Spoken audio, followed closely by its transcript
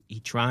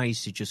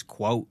tries to just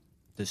quote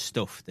the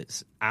stuff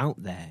that's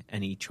out there,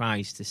 and he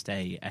tries to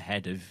stay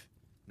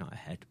not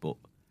ahead, but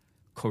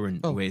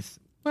current with.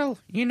 Well,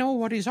 you know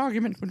what his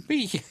argument would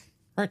be,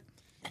 right?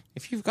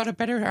 If you've got a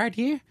better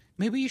idea,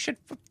 maybe you should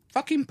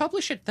fucking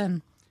publish it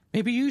then.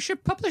 Maybe you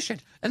should publish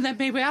it, and then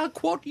maybe I'll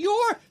quote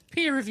your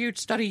peer-reviewed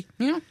study.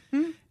 Yeah.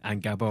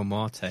 And Gabor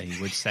Mate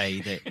would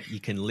say that you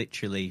can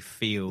literally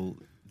feel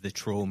the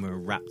trauma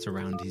wrapped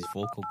around his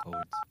vocal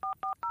cords.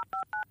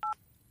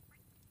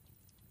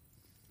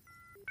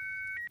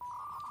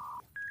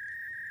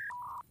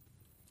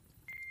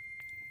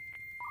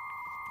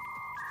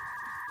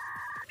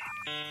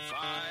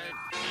 Five,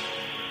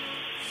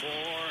 4,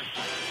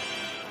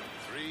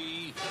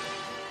 3,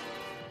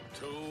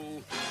 2,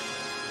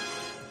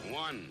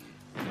 1.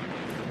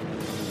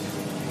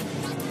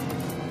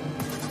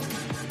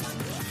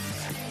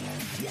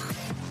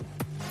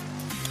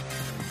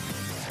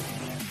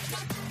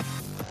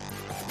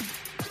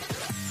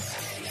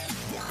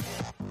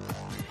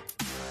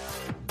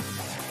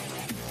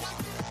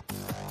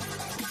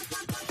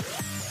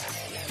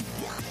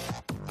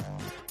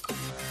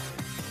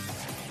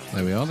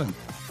 There we are then.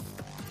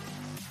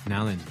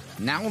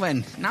 Now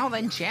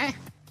then, chair.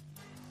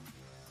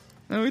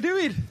 How are we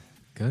doing?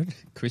 Good.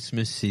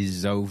 Christmas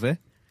is over.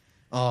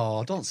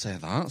 Oh, don't say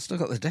that. Still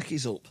got the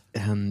deckies up.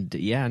 And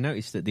yeah, I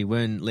noticed that they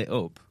weren't lit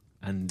up.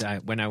 And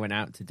when I went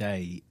out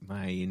today,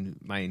 my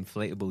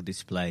inflatable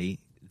display,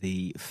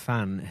 the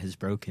fan has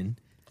broken.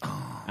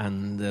 Oh.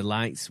 And the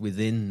lights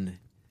within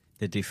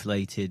the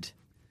deflated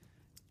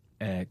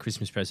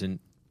Christmas present,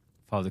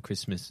 Father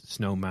Christmas,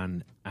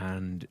 snowman,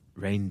 and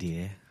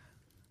reindeer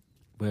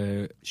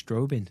were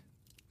strobing.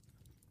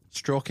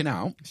 Stroking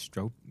out?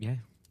 Yeah.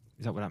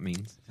 Is that what that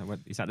means?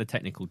 Is that the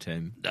technical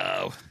term?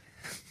 No.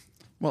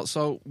 What,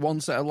 so one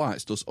set of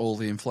lights does all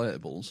the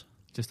inflatables?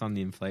 Just on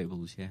the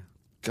inflatables, yeah.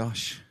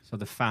 Gosh. So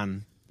the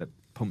fan that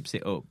pumps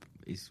it up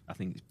I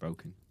think it's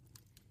broken.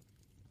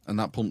 And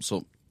that pumps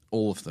up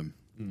all of them?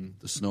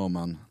 The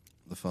snowman,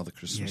 the Father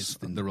Christmas,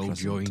 and they're all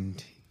present.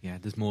 joined. Yeah,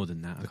 there's more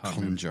than that. They're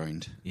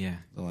conjoined. Yeah.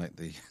 They're like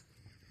the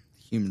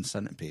human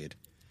centipede.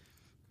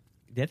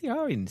 Yeah, they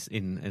are in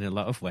a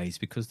lot of ways,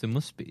 because there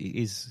must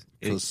be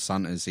because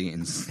Santa's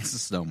eating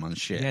snowman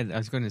shit. Yeah, I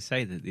was going to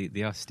say that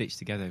they are stitched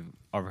together,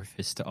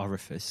 orifice to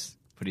orifice,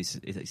 but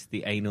it's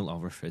the anal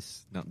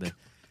orifice, not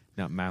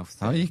mouth.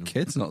 How are your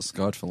kids not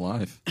scarred for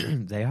life?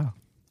 They are,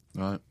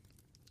 right?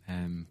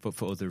 But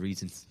for other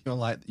reasons. You're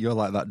like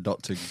that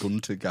Dr.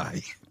 Gunter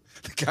guy,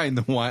 the guy in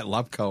the white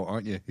lab coat,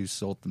 aren't you? Who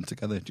sewed them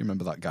together? Do you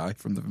remember that guy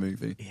from the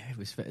movie? Yeah, it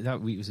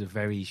was a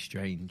very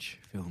strange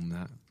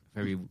film.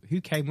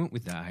 Who came up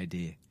with that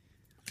idea?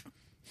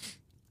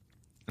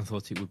 I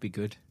thought it would be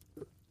good.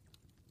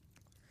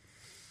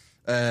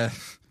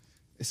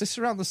 Is this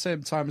around the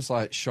same time as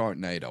like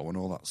Sharknado and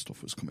all that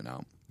stuff was coming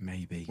out?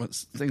 Maybe. Well,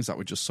 it's things that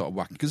were just sort of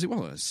wacky, because it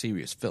wasn't a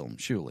serious film,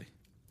 surely.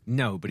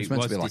 No, but it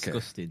was like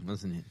disgusting,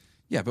 wasn't it?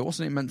 Yeah, but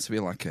wasn't it meant to be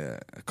like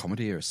a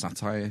comedy or a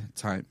satire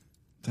type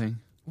thing?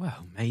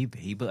 Well,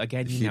 maybe, but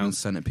again, Human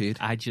centipede.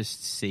 I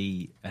just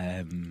see.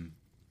 I'm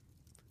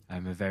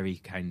a very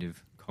kind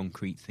of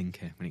concrete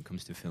thinker when it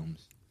comes to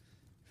films.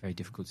 Very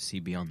difficult to see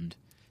beyond.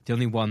 The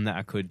only one that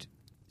I could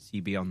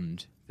see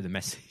beyond for the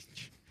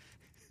message.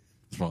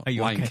 What, Are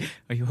you okay?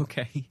 Are you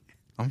okay?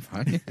 I'm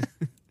fine.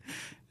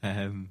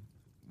 Yeah.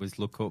 Was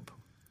Look Up.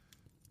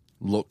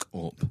 Look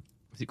Up.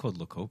 Was it called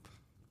Look Up?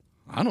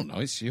 I don't know.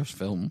 It's your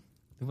film.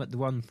 The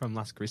one from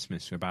last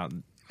Christmas about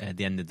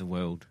the end of the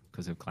world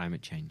because of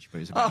climate change. But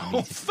it was about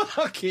Oh,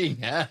 fucking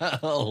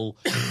hell.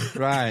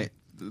 Right.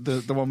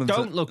 The one with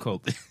Don't Look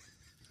Up.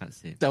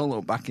 That's it. Don't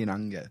Look Back in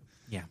Anger.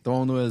 Yeah. The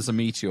one where there's a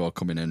meteor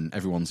coming in,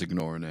 everyone's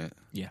ignoring it.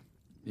 Yeah.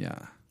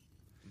 Yeah.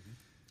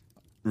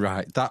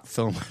 Right, that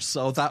film.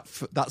 So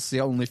that's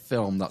the only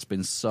film that's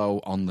been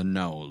so on the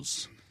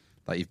nose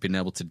that you've been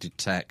able to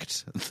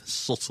detect the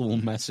subtle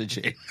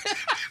messaging.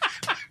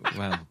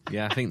 Well,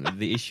 yeah, I think that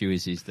the issue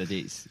is that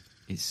it's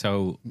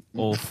so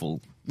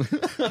awful.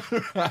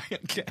 Right,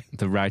 okay.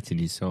 The writing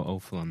is so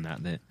awful on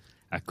that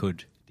I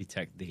could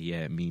detect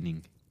the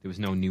meaning. There was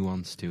no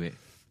nuance to it.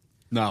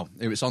 No,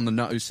 it was on the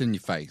nose. It was in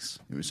your face.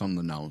 It was on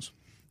the nose.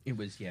 It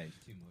was, yeah, it's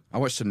too much. I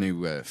watched a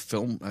new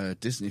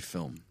Disney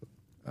film.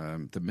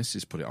 The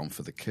missus put it on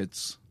for the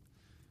kids,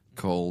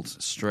 called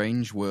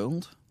Strange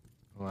World.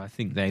 Well, I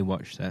think they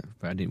watched that,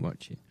 but I didn't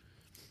watch it.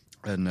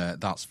 And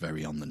that's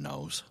very on the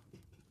nose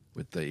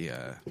with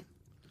the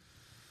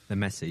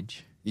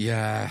message.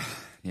 Yeah.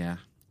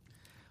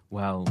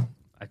 Well,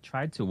 I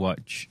tried to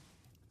watch,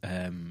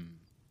 and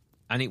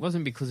it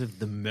wasn't because of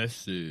the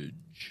message,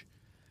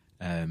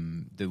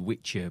 the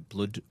Witcher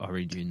Blood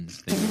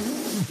Origins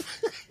thing.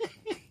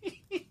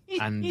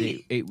 And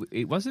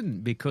it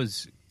wasn't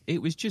because... It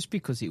was just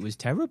because it was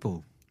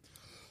terrible.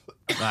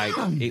 Like,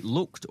 it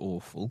looked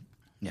awful.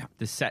 Yeah.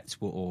 The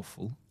sets were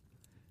awful.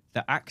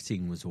 The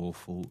acting was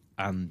awful.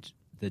 And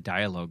the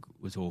dialogue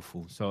was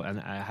awful. So,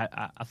 and I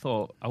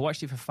thought... I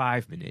watched it for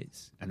 5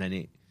 minutes, and then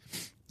it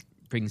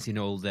brings in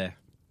all the...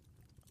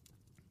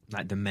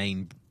 Like, the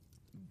main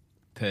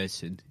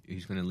person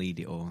who's going to lead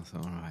it all. I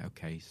thought, all right,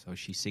 okay. So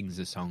she sings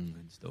a song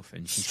and stuff,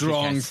 and she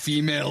Strong gets-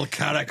 female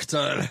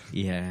character.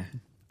 yeah.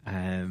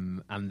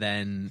 And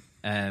then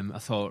I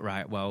thought,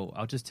 right, well,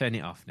 I'll just turn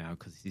it off now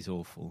because this is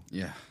awful.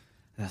 Yeah.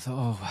 And I thought,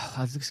 oh, well,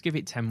 I'll just give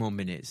it 10 more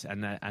minutes.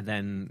 And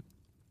then,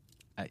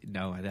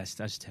 no, I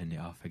just turned it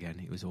off again.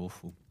 It was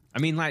awful. I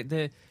mean, like,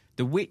 The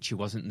Witcher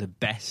wasn't the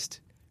best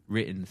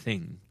written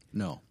thing.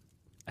 No.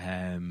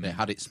 It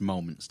had its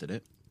moments, did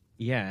it?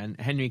 Yeah, and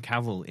Henry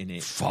Cavill in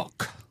it,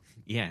 Fuck.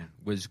 yeah,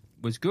 was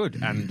good.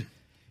 And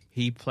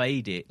he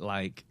played it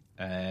like,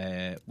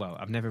 well,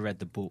 I've never read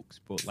the books,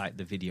 but like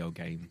the video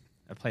game.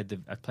 I played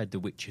The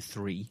Witcher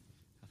 3,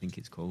 I think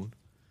it's called.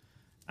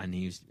 And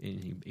he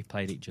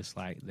played it just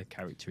like the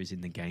character is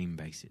in the game,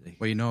 basically.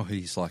 Well, you know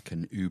he's like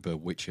an uber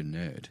Witcher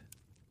nerd.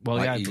 Well,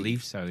 Like, yeah, I he-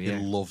 believe so, yeah.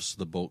 He loves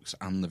the books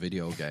and the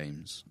video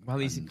games. Well,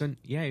 he's And- going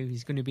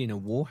to be in a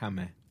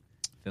Warhammer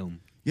film.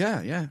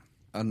 Yeah.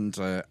 And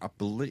I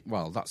believe,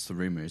 well, that's the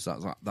rumour, is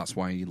that's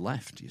why he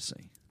left, you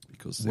see.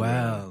 Because they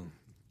were-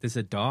 There's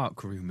a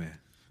dark rumor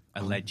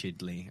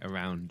allegedly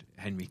around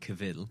Henry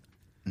Cavill,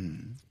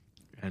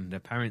 and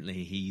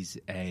apparently he's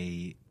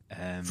a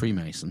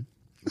Freemason.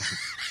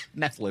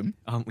 Nephilim.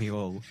 aren't we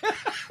all?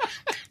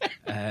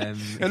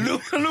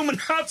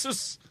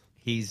 Illuminatus!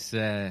 He's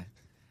a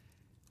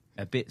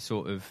bit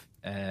sort of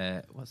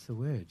what's the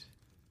word?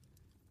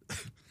 I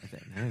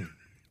don't know.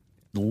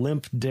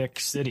 Limp Dick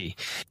City.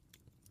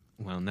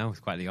 Well, no, it's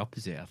quite the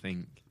opposite. I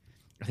think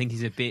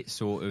he's a bit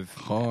sort of.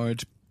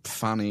 Hard,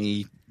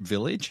 fanny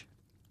village.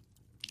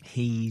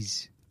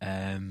 He's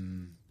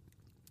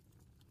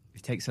he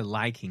takes a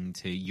liking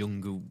to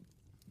younger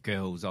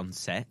girls on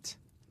set.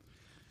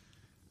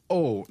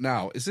 Oh,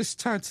 now, is this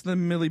tied to the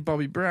Millie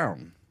Bobby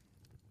Brown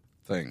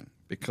thing?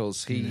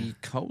 Because he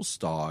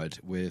co-starred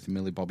with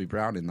Millie Bobby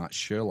Brown in that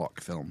Sherlock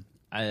film.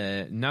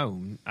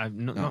 No, I've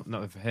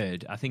not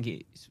heard. I think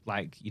it's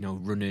like,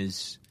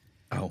 runners.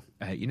 Oh.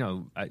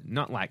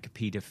 Not like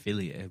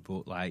paedophilia,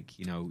 but like,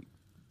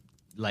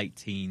 late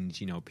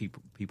teens,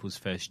 people's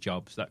first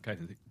jobs, that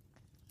kind of thing.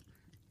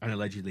 And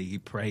allegedly he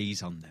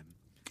preys on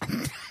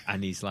them.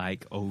 And he's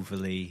like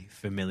overly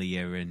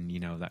familiar and,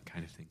 that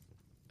kind of thing.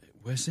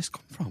 Where's this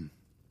come from?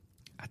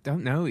 I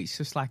don't know. It's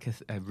just like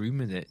a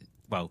rumour that,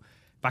 well,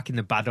 back in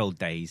the bad old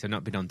days, I've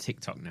not been on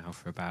TikTok now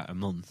for about a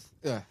month.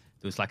 Yeah.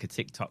 There was like a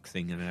TikTok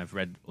thing, and I've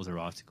read other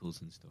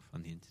articles and stuff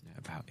on the internet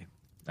about him.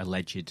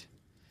 Alleged.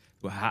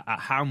 But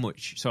how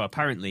much? So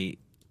apparently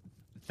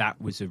that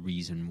was a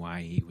reason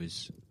why he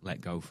was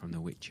let go from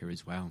The Witcher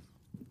as well.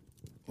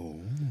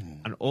 Oh.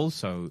 And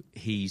also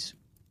he's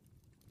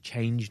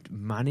changed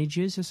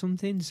managers or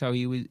something. So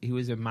he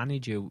was a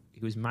manager. He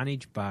was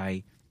managed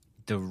by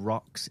The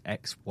Rock's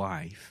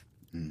ex-wife.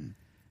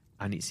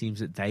 And it seems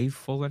that they've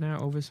fallen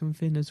out over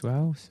something as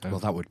well. So. Well,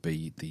 that would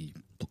be the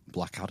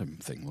Black Adam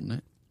thing, wouldn't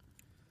it?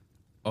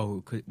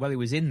 Oh, well, he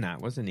was in that,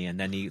 wasn't he? And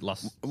then he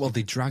lost. Well,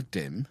 they dragged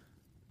him.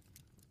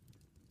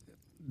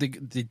 They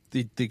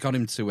got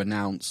him to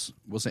announce,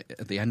 was it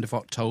at the end of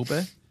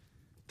October,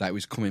 that he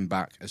was coming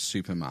back as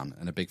Superman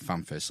and a big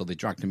fanfare. So they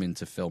dragged him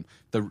into film.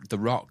 The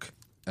Rock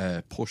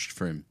pushed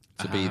for him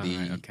to be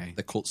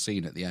the cut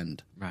scene at the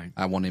end. Right.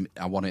 I want it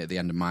at the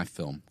end of my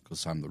film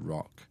because I'm the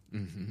Rock,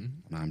 and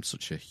I'm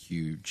such a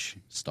huge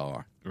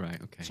star.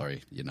 Right. Okay.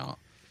 Sorry, you're not.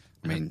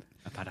 I mean,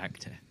 a bad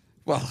actor.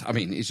 well, I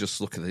mean, he's just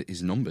look at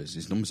his numbers.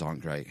 His numbers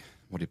aren't great.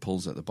 What he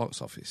pulls at the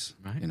box office,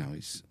 Right.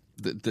 He's.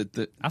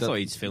 The I thought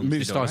his films movie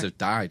did stars all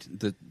right. have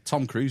died.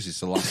 Tom Cruise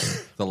is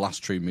the last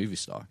true movie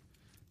star.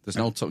 There's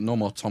no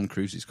more Tom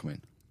Cruises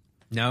coming.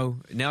 No.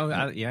 So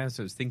I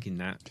was thinking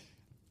that.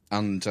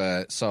 And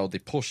so they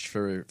pushed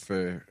for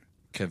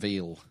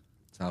Cavill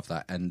to have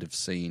that end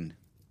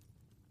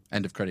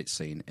of credit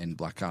scene in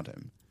Black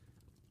Adam,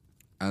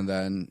 and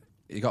then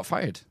he got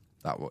fired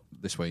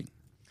this week.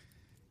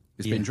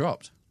 He's been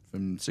dropped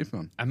from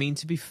Superman. I mean,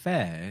 to be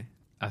fair,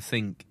 I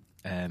think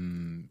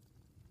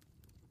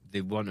they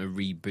want to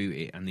reboot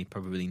it, and they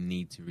probably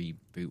need to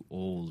reboot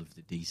all of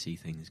the DC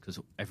things because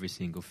every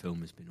single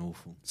film has been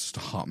awful. It's just a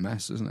hot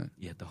mess, isn't it?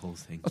 Yeah, the whole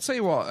thing. I'll tell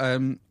you what.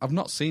 I've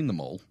not seen them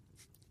all,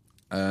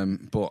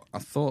 but I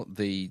thought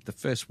the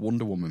first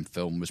Wonder Woman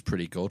film was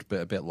pretty good,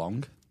 but a bit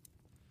long.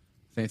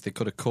 I think if they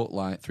could have cut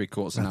like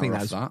 3/4 an hour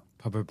off that.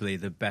 Probably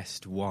the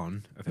best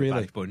one of a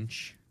Really? Bad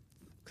Bunch.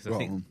 Because I Right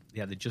think, on.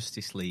 the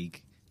Justice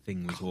League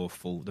thing was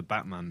awful. The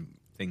Batman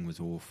thing was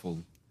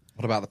awful.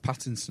 What about the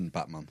Pattinson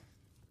Batman?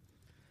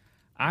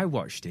 I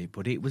watched it,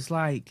 but it was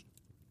like,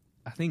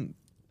 I think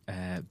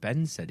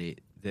Ben said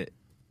it, that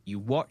you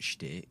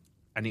watched it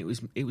and it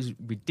was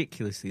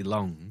ridiculously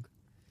long.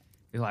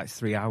 It was like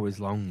 3 hours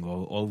long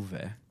or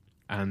over,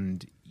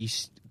 and you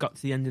got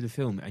to the end of the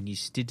film and you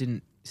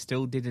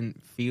still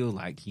didn't feel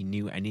like you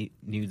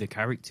knew the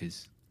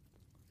characters.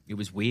 It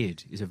was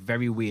weird. It was a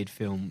very weird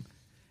film,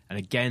 and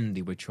again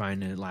they were trying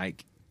to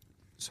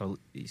so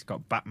it's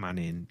got Batman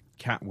in,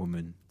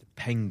 Catwoman, the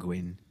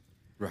Penguin.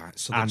 Right,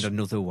 so and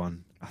another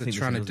one. I they're think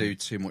trying to there's do another-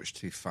 too much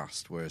too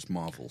fast, whereas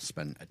Marvel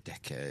spent a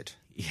decade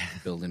Yeah.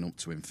 building up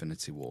to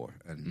Infinity War,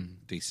 and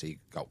DC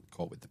got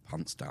caught with the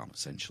pants down,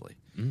 essentially.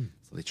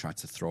 So they tried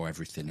to throw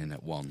everything in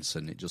at once,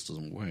 and it just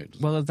doesn't work. does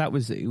it? Well,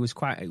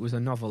 it was a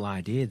novel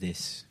idea.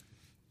 This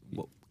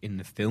in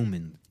the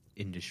filming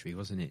industry,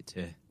 wasn't it,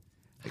 to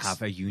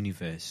have a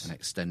universe An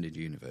extended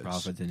universe.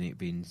 rather than it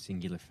being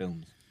singular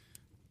films.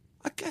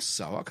 I guess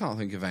so. I can't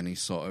think of any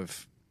sort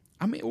of...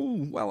 I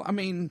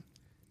mean,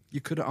 you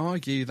could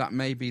argue that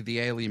maybe the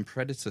Alien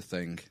Predator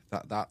thing,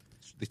 that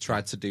they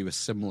tried to do a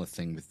similar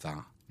thing with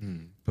that.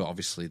 But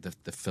obviously the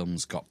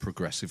films got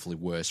progressively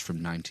worse from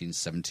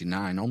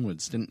 1979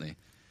 onwards, didn't they?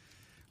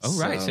 Oh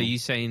right, so you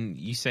saying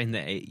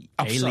that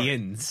I'm sorry.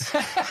 Aliens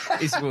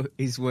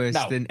is worse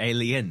No. than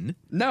Alien?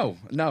 No,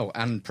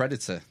 and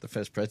Predator, the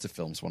first Predator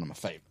film, is one of my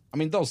favourite. I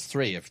mean, those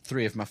three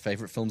of my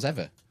favourite films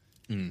ever.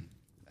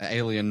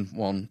 Alien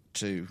 1,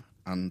 2,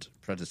 and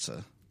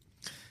Predator.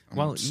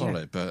 Well,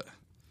 sorry, yeah. but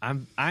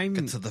I'm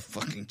get to the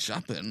fucking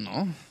chapter,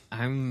 no?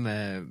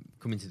 I'm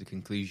coming to the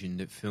conclusion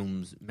that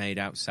films made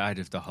outside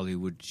of the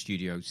Hollywood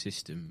studio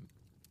system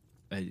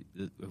are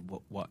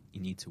what you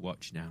need to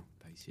watch now,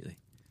 basically.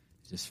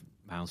 It's just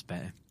miles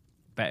better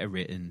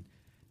written,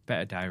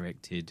 better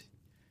directed,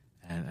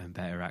 and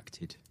better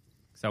acted.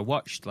 So I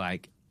watched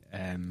it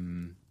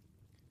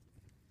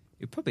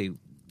probably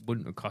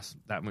wouldn't have cost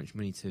that much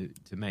money to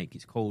make.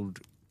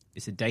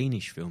 It's a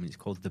Danish film. It's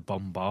called The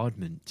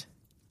Bombardment.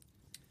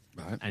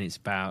 Right. And it's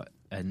about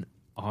an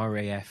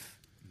RAF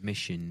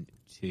mission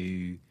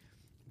to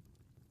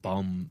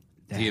bomb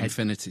The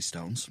Infinity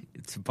Stones.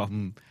 to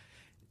bomb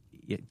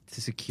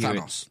to secure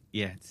Thanos.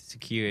 to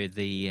secure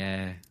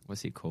the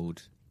what's it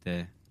called,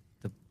 the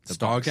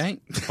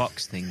Stargate? box, the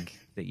box thing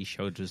that you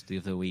showed us the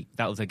other week.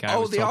 That was the guy.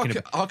 Oh, was the talking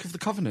Ark of the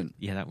Covenant.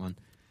 yeah, that one.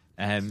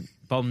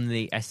 Bomb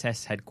the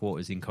SS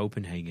headquarters in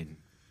Copenhagen,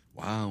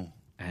 Wow.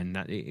 and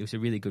it was a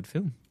really good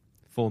film.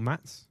 4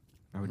 mats,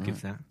 I would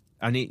give that.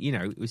 And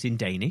it was in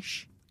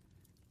Danish,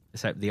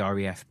 except the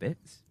RAF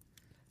bits.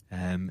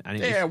 And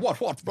it Yeah, was,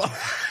 what?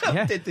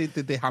 Yeah. Did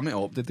they ham it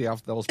up? Did they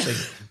have those big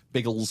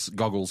biggles,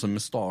 goggles, and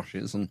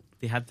moustaches and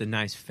they had the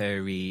nice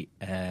furry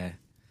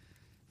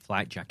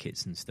flight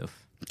jackets and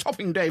stuff.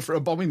 topping day for a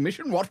bombing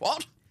mission? What?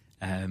 But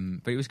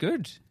it was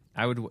good.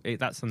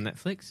 That's on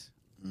Netflix,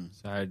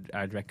 so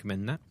I'd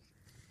recommend that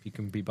if you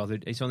can be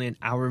bothered. It's only an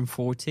hour and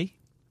 40,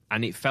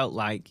 and it felt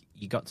like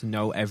you got to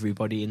know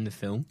everybody in the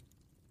film.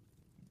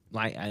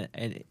 Like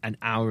an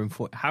hour and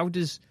 40. How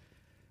does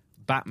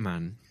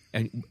Batman,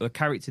 a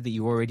character that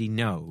you already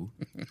know,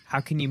 how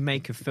can you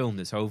make a film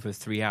that's over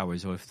 3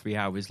 hours or 3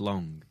 hours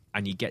long,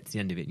 and you get to the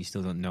end of it and you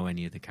still don't know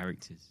any of the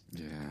characters?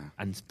 Yeah.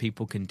 And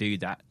people can do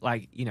that.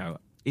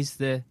 Is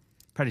the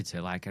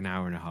Predator like an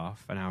hour and a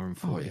half, an hour and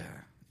 40? Oh, yeah.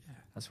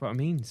 That's what I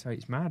mean. So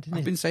it's mad, isn't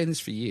I've it? been saying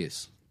this for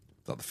years,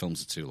 that the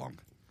films are too long.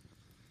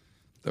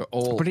 They're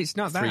all But it's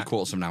not that.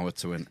 3/4 of an hour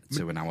to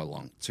an hour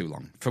long, too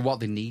long, for what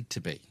they need to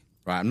be.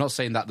 Right, I'm not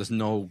saying that there's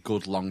no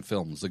good long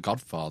films. The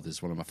Godfather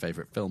is one of my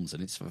favourite films,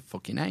 and it's for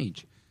fucking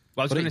age.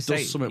 Well, I was But going it to say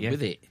does something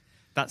with it.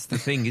 That's the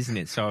thing, isn't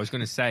it? So I was going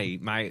to say,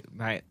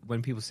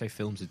 when people say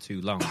films are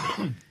too long,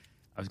 I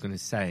was going to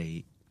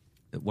say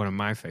that one of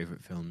my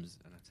favourite films,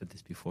 and I've said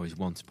this before, is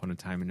Once Upon a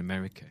Time in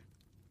America,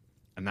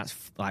 and that's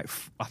I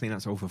think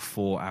that's over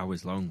 4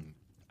 hours long,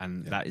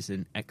 and that is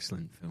an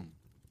excellent film.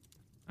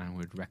 I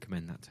would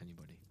recommend that to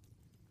anybody.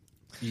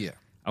 Yeah.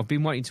 I've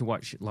been wanting to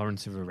watch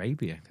Lawrence of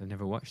Arabia. I've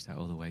never watched that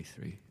all the way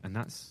through, and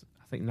I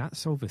think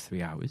that's over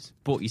 3 hours.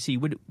 But you see,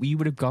 you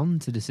would have gone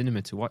to the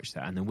cinema to watch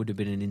that, and there would have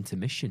been an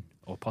intermission,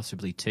 or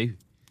possibly 2.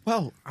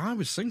 Well, I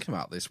was thinking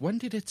about this. When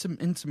did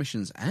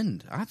intermissions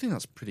end? I think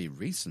that's pretty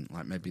recent,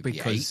 like maybe the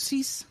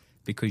 80s.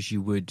 Because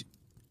you would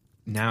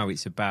now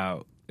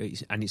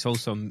it's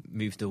also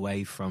moved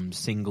away from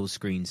single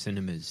screen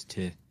cinemas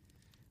to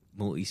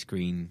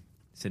multi-screen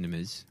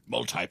cinemas.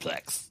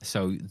 Multiplex.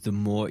 So the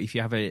more, if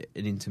you have an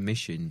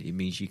intermission, it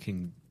means you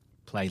can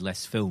play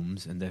less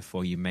films, and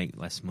therefore you make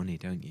less money,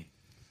 don't you?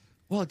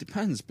 Well, it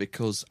depends,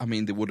 because, I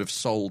mean, they would have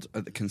sold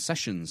at the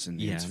concessions in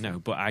the Yeah, interval. no,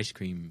 but ice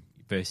cream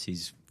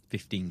versus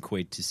 15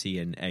 quid to see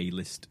an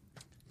A-list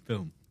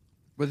film.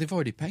 Well, they've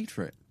already paid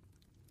for it.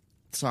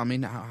 So, I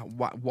mean,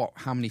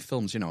 how many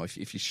films,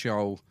 if you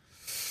show,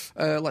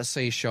 let's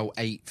say you show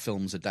 8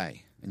 films a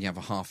day and you have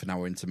a half an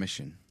hour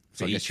intermission.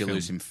 So For I guess each you're film.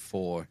 losing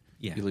 4.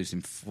 Yeah. You're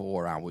losing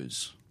 4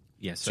 hours.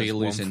 Yeah, So it's you're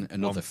one losing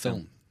another one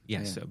film.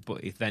 Yeah, so,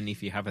 but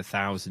if you have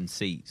 1,000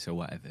 seats or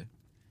whatever.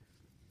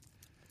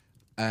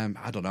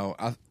 I don't know.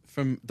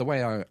 From the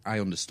way I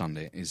understand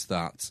it, is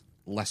that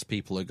less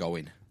people are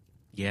going,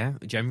 Yeah,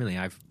 generally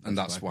and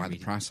that's what why I've the been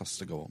reading. price has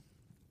to go up.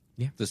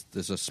 Yeah.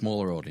 There's a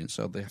smaller audience,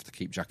 so they have to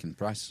keep jacking the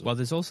prices up. Well,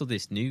 there's also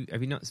this new.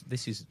 Have you not?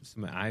 This is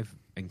something I've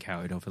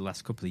encountered over the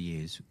last couple of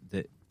years.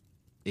 That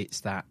it's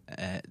that.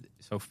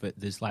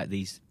 There's like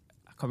these.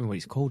 I can't remember what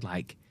it's called.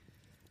 Like,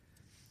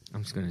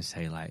 I'm just going to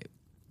say like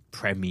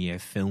premiere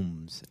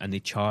films, and they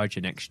charge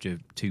an extra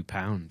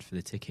 £2 for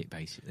the ticket,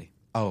 basically.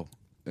 Oh,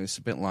 it's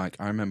a bit like,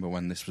 I remember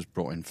when this was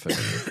brought in for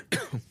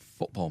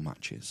football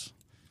matches.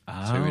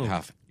 So we'd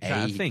have is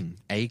that a thing?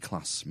 A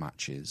class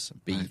matches,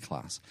 B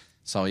class.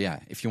 So yeah,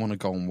 if you want to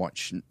go and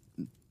watch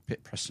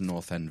Preston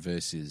North End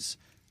versus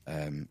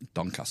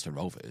Doncaster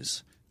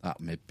Rovers, that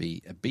may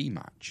be a B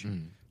match.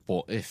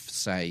 But if,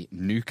 say,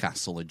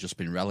 Newcastle had just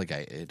been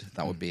relegated,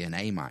 that would be an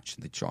A match,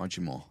 and they'd charge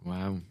you more.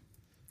 Wow.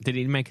 Did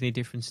it make any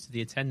difference to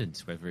the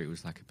attendance, whether it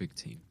was like a big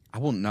team? I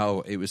wouldn't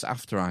know. It was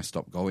after I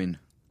stopped going,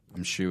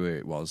 I'm sure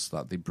it was,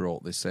 that they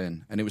brought this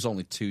in. And it was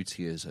only 2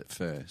 tiers at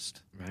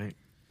first. Right.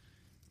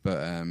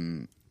 But,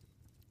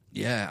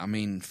 yeah, I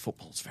mean,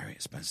 football's very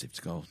expensive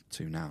to go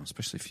to now,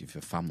 especially if you've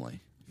a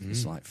family.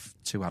 It's like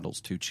 2 adults,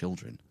 2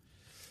 children.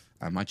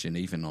 I imagine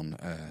even on...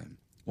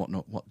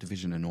 What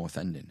division are North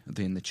End in? Are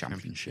they in the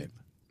Championship?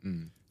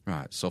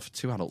 Right, so for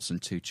 2 adults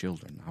and 2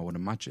 children, I would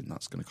imagine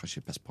that's going to cost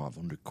you the best part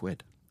of £100.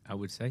 I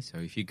would say so.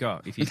 If you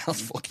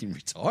That's fucking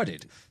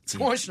retarded. To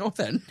watch North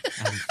End.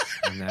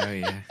 I know,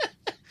 yeah.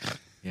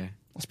 Yeah.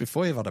 That's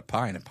before you've had a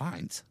pie and a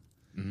pint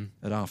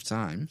at half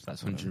time.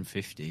 That's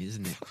 150,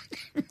 isn't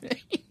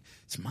it?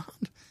 It's mad.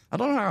 I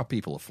don't know how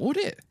people afford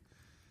it.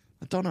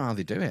 I don't know how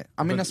they do it.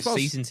 I mean, But I suppose...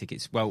 season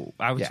tickets. Well,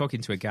 I was Yeah.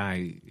 talking to a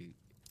guy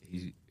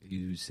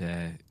who's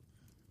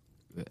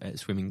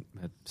at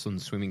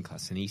son's swimming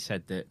class, and he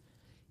said that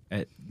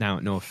now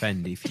at North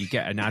End, if you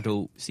get an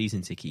adult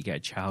season ticket, you get a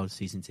child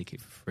season ticket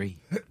for free.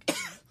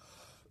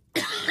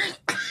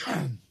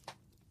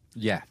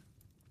 Yeah.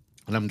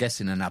 And I'm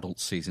guessing an adult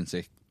season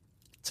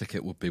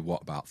ticket would be,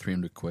 what, about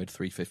 £300,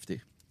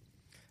 £350?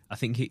 I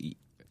think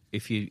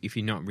if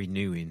you're not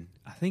renewing,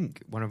 I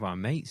think one of our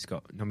mates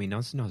got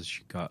Nos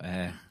got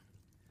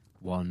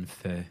one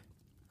for, I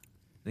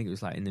think it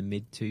was like in the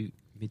mid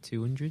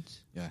 200s.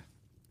 Yeah.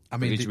 I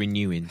He mean, was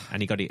renewing,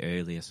 and he got it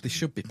early or something. they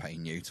should be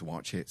paying you to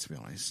watch it, to be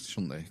honest,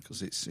 shouldn't they?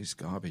 Because it's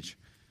garbage.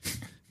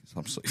 It's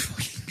absolutely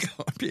fucking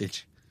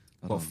garbage.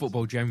 What,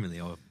 football generally,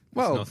 or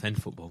Well- North End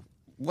football?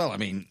 Well, I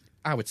mean,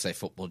 I would say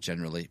football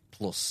generally,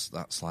 plus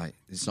that's like,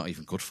 it's not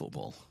even good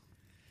football,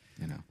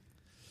 you know.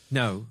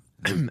 No,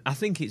 I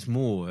think it's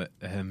more.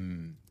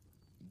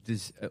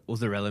 There's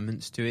other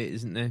elements to it,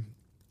 isn't there?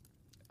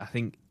 I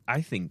think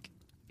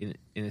in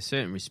a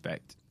certain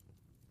respect,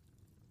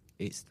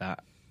 it's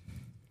that.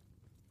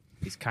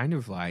 It's kind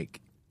of like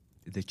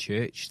the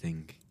church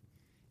thing,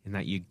 in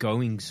that you're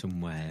going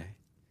somewhere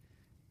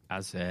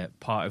as a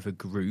part of a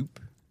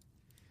group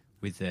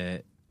with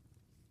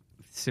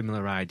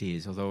similar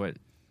ideas. Although at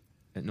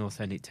North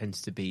End, it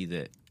tends to be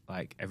that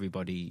like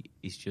everybody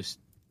is just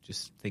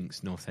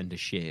thinks North End are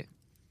shit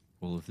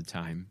all of the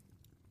time,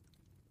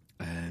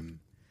 and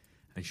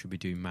should be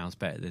doing miles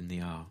better than they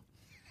are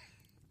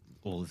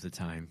all of the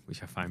time,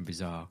 which I find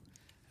bizarre.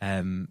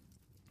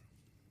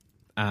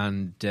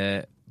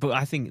 But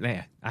I think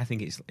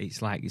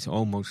it's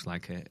almost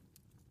like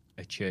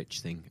a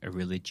church thing, a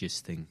religious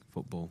thing.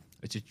 Football,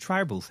 it's a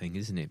tribal thing,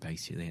 isn't it?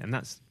 Basically, and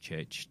that's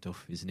church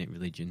stuff, isn't it?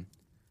 Religion.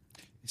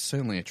 It's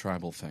certainly a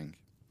tribal thing.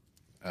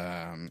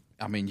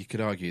 I mean, you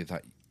could argue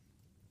that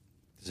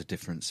there's a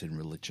difference in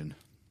religion.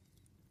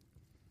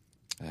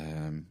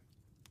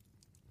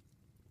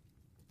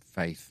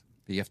 Faith.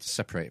 But you have to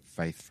separate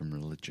faith from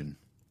religion.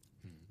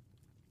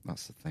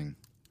 That's the thing.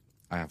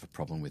 I have a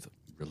problem with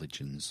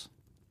religions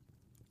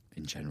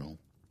in general.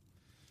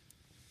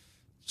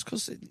 Just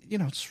because,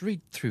 just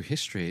read through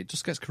history, it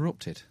just gets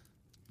corrupted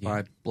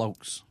by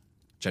blokes,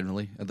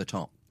 generally, at the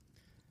top.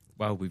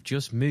 Well, we've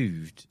just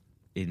moved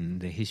in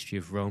the History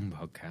of Rome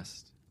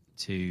podcast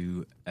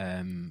to,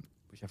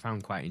 which I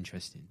found quite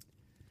interesting.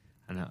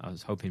 And I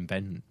was hoping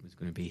Ben was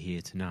going to be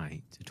here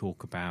tonight to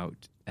talk about...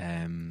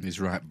 His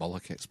right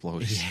bollock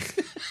exploded.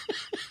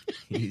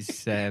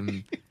 He's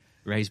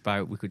raised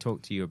by... We could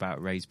talk to you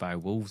about Raised by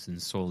Wolves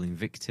and Sol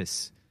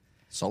Invictus.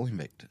 Sol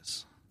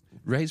Invictus.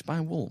 Raised by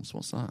Wolves,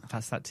 what's that?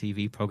 That's that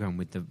TV program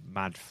with the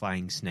mad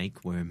flying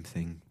snake worm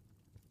thing.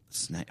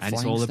 Snake. And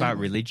it's all about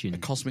religion. A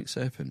cosmic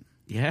serpent.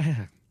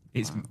 Yeah.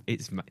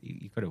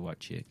 You've got to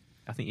watch it.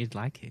 I think you'd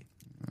like it.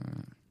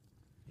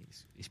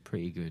 It's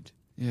pretty good.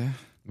 Yeah.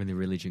 When the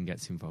religion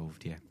gets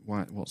involved, yeah.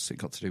 What's it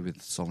got to do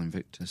with Sol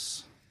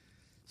Invictus?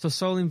 So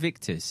Sol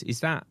Invictus,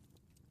 is that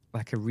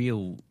like a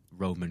real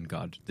Roman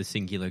god, the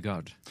singular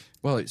god?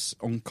 Well, it's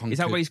unconquered. Is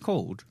that what he's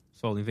called?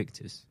 Sol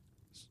Invictus?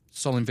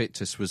 Sol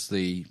Invictus was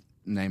the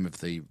name of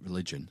the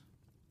religion.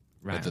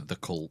 Right. The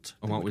cult.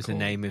 And what was the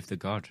name of the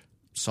god?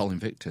 Sol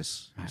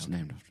Invictus. Right, It's okay.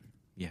 named after him.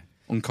 Yeah.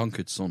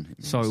 Unconquered son.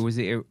 it So means. was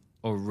it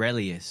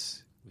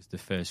Aurelius was the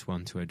first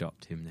one to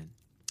adopt him then?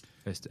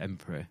 First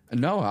emperor?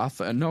 No,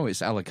 no,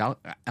 it's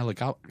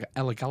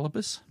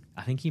Elagabalus.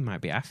 I think he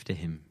might be after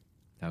him,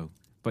 though.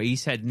 But he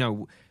said,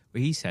 no,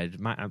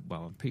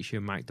 I'm pretty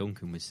sure Mike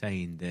Duncan was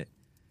saying that,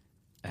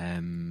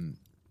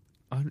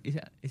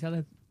 is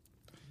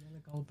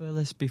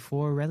Elagabalus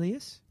before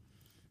Aurelius?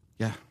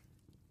 Yeah.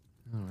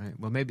 All right.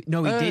 Well, maybe...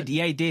 No, he did.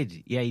 Yeah, he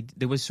did. Yeah,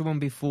 there was someone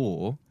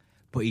before,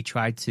 but he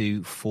tried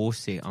to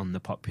force it on the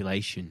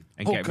population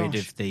and get rid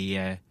of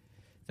the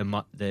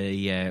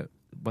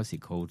what's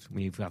it called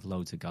when you have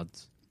loads of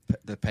gods?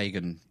 The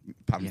pagan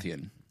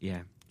pantheon. Yeah,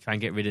 try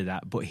and get rid of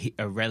that. But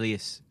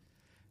Aurelius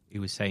he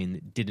was saying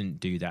that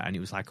didn't do that, and it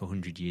was like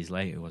 100 years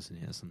later,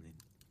 wasn't it, or something?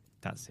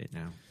 That's it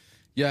now.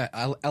 Yeah,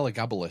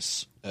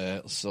 Elagabalus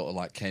sort of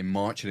like came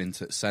marching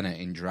into the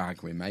Senate in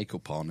drag with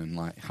makeup on and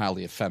like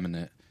highly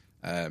effeminate,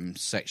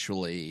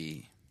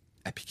 sexually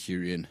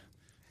Epicurean,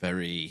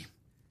 very,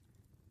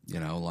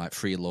 like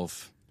free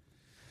love,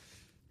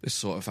 this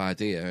sort of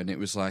idea. And it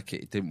was like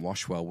it didn't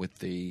wash well with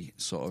the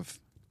sort of,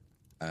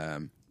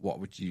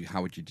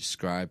 how would you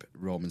describe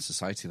Roman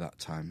society at that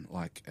time?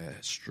 Like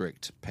a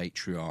strict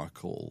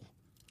patriarchal,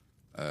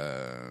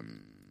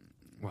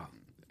 Well,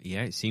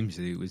 yeah, it seems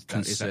that it was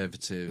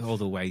conservative all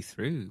the way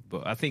through.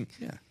 But I think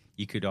Yeah.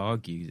 you could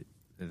argue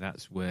that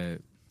that's where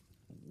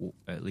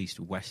at least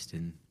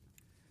Western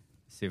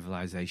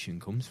civilization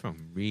comes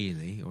from,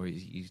 really. Or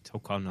you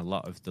took on a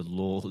lot of the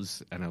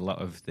laws and a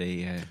lot of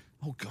the...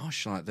 Oh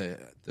gosh, like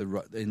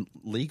the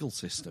legal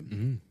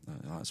system.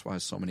 That's why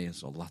so many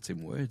sort of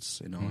Latin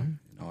words in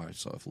our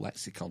sort of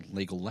lexicon,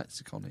 legal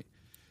lexicon. It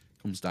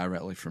comes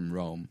directly from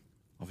Rome,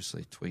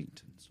 obviously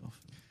tweaked and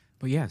stuff.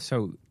 But yeah,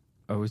 so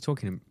I was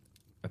talking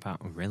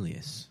about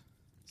Aurelius.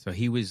 So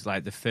he was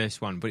like the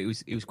first one, but it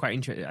was quite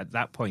interesting. At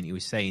that point, he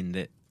was saying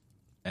that,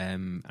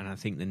 and I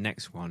think the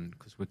next one,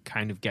 because we're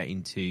kind of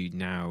getting to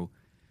now,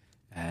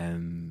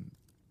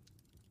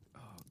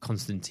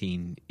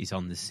 Constantine is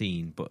on the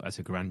scene, but as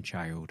a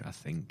grandchild, I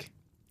think,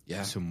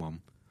 Yeah.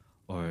 someone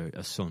or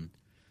a son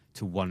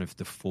to one of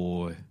the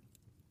four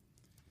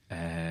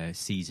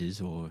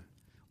Caesars or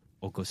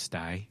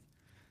Augusti,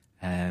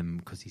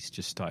 because he's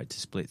just started to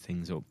split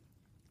things up.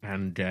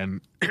 And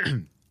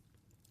it's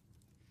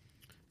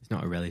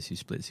not Aurelius who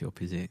splits it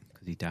up, is it?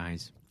 Because he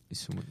dies. It's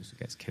someone who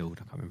gets killed.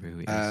 I can't remember who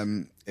it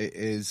is. It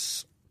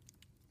is.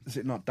 Is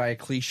it not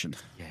Diocletian?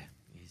 Yeah,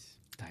 it is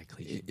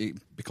Diocletian.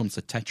 It becomes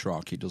a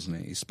tetrarchy, doesn't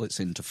it? It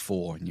splits into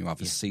four, and you have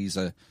a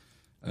Caesar.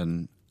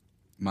 And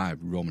my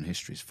Roman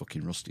history is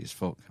fucking rusty as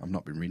fuck. I've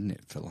not been reading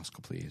it for the last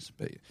couple of years,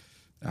 but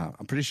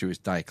I'm pretty sure it's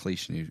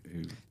Diocletian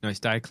who. No,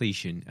 it's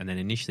Diocletian, and then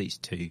initially it's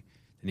two.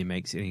 Then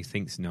he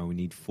thinks, no, we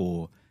need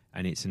four,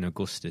 and it's an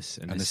Augustus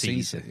and a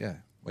Caesar. Yeah.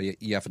 Well,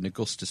 you have an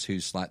Augustus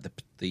who's like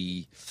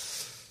the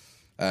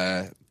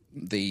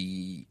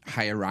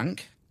higher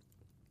rank,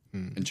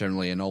 and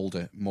generally an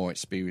older, more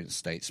experienced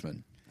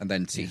statesman. And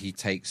then he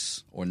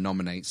takes or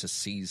nominates a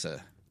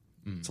Caesar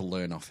to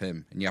learn off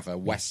him. And you have a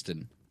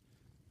Western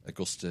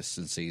Augustus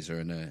and Caesar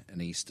and an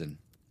Eastern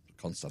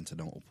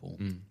Constantinople.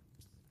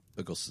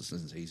 Augustus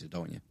and Caesar,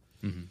 don't you?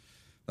 Mm-hmm.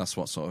 That's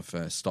what sort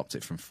of stopped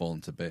it from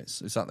falling to bits.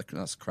 That's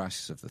the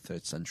crisis of the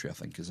 3rd century, I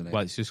think, isn't it?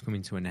 Well, it's just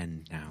coming to an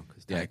end now.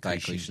 Cause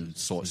Diocletian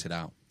sorts it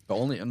out.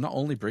 But not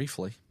only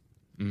briefly.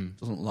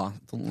 Doesn't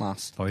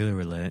last. Spoiler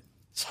alert.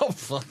 So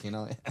fucking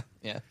hell,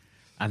 yeah.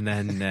 And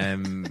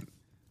then,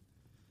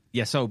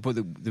 but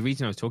the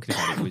reason I was talking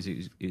about it was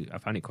I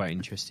found it quite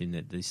interesting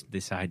that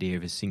this idea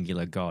of a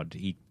singular God,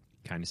 he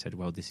kind of said,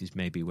 well, this is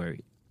maybe where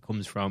it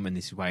comes from, and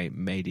this is why it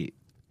made it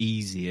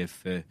easier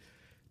for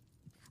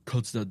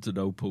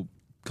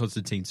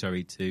Constantine,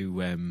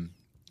 to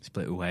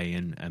split away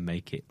and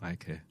make it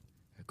like a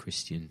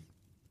Christian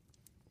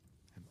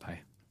empire.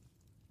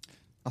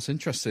 That's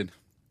interesting.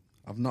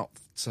 I've not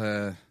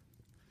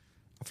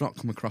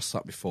come across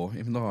that before,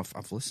 even though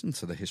I've listened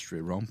to the History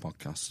of Rome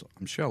podcast.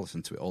 I'm sure I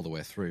listened to it all the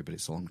way through, but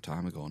it's a long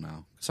time ago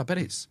now. Because I bet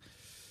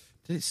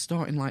did it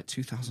start in like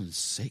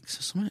 2006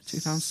 or something?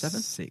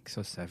 2007? 6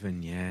 or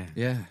 7, yeah.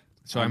 Yeah.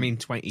 So,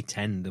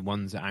 2010, the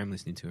ones that I'm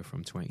listening to are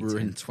from 2010. We're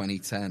in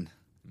 2010.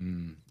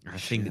 I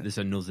think that there's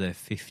another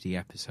 50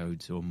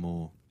 episodes or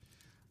more.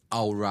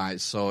 Oh,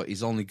 right. So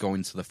he's only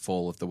going to the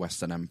fall of the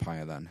Western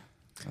Empire then.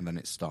 And then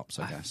it stops,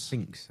 I guess. I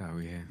think so,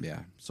 yeah. Yeah.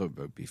 So it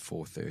would be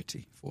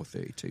 430,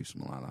 432,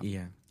 something like that.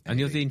 Yeah. And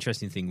the other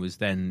interesting thing was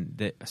then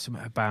that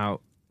something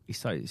about, he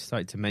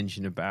started to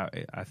mention about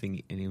it, I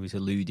think, and he was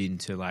alluding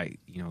to, like,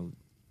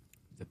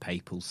 the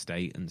papal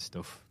state and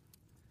stuff.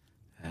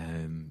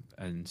 And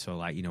so,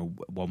 like,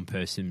 one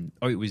person,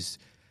 it was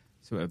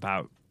something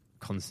about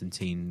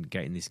Constantine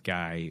getting this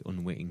guy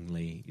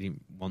unwittingly, he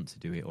didn't want to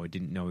do it or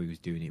didn't know he was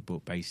doing it,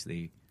 but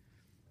basically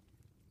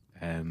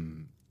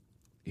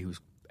he was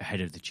head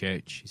of the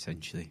church,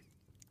 essentially.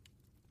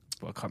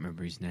 But I can't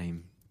remember his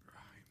name.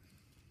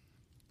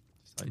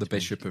 Right. The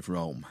Bishop of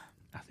Rome.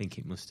 I think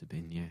it must have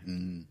been, yeah.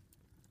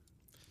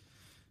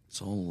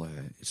 It's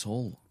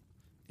all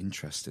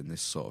interesting,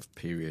 this sort of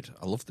period.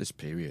 I love this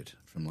period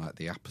from like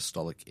the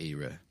apostolic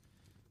era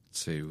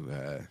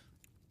to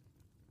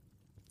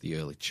the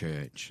early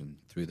church and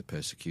through the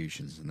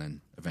persecutions, and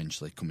then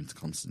eventually coming to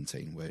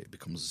Constantine, where it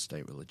becomes a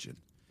state religion.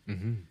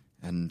 Mm-hmm.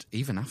 And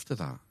even after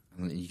that,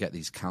 and then you get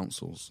these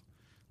councils,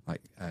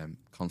 like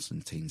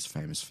Constantine's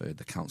famous for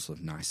the Council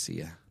of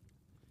Nicaea.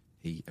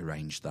 He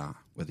arranged that,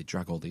 where they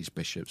drag all these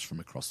bishops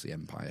from across the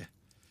empire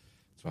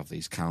to have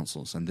these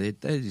councils, and they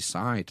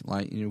decide,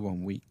 like,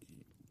 when we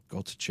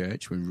go to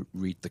church, we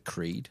read the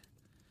creed.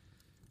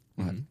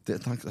 Like,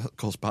 that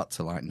goes back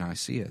to like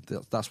Nicaea.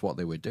 That's what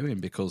they were doing,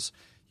 because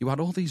you had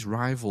all these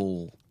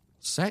rival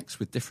sects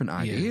with different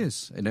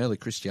ideas in early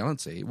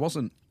Christianity. It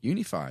wasn't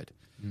unified,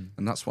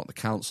 and that's what the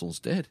councils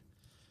did.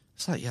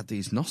 It's like you had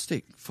these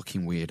Gnostic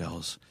fucking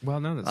weirdos Well,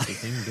 no, that's the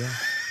thing, yeah.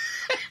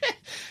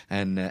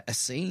 and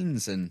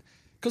Essenes, and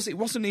because it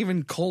wasn't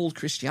even called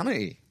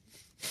Christianity.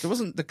 That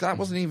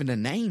wasn't even a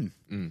name.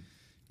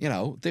 You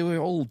know, they were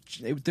all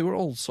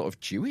sort of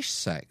Jewish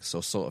sects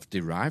or sort of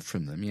derived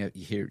from them.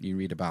 You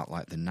read about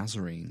like the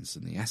Nazarenes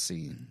and the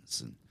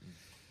Essenes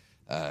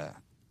and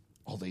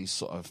all these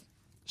sort of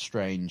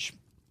strange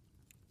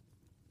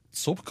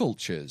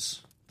subcultures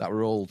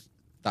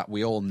that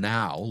we all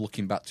now,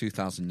 looking back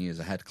 2,000 years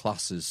ahead,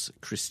 class as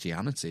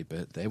Christianity,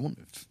 but they wouldn't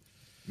have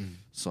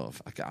sort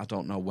of. I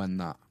don't know when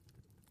that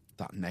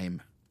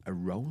name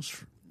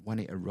arose. When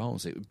it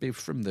arose, it would be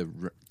from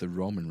the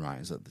Roman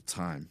writers at the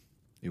time,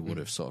 who would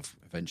have sort of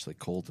eventually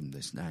called them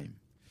this name.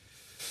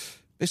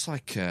 It's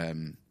like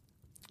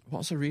what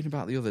was I reading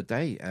about the other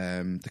day?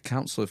 The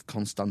Council of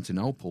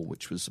Constantinople,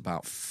 which was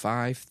about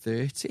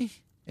 530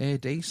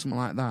 AD, something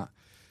like that,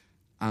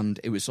 and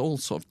it was all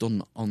sort of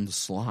done on the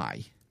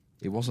sly.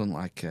 It wasn't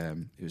like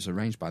it was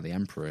arranged by the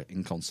emperor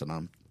in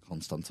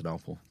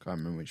Constantinople. Can't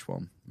remember which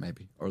one,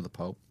 maybe, or the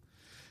Pope.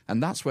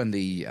 And that's when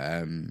they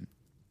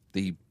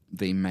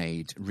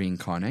made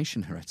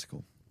reincarnation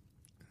heretical.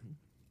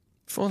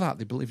 Before that,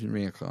 they believed in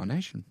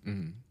reincarnation.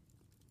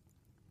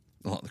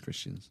 A lot of the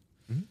Christians.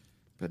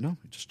 But no,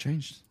 it just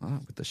changed like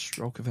that with the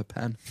stroke of a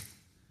pen.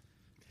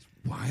 It's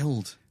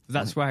wild.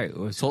 That's why it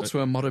was... Talk to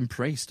a modern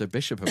priest, a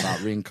bishop,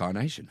 about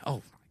reincarnation. Oh,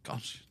 my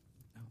gosh.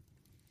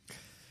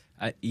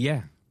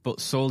 Yeah, but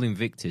Sol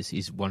Invictus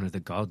is one of the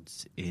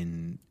gods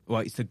in...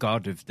 Well, it's the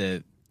god of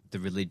the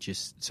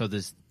religious... So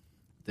there's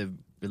the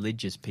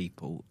religious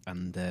people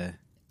and the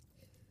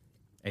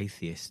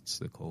atheists,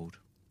 they're called.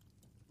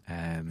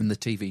 In the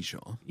TV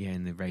show? Yeah,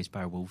 in the Raised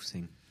by Wolves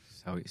thing.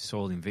 So it's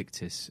Sol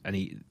Invictus. And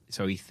he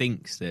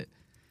thinks that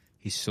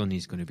his son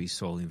is going to be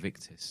Sol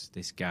Invictus,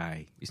 this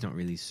guy. He's not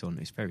really his son.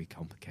 It's very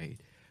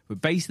complicated.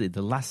 But basically,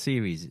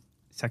 the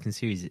second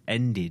series,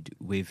 ended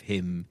with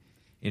him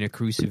in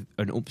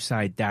an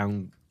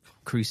upside-down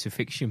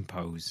crucifixion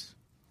pose.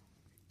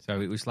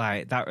 So it was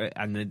like that,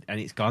 and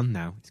it's gone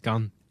now. It's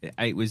gone.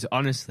 It was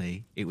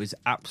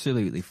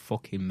absolutely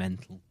fucking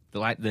mental.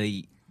 Like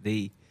the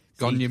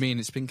Gone, you mean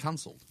it's been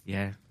cancelled?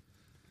 Yeah.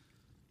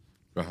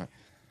 Right.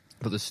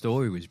 But the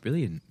story was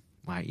brilliant.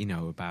 Like,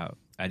 about...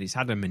 And it's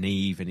Adam and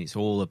Eve, and it's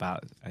all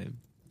about sort of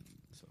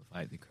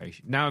like the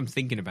creation. Now I'm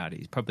thinking about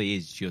it, it probably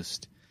is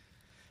just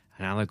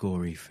an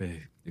allegory for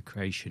the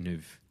creation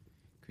of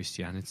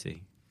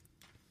Christianity.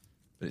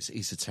 But it's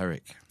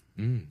esoteric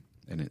in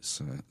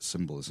its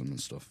symbolism and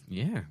stuff.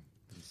 Yeah.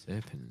 The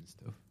serpent and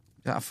stuff.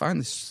 Yeah, I find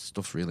this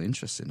stuff really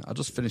interesting. I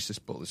just finished this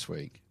book this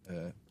week.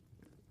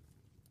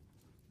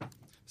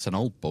 It's an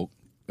old book.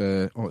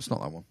 It's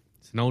not that one.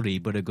 It's an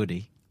oldie but a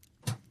goodie.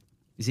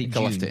 Is it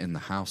I left it in the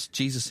house.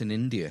 Jesus in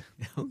India.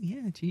 Oh,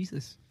 yeah,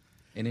 Jesus.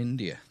 In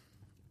India.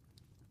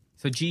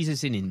 So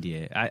Jesus in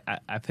India.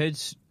 I've heard...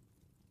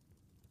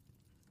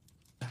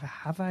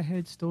 Have I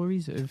heard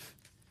stories of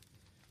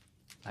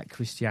like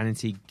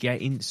Christianity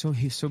getting...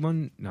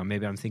 someone... No,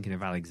 maybe I'm thinking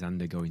of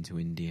Alexander going to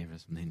India or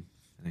something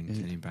and then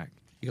turning back.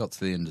 He got to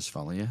the Indus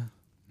Valley,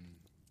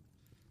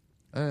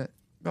 yeah.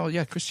 Well,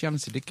 yeah,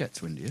 Christianity did get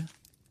to India.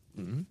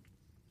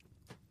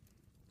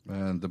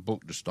 The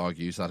book just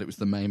argues that it was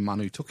the main man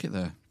who took it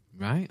there.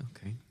 Right,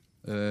 okay.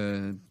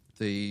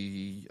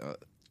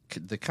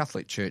 The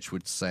Catholic Church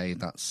would say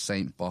that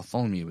Saint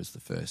Bartholomew was the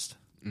first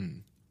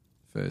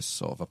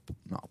sort of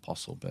not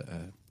apostle, but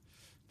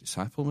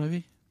disciple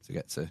maybe to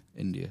get to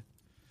India.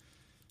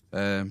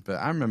 But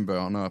I remember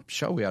on a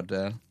show we had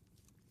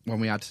when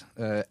we had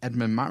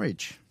Edmund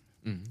Marriage,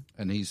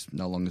 and he's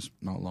no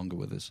longer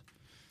with us.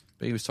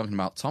 But he was talking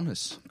about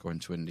Thomas going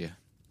to India.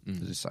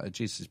 It's like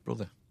Jesus'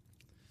 brother.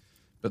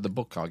 But the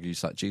book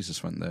argues that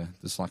Jesus went there.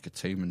 There's like a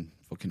tomb and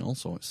fucking all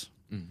sorts.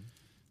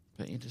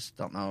 But you just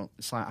don't know.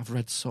 It's like I've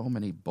read so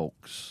many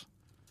books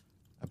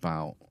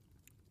about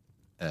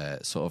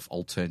sort of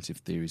alternative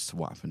theories to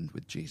what happened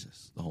with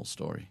Jesus, the whole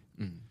story.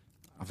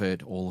 I've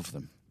heard all of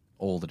them,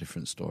 all the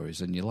different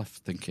stories, and you're left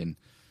thinking...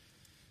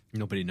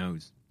 Nobody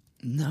knows.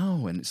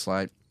 No, and it's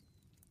like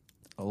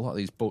a lot of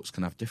these books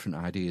can have different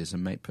ideas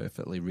and make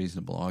perfectly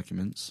reasonable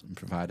arguments and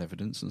provide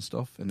evidence and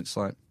stuff, and it's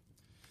like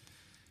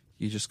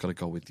you just got to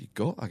go with your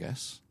gut, I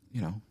guess.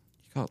 You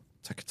can't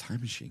take a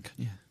time machine, can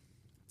you?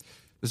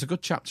 There's a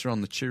good chapter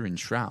on the Turin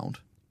Shroud,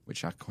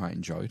 which I quite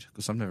enjoyed,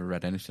 because I've never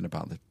read anything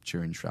about the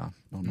Turin Shroud.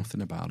 Know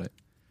nothing about it.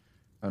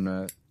 And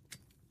that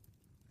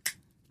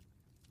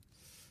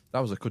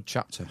was a good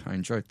chapter. I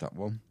enjoyed that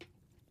one.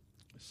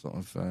 It's sort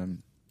of...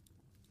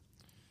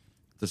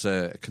 there's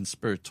a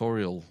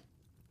conspiratorial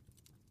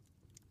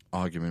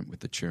argument with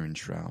the Turin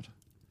Shroud.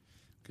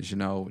 Because, do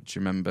you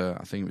remember,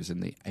 I think it was in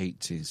the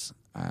 80s,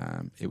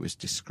 it was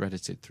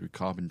discredited through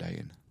carbon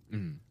dating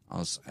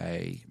as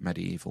a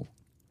medieval,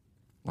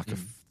 like a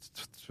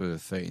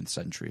 13th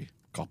century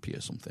copy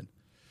or something.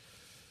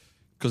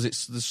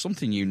 Because there's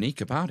something unique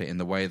about it in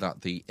the way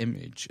that the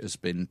image has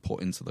been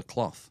put into the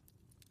cloth.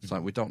 It's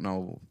like we don't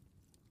know,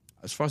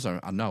 as far as I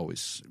know,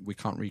 we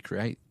can't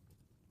recreate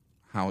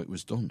how it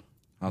was done,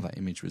 how that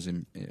image was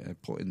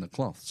put in the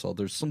cloth. So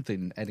there's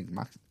something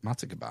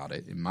enigmatic about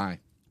it, in my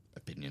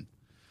opinion.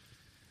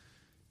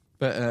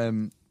 But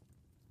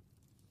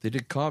they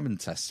did carbon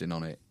testing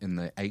on it in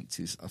the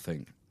 80s, I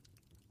think.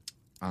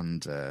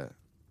 And the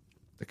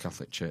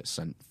Catholic Church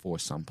sent 4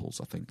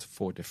 samples, I think, to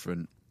 4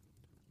 different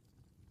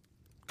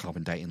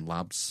carbon dating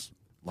labs,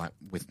 like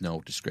with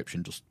no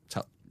description. Just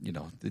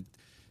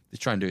they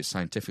try and do it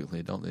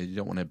scientifically, don't they? You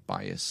don't want to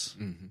bias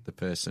the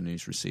person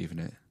who's receiving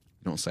it.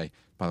 You don't say,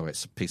 by the way,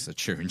 it's a piece of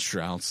Turin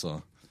shroud,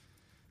 so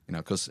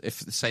because if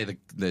say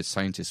the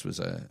scientist was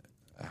a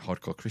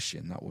hardcore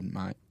Christian, that wouldn't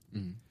might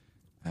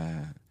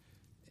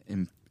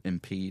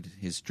impede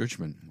his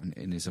judgment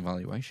in his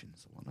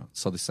evaluations and whatnot.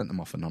 So they sent them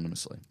off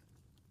anonymously,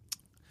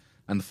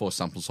 and the 4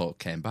 samples all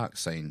came back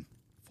saying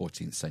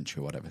 14th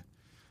century, whatever.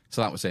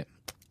 So that was it.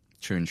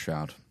 Turin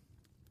shroud.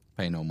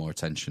 Pay no more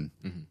attention.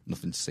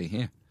 Nothing to see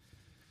here.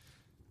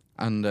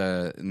 And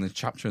in the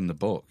chapter in the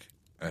book,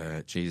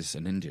 Jesus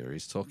in India,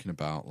 he's talking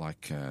about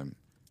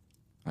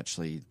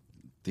actually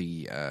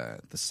the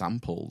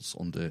samples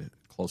under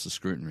closer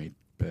scrutiny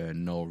bear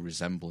no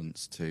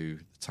resemblance to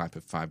the type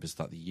of fibres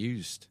that they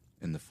used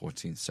in the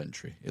 14th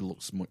century. It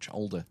looks much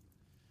older.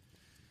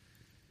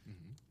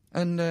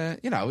 And,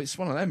 it's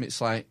one of them.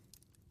 It's like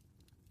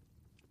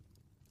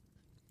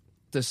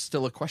there's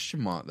still a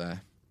question mark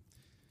there.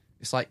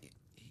 It's like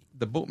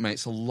the book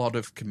makes a lot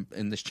of,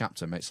 in this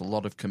chapter, makes a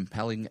lot of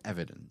compelling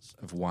evidence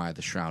of why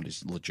the shroud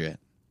is legit.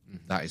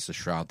 That is the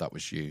shroud that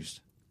was used.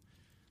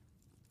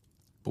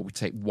 But we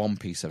take one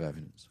piece of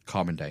evidence,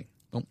 carbon date.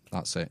 Oh,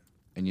 that's it.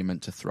 And you're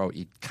meant to throw it.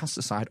 You cast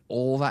aside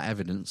all that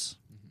evidence,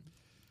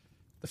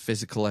 the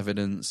physical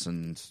evidence,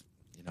 and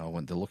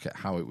when they look at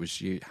how it was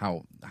used,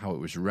 how it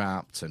was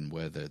wrapped, and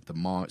where the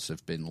marks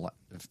have been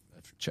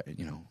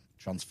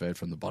transferred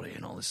from the body,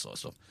 and all this sort of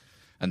stuff.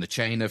 And the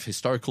chain of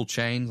historical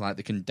chain, like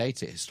they can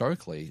date it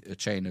historically, a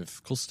chain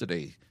of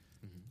custody,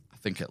 I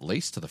think at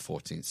least to the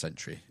 14th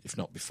century, if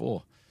not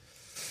before.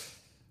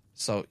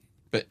 So,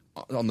 but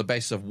on the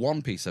basis of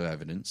one piece of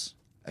evidence,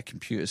 a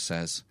computer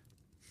says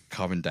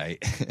carbon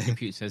date. The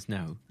computer says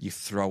no. You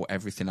throw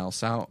everything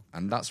else out.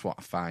 And that's what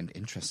I find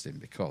interesting,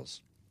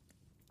 because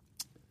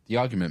the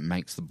argument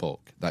makes the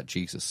book that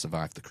Jesus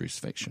survived the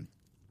crucifixion.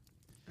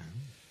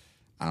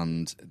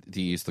 And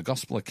they use the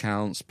gospel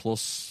accounts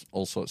plus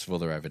all sorts of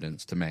other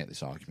evidence to make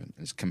this argument.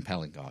 It's a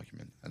compelling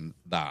argument. And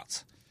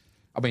that,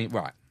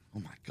 right. Oh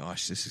my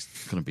gosh, this is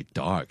going to be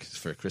dark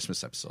for a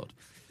Christmas episode.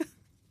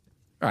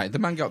 Right, the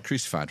man got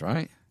crucified,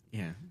 right?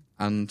 Yeah.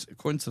 And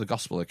according to the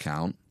gospel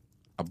account,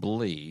 I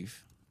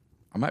believe,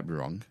 I might be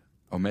wrong,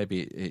 or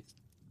maybe it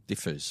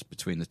differs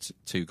between the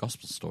 2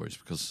 gospel stories,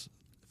 because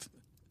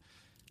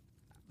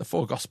the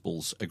 4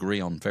 gospels agree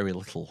on very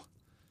little.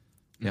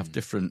 They have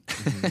different,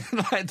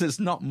 there's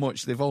not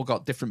much. They've all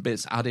got different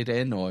bits added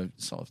in, or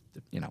sort of,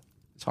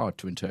 it's hard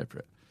to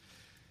interpret.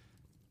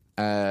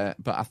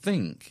 But I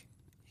think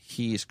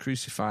he is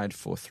crucified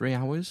for 3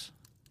 hours,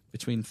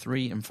 between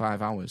 3 and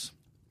 5 hours,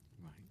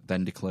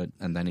 then declared,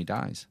 and then he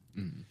dies,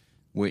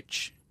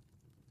 which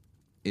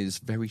is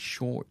very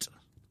short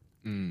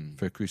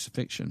for a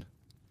crucifixion.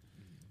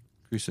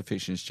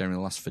 Crucifixions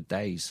generally last for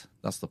days.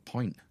 That's the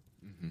point.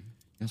 You're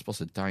not supposed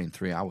to die in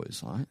 3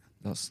 hours, right?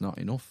 That's not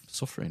enough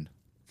suffering.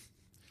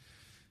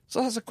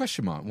 So that's a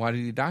question mark. Why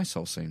did he die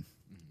so soon?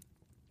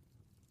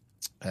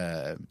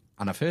 And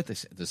I've heard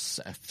this. There's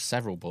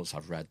several books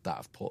I've read that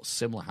have put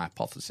similar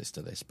hypothesis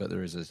to this, but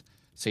there is a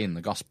scene in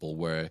the gospel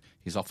where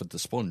he's offered the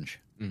sponge.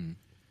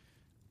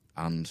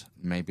 And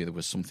maybe there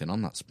was something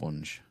on that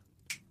sponge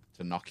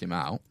to knock him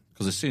out.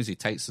 Because as soon as he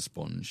takes the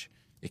sponge,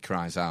 he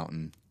cries out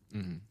and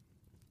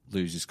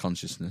loses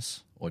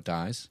consciousness or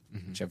dies,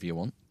 whichever you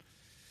want.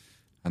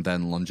 And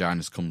then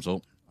Longinus comes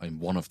up in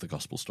one of the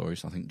gospel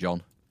stories. I think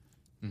John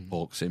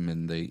pokes him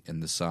in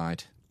the side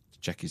to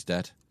check he's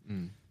dead.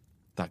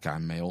 That guy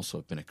may also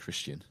have been a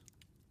Christian.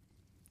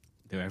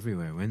 They're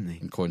everywhere, weren't they?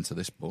 According to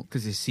this book.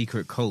 Because it's a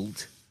secret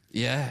cult.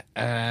 Yeah.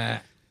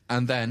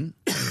 And then,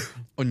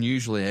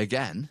 unusually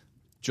again,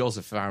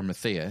 Joseph of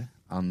Arimathea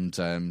and...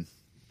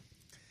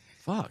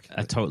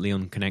 A totally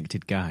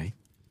unconnected guy.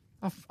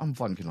 I'm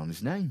blanking on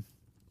his name.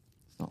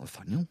 It's not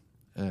Nathaniel.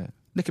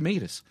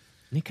 Nicomedes.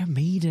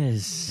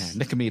 Nicomedes.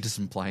 Yeah, Nicomedes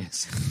and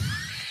players.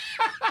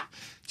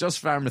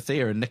 Joseph of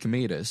Arimathea and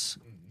Nicomedes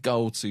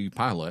go to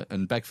Pilate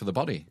and beg for the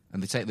body,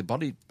 and they take the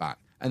body back,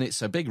 and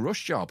it's a big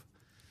rush job,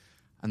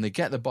 and they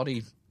get the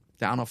body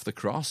down off the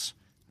cross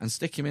and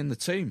stick him in the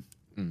tomb.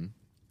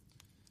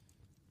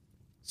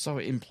 So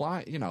it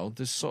implies,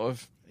 there's sort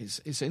of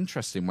it's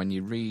interesting when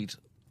you read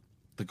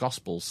the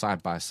gospel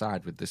side by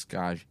side with this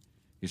guy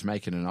who's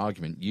making an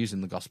argument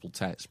using the gospel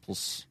text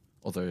plus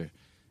other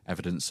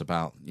evidence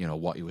about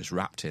what he was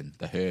wrapped in,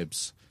 the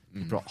herbs.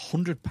 He brought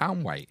 100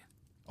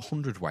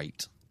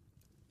 weight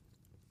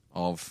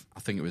of, I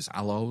think it was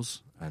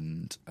aloes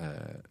and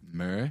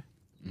myrrh.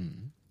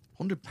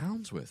 100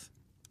 pounds worth.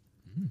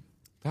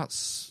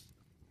 That's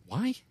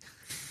why.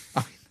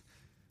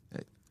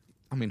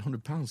 I mean,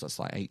 100 pounds. That's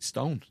like 8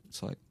 stone.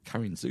 It's like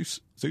carrying Zeus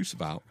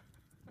about.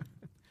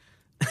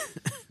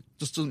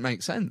 just doesn't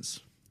make sense.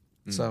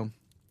 So,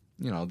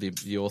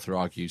 the author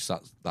argues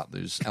that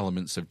there's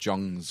elements of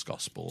John's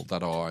gospel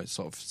that are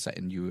sort of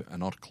setting you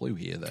an odd clue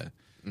here there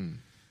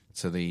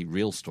to the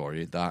real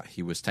story that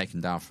he was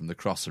taken down from the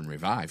cross and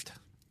revived.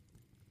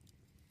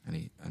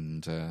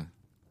 And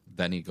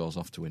then he goes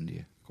off to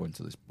India, according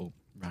to this book.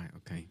 Right,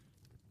 okay.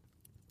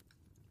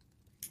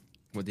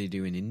 What do you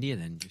do in India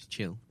then? Just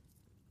chill?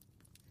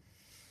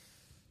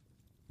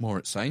 More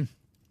at same,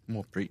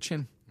 more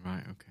preaching.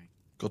 Right, okay.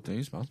 Good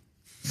news, man.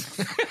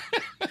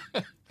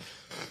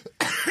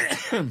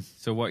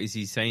 So what is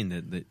he saying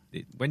that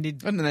when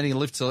did And then he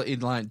lived till he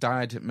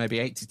died at maybe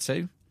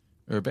 82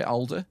 or a bit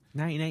older.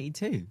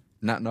 1982?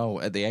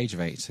 No, at the age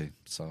of 82.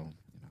 So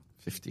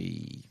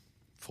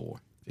 54,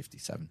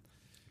 57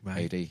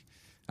 Right. AD.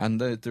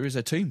 And there is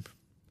a tomb,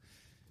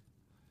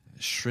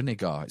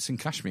 Srinagar. It's in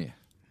Kashmir.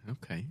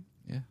 Okay.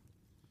 Yeah,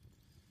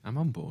 I'm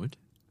on board.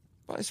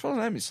 but it's one of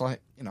them. It's like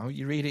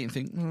you read it and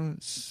think,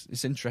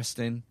 it's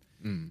interesting.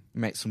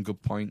 Make some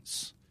good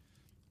points.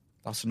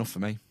 That's enough for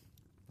me.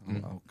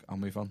 I'll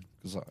move on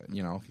because I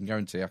can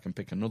guarantee I can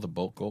pick another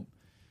book up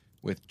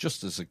with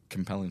just as a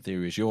compelling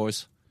theory as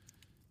yours,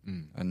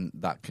 and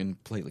that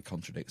completely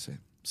contradicts it.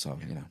 So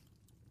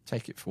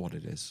take it for what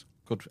it is.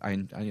 Good. I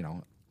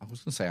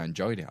was going to say I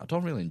enjoyed it. I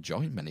don't really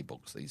enjoy many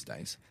books these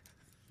days.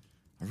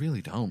 I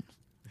really don't.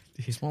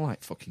 It's more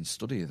like fucking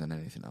study than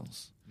anything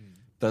else.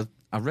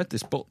 I read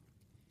this book.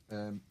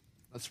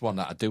 That's one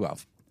that I do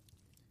have.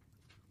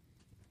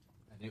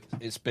 And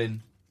it's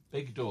been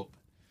bigged up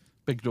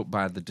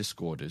by the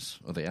Discorders,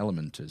 or the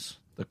Elementers,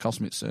 the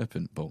Cosmic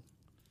Serpent book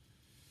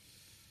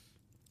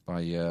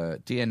by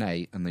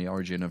DNA and the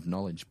Origin of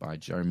Knowledge by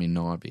Jeremy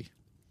Narby.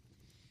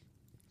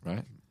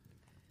 Right?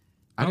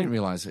 I didn't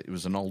realise it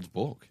was an old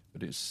book,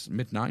 but it's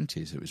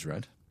mid-90s it was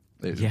read.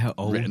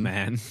 Old written.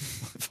 man. It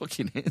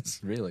fucking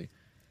is, really.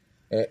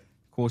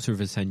 Quarter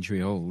of a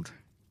century old.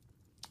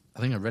 I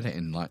think I read it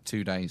in like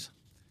 2 days.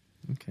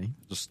 Okay.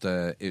 Just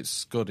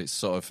it's good. It's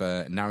sort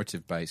of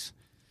narrative based.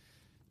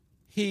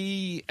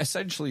 He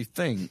essentially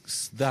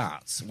thinks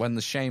that when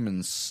the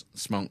shamans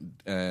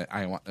take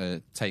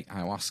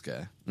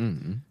ayahuasca,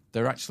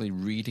 they're actually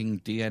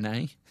reading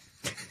DNA.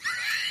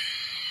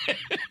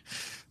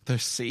 They're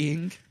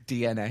seeing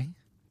DNA.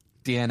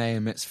 DNA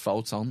emits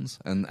photons,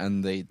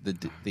 and the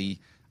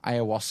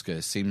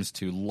ayahuasca seems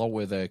to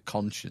lower their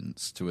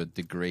conscience to a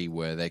degree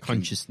where they can...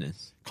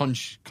 Consciousness.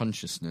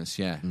 Consciousness,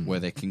 yeah,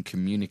 where they can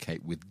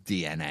communicate with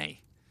DNA.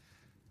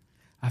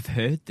 I've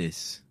heard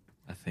this,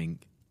 I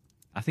think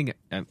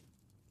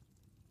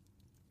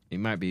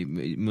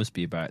it must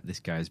be about this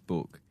guy's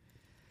book.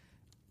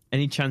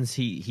 Any chance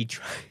he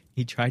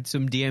tried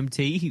some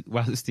DMT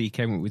whilst he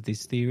came up with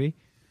this theory?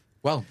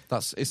 Well,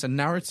 it's a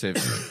narrative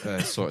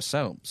sort of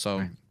setup. So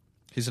Right.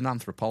 He's an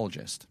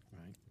anthropologist.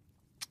 Right.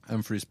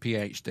 And for his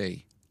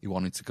PhD, he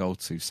wanted to go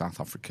to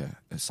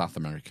South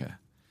America,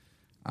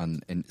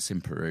 and it's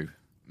in Peru,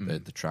 the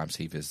tribes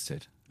he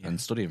visited,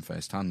 and study him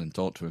firsthand and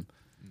talk to him.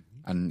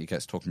 And he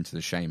gets talking to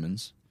the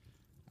shamans,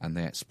 and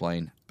they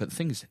explain. But the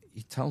thing is,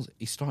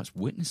 he starts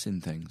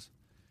witnessing things.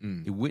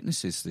 He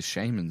witnesses the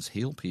shamans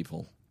heal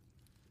people,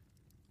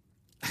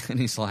 and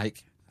he's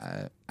like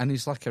a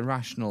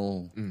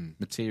rational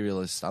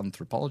materialist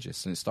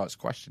anthropologist, and it starts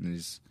questioning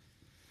his.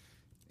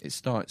 It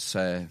starts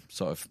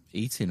sort of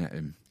eating at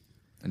him,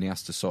 and he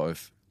has to sort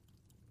of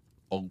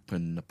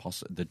open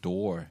the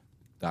door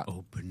that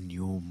Open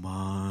your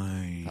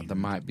mind. there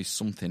might be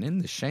something in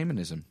this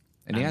shamanism.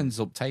 And he ends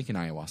up taking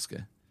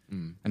ayahuasca,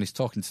 and he's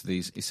talking to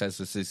these. He says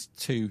there's these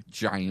two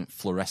giant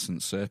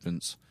fluorescent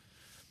serpents,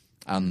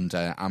 and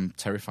I'm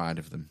terrified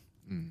of them.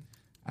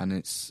 And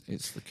it's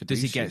the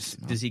caduceus.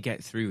 Does he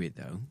get through it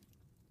though?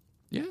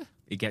 Yeah.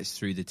 He gets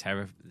through the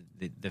terror,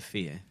 the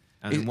fear.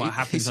 And then what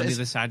happens on the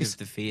other side of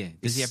the fear?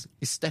 Does he have?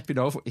 He's stepping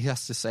over. He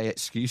has to say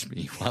 "excuse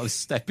me" while he's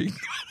stepping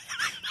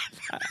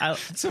I'll-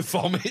 to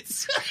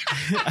vomit.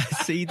 I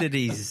see that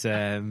he's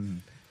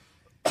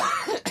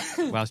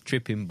whilst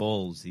tripping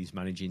balls, he's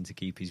managing to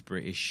keep his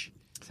British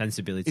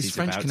sensibilities. He's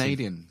French about him.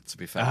 Canadian, to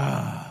be fair.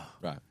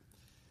 Right.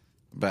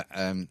 But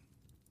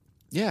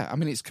yeah, I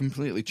mean, it's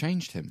completely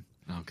changed him.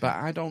 Okay. But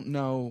I don't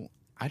know.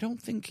 I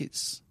don't think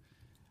it's.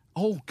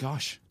 Oh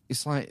gosh,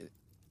 it's like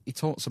he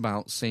talks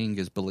about seeing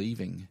as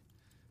believing.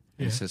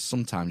 He says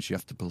sometimes you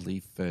have to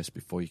believe first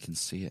before you can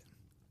see it.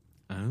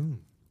 Oh,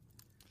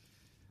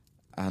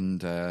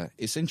 And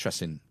it's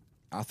interesting.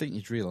 I think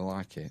you'd really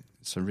like it.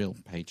 It's a real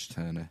page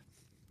turner,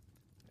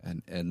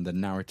 and the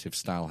narrative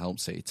style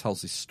helps it. He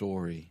tells his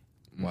story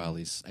while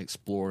he's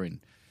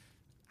exploring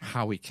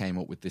how he came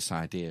up with this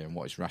idea and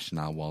what his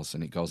rationale was,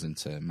 and it goes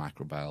into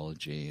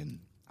microbiology and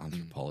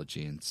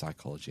anthropology and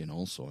psychology and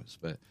all sorts.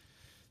 But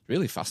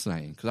really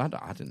fascinating because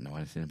I didn't know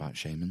anything about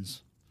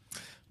shamans.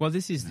 well,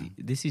 this is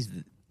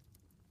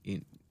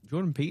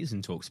Jordan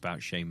Peterson talks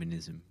about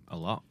shamanism a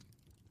lot.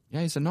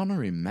 Yeah, he's an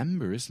honorary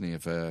member, isn't he,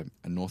 of a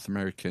North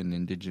American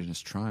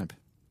indigenous tribe?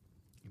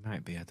 He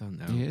might be. I don't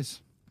know. He is.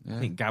 Yeah, I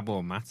think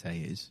Gabor Mate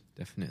is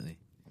definitely.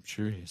 I'm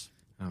sure he is.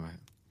 All right.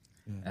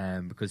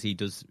 because he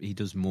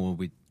does more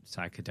with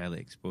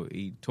psychedelics, but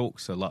he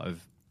talks a lot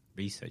of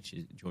research,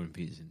 Jordan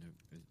Peterson,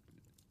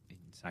 in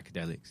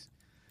psychedelics.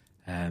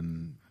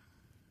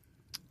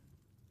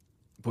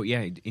 But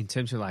yeah, in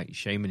terms of like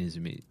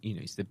shamanism,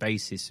 it's the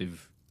basis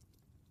of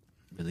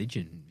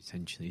religion,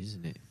 essentially,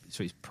 isn't it?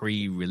 So it's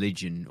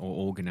pre-religion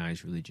or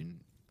organized religion,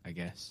 I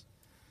guess.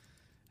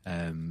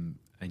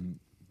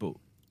 But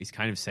it's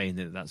kind of saying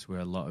that that's where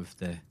a lot of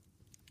the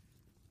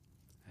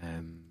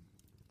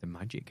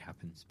magic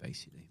happens,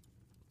 basically.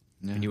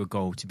 Yeah. And you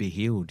go to be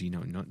healed,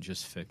 not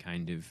just for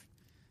kind of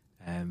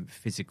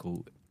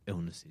physical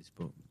illnesses,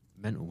 but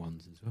mental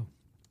ones as well.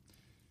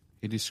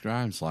 He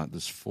describes like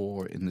there's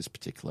 4 in this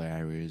particular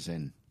area he's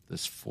in.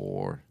 There's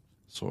 4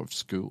 sort of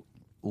school.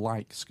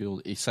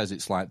 He says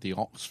it's like the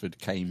Oxford,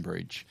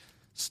 Cambridge,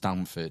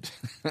 Stanford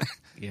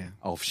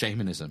of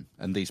shamanism.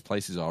 And these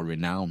places are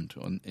renowned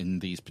in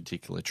these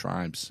particular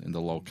tribes in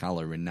the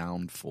locale are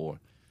renowned for.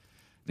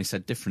 And he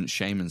said different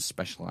shamans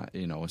specialize,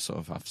 sort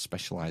of have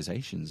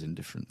specializations in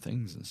different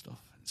things and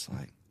stuff. It's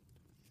like,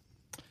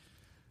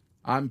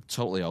 I'm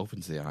totally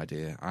open to the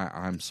idea.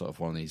 I'm sort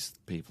of one of these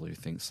people who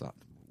thinks that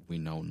we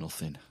know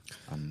nothing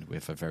and we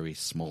have a very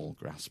small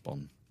grasp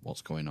on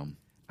what's going on.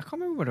 I can't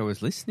remember what I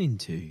was listening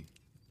to.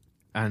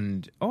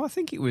 And, I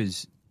think it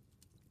was...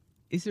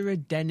 Is there a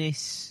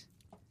Dennis...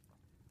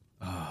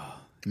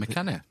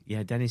 McKenna.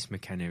 Yeah, Dennis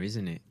McKenna,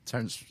 isn't it?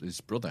 Terence,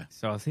 his brother.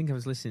 So I think I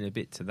was listening a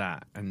bit to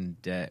that, and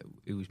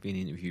it was being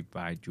interviewed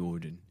by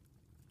Jordan,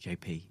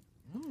 JP.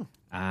 Oh.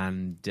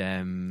 And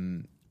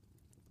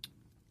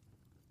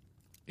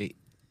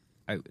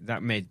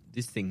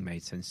this thing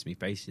made sense to me.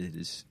 Basically,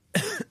 there's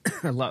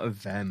a lot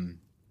of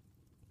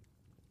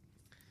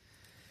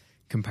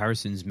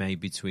comparisons made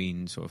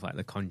between sort of like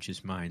the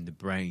conscious mind, the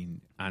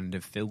brain, and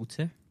a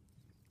filter.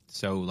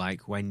 So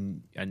like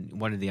one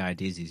of the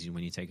ideas is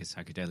when you take a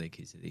psychedelic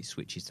is that it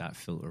switches that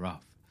filter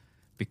off,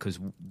 because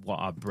what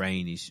our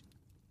brain is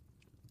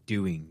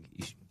doing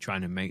is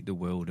trying to make the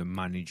world a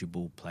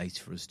manageable place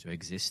for us to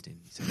exist in,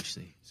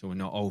 essentially. So we're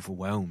not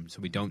overwhelmed, so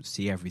we don't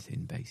see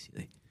everything,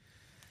 basically.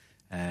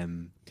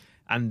 And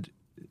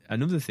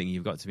another thing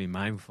you've got to be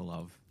mindful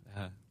of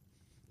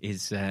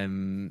is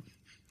everything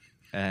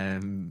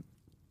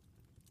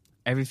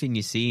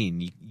you're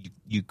seeing,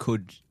 you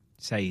could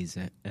say is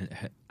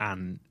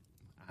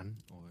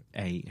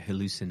a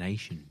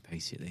hallucination,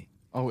 basically.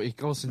 Oh, it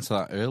goes into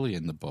that early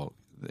in the book,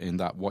 in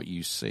that what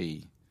you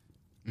see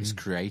is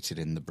created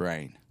in the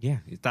brain. Yeah,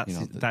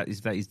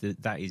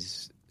 that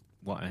is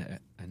what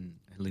an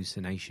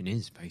hallucination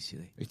is,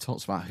 basically. He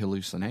talks about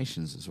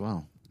hallucinations as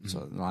well.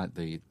 So like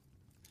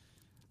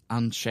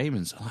and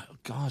shamans. Like,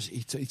 God,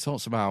 he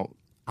talks about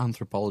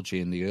anthropology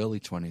in the early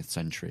 20th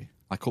century,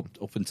 like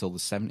up until the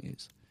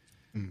 70s,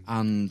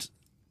 and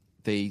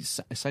they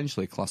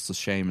essentially classed the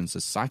shamans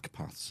as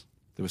psychopaths.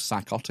 They were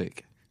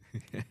psychotic.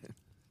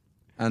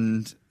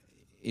 And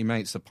he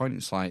makes the point,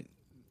 it's like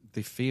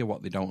they fear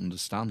what they don't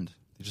understand.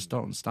 They just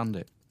don't understand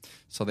it.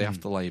 So they have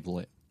to label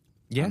it.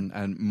 Yeah.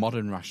 And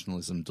modern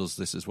rationalism does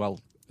this as well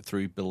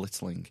through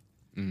belittling.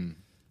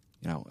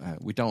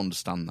 We don't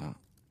understand that.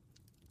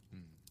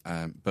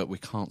 But we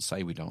can't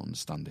say we don't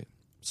understand it.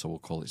 So we'll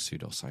call it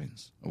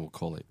pseudoscience, or we'll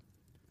call it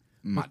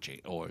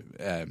magic, or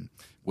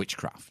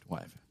witchcraft,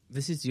 whatever.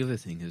 This is the other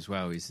thing as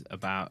well, is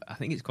about, I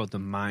think it's called the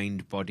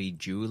mind-body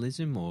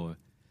dualism, or,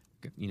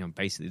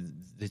 basically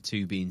the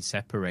two being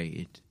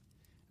separated.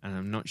 And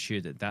I'm not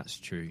sure that that's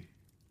true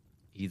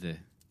either.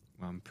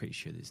 Well, I'm pretty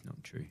sure that's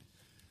not true.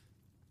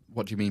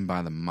 What do you mean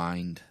by the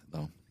mind,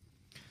 though?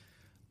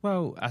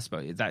 Well, I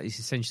suppose that is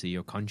essentially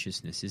your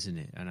consciousness, isn't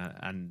it?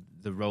 And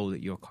the role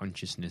that your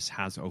consciousness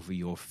has over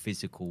your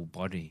physical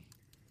body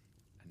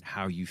and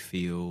how you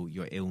feel,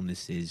 your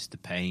illnesses, the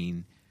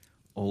pain,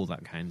 all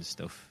that kind of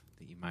stuff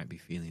that you might be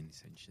feeling,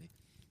 essentially.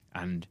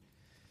 And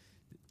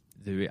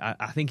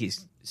I think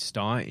it's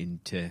starting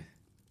to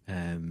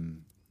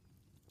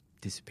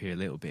disappear a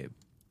little bit,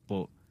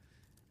 but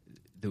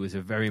there was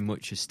a very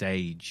much a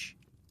stage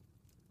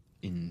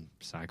in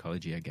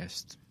psychology, I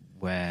guess,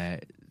 where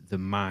the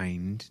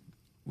mind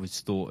was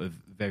thought of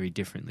very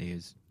differently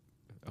as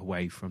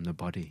away from the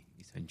body,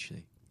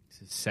 essentially.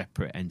 It's a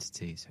separate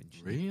entity,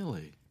 essentially.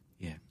 Really?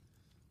 Yeah.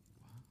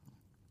 Wow.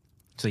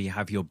 So you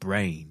have your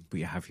brain, but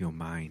you have your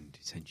mind,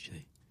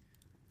 essentially.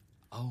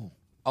 Oh,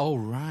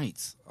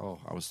 right. Oh,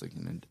 I was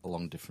thinking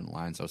along different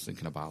lines. I was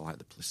thinking about like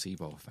the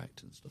placebo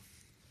effect and stuff.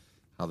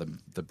 How the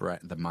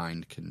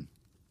mind can.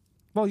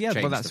 Well, yeah,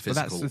 change but that's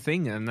physical. the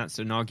thing, and that's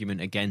an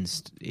argument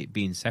against it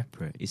being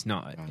separate. It's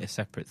not a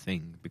separate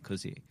thing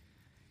because it,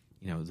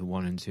 the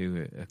one and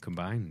two are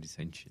combined,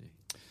 essentially.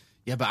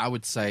 Yeah, but I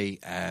would say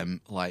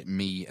like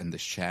me and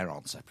this chair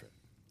aren't separate.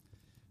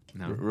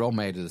 No. We're all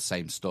made of the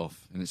same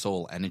stuff, and it's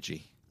all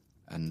energy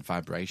and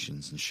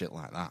vibrations and shit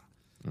like that,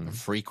 and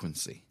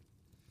frequency.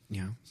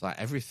 Yeah. It's like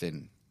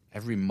everything,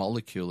 every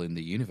molecule in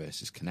the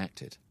universe is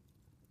connected.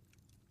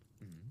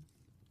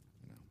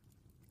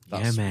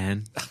 Yeah,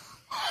 man.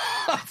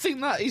 I think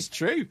that is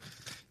true.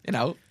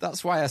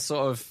 That's why I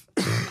sort of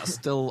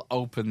still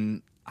have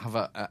an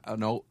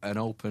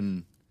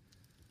open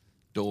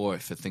door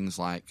for things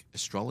like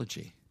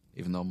astrology,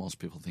 even though most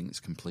people think it's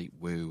complete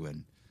woo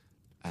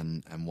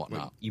and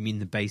whatnot. You mean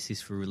the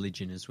basis for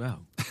religion as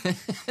well?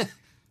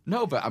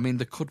 No, but I mean,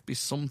 there could be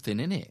something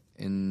in it,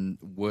 in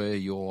where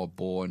you're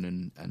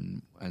born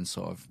and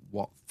sort of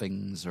what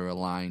things are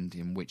aligned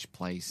in which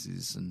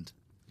places. And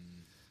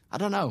I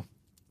don't know.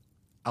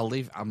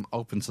 I'm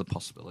open to the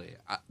possibility.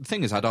 The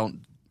thing is, I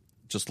don't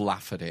just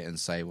laugh at it and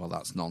say, well,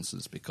 that's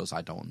nonsense, because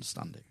I don't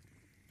understand it.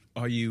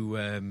 Are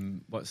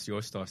you, what's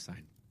your star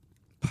sign?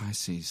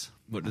 Pisces.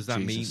 What does Oh,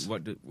 that Jesus.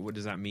 mean? What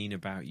does that mean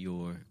about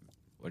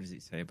what does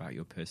it say about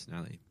your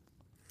personality?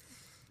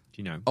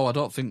 Do you know? Oh, I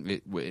don't think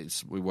it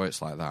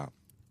works like that.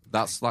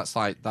 That's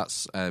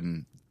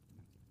the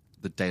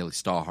Daily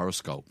Star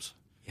horoscopes,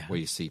 Yeah. where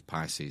you see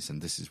Pisces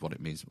and this is what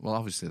it means. Well,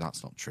 obviously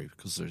that's not true,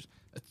 because there's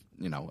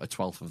a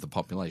 12th of the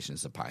population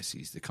is a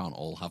Pisces. They can't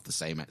all have the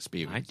same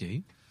experience. I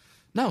do.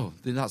 No,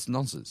 that's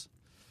nonsense.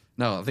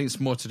 No, I think it's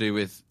more to do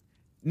with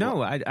No,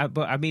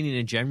 but I mean in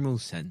a general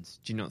sense.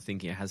 Do you not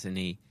think it has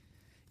any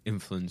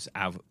influence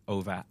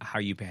over how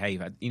you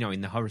behave? You know,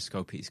 in the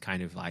horoscope, it's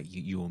kind of like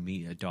you will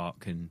meet a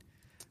dark and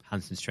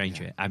handsome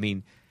stranger. Yeah. I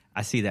mean,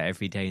 I see that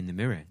every day in the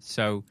mirror.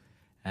 So,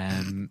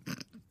 there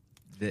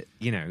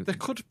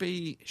could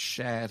be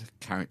shared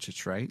character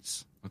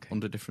traits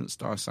under different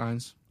star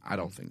signs. I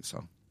don't think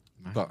so,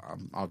 Right. but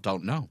I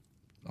don't know.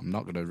 I'm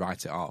not going to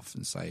write it off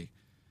and say,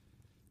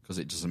 because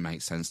it doesn't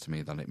make sense to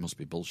me, that it must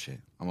be bullshit.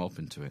 I'm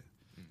open to it.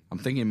 I'm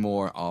thinking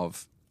more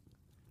of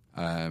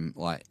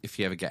like if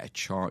you ever get a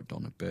chart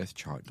done, a birth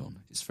chart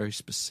done, it's very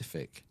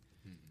specific.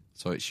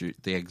 So it's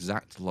the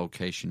exact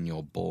location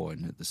you're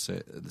born at the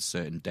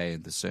certain day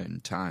and the certain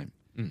time.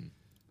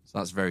 So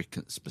that's very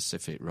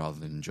specific, rather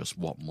than just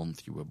what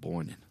month you were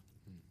born in,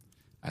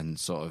 and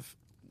sort of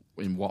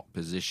in what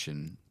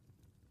position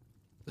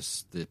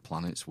the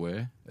planets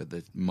were at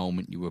the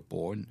moment you were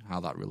born, how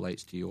that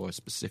relates to your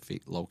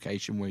specific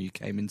location where you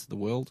came into the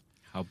world.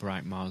 how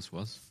bright Mars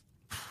was.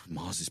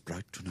 Mars is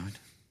bright tonight.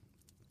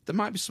 There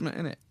might be something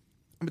in it.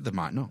 I mean, there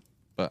might not,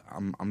 but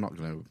I'm not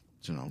going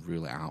to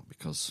rule it out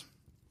because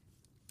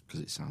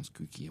it sounds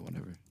kooky or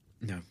whatever.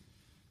 No.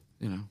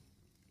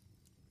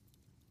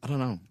 I don't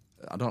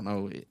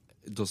know.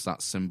 Does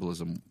that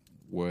symbolism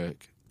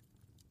work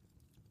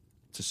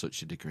to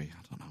such a degree?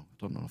 I don't know. I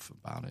don't know enough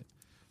about it.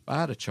 But I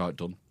had a chart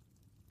done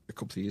a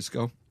couple of years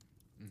ago,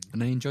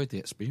 and I enjoyed the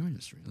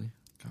experience, really.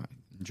 I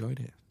enjoyed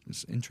it. It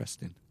was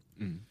interesting.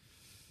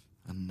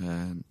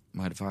 And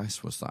my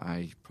advice was that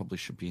I probably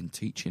should be in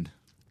teaching.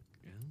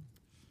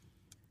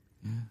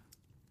 Yeah.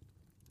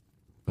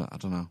 But I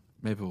don't know.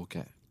 Maybe we'll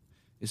get...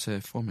 It's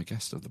a former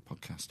guest of the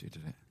podcast who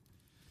did it.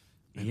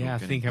 Maybe Yeah, we'll I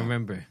get think him I back.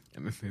 remember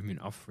him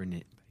offering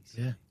it.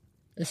 Basically. Yeah.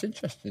 It's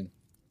interesting.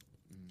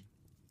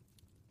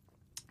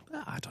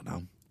 I don't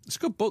know. It's a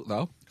good book,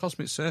 though.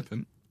 Cosmic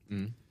Serpent.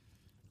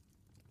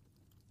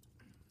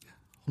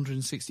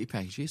 160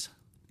 pages.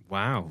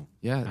 Wow.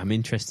 Yeah. I'm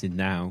interested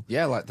now.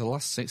 Yeah, like the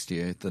last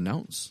 60 are the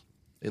notes.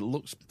 It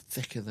looks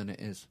thicker than it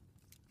is.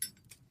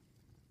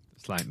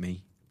 It's like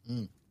me.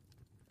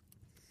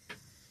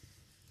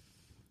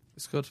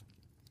 It's good.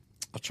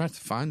 I tried to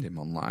find him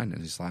online,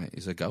 and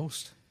he's a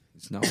ghost.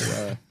 There's no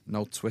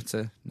no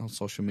Twitter, no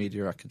social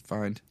media I could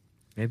find.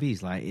 Maybe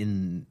he's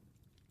in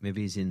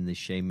the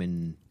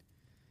shaman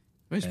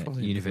He's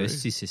probably in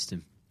university Peru.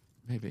 system.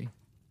 Maybe.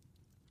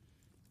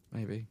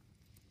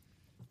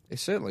 It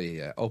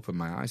certainly opened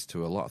my eyes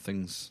to a lot of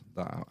things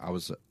that I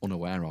was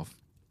unaware of.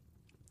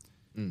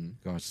 In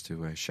regards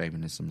to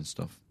shamanism and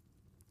stuff.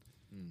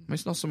 I mean,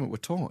 it's not something we're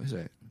taught, is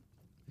it?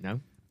 No.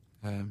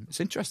 It's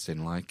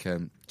interesting. Like,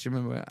 do you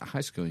remember at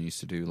high school you used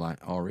to do like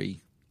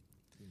RE,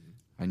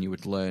 and you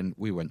would learn?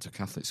 We went to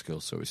Catholic school,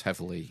 so it was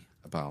heavily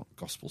about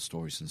gospel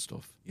stories and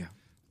stuff. Yeah.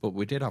 But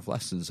we did have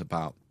lessons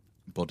about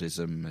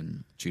Buddhism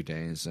and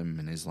Judaism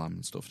and Islam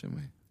and stuff, didn't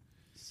we?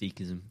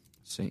 Sikhism.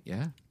 See,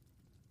 yeah,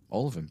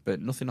 all of them, but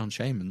nothing on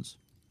shamans.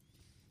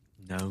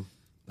 No.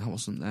 That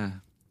wasn't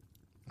there.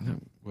 I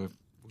think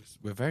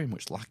we're very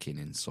much lacking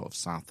in sort of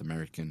South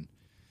American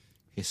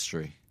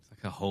history. It's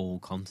like a whole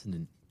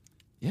continent.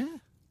 Yeah,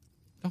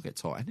 don't get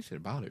taught anything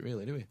about it,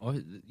 really, do we? Or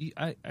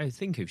I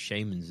think of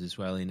shamans as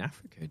well in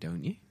Africa,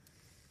 don't you?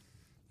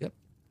 Yep.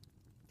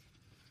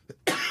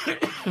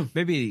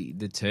 Maybe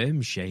the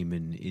term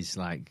shaman is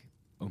like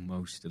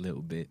almost a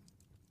little bit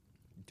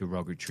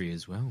derogatory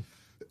as well.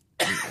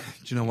 Do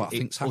you know what I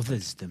think's It happened?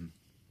 others them.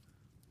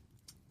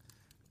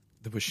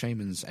 There were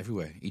shamans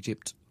everywhere.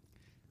 Egypt,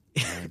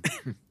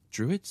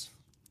 druids.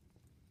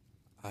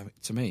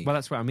 To me, Well,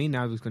 that's what I mean.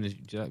 That was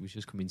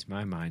just coming to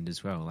my mind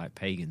as well, like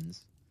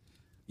pagans.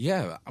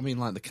 yeah. I mean,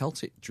 like the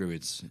Celtic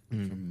druids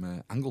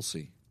from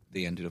Anglesey.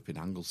 They ended up in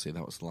Anglesey.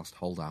 That was the last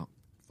holdout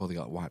before they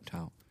got wiped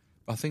out.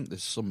 But I think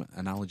there's some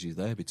analogy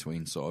there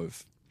between sort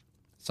of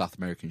South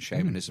American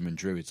shamanism and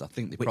druids. I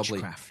think they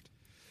Witchcraft.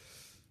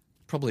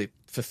 probably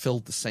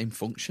fulfilled the same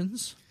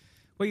functions.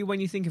 Well,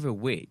 when you think of a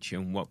witch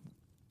and what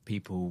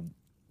people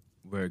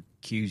were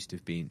accused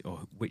of being, or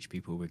which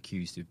people were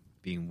accused of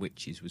being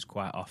witches, was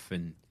quite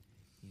often,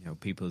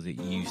 people that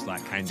use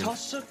that kind of.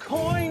 Toss a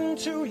coin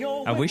to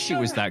your I wish it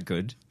was window. that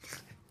good.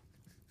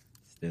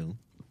 Still,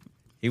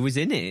 he was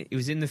in it. He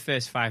was in the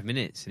first 5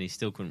 minutes, and he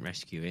still couldn't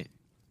rescue it.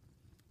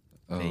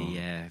 Oh.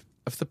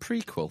 Of the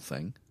prequel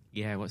thing,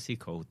 What's he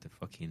called? The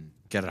fucking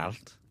Get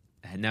Out.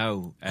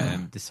 no,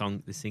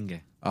 the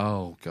singer.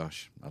 Oh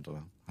gosh, I don't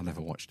know. I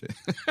never watched it.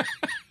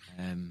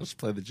 Let's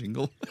play the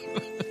jingle.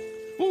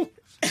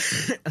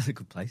 That's a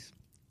good place.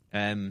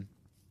 What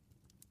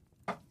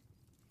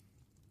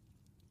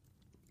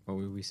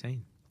were we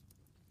saying?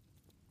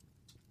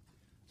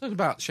 Talking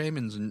about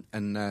shamans,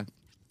 and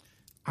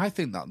I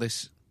think that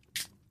this,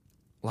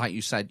 like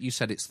you said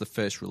it's the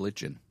first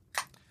religion.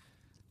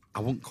 I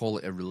wouldn't call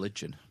it a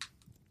religion.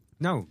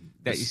 No,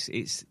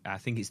 it's. I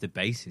think it's the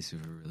basis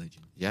of a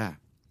religion. Yeah,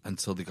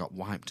 until they got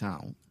wiped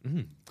out,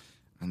 and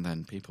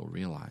then people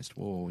realised,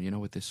 whoa,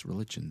 with this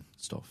religion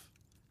stuff,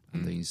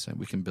 and these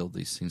we can build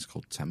these things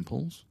called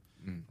temples,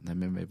 and then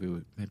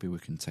maybe we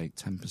can take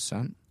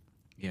 10%,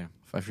 Yeah,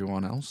 for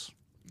everyone else,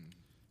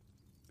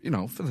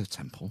 for the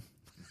temple.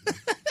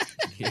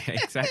 yeah,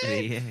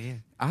 exactly. Yeah.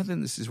 I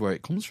think this is where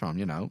it comes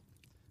from.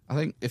 I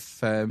think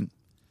if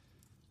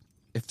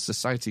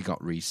society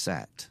got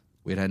reset,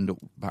 we'd end up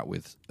back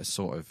with a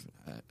sort of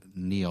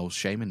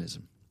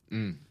neo-shamanism.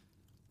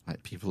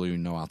 Like people who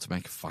know how to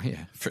make a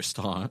fire, for a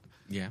start.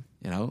 Yeah.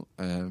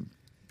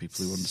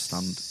 People who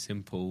understand.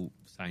 Simple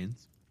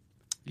science.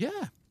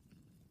 Yeah.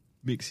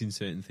 Mixing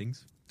certain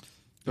things.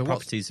 But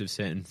Properties of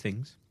certain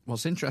things.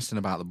 what's interesting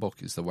about the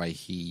book is the way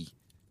he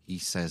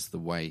says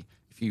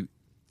if you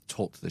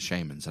talk to the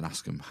shamans and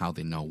ask them how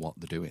they know what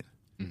they're doing,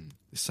 they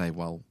say,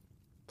 well,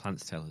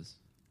 Plants tell us.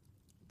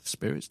 the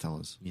spirits tell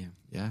us. Yeah.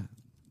 Yeah.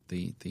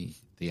 The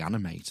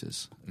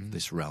animators of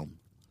this realm.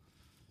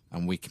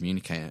 And we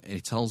communicate.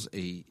 He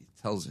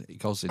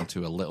goes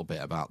into a little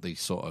bit about the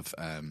sort of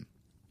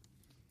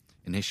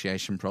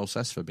initiation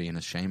process for being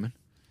a shaman,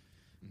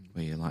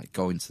 where you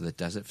go into the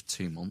desert for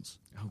 2 months.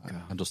 Oh,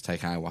 God. And just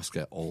take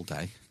ayahuasca all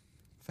day,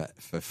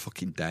 for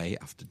fucking day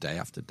after day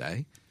after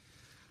day.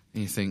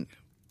 And you think,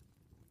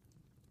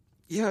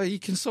 yeah, you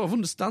can sort of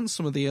understand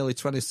some of the early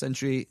 20th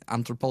century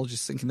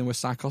anthropologists thinking they were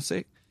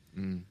psychotic.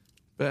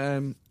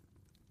 But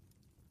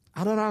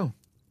I don't know.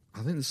 I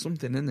think there's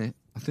something in it.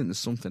 And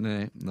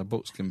the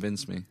book's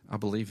convinced me. I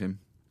believe him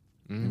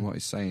in what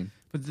he's saying.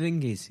 But the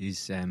thing is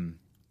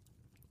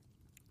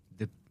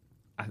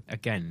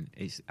again,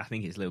 I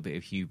think it's a little bit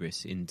of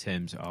hubris in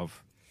terms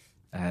of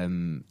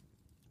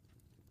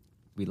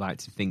we like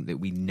to think that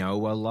we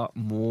know a lot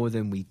more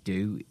than we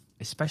do,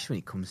 especially when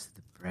it comes to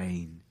the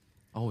brain.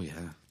 Oh, yeah.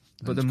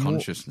 But And the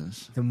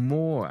consciousness. The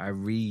more I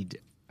read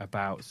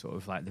about sort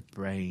of like the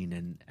brain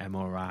and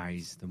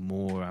MRIs, the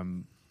more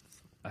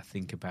I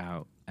think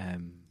about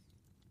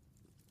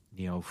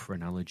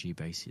neophrenology,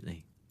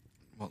 basically.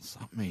 What's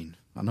that mean?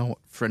 I know what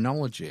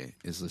phrenology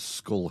is the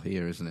skull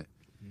here, isn't it?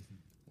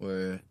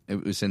 Where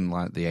it was in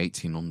the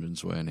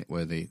 1800s, weren't it?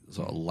 Where they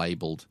sort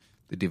of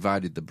they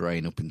divided the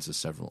brain up into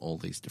all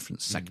these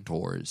different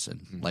sectors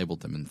and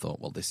labelled them and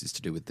thought, well, this is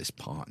to do with this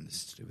part and this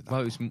is to do with that.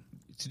 Well, it was to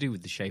do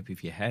with the shape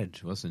of your head,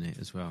 wasn't it,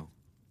 as well?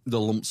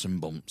 The lumps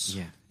and bumps.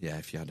 Yeah. Yeah,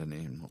 if you had any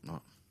and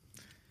whatnot.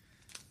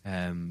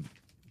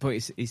 But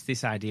it's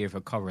this idea of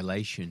a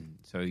correlation.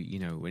 So,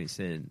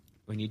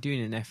 when you're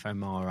doing an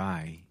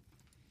fMRI,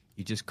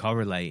 you're just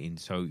correlating.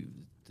 So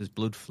there's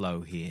blood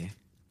flow here.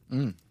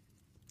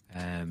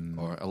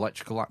 Or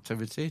electrical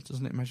activity,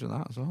 doesn't it measure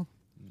that as well?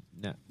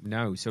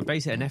 No. So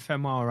basically, an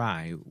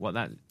fMRI, what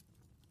that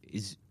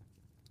is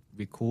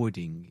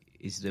recording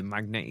is the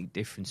magnetic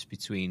difference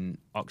between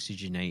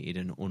oxygenated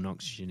and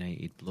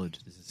unoxygenated blood.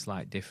 There's a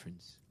slight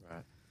difference.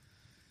 Right.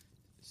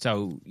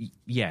 So,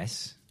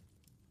 yes,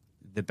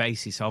 the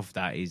basis of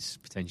that is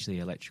potentially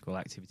electrical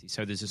activity.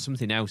 So there's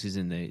something else,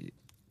 isn't there?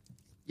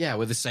 Yeah,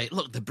 where they say,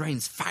 look, the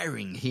brain's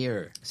firing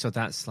here. So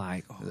that's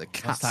like, The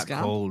CAT what's that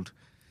scan? called?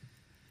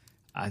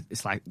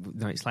 It's like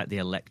the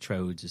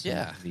electrodes or something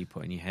that you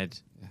put in your head.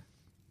 Yeah.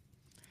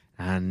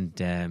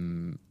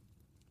 And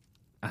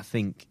I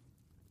think,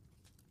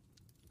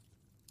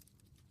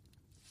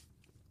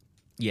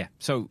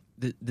 so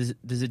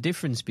there's a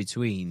difference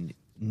between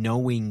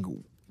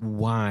knowing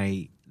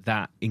why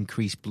that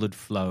increased blood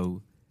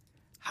flow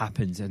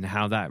happens and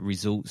how that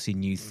results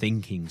in you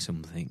thinking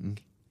something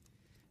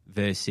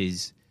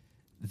versus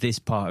this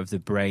part of the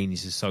brain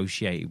is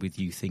associated with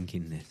you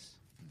thinking this.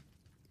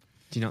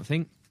 Do you not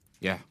think?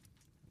 Yeah.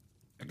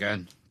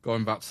 Again,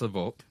 going back to the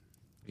book,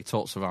 he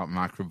talks about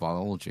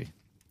microbiology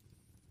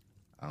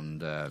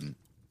and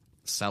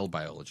cell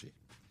biology.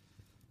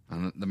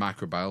 And the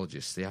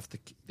microbiologists, they have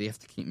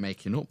to keep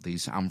making up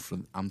these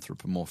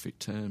anthropomorphic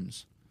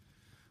terms.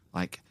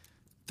 Like,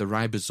 the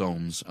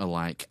ribosomes are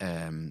like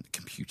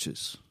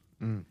computers.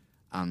 And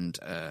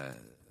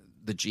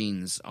the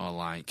genes are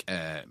like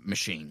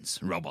machines,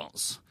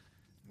 robots.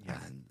 Yeah.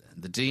 And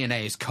the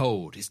DNA is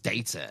code, it's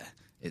data.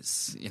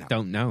 It's,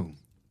 Don't know.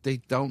 they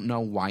don't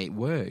know why it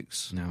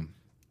works. No.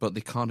 But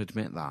they can't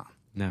admit that.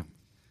 No.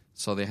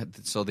 So they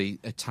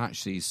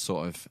attach these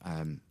sort of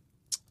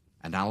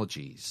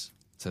analogies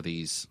to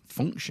these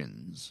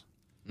functions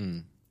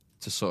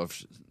to sort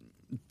of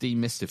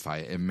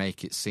demystify it and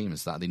make it seem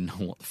as that they know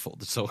what the fuck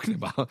they're talking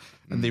about,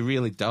 and they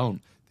really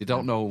don't. They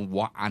don't know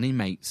what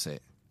animates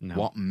it,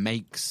 what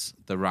makes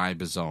the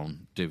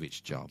ribosome do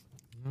its job.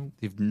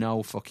 They've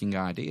no fucking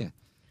idea.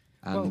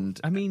 And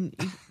I mean,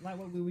 like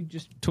what we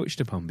just touched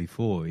upon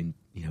before in,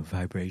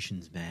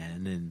 Vibrations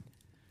Man, and,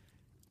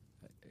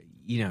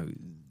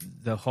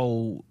 the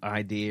whole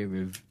idea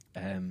of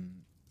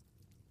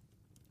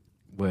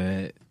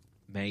we're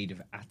made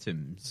of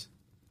atoms,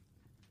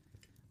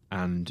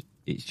 and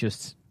it's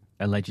just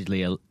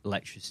allegedly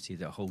electricity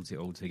that holds it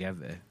all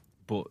together.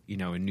 But,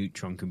 a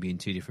neutron can be in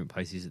two different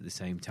places at the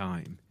same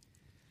time.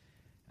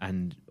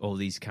 And all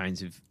these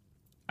kinds of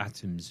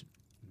atoms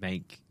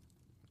make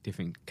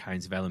different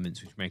kinds of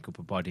elements which make up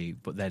a body.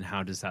 But then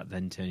how does that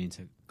then turn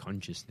into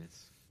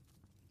consciousness?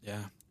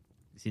 yeah,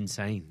 It's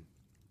insane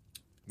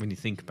when you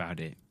think about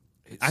it.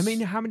 I mean,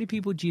 how many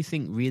people do you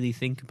think really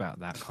think about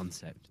that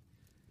concept?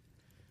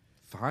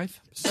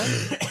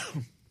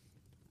 5%.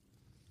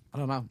 I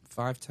don't know,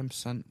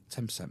 5-10%,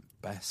 10%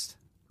 best.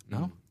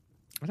 No,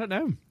 I don't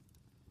know.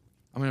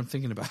 I mean, I'm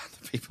thinking about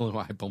the people who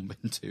I bump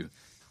into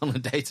on a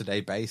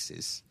day-to-day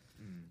basis.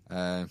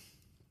 I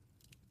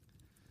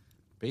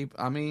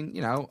mean,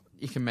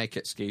 you can make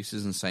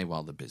excuses and say,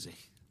 well, they're busy.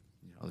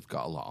 They've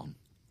got a lot on.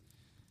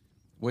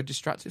 We're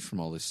distracted from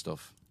all this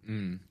stuff.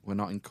 We're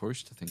not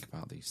encouraged to think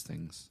about these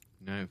things.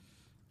 No.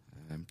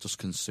 Just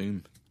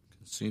consume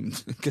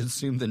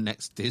the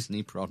next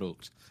Disney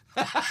product.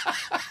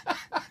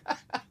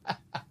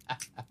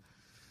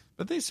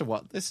 But these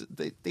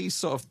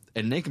sort of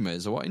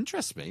enigmas are what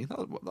interests me.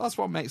 That's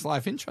what makes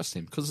life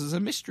interesting, because there's a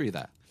mystery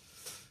there.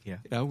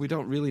 Yeah. We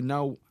don't really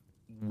know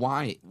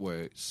why it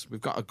works.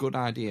 We've got a good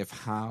idea of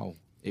how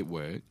it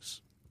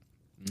works,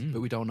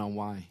 but we don't know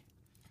why.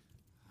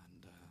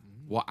 And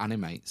what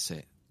animates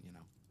it,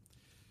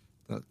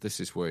 This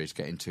is where he's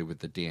getting to with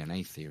the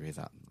DNA theory,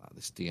 that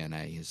this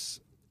DNA is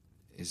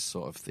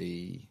sort of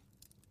the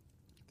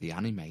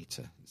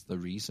animator. It's the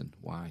reason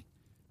why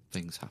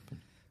things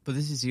happen. But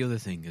this is the other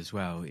thing as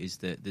well, is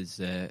that there's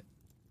a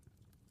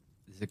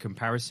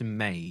comparison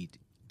made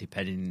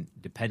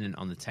dependent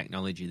on the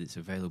technology that's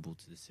available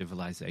to the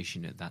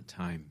civilization at that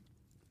time.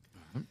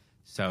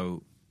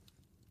 So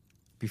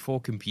before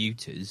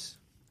computers,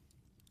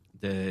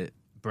 the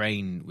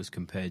brain was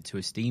compared to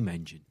a steam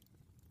engine.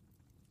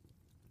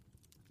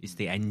 It's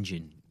the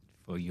engine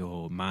for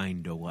your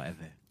mind or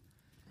whatever.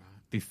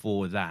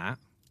 Before that,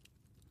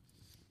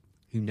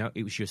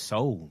 it was your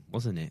soul,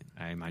 wasn't it?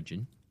 I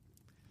imagine.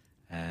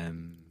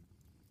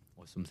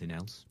 Or something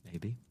else,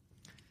 maybe.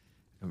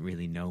 I don't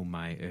really know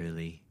my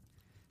early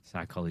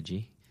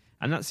psychology.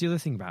 And that's the other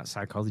thing about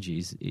psychology,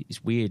 is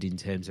it's weird in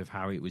terms of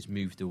how it was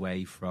moved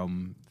away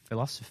from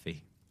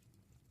philosophy.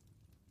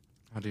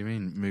 How do you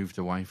mean, moved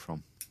away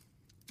from?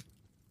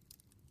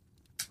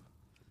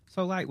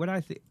 So, like, when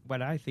I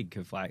think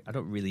of, like, I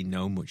don't really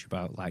know much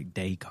about, like,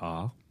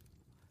 Descartes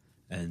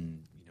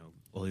and,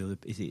 all the other...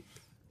 I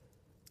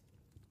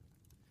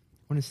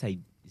want to say,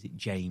 is it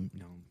James?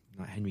 No,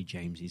 not Henry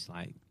James. He's,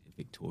 like,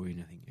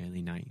 Victorian, I think,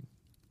 early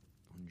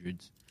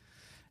 1900s.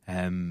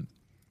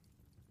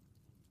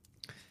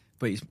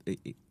 But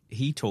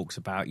he talks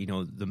about,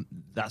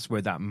 that's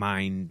where that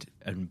mind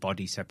and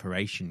body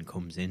separation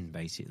comes in,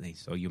 basically.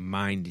 So your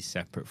mind is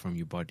separate from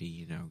your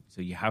body,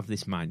 So you have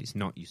this mind, it's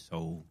not your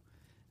soul,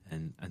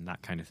 and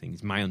that kind of thing.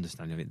 It's my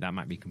understanding of it. That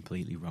might be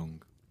completely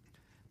wrong.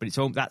 But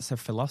that's a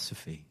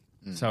philosophy.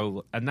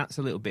 So, and that's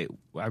a little bit,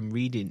 I'm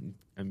reading,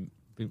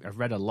 I've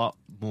read a lot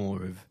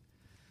more of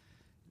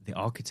the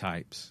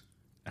archetypes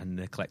and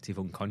the collective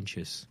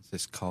unconscious. Is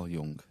this Carl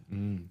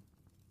Jung?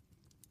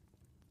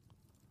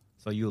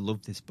 So you'll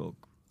love this book,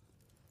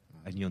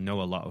 and you'll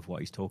know a lot of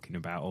what he's talking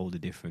about, all the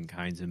different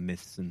kinds of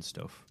myths and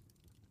stuff.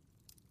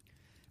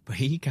 But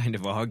he kind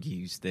of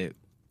argues that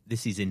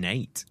this is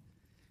innate.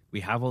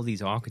 We have all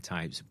these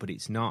archetypes, but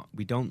it's not,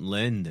 we don't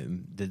learn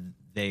them,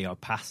 they are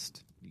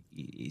past.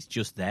 It's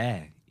just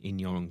there in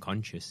your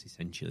unconscious,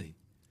 essentially.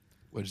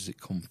 Where does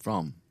it come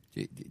from?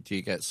 Do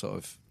you get sort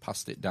of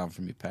passed it down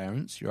from your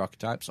parents, your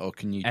archetypes, or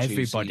can you choose?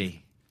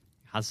 Everybody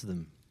has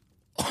them.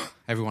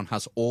 Everyone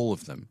has all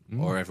of them,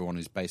 or everyone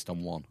is based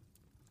on one?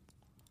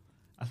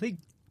 I think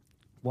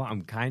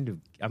I'm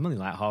only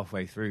like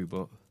halfway through,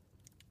 but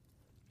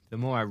the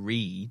more I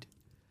read,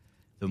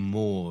 the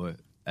more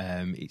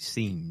it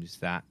seems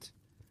that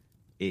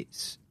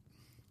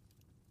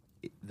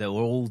they're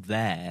all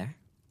there,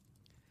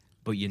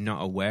 but you're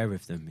not aware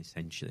of them,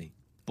 essentially.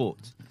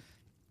 But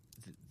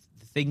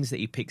the things that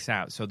he picks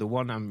out, so the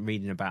one I'm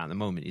reading about at the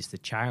moment is the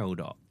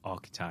child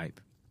archetype.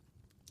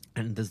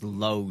 And there's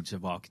loads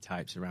of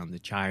archetypes around the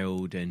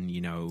child, and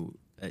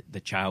the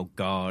child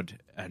god,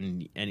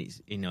 and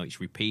it's it's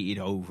repeated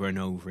over and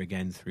over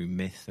again through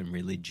myth and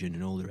religion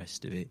and all the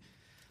rest of it.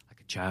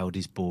 Like a child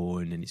is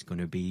born, and it's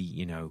going to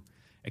be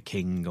a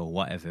king or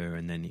whatever,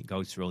 and then it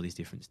goes through all these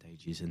different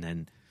stages, and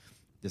then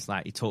there's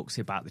he talks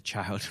about the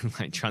child and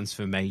like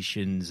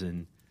transformations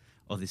and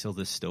all this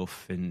other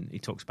stuff, and he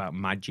talks about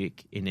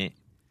magic in it.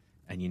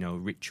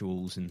 and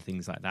rituals and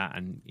things like that.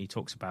 And he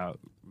talks about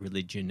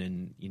religion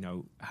and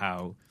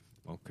how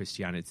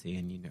Christianity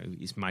and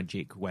it's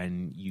magic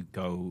when you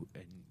go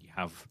and you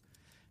have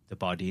the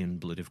body and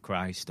blood of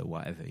Christ or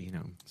whatever.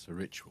 It's a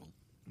ritual.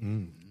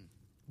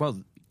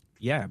 Well,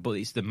 yeah, but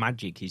it's the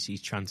magic.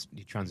 He's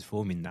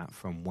transforming that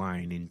from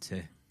wine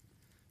into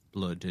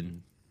blood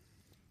and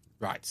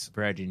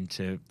bread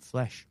into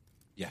flesh.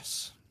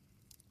 Yes.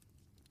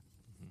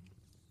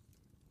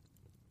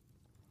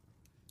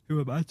 Who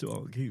am I to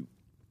argue?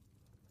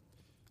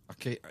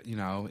 Okay,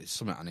 it's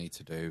something I need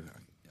to do.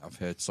 I've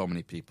heard so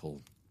many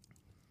people,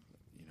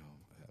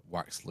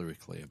 wax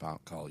lyrically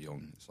about Carl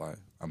Jung. It's like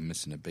I'm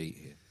missing a beat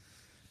here.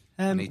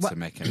 I need to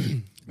make a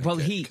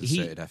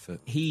concerted effort.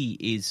 He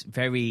is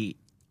very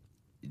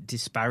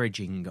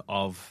disparaging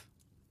of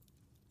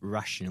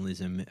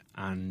rationalism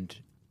and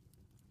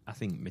I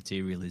think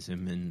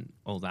materialism and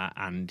all that,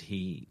 and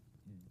he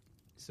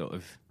sort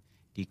of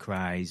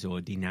decries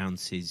or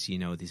denounces,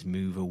 this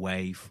move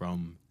away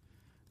from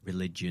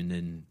religion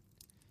and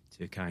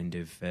to kind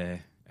of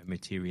a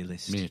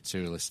materialist,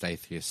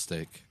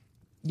 atheistic,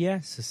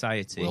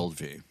 society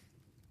worldview.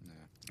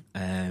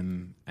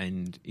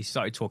 And he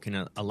started talking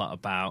a lot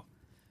about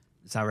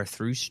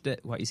Zarathustra.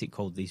 What is it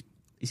called? Is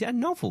it a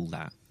novel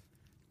that?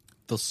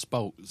 Thus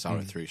spoke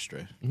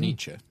Zarathustra,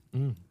 Nietzsche.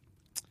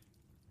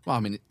 Well, I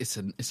mean, it's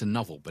a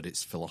novel, but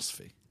it's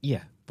philosophy.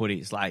 Yeah, but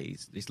it's like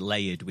it's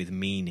layered with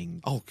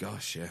meaning. Oh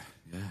gosh, yeah.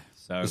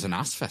 So there's an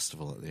ass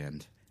festival at the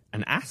end.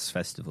 An ass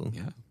festival.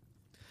 Yeah.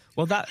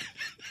 Well, that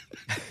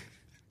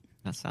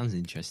sounds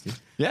interesting.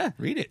 Yeah,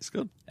 read it. It's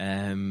good.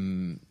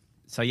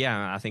 So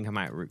yeah, I think I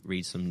might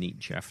read some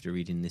Nietzsche after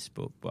reading this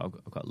book. But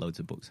I've got loads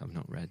of books I've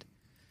not read.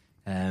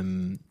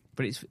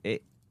 But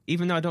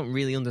even though I don't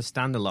really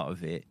understand a lot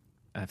of it,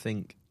 I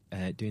think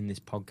doing this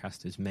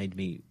podcast has made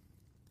me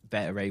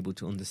better able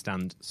to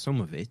understand some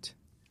of it.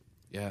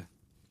 Yeah,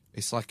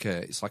 it's like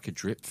a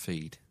drip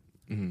feed.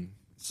 Mm-hmm.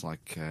 It's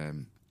like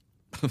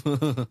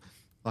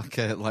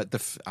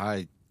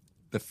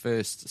the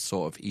first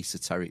sort of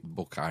esoteric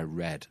book I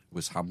read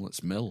was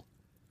Hamlet's Mill.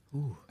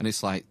 Ooh. And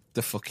it's like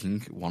the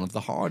fucking one of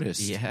the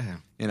hardest. Yeah.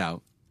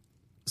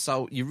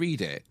 So you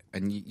read it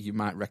and you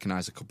might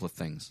recognise a couple of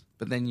things,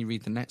 but then you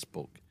read the next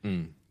book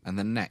and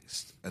the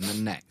next and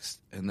the next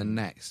and the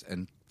next,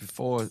 and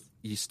before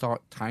you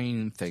start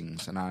tying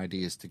things and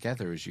ideas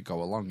together as you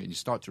go along, and you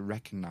start to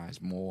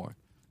recognise more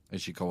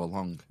as you go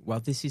along. Well,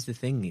 this is the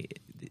thing,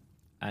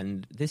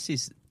 and this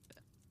is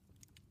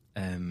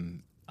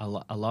a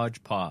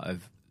large part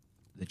of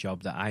the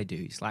job that I do.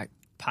 It's like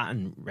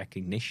pattern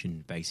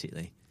recognition,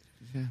 basically.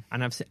 Yeah.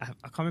 And I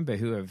can't remember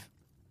who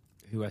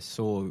I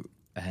saw.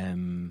 I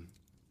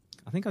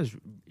think I was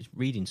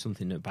reading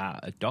something about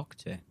a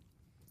doctor.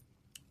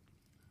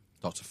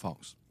 Dr.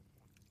 Fox.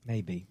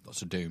 Maybe.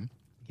 Dr. Doom.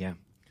 Yeah.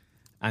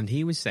 And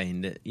he was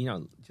saying that,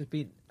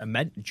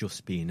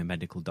 just being a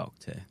medical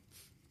doctor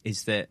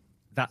is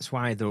that's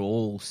why they're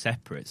all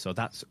separate. So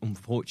that's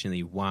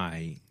unfortunately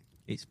why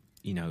it's,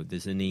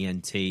 there's an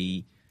ENT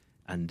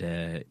and,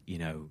 a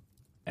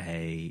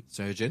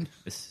surgeon.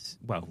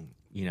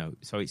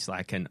 So it's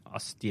like an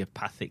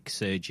osteopathic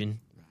surgeon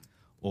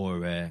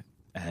or a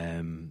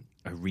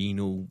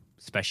renal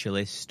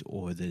specialist,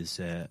 or there's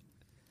a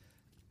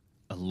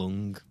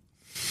lung.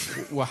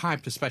 We're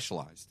hyper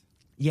specialised.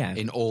 Yeah,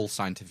 in all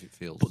scientific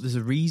fields. But there's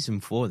a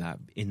reason for that.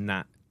 In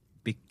that,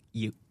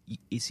 it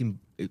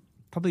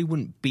probably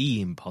wouldn't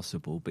be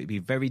impossible, but it'd be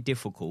very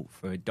difficult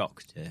for a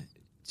doctor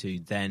to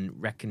then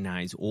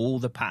recognise all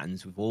the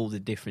patterns with all the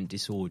different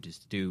disorders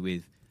to do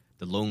with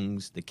the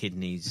lungs, the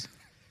kidneys,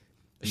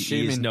 the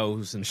ears,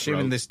 nose, and throat.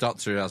 Assuming this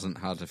doctor hasn't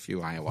had a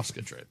few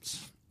ayahuasca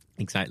trips.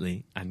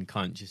 Exactly, and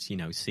can't just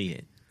see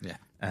it. Yeah,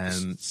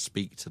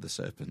 speak to the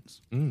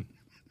serpents.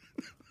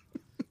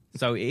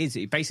 So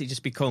it basically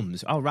just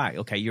becomes, oh, right,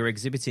 okay, you're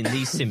exhibiting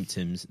these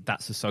symptoms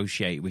that's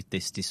associated with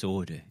this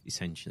disorder,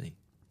 essentially.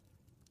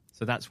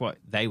 So that's what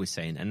they were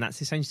saying, and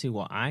that's essentially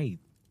what I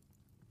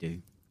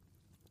do.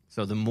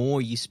 So the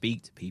more you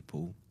speak to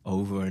people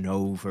over and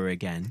over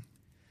again,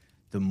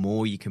 the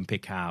more you can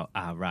pick out,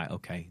 right,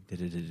 okay,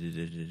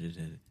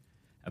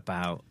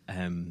 about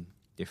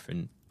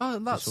different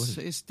disorders.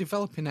 It's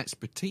developing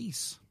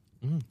expertise.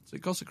 So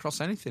it goes across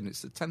anything.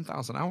 It's the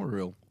 10,000 hour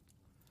rule.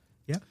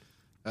 Yeah.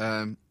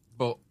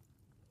 But,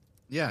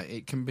 yeah,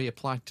 it can be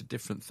applied to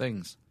different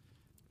things.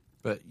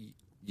 But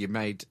you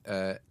made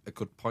a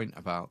good point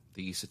about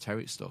the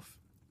esoteric stuff,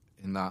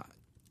 in that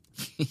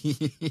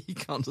you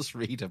can't just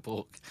read a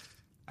book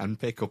and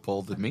pick up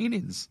all the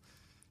meanings.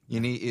 You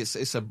need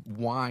it's a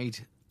wide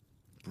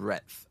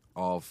breadth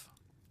of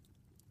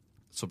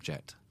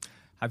subject.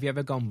 Have you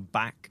ever gone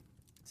back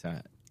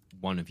to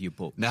one of your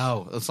books?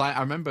 No, it's like I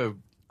remember.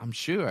 I'm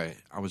sure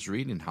I was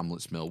reading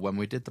Hamlet's Mill when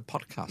we did the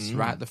podcast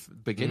right at the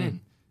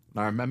beginning. And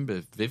I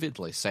remember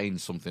vividly saying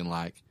something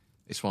like,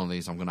 it's one of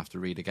these I'm going to have to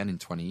read again in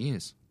 20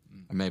 years.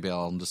 And maybe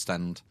I'll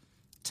understand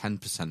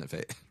 10% of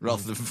it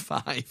rather than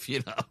 5,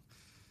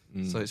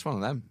 So it's one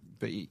of them.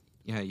 But, you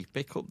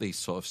pick up these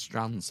sort of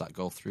strands that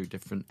go through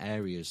different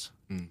areas.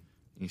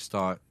 You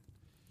start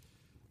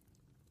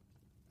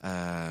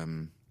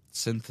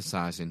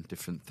synthesizing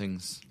different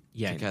things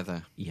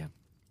together. Yeah.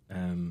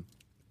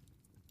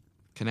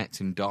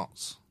 Connecting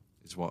dots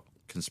is what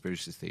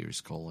conspiracy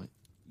theorists call it.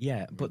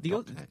 Yeah, but the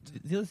dot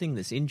other thing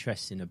that's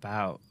interesting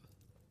about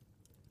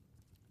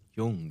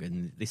Jung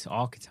and this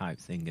archetype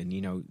thing,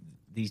 and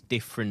these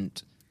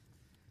different,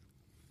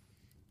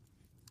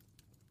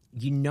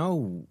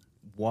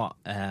 what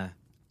a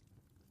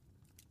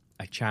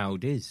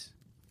child is,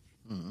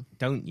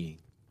 don't you?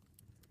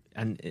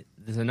 And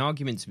there's an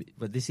argument,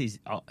 but this is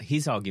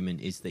his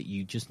argument is that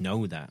you just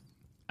know that,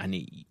 and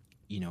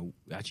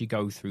as you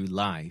go through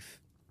life,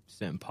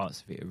 certain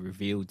parts of it are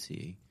revealed to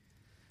you.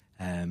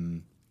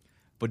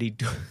 But he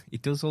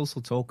does also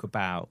talk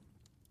about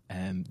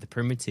the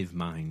primitive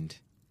mind,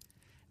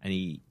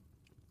 and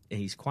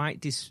he's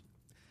quite this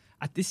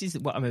is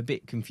what I'm a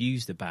bit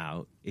confused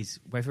about, is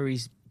whether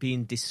he's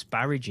being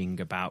disparaging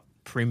about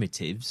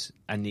primitives,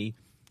 and I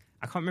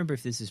can't remember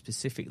if there's a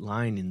specific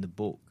line in the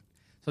book.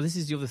 So this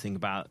is the other thing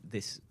about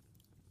this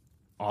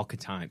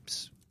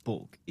archetypes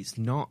book. It's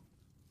not.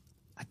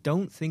 I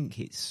don't think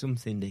it's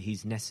something that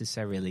he's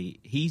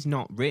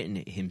not written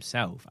it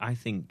himself. I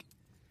think,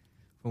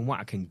 from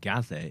what I can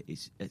gather,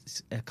 it's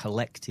a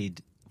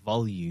collected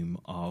volume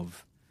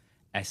of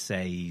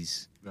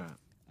essays. Right.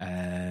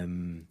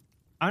 And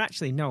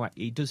actually, no,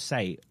 he does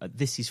say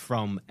this is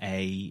from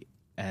a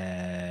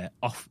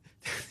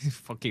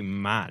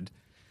fucking mad.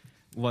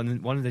 One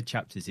of the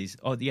chapters is,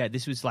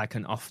 this was like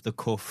an off the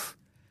cuff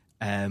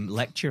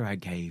lecture I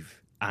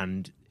gave,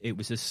 and it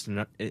was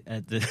the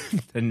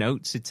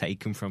notes are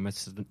taken from a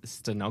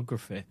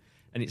stenographer,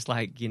 and it's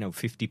like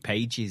 50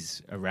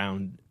 pages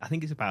around. I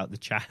think it's about the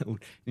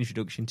child,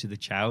 introduction to the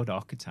child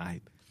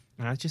archetype,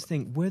 and I just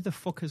think, where the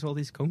fuck has all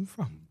this come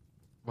from?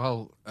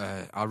 Well,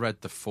 I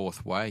read The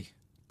Fourth Way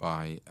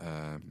by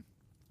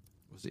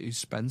was it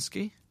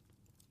Uspensky?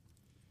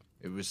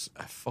 It was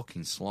a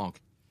fucking slog,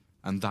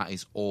 and that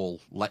is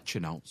all lecture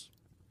notes.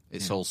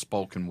 It's all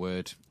spoken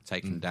word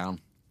taken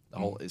down. The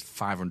whole it's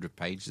 500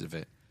 pages of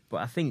it. But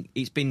I think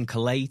it's been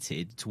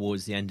collated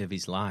towards the end of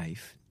his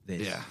life.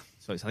 Yeah.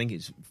 So I think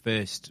it's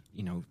first,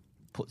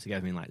 put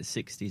together in like the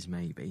 60s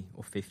maybe,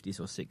 or 50s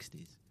or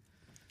 60s.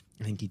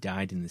 I think he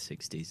died in the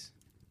 60s.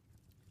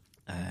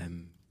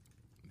 Maybe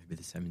the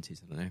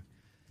 70s, I don't know.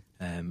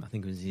 I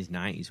think it was in his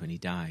 90s when he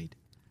died.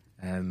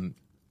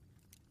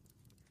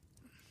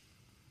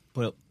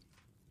 But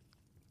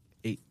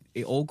it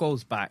all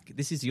goes back.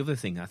 This is the other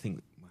thing I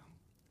think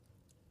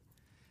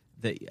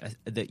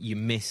that you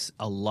miss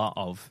a lot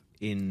of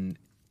in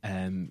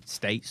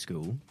state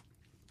school,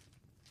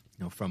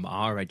 from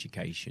our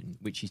education,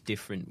 which is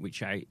different,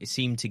 which I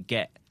seem to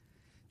get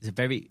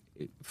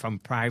from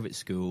private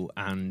school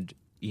and,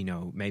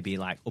 maybe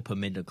like upper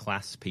middle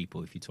class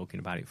people, if you're talking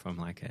about it from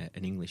like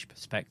an English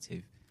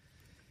perspective,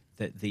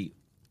 that they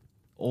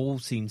all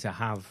seem to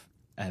have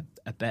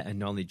a better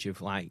knowledge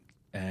of like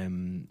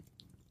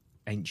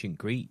ancient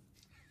Greek.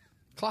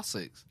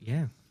 Classics.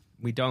 Yeah.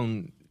 We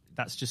don't,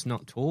 that's just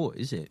not taught,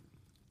 is it?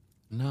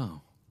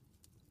 No.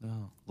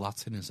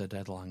 Latin is a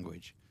dead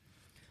language.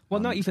 Well,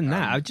 not even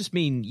that. I just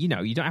mean, you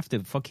don't have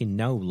to fucking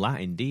know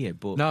Latin, do you?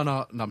 But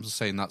No, I'm just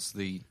saying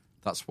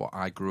that's what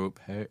I grew up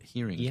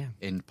hearing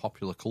in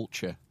popular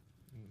culture,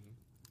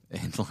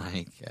 in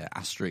like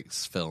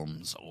Asterix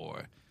films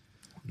or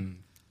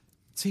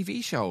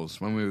TV shows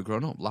when we were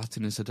growing up.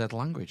 Latin is a dead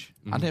language.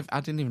 I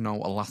didn't even know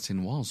what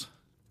Latin was.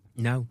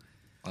 No.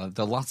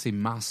 The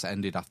Latin Mass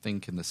ended, I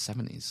think, in the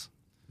 70s.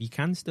 You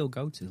can still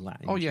go to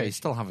Latin. Oh, yeah, church. you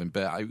still haven't,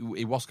 but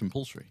it was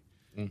compulsory.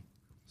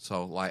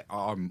 So, like,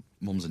 our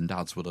mums and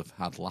dads would have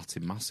had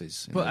Latin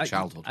masses in their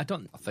childhood. I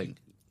think.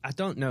 I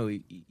don't know.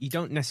 You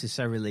don't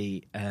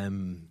necessarily. I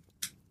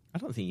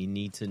don't think you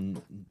need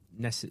to.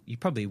 You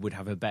probably would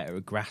have a better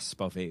grasp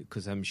of it,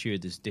 because I'm sure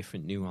there's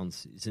different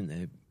nuances, isn't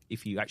there?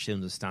 If you actually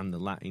understand the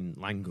Latin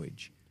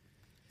language.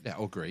 Yeah,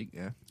 or Greek,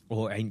 yeah.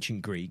 Or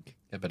ancient Greek.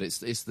 Yeah, but it's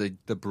the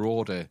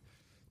broader.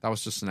 That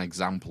was just an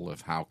example of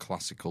how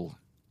classical.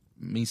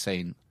 Me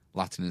saying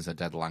Latin is a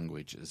dead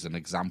language is an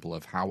example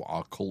of how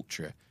our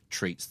culture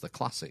treats the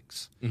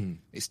classics.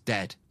 It's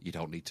dead. You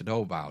don't need to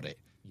know about it.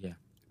 Yeah.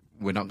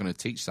 We're not going to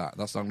teach that.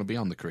 That's not going to be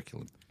on the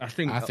curriculum. I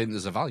think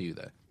there's a value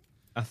there.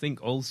 I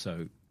think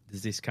also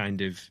there's this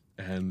kind of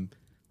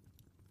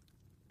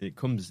it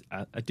comes.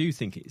 I do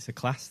think it's a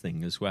class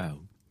thing as well.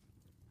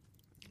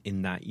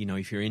 In that,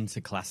 if you're into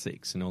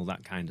classics and all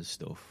that kind of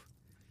stuff,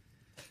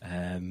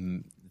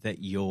 that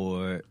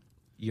you're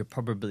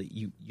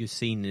probably you're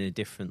seen in a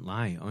different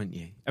light, aren't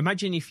you?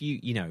 Imagine if you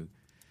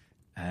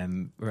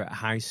were at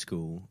high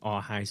school,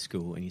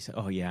 and you said,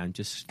 "Oh yeah, I'm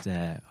just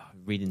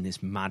reading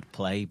this mad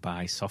play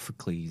by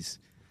Sophocles."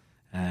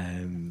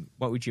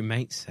 What would your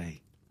mates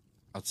say?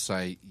 I'd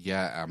say,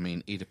 yeah. I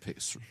mean,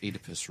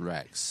 Oedipus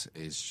Rex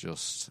is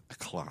just a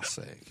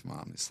classic,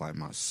 man. It's like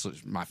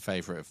my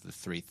favourite of the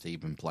three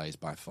Theban plays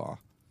by far.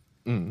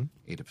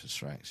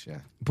 Oedipus Rex, yeah.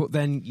 But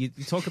then you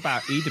talk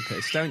about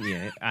Oedipus, don't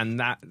you?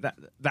 And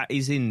that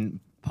is in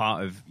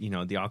part of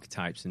the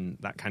archetypes and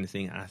that kind of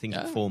thing. And I think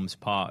it forms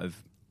part of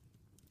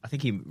I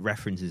think he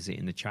references it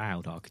in the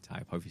child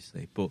archetype,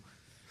 obviously, but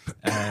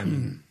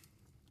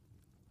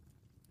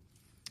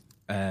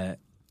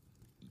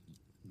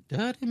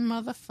Dirty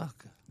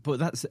motherfucker. but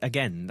that's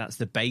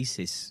the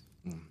basis,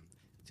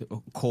 a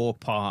core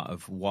part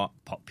of what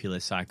popular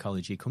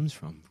psychology comes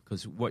from.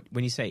 Because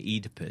when you say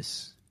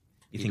Oedipus,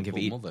 you think of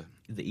Oedipal mother.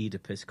 the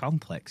Oedipus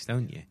complex,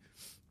 don't you?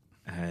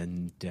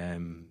 And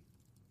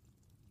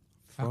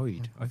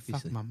Freud,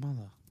 obviously. Fuck my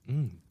mother.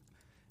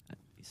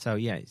 So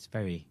yeah, it's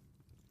very.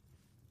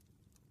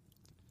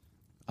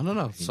 I don't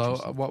know. So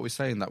Interesting. what we're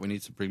saying that we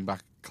need to bring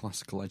back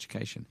classical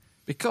education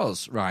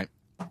because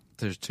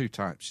there's two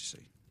types. You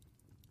see.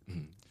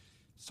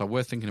 So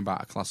we're thinking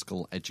about a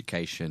classical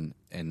education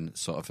in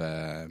sort of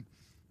a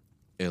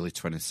early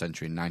 20th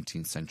century,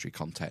 19th century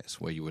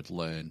context where you would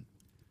learn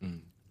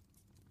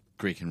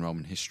Greek and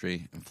Roman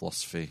history and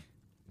philosophy,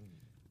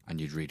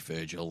 and you'd read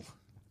Virgil's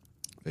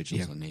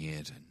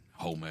Aeneid and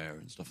Homer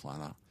and stuff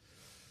like that.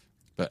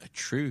 But a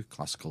true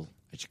classical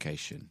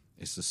education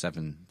is the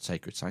 7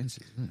 sacred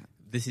sciences, isn't it?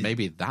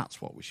 Maybe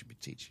that's what we should be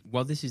teaching.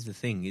 Well, this is the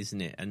thing,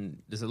 isn't it?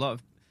 And there's a lot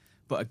of,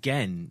 but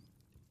again,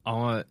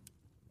 our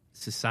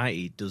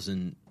society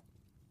doesn't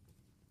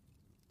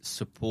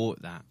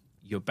support that.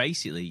 You're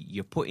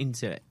put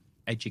into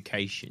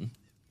education.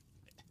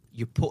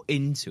 You're put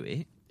into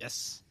it.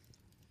 Yes.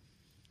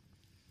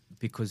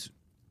 Because,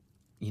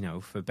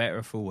 for better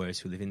or for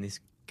worse, we live in this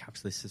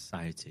capitalist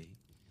society.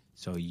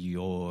 So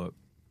you're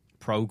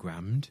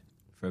programmed,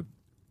 for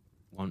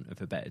want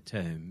of a better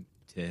term,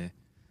 to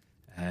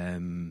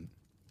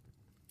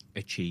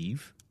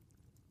achieve.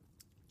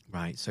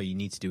 Right, so you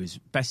need to do as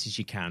best as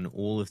you can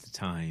all of the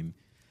time.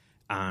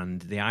 And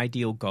the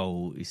ideal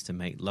goal is to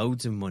make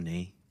loads of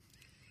money,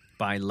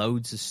 buy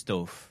loads of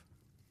stuff,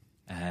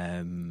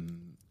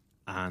 and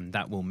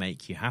that will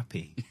make you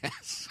happy.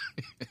 Yes.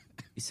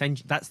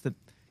 Essentially, that's the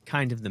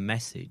kind of the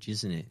message,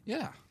 isn't it?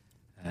 Yeah.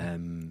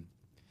 And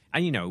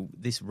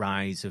this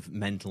rise of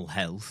mental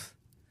health.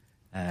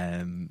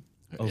 Ill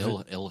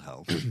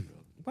health.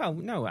 Well,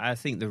 no, I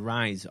think the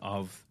rise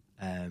of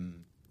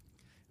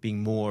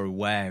being more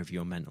aware of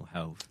your mental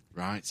health.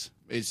 Right.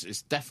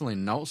 It's definitely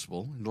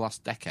noticeable in the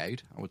last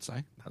decade, I would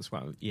say. That's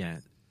what,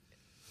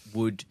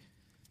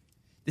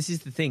 this is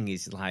the thing,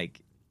 is like,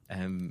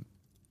 we're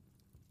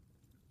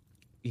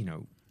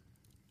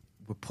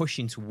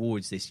pushing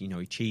towards this,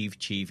 achieve,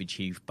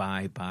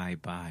 buy.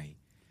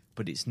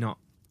 But it's not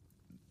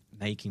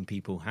making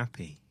people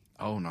happy.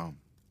 Oh, no.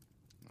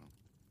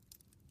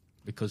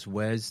 Because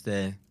where's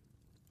the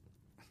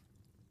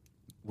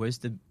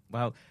Viktor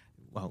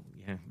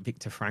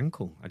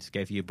Frankl, I just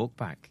gave you a book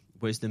back.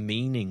 Where's the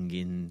meaning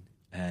in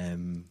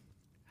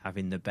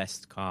having the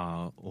best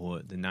car or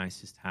the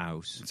nicest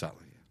house?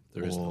 Exactly.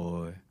 There is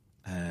or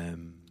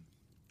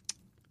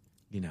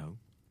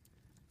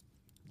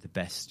the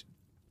best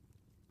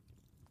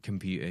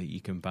computer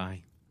you can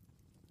buy.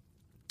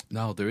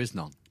 No, there is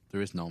none.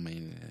 There is no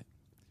meaning in it,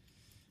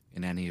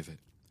 in any of it.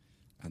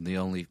 And the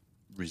only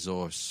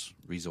resource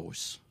we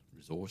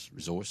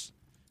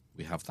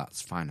have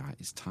that's finite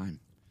is time.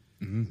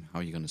 How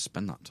are you going to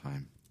spend that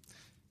time?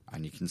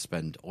 And you can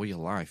spend all your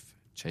life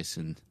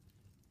chasing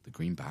the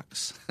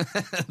greenbacks,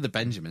 the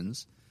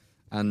Benjamins,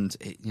 and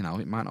it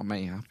might not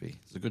make you happy.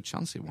 There's a good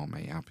chance it won't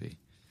make you happy.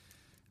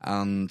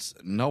 And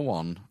no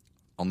one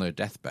on their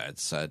deathbed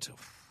said,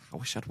 I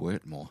wish I'd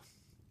worked more.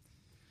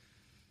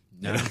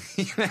 No.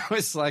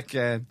 It's like,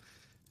 and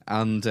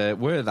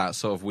we're at that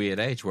sort of weird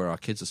age where our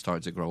kids are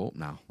starting to grow up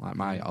now. Like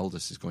my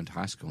oldest is going to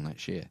high school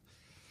next year.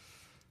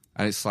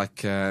 And it's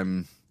like,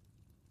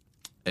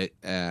 it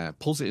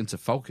pulls it into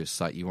focus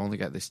that you only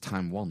get this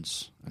time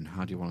once, and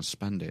how do you want to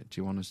spend it?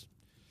 Do you want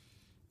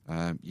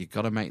to? You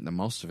got to make the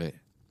most of it.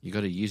 You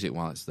got to use it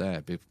while it's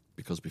there,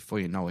 because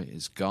before you know it,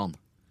 it's gone,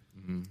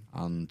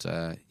 and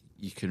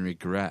you can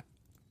regret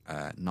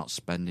not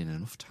spending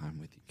enough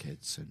time with your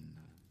kids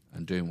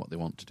and doing what they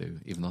want to do,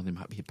 even though they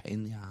might be a pain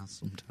in the ass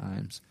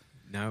sometimes.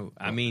 No,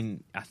 I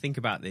mean, I think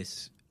about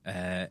this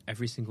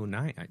every single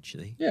night,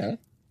 actually. Yeah.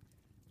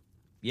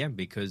 Yeah,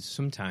 because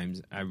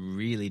sometimes I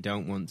really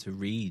don't want to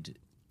read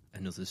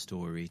another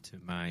story to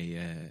my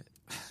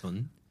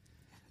son.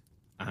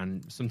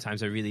 And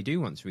sometimes I really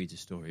do want to read a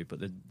story. But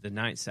the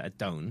nights that I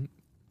don't,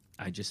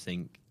 I just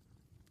think,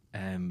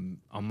 on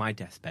my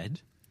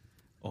deathbed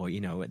or,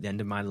 at the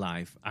end of my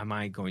life, am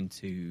I going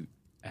to,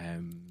 I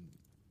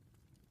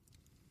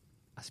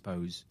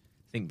suppose,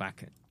 think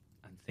back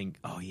and think,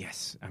 oh,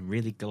 yes, I'm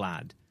really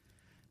glad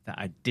that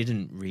I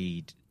didn't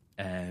read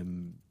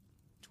 20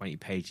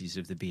 pages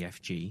of the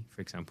BFG,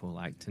 for example,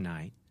 like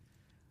tonight,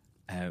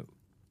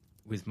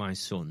 with my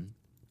son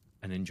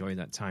and enjoy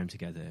that time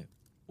together?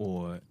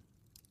 Or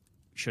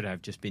should I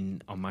have just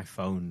been on my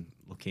phone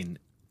looking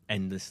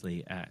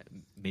endlessly at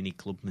mini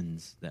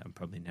Clubmans that I'm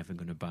probably never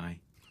going to buy?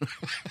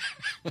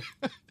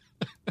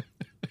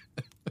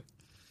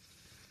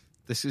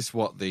 This is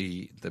what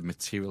the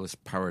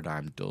materialist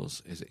paradigm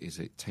does, is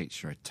it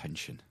takes your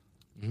attention,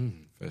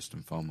 first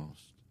and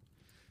foremost,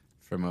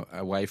 from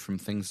away from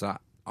things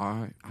that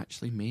are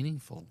actually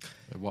meaningful.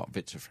 What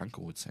Viktor Frankl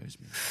would say is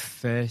meaningful.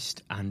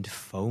 First and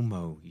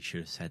FOMO, you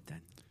should have said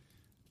then.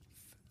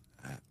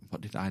 What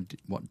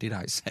did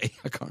I say?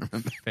 I can't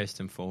remember. First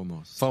and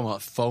foremost.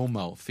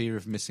 FOMO, fear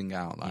of missing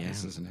out. That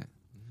is, Yeah. isn't it?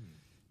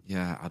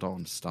 Yeah, I don't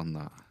understand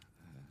that.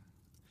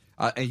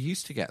 I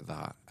used to get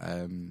that.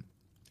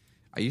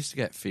 I used to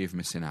get fear of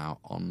missing out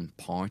on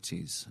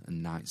parties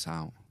and nights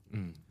out.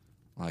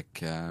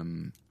 Like,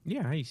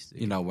 Yeah, I used to.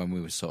 you know, when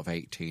we were sort of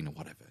 18 or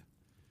whatever.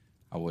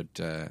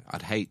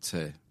 I'd hate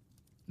to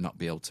not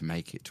be able to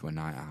make it to a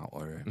night out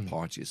or a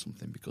party or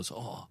something because,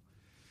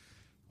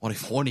 what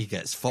if Horny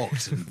gets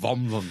fucked and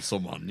bombs on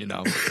someone, you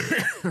know?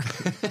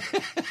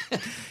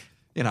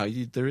 You know,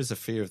 there is a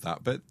fear of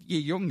that. But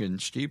you're young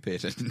and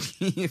stupid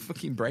and your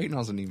fucking brain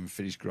hasn't even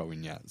finished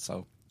growing yet.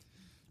 So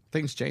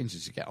things change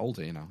as you get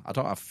older, you know. I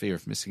don't have fear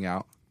of missing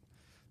out.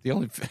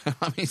 I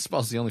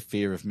suppose the only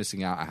fear of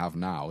missing out I have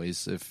now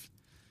is of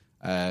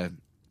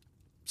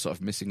sort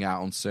of missing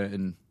out on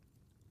certain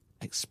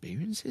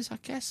experiences, I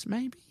guess,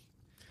 maybe.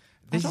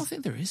 I don't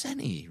think there is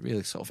any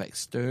really sort of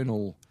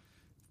external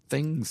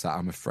things that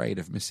I'm afraid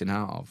of missing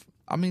out of.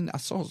 I mean, I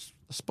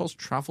suppose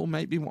travel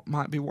might be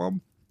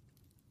one.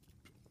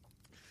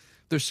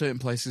 There's certain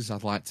places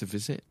I'd like to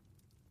visit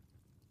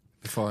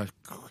before I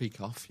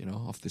creak off, you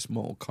know, off this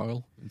mortal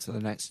coil into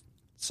the next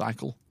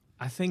cycle.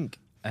 I think,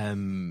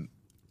 with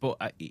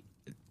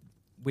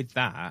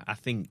that, I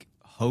think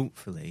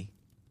hopefully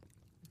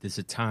there's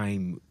a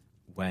time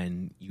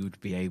when you would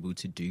be able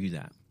to do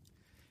that.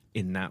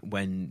 In that,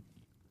 when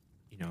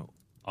you know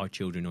our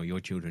children or your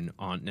children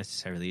aren't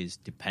necessarily as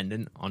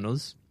dependent on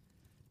us.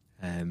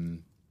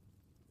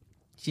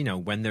 You know,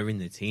 when they're in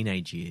the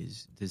teenage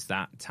years, there's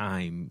that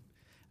time.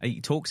 He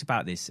talks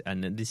about this,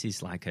 and this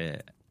is like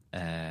a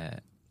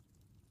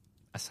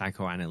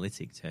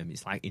psychoanalytic term.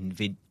 It's like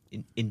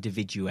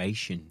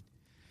individuation.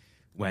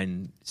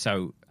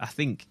 So I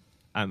think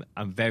I'm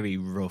very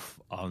rough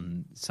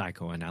on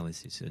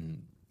psychoanalysis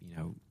and, you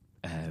know,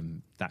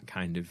 that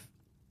kind of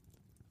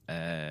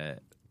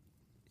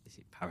is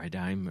it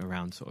paradigm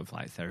around sort of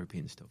like therapy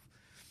and stuff.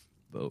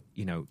 But,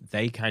 you know,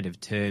 they kind of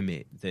term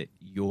it that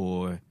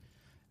your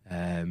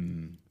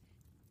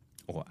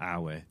or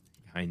our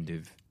kind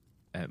of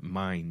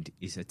mind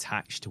is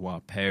attached to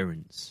our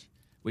parents,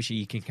 which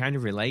you can kind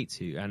of relate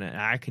to. And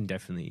I can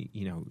definitely,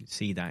 you know,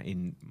 see that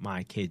in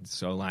my kids.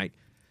 So like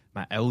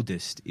my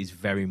eldest is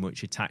very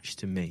much attached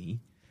to me,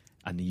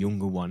 and the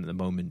younger one at the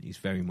moment is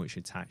very much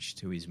attached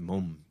to his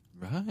mum.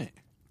 Right.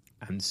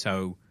 And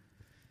so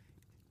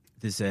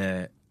there's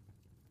a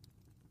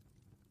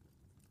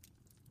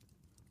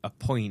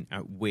point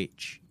at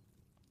which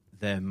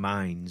their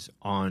minds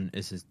aren't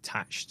as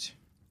attached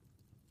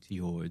to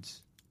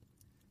yours.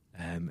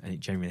 And it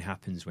generally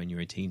happens when you're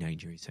a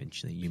teenager,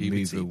 essentially. You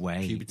Puberty. move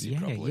away. Puberty,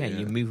 probably, yeah.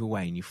 You move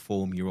away and you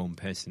form your own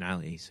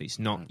personality. So it's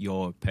not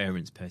your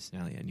parents'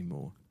 personality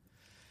anymore.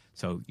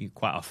 So you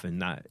quite often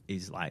that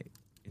is like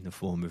in the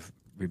form of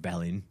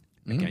rebelling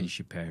against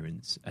your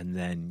parents. And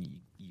then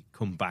you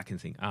come back and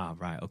think,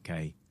 right,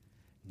 okay,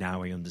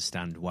 now I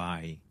understand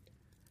why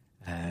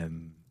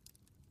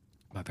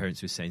my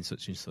parents were saying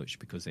such and such,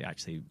 because they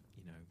actually,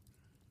 you know,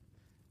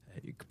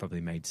 it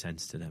probably made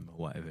sense to them or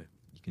whatever.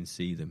 You can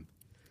see them.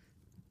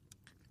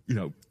 You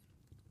know,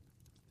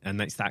 and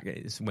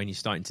it's when you're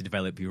starting to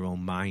develop your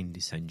own mind,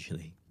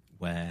 essentially,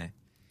 where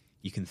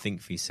you can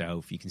think for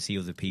yourself, you can see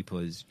other people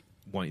as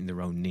wanting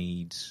their own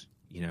needs,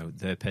 you know,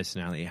 their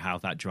personality, how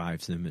that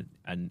drives them,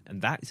 and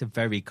that is a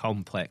very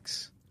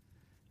complex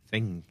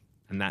thing,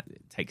 and that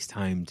takes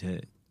time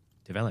to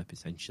develop,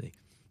 essentially.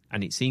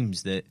 And it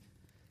seems that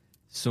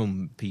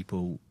some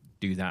people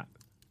do that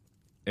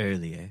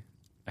earlier,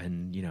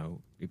 and, you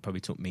know, it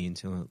probably took me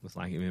until I was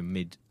like in my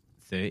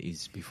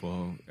mid-30s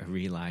before I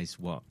realised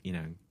what, you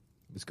know,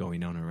 was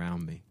going on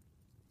around me.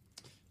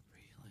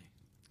 Really?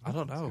 I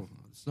don't know.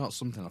 It's not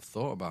something I've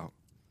thought about.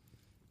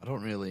 I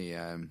don't really...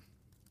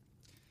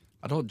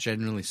 I don't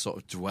generally sort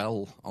of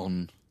dwell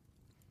on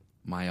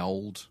my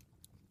old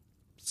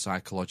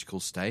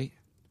psychological state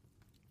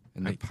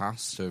in the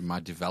past or my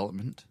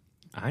development.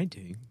 I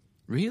do.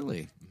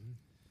 Really?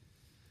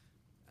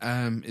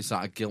 Is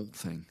that a guilt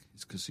thing?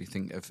 It's because you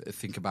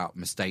think about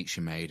mistakes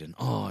you made and,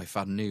 if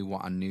I knew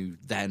what I knew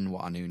then,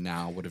 what I knew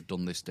now, I would have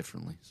done this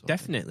differently. sort of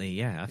thing. Definitely,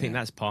 yeah. I think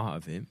that's part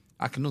of it.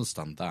 I can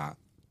understand that,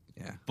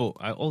 yeah. But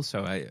I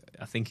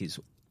think it's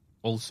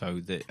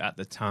also that at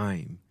the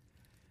time,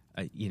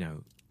 you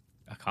know,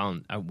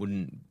 I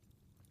wouldn't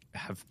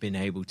have been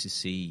able to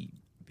see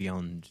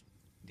beyond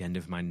the end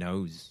of my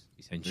nose,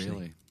 essentially.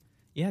 Really?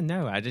 Yeah,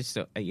 no, I just,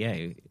 I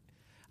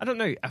don't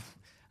know.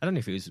 I don't know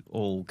if it was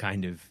all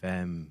kind of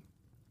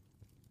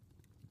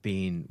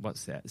being,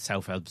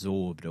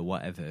 self-absorbed or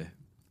whatever.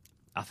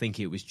 I think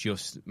it was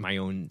just my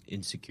own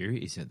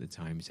insecurities at the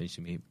time,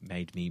 essentially,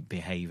 made me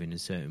behave in a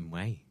certain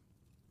way.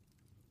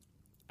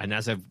 And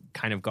as I've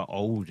kind of got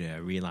older, I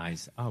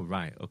realised,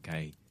 right,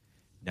 okay,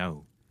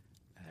 no.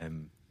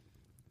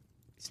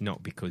 It's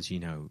not because, you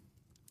know,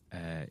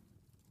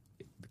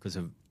 because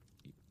of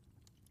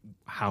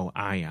how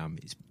I am.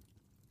 It's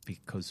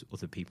because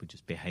other people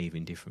just behave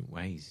in different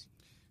ways.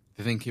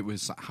 Do you think it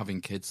was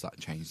having kids that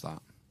changed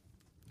that,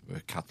 or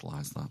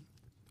catalysed that,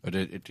 or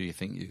do you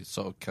think you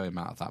sort of came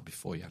out of that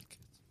before you had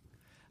kids?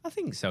 I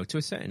think so, to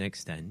a certain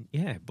extent,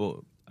 yeah.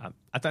 But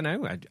I don't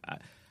know.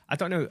 I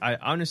don't know. I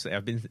honestly,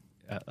 I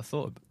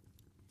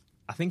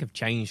think I've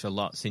changed a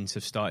lot since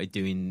I've started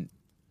doing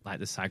like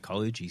the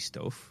psychology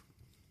stuff,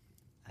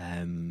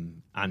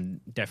 and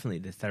definitely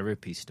the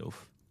therapy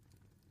stuff.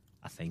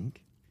 I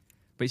think,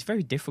 but it's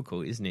very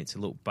difficult, isn't it, to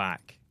look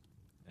back.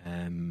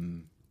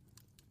 I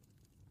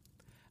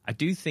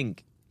do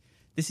think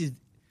this is.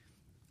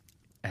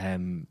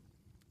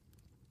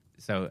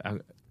 So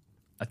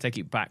I take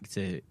it back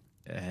to.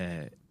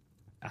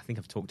 I think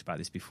I've talked about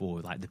this before,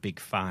 like the big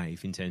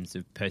five in terms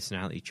of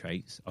personality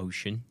traits.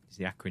 OCEAN is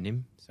the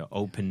acronym. So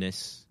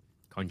openness,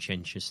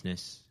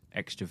 conscientiousness,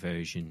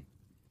 extroversion,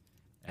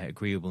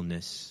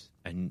 agreeableness,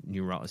 and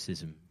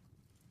neuroticism.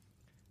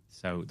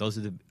 So those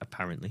are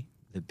apparently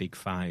the big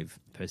five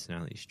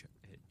personality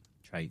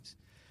traits.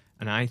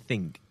 And I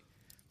think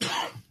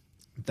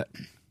that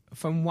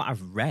from what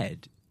I've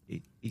read,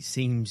 it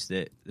seems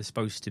that they're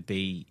supposed to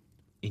be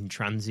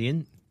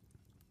intransient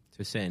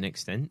to a certain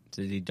extent,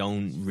 so they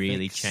don't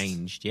really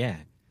change. Yeah,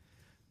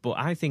 but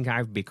I think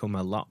I've become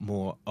a lot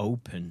more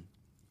open.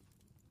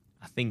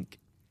 I think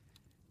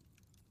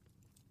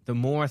the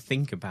more I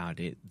think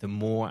about it, the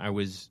more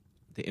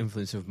the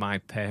influence of my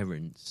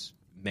parents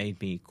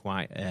made me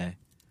quite a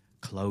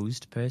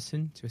closed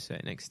person to a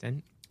certain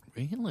extent.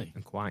 Really?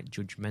 And quite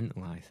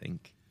judgmental, I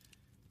think.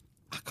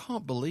 I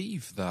can't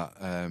believe that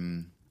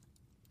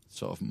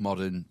sort of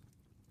modern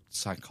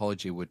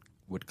psychology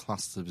would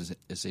class them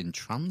as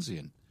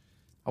intransient.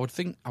 I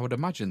would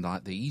imagine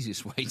that the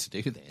easiest way to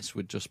do this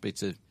would just be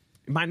to. It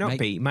might not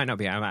be.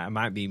 I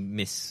might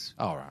be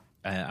All right.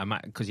 I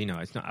might, because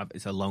it's not.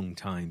 It's a long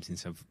time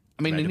since I've.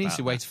 I mean, read an about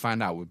easy way that. to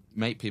find out would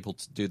make people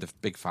to do the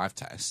Big Five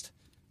test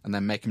and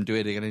then make them do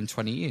it again in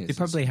 20 years. They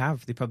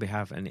probably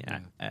have,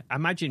 and I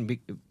imagine,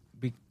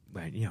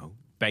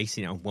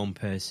 basing it on one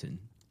person,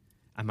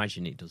 I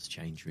imagine it does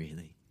change.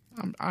 Really,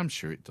 I'm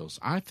sure it does.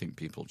 I think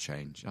people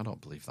change. I don't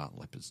believe that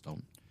leopards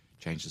don't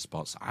change the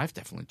spots. I've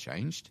definitely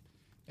changed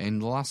in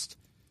the last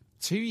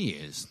 2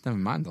 years. Never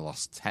mind the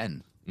last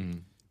 10.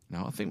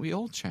 I think we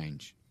all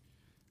change,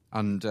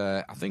 and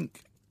I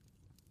think,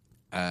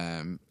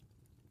 I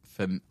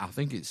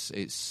think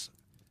it's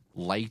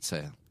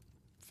later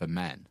for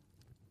men,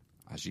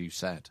 as you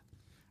said.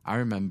 I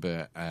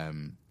remember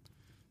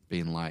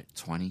being like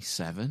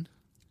 27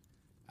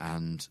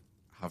 and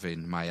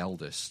having my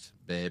eldest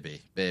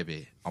baby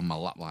on my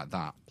lap like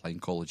that, playing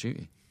Call of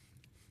Duty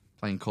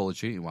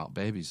while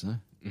baby's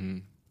there.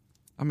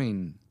 I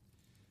mean,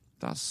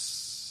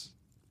 that's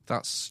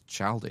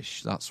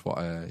childish. That's what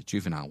a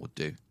juvenile would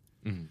do.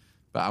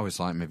 But I was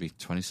like maybe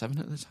 27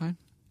 at the time.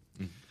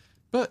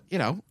 But,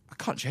 I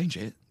can't change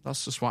it.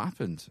 That's just what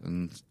happened.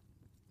 And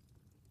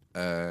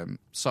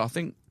so I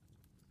think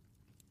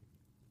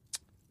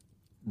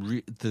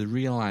the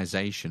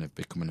realisation of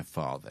becoming a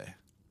father,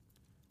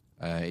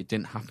 it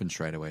didn't happen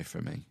straight away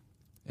for me.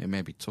 It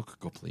maybe took a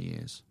couple of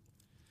years.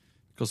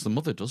 Because the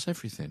mother does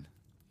everything.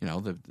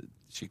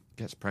 She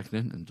gets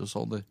pregnant and does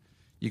all the...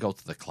 You go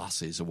to the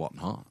classes or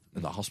whatnot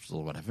at the hospital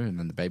or whatever, and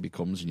then the baby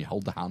comes and you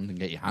hold the hand and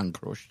get your hand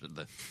crushed and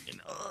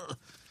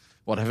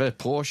whatever,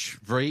 push,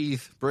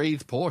 breathe,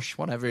 push,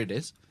 whatever it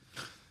is.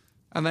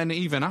 And then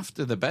even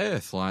after the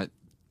birth, like,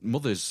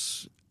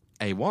 mother's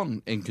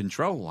A1 in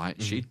control, like,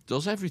 she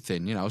does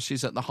everything,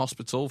 she's at the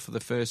hospital for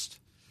the first...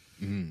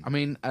 I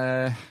mean,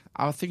 I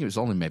think it was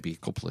only maybe a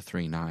couple of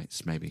 3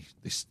 nights, maybe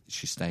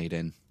she stayed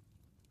in,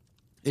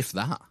 if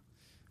that,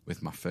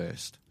 with my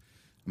first.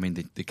 I mean,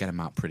 they get them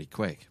out pretty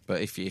quick.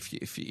 But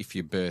if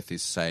your birth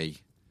is, say,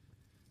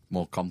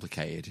 more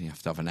complicated, and you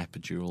have to have an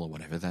epidural or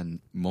whatever, then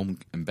mum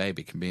and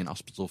baby can be in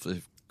hospital for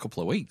a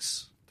couple of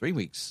weeks, 3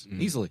 weeks,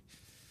 easily.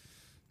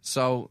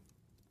 So,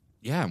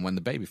 yeah, and when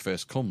the baby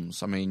first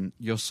comes, I mean,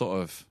 you're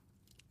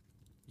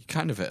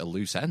kind of at a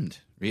loose end,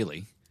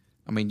 really.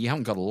 I mean, you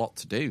haven't got a lot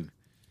to do.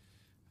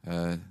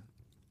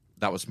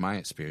 That was my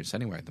experience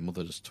anyway. The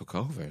mother just took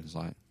over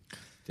and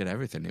did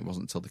everything. It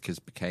wasn't until the kids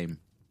became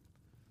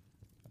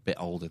a bit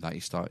older that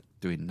you start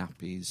doing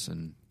nappies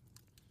and...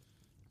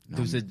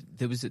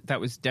 That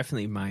was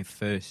definitely my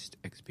first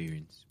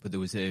experience, but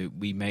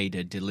we made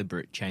a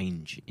deliberate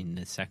change in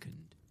the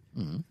second.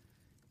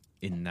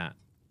 In that,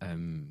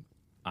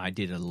 I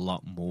did a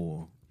lot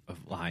more of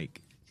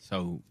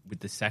so with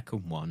the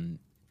second one,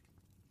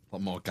 a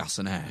lot more gas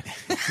and air.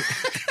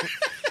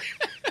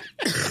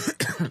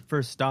 For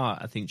a start,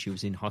 I think she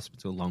was in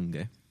hospital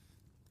longer.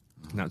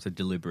 And that was a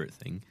deliberate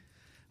thing.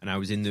 And I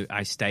was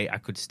I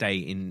could stay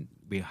in.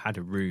 We had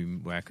a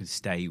room where I could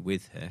stay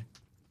with her.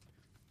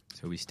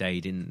 So I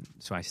stayed in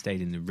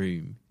the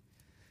room.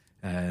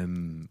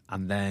 And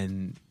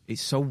then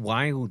it's so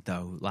wild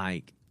though.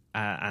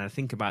 I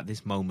think about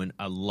this moment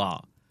a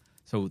lot.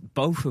 So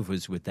both of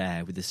us were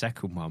there with the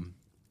second one.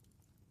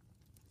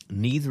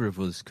 Neither of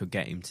us could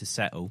get him to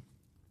settle.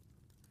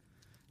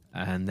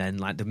 And then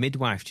the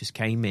midwife just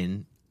came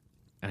in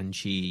and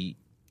she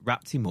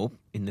wrapped him up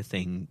in the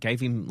thing, gave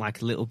him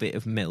like a little bit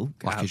of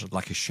milk.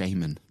 Like a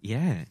shaman.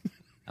 Yeah,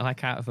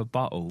 like out of a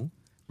bottle,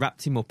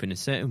 wrapped him up in a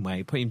certain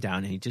way, put him down,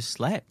 and he just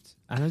slept.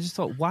 And I just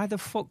thought, why the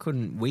fuck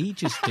couldn't we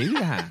just do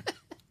that?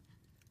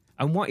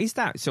 And what is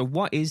that? So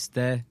what's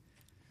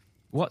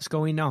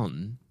going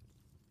on?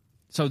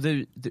 So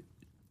that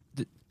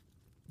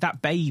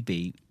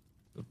baby,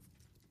 I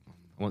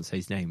won't say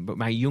his name, but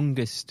my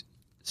youngest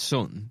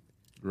son,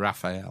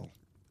 Raphael.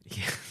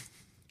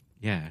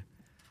 Yeah.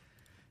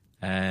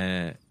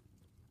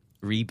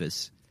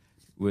 Rebus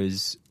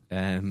was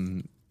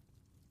he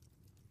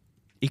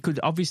could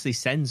obviously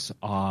sense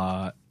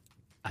our,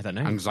 I don't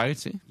know,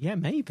 Anxiety. Yeah,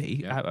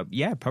 maybe.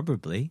 Yeah,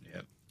 probably.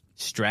 Yep.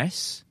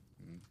 Stress.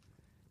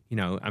 You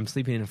know, I'm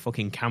sleeping in a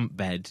fucking camp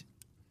bed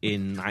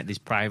in like this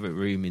private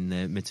room in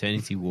the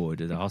maternity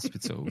ward of the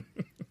hospital.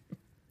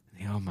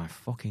 Oh my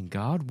fucking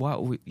God,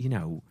 you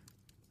know.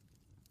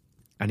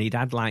 And he'd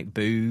had like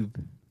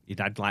boob, he'd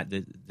had like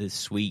the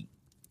sweet,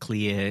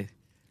 clear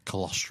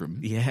Colostrum.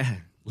 yeah,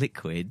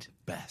 liquid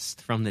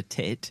Best. from the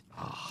tit.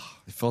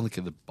 If only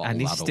could the bottle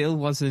And he that up. still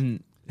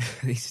wasn't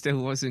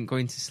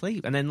going to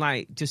sleep. And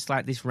then just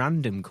like this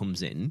random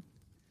comes in.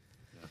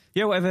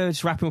 Yeah, whatever,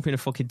 just wrap him up in a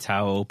fucking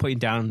towel, put him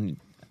down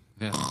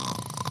Yeah.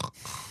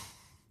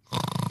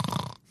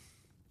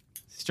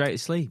 straight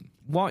asleep.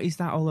 What is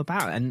that all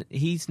about? And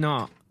he's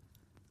not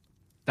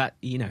that,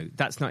 you know,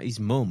 that's not his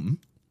mum.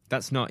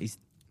 That's not his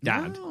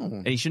dad. No.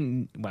 And he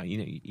shouldn't, well, you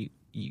know,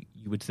 you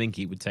would think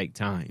it would take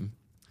time.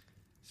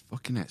 It's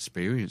fucking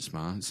experience,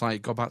 man. It's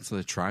like go back to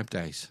the tribe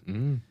days.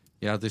 Mm.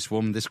 Yeah, this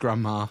woman, this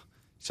grandma,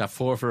 she's had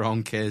 4 of her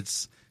own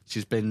kids.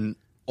 She's been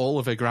all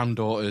of her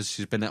granddaughters.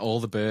 She's been at all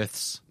the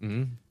births.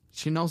 Mm.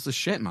 She knows the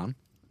shit, man.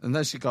 And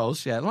then she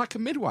goes, yeah, like a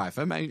midwife.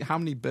 I mean, how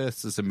many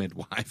births is a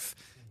midwife?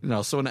 You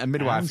know, someone a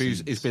midwife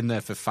who's been there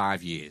for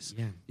 5 years.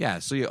 Yeah. Yeah,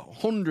 so you're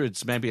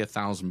hundreds, maybe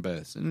 1,000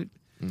 births. And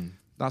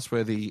that's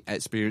where the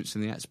experience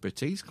and the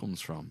expertise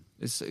comes from.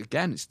 It's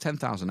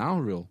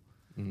 10,000-hour rule.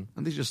 And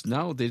they just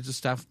know, they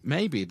just have,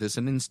 maybe there's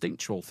an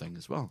instinctual thing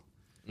as well.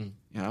 You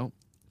know,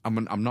 I'm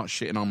not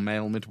shitting on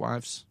male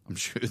midwives. I'm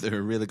sure there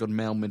are really good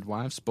male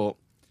midwives, but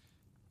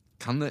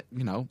can they,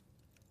 you know,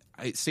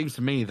 it seems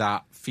to me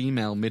that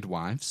female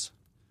midwives,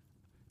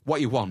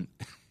 what you want,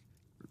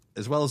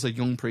 as well as a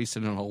young priest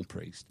and an old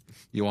priest,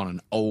 you want an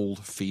old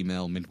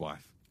female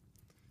midwife.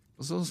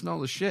 Because those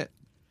know the shit.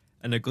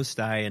 An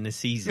Augusti and a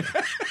Caesar.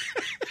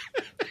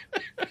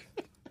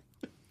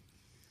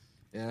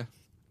 Yeah.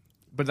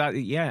 But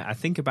I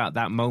think about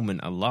that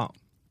moment a lot.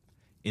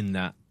 In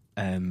that,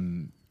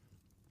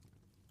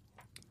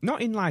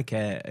 not in like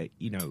a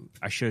you know,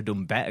 I should have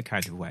done better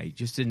kind of way,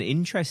 just an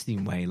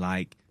interesting way.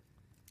 Like,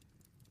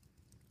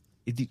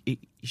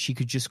 she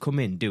could just come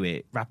in, do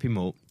it, wrap him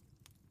up,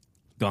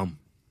 gone.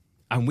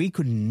 And we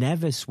could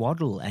never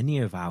swaddle any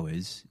of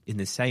ours in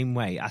the same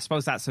way. I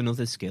suppose that's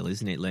another skill,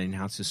 isn't it? Learning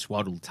how to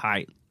swaddle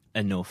tight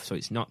enough so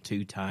it's not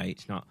too tight.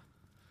 It's not.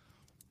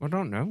 I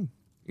don't know.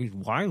 It's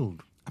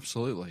wild.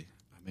 Absolutely.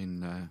 I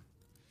mean,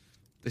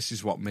 this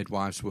is what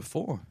midwives were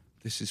for.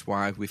 This is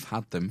why we've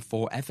had them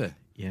forever.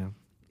 Yeah.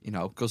 You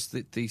know, because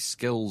these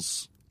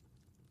skills,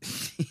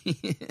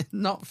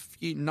 not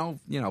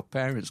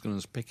parents going to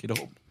just pick it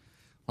up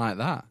like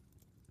that.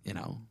 You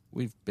know,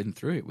 we've been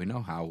through it. We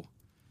know how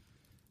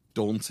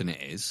daunting it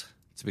is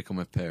to become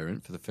a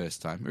parent for the first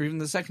time or even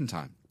the second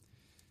time.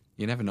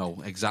 You never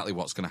know exactly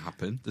what's going to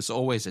happen. There's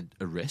always a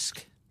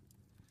risk.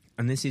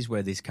 And this is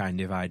where this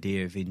kind of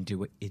idea of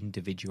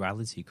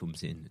individuality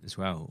comes in as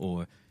well,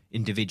 or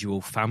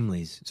individual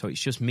families. So it's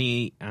just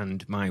me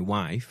and my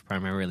wife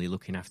primarily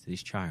looking after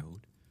this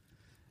child.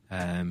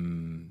 My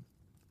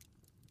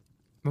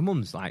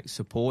mum's like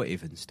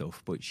supportive and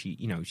stuff, but she,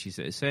 you know, she's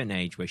at a certain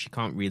age where she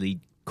can't really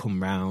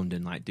come round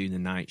and like do the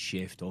night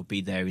shift or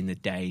be there in the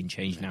day and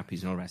change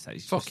nappies and all the rest of that.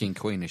 It's Fucking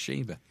Queen of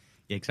Sheba.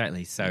 Yeah,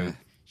 exactly. So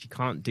she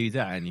can't do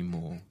that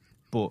anymore.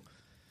 But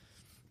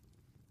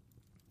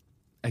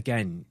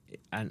again,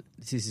 and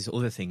this is this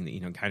other thing that,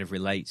 you know, kind of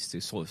relates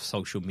to sort of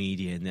social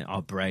media and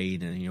our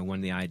brain. And, you know, one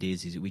of the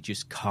ideas is that we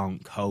just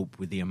can't cope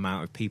with the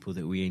amount of people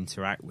that we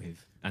interact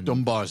with. And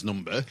Dunbar's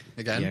number,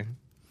 again.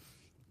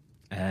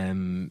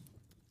 yeah.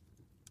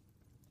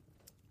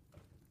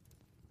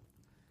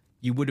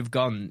 You would have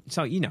gone,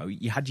 so, you know,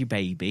 you had your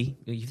baby.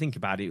 You think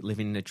about it,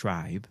 living in a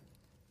tribe.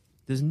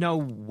 There's no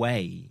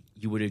way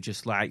you would have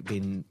just like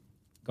gone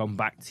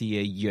back to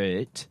your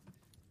yurt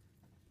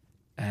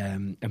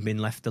and been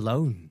left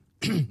alone.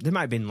 There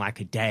might have been like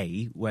a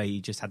day where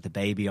you just had the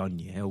baby on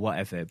you or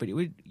whatever, but it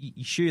would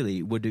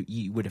surely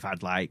you would have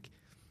had like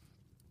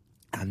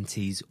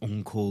aunties,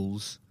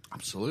 uncles.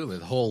 Absolutely.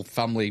 The whole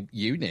family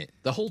unit,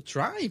 the whole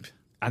tribe.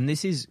 And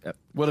this is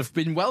Would have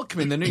been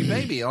welcoming the new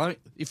baby. Like,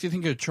 if you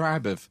think of a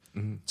tribe of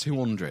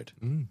 200,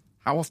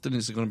 how often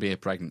is there going to be a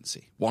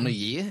pregnancy? One a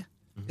year?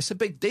 It's a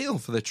big deal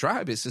for the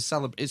tribe. It's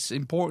it's an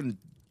important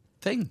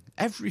thing.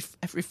 Every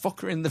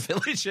fucker in the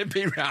village should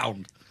be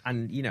round.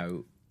 and, you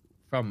know,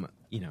 from,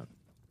 you know,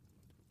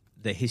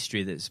 the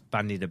history that's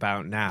bandied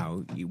about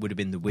now, it would have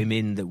been the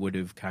women that would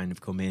have kind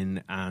of come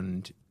in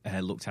and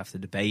looked after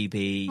the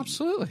baby,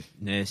 Absolutely.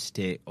 nursed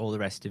it, all the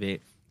rest of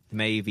it. There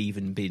may have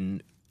even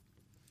been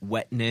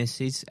wet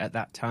nurses at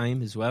that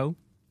time as well.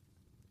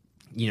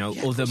 You know,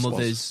 Yeah, of other course there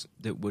mothers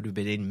that would have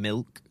been in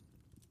milk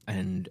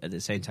and at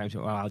the same time,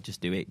 well, I'll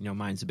just do it. You know,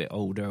 mine's a bit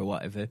older or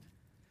whatever.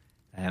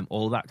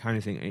 All that kind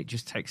of thing. It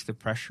just takes the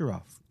pressure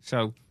off.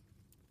 So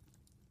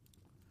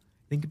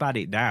think about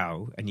it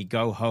now, and you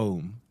go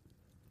home,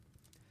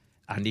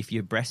 and if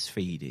you're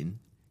breastfeeding,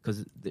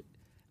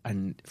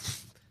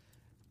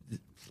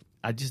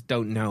 I just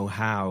don't know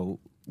how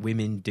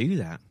women do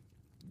that.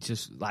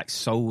 Just like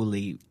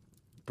solely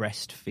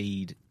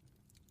breastfeed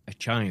a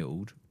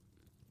child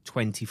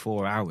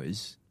 24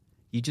 hours,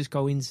 you just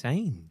go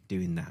insane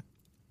doing that.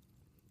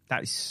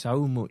 That is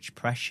so much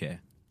pressure,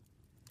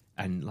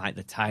 and like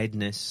the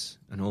tiredness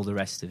and all the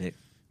rest of it.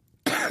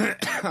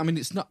 I mean,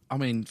 it's not. I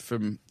mean,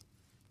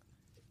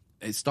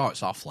 it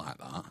starts off like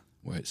that,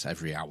 where it's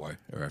every hour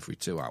or every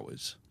 2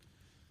 hours,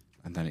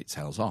 and then it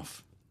tails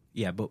off.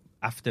 Yeah, but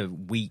after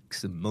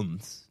weeks and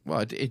months, Well,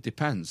 it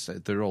depends.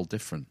 They're all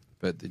different,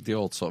 but they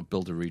all sort of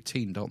build a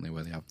routine, don't they?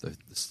 Where they have the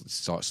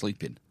start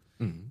sleeping,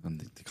 and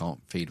they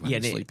can't feed when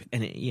they're sleeping.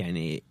 and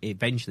it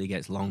eventually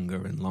gets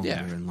longer and longer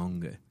Yeah. and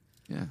longer.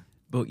 Yeah,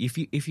 But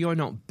if you're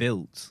not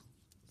built,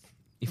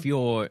 if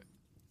you're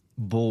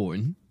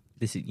born,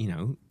 this is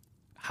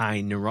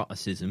high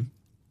neuroticism,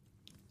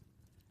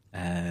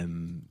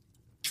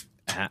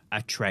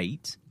 a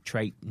trait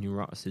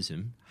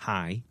neuroticism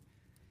high,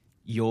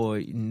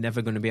 you're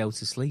never going to be able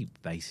to sleep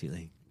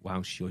basically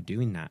whilst you're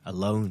doing that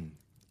alone.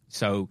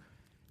 So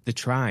the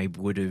tribe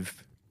would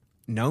have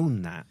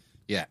known that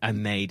yeah,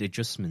 and made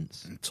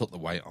adjustments. and took the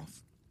weight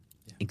off.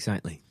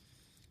 Exactly.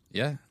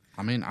 Yeah,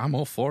 I mean, I'm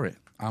all for it.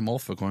 I'm all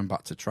for going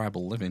back to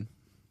tribal living.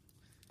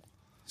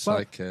 It's Well-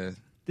 like,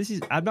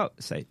 I'm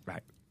not saying,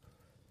 right,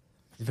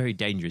 it's a very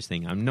dangerous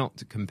thing. I'm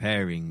not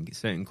comparing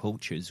certain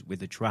cultures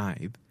with a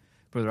tribe,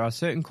 but there are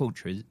certain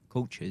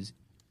cultures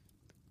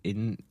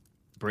in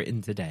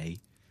Britain today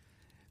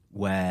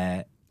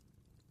where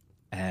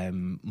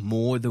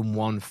more than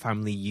one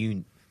family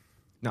unit,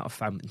 not a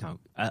family, no,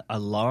 a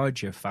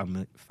larger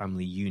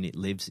family unit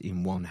lives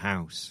in one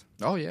house.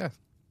 oh yeah,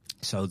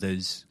 So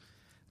there's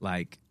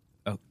like,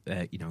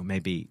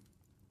 maybe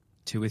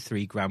 2 or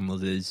 3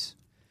 grandmothers,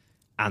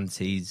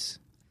 aunties,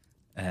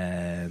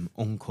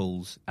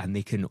 uncles, and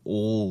they can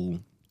all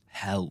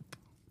help,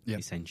 Yep.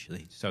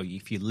 essentially. So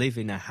if you live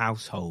in a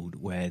household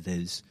where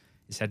there's,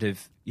 instead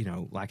of,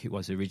 like it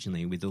was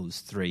originally with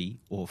us 3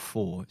 or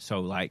 4, so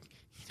like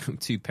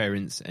 2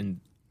 parents and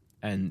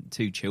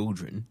 2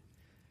 children,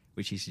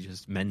 which is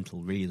just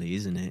mental, really,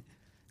 isn't it?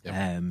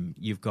 Yep.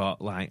 You've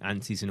got like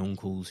aunties and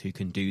uncles who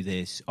can do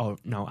this. Oh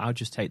no, I'll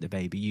just take the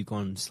baby. You go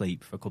and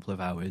sleep for a couple of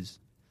hours,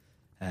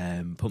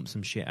 pump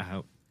some shit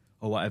out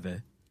or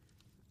whatever.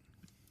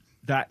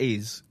 That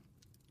is,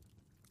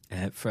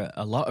 for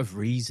a lot of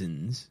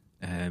reasons,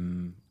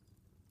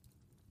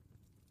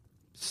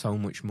 so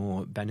much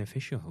more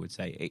beneficial. I would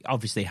say it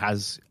obviously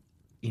has,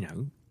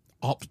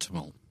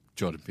 optimal.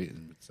 Jordan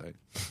Peterson would say.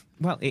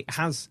 well, it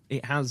has.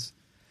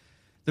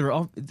 There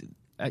are.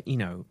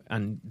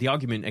 And the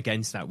argument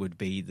against that would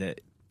be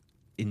that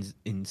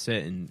in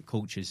certain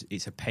cultures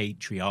it's a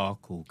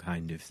patriarchal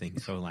kind of thing.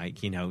 So, like,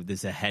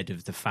 there's a head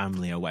of the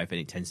family or whatever,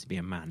 and it tends to be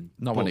a man.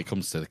 Not when it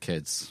comes to the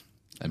kids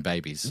and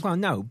babies. Well,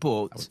 no, I would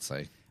but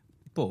say.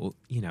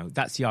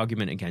 that's the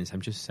argument against.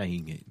 I'm just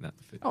saying it.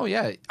 Oh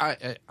yeah,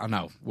 I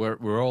know.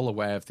 We're all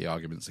aware of the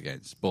arguments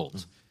against,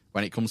 but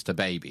when it comes to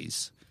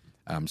babies,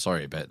 I'm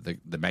sorry, but the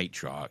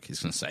matriarch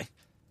is going to say,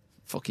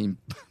 "Fucking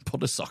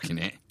put a sock in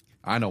it.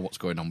 I know what's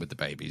going on with the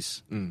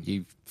babies.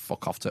 You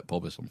fuck off to a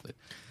pub or something."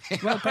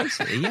 Well,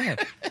 basically, yeah.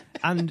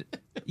 And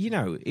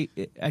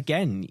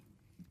again,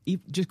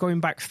 just going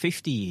back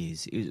 50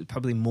 years, it was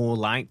probably more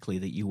likely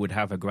that you would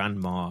have a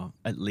grandma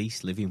at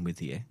least living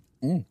with you,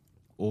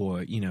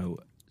 or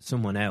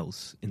someone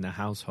else in the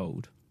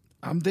household.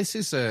 This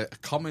is a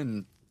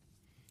common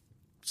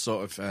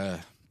sort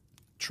of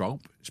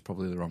trope. It's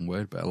probably the wrong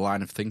word, but a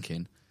line of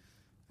thinking.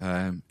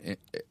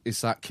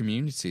 Is that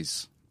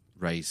communities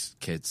raise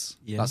kids?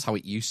 Yeah. That's how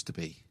it used to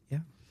be. Yeah.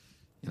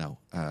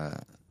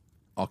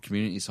 Our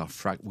communities are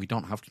we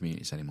don't have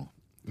communities anymore,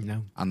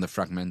 No. and they're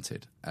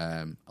fragmented.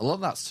 A lot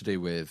of that's to do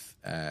with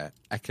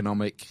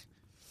economic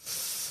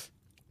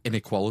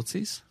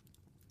inequalities.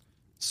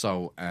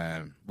 So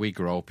we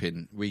grew up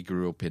in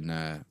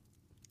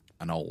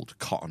an old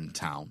cotton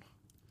town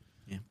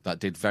that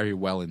did very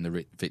well in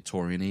the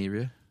Victorian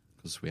era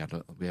because we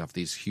have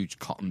these huge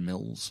cotton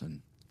mills,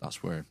 and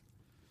that's where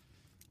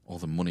all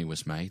the money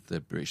was made.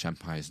 The British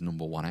Empire's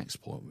 #1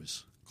 export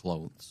was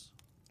clothes.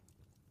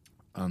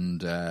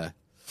 And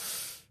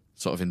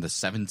sort of in the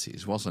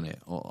 70s, wasn't it?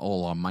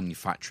 All our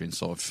manufacturing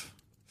sort of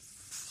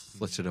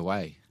flitted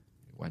away.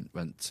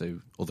 Went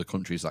to other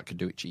countries that could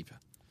do it cheaper.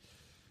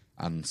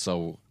 And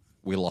so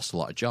we lost a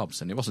lot of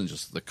jobs. And it wasn't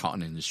just the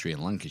cotton industry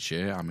in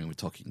Lancashire. I mean, we're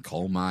talking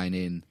coal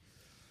mining,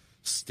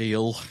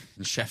 steel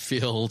in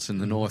Sheffield and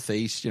the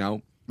northeast,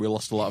 we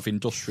lost a lot of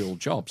industrial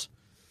jobs.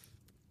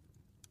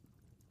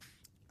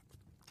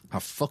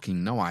 I've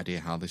fucking no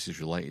idea how this is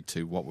related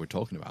to what we're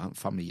talking about,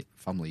 family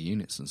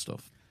units and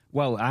stuff.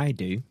 Well, I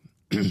do.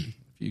 Have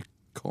you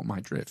caught my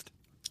drift?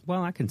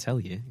 Well, I can tell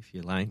you if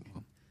you like.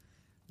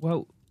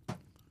 Well,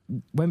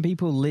 when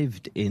people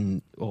lived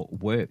in or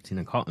worked in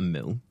a cotton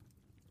mill,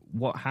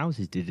 what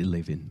houses did they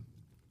live in?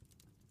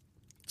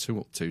 2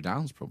 up, 2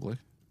 downs, probably.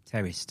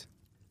 Terraced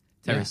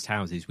Yeah.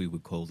 houses, we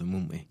would call them,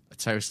 wouldn't we? A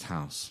terraced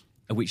house.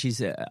 Which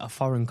is a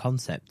foreign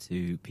concept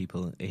to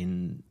people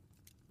in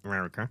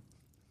America,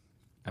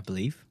 I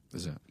believe.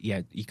 Is it?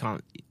 Yeah, you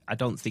can't. I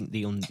don't think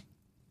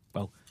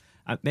well,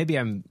 maybe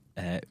I'm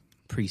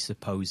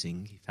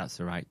presupposing, if that's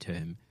the right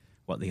term,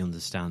 what they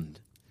understand.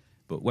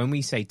 But when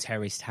we say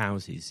terraced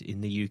houses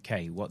in the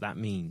UK, what that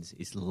means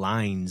is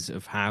lines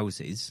of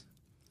houses.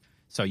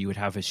 So you would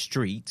have a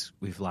street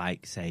with,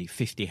 like, say,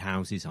 50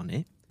 houses on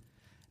it,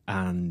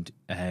 and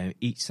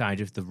each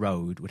side of the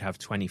road would have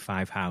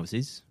 25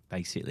 houses,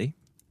 basically.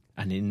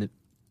 And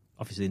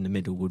obviously in the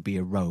middle would be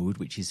a road,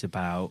 which is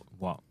about,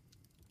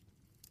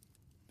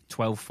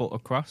 12 foot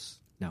across?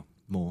 No,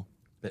 more.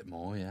 Bit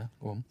more, yeah.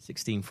 Go on.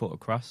 16 foot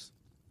across.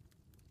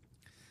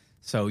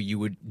 So you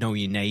would know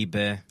your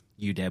neighbour,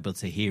 you'd be able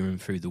to hear him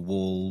through the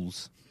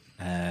walls,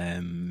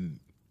 and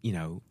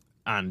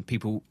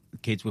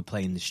kids would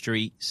play in the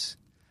streets.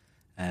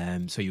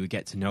 So you would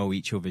get to know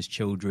each other's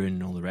children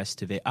and all the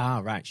rest of it.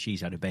 Right,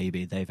 she's had a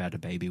baby, they've had a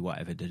baby,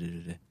 whatever.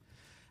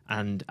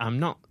 And I'm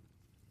not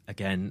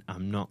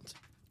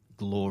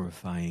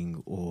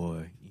glorifying,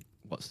 or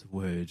what's the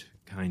word,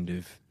 kind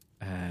of,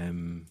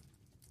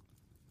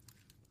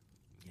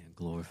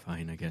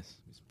 glorifying, I guess.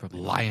 It's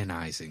probably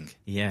Lionizing.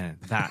 Yeah,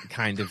 that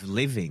kind of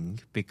living,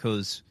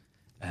 because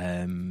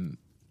they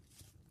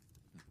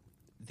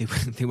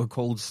were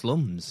called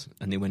slums,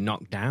 and they were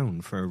knocked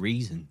down for a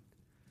reason.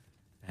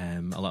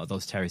 A lot of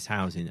those terrace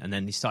housing, and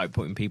then they started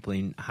putting people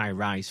in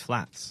high-rise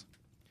flats,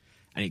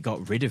 and it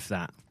got rid of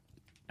that,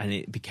 and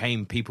it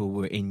became people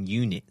were in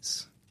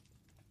units,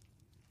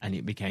 and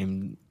it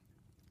became,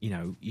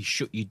 you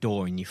shut your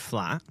door in your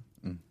flat,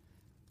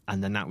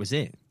 and then that was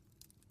it,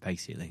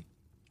 basically.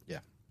 Yeah.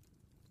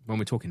 When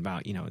we're talking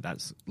about,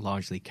 that's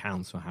largely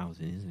council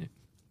housing, isn't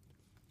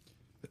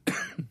it?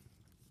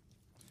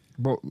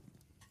 But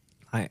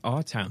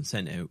our town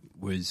centre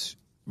was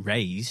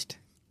raised,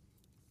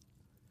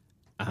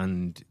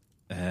 and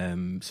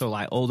so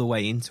all the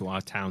way into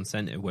our town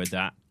centre, where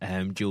that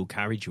dual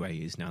carriageway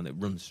is now, that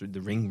runs through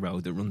the ring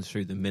road, that runs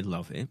through the middle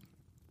of it,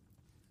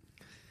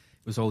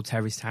 was all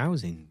terraced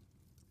housing,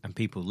 and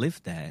people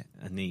lived there,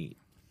 and they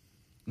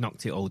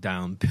knocked it all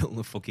down, built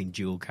a fucking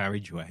dual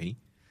carriageway,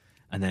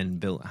 and then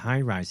built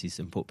high rises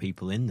and put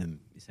people in them,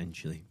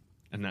 essentially.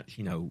 And that's,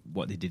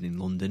 what they did in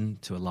London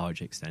to a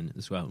large extent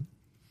as well.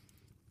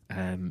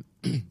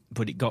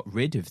 But it got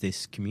rid of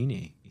this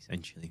community,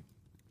 essentially.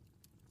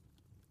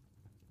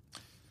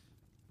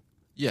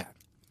 Yeah.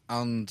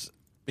 And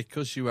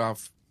because you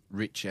have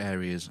rich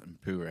areas and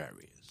poor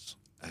areas,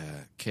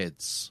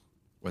 kids,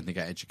 when they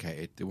get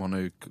educated, they want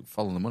to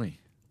follow the money.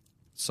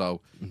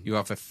 So you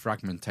have a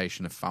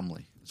fragmentation of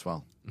family as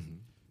well,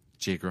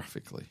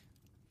 geographically.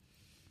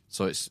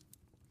 So it's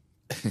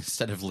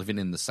instead of living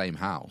in the same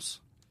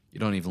house, you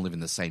don't even live in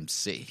the same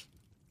city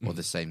or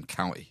the same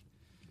county.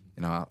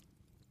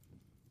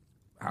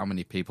 How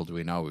many people do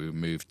we know who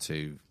moved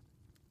to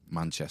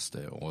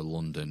Manchester or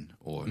London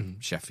or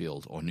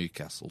Sheffield or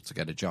Newcastle to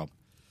get a job?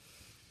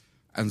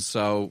 And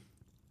so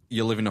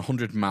you're living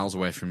 100 miles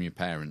away from your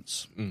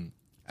parents, and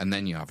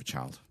then you have a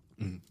child.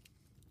 And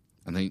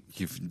then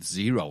you've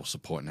zero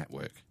support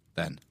network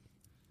then.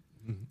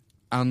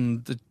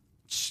 And the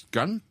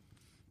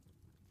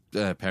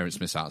grandparents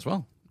miss out as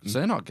well. So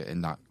they're not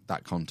getting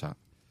that contact.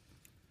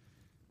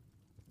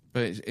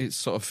 But it's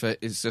sort of,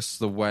 it's just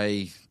the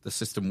way the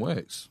system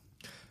works.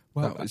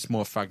 Well, it's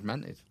more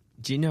fragmented.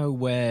 Do you know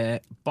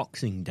where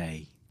Boxing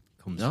Day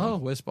comes from? No,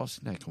 where's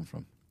Boxing Day come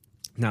from?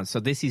 Now, so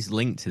this is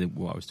linked to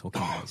what I was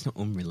talking about. It's not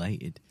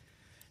unrelated.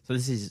 So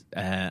this is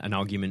an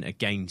argument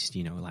against,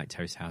 like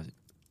terrace housing.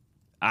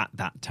 At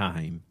that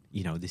time,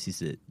 this is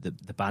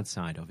the bad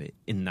side of it,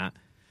 in that.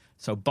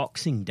 So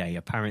Boxing Day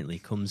apparently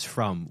comes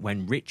from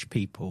when rich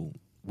people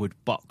would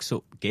box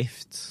up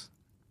gifts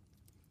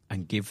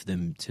and give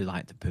them to,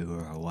 like, the poor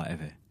or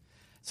whatever.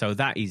 So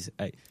that is,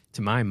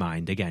 to my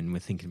mind, again, we're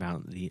thinking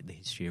about the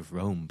History of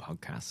Rome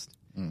podcast.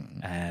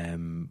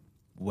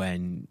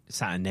 When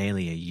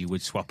Saturnalia, you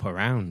would swap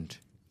around,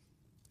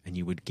 and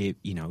you would give,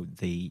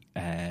 the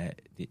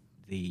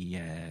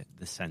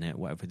Senate,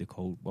 whatever they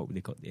called, what would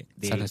they call the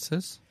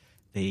Senators?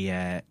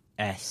 The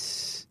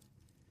S.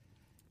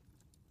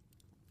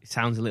 It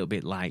sounds a little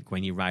bit like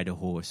when you ride a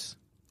horse.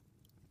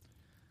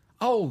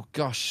 Oh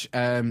gosh,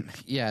 the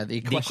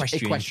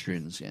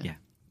equestrians, yeah,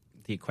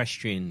 the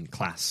equestrian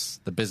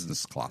class, the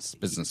business class,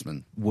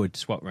 businessmen would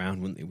swap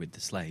around, wouldn't they, with the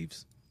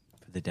slaves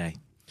for the day?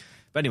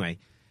 But anyway,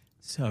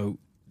 so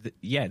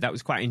that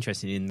was quite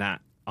interesting in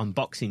that on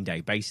Boxing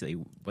Day, basically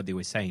what they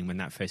were saying when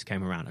that first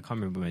came around, I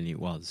can't remember when it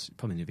was,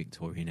 probably in the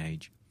Victorian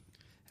age,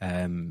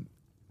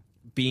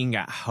 being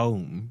at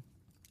home,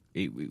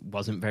 it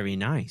wasn't very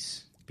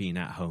nice being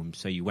at home.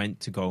 So you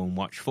went to go and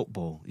watch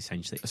football,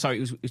 essentially.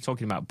 Sorry, it was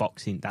talking about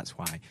boxing. That's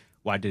why.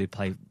 Why did they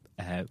play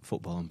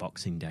football on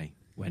Boxing Day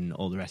when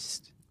all the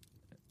rest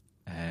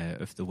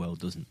of the world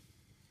doesn't?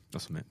 Or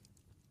something.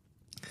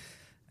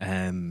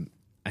 And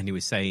he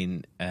was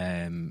saying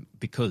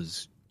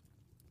because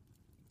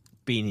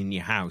being in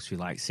your house with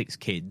like 6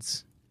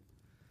 kids,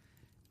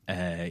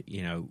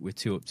 with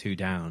 2 up, 2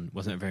 down,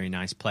 wasn't a very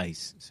nice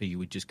place. So you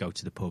would just go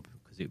to the pub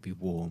because it would be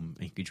warm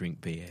and you could drink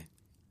beer,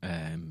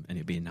 and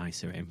it'd be a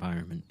nicer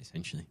environment,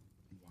 essentially.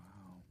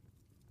 Wow.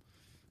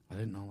 I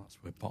didn't know that's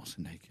where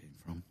Boxing Day came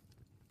from.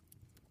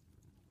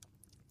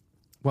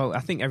 Well, I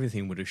think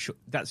everything would have...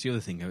 That's the other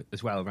thing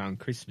as well around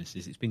Christmas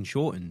is it's been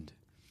shortened.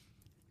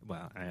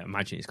 Well, I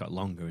imagine it's got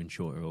longer and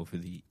shorter over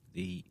the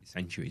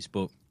centuries,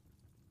 but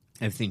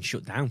everything's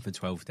shut down for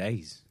 12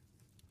 days.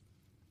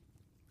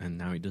 And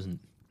now it doesn't.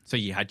 So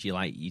you had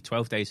your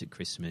 12 days at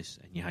Christmas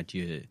and you had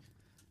your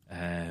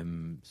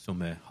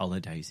summer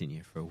holidays, didn't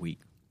you, for a week?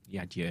 You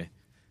had your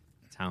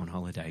town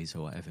holidays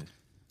or whatever.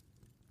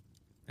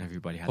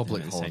 Everybody had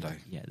Public them at holiday.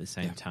 At the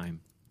same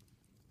time.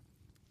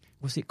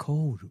 What's it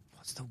called?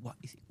 What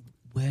is it?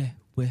 Where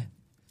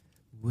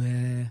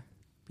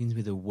begins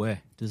with a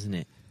where, doesn't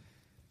it?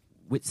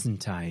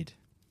 Whitsuntide.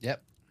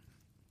 Yep.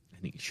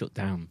 And it shut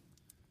down.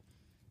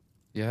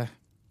 Yeah.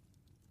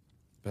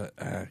 But,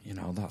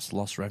 that's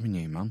lost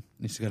revenue, man.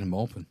 Needs to get them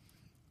open.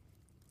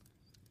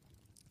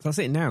 That's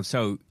it now.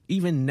 So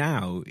even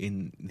now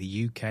in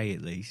the UK,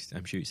 at least,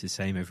 I'm sure it's the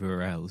same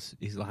everywhere else,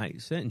 is like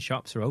certain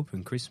shops are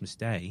open Christmas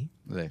Day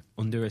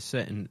under a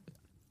certain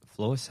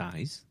floor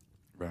size.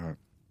 Right.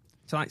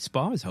 So like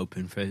Spa's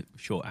open for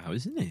short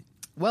hours, isn't it?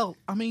 Well,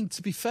 I mean,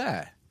 to be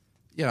fair,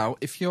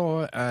 if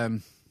you're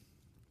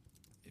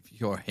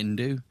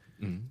Hindu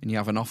and you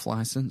have an off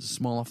license, a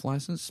small off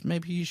license,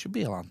 maybe you should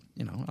be allowed.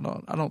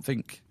 I don't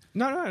think.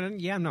 No.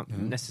 I'm not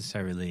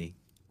necessarily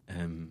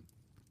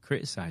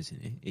criticising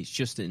it. It's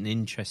just an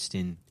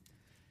interesting.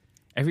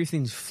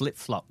 Everything's flip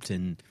flopped,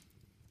 and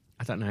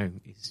I don't know.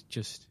 It's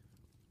just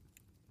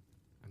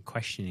I'm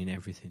questioning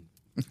everything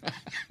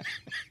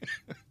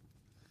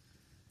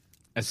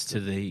as to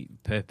the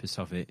purpose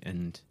of it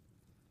and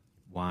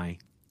why.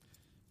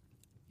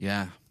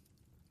 Yeah,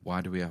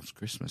 why do we have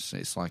Christmas?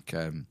 It's like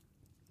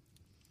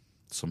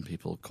some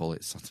people call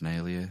it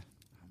Saturnalia,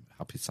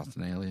 Happy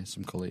Saturnalia.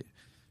 Some call it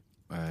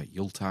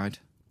Yuletide.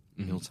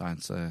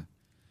 Yuletide's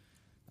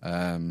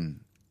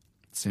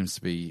seems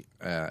to be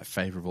a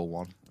favourable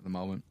one at the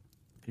moment.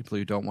 People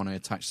who don't want to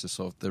attach to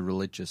sort of the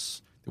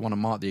religious, they want to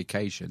mark the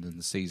occasion and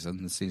the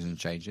season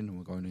changing, and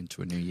we're going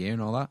into a new year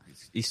and all that.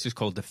 It's just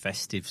called the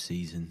festive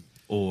season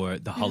or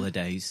the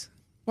holidays.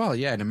 Well,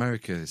 yeah, in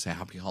America they say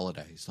happy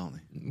holidays, don't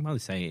they? Well, they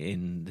say it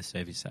in the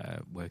service that I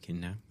work in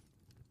now.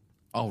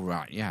 Oh,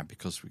 right, yeah,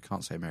 because we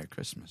can't say Merry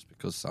Christmas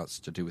because that's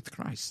to do with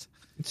Christ.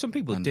 Some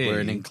people And do. we're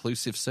an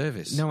inclusive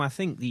service. No, I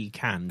think that you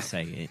can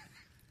say it.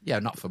 Yeah,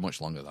 not for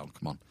much longer, though.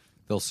 Come on.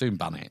 They'll soon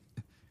ban it.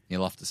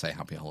 You'll have to say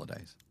happy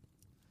holidays.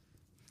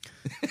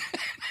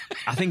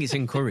 I think it's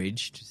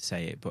encouraged to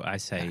say it, but I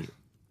say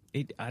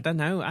it. I don't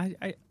know.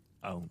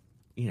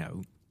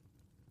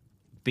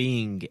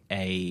 Being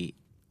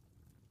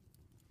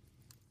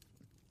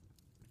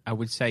I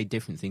would say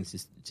different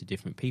things to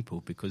different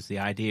people because the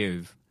idea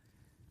of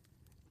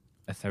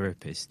a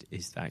therapist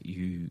is that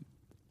you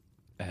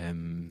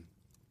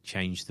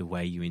change the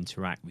way you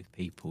interact with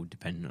people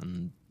depending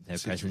on their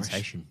Situation.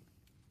 presentation.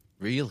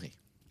 Really?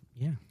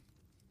 Yeah.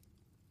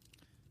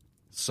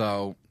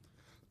 So,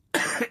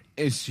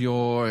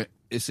 are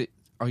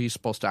you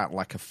supposed to act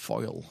like a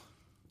foil?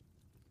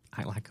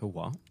 Act like a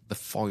what? The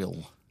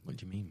foil. What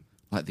do you mean?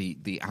 Like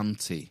the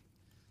anti.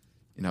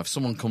 If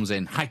someone comes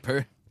in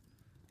hyper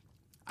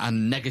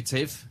and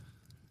negative,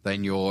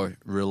 then you're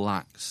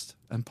relaxed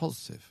and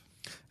positive.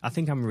 I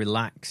think I'm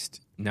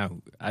relaxed.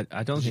 No, I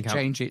don't think you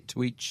change it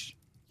to each.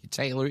 You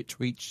tailor it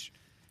to each.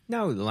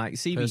 No, like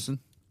see, person.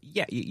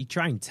 Yeah, you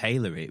try and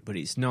tailor it, but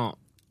it's not.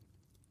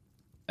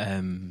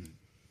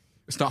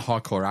 It's not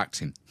hardcore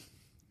acting.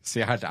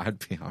 See,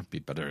 I'd be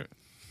better at,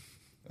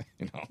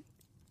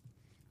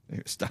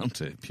 it's down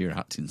to pure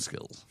acting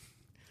skills.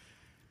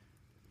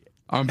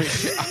 I'm a bit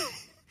shit.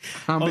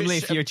 Only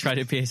if you're trying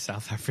to be a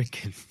South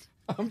African.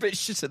 I'm a bit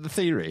shit at the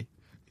theory,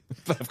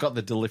 but I've got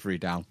the delivery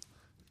down.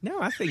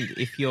 No, I think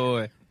if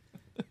you're...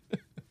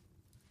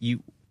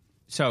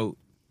 So,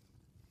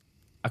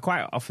 I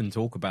quite often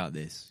talk about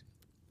this.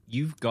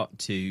 You've got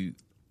to...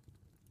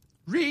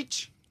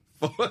 Reach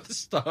for the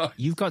start.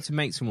 You've got to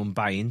make someone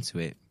buy into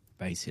it,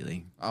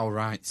 basically. Oh,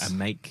 right. And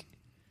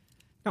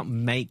not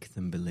make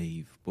them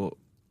believe, but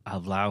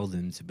allow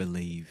them to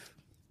believe.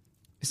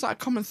 It's like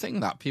a common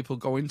thing that people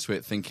go into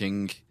it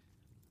thinking,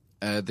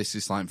 this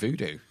is like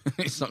voodoo.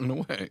 It's not going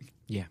to work.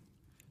 Yeah.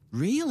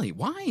 Really?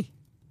 Why?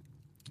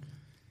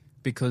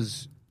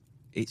 Because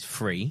it's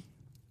free.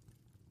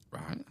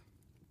 Right.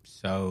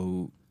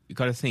 So you've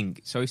got to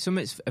think. So if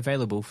something's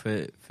available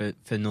for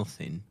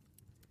nothing...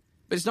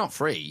 But it's not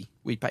free.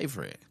 We pay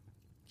for it.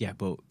 Yeah,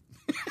 but...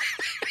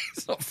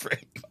 It's not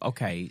free.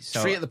 okay, It's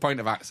so free at the point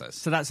of access.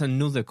 so that's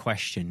another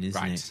question, isn't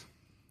Right. it?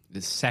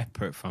 That's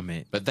separate from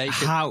it. But they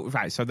could- how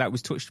right? So that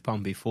was touched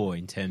upon before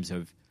in terms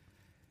of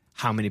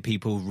how many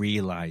people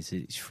realise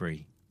it's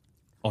free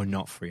or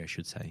not free, I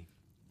should say.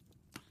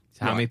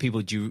 So how Right. many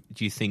people do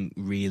you think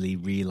really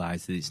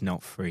realise that it's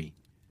not free?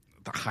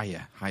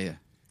 Higher.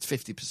 It's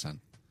 50%.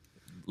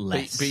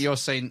 Less. But you're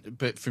saying,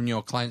 but from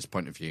your client's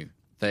point of view,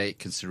 they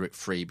consider it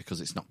free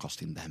because it's not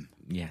costing them.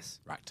 Yes.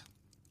 Right.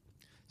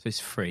 So it's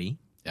free.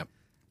 Yep.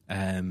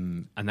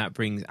 And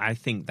I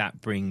think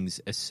that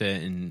brings a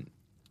certain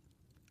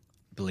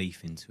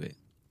belief into it.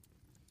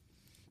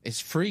 It's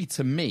free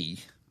to me.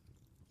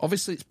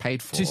 Obviously, it's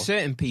paid for. To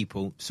certain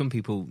people, some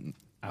people,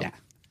 Yeah.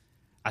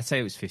 I'd say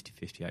it was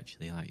 50-50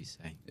 actually, like you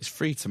say. It's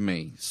free to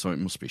me, so it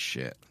must be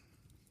shit.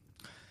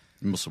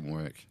 It mustn't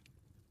work.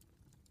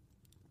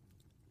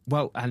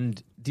 Well,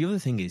 and the other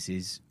thing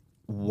is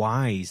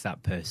why is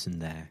that person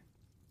there?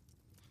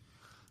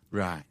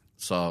 Right.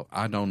 So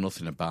I know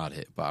nothing about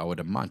it, but I would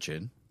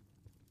imagine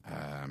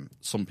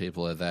some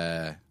people are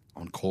there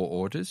on court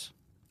orders.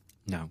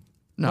 No.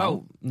 No.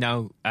 Well,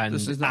 no, and,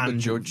 This is not the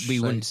and judge we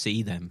saying- wouldn't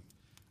see them.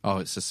 Oh,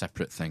 it's a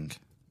separate thing.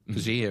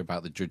 Because you hear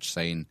about the judge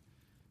saying,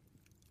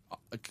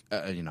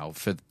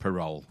 for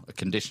parole, a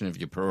condition of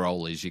your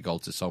parole is you go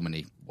to so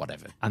many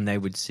whatever. And they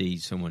would see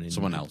someone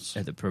else.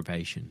 at the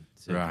probation.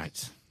 So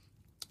Right.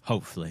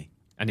 hopefully.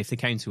 And if they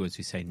came to us,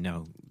 we say,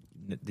 no,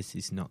 this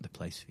is not the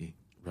place for you.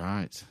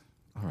 Right.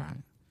 All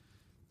right.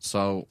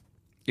 So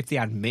If they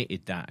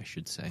admitted that, I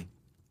should say.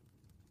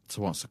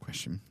 So what's the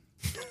question?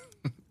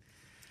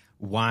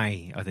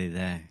 Why are they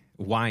there?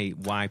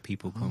 Why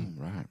people come?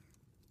 Oh, right.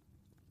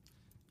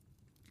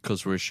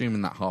 Because we're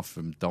assuming that half of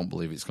them don't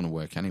believe it's going to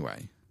work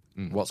anyway.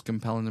 What's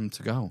compelling them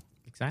to go?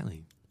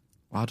 Exactly.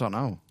 Well, I don't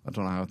know. I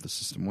don't know how the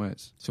system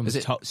works. Is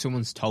it?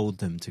 Someone's told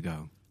them to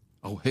go.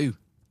 Oh, who?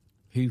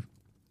 Who?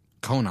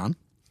 Conan?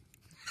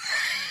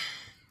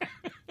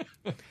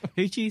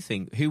 Who do you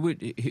think? Who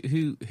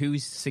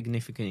is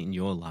significant in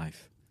your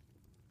life?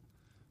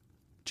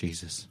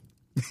 Jesus.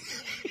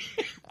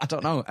 I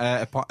don't know.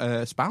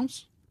 A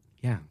spouse?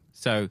 Yeah.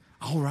 So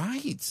Oh,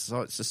 right.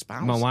 So it's a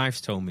spouse. my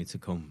wife's told me to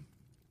come.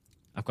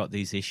 I've got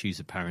these issues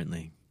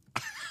apparently.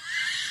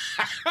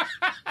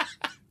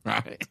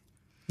 Right.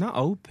 Not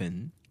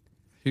open.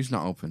 Who's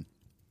not open?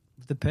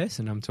 The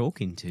person I'm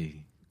talking to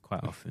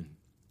quite often.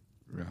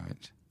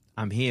 Right.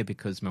 I'm here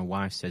because my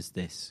wife says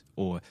this,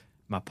 or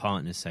my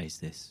partner says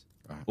this,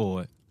 Right.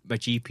 or my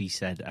GP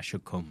said I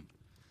should come.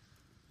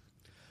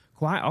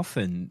 Quite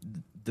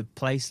often, the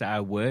place that I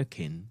work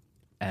in,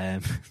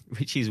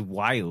 which is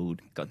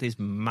wild, got this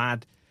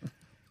mad.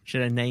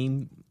 Should I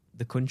name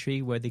the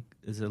country where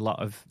there's a lot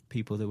of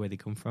people where they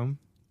come from?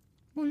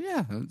 Well,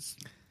 yeah. It's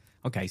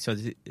Okay, so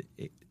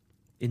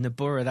in the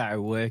borough that I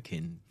work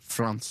in,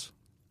 France.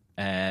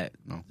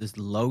 there's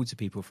loads of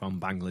people from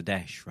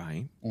Bangladesh,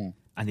 right? Mm.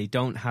 And they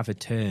don't have a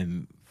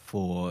term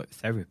for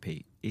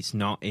therapy. It's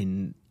not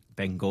in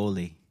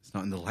Bengali. It's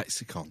not in the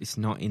lexicon. It's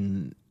not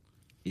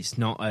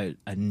a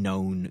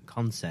known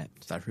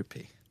concept.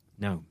 Therapy.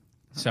 No.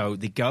 So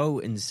they go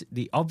and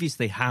they're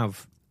obviously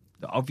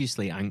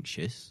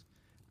anxious,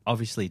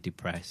 obviously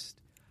depressed,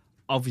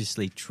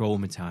 obviously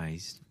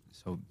traumatized.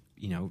 So,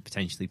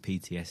 potentially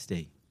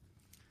PTSD.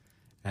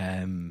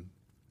 From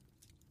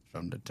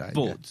the time.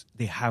 But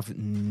they have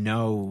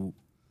no.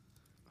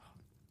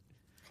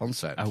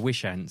 Concept. I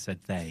wish I hadn't said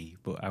they,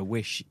 but I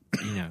wish,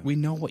 We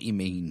know what you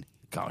mean.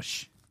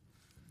 Gosh.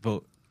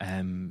 but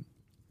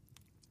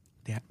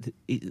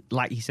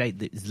like you say,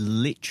 there's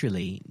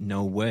literally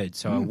no words.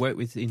 So I work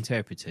with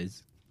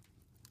interpreters,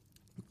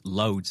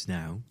 loads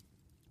now,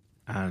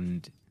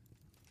 and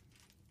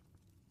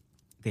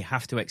they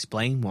have to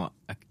explain what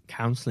a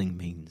counselling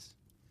means,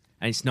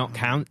 and it's not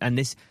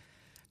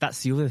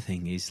that's the other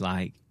thing is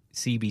like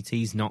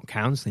CBT is not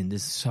counselling.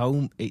 It's so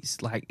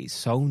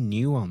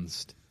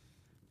nuanced.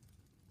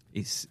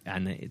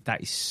 That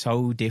is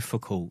so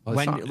difficult. Well,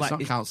 it's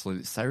not counselling,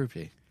 it's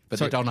therapy. But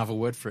So- they don't have a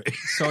word for it.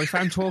 So if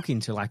I'm talking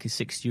to like a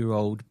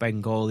 60-year-old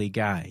Bengali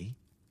guy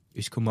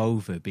who's come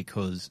over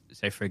because,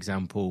 say, for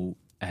example,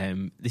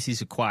 this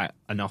is quite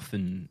an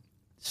often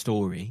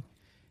story.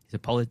 He's a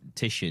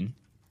politician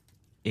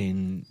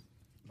in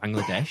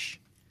Bangladesh.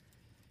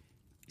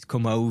 He's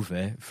come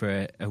over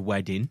for a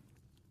wedding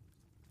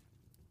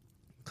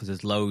because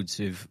there's loads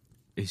of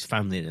his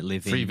family that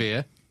live Free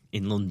beer.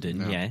 in London,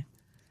 Yeah. yeah.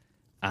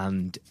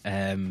 And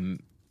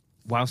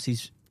whilst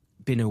he's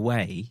been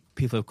away,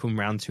 people have come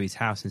round to his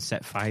house and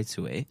set fire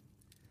to it.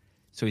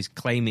 So he's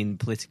claiming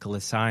political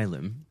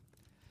asylum,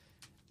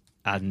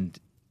 and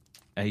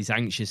he's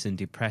anxious and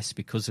depressed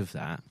because of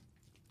that.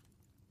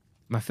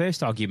 My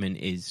first argument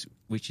is,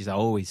 which is I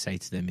always say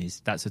to them,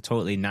 is that's a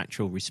totally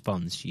natural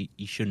response. You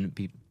shouldn't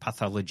be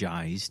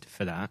pathologized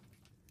for that.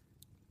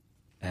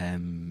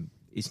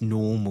 It's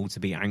normal to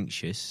be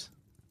anxious.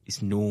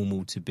 It's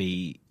normal to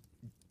be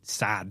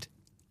sad,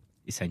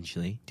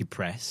 essentially,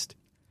 depressed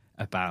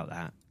about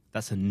that.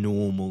 That's a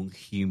normal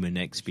human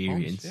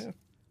experience. Yeah.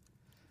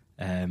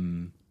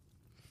 And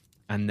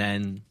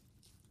then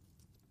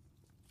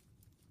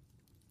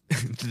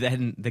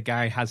then the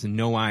guy has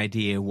no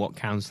idea what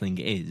counselling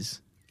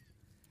is,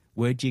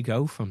 where do you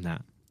go from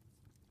that?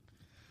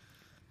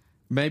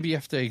 Maybe you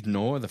have to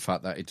ignore the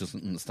fact that he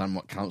doesn't understand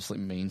what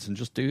counselling means and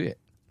just do it.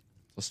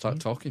 Just start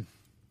talking.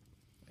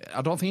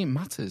 I don't think it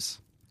matters.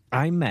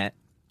 I met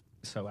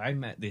this. Well,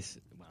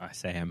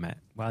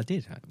 I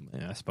did.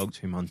 I spoke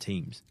to him on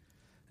Teams.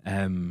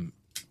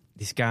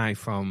 This guy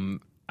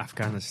from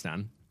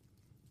Afghanistan,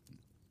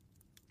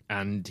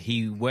 and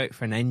he worked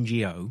for an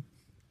NGO.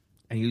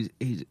 And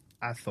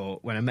I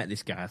thought, when I met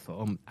this guy, I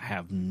thought, I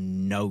have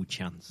no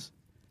chance,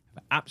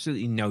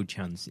 absolutely no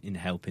chance in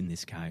helping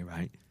this guy.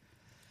 Right?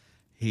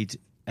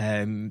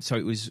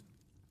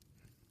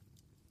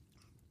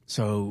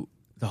 So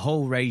the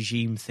whole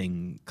regime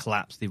thing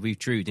collapsed. They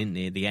withdrew, didn't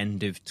they, at the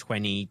end of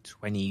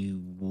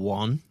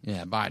 2021?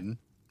 Yeah, Biden.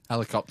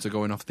 Helicopter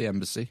going off the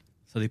embassy.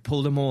 So they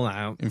pulled them all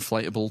out.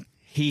 Inflatable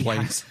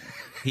planes.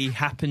 He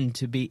happened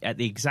to be, at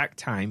the exact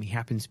time, he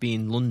happened to be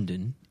in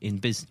London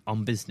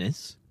on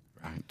business.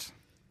 Right.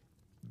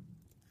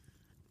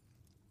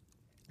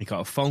 He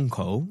got a phone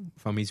call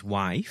from his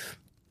wife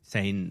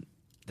saying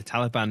the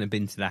Taliban had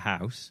been to the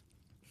house.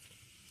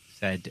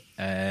 Said,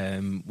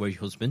 where's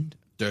your husband?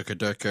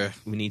 Durka.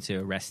 We need to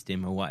arrest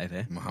him or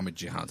whatever. Mohammed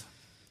Jihad.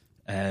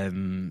 I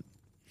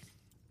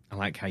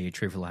like how you're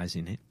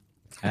trivialising it.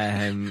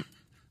 And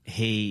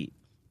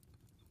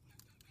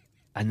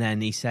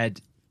then he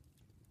said,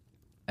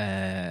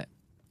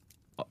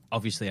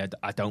 obviously,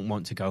 I don't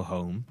want to go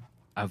home.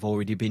 I've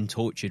already been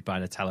tortured by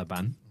the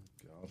Taliban.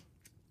 God.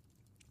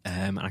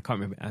 And I can't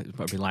remember, it was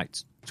probably like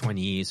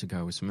 20 years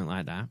ago or something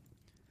like that.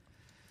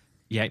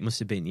 Yeah, it must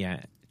have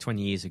been,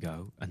 20 years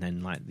ago. And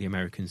then, like, the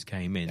Americans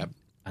came in. Yep.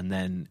 And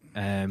then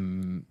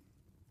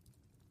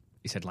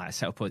he said, like, I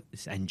set up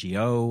this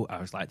NGO. I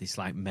was, like, this,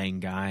 like, main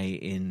guy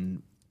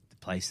in the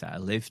place that I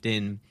lived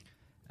in.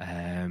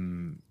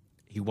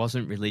 He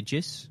wasn't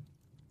religious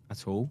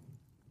at all.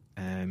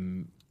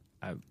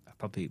 I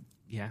probably,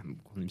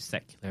 call him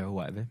secular or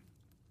whatever.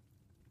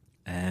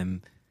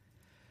 And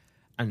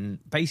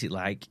basically,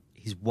 like,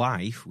 his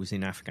wife was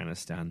in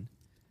Afghanistan.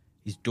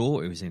 His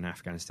daughter was in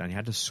Afghanistan. He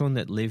had a son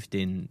that lived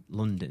in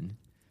London.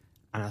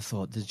 And I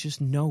thought, there's just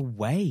no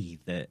way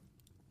that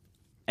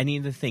any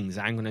of the things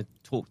I'm going to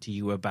talk to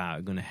you about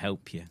are going to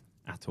help you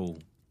at all.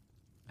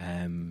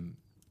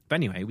 But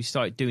anyway, we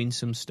started doing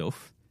some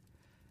stuff.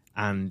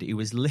 And he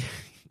was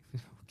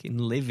fucking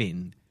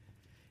living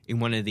in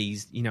one of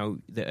these,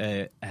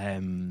 that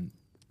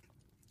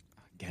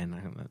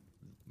again,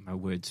 my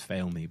words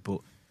fail me,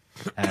 but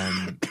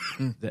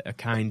that are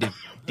kind of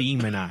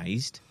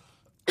demonised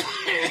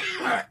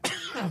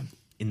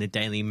in the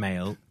Daily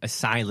Mail,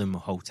 asylum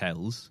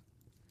hotels,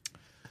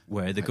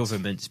 where the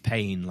government's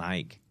paying,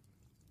 like,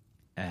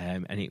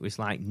 and it was,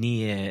 like,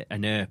 near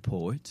an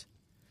airport,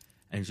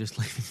 and just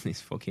living in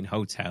this fucking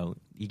hotel.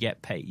 I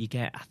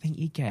think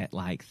you get,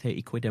 like,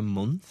 30 quid a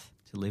month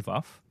to live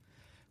off.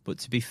 But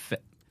to be fair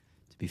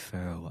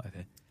or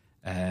whatever,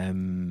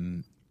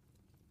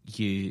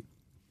 you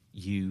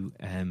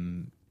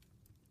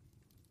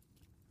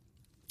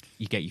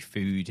get your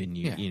food and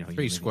you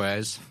 3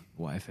 squares,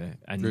 whatever,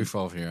 and roof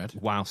over your head,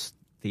 whilst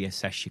they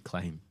assess your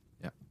claim.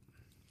 Yeah.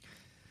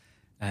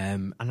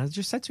 And I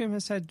just said to him, I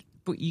said,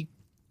 but you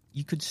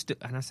could still,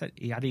 and I said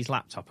he had his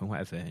laptop and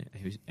whatever,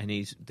 and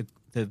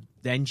the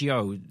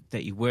NGO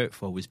that he worked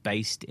for was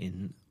based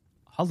in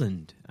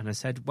Holland, and I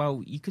said,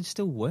 well, you could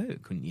still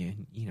work, couldn't you?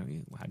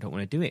 I don't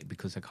want to do it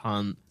because I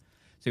can't.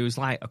 So he was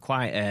like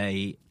quite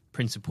a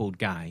principled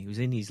guy. He was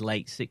in his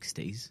late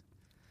 60s.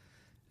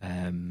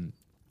 And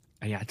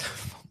he had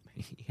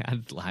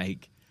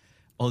like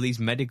all these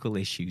medical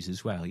issues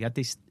as well. He had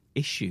this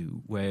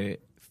issue where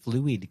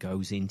fluid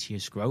goes into your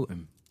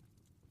scrotum.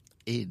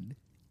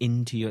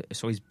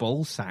 So his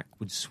ball sack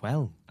would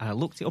swell. And I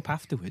looked it up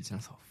afterwards and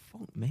I thought,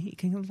 fuck me, it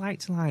can go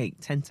to like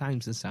 10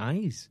 times the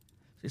size.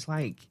 So it's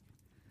like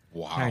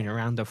carrying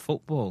around a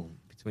football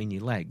between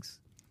your legs.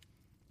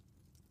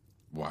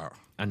 Wow.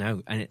 I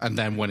know. And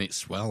then when it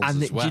swells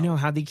and as well. Do you know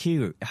how they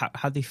cure it?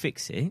 How they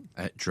fix it?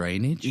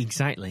 Drainage?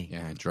 Exactly.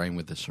 Yeah, drain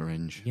with the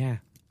syringe. Yeah.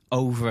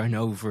 Over and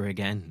over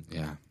again.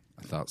 Yeah.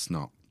 That's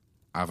not...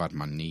 I've had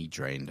my knee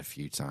drained a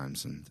few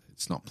times and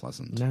it's not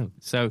pleasant. No.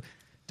 So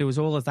there was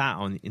all of that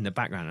on in the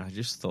background. And I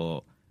just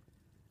thought...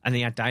 And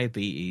he had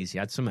diabetes. He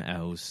had something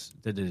else.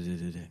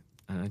 And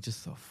I just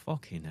thought,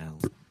 fucking hell.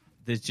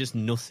 There's just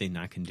nothing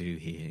I can do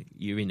here.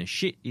 You're in a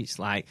shit... It's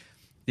like...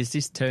 There's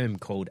this term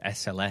called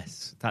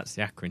SLS. That's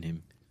the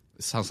acronym.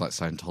 It sounds like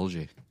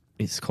Scientology.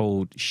 It's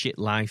called shit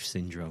life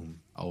syndrome.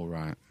 Oh,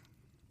 right.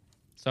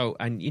 So,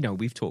 and,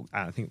 we've talked,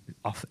 I think,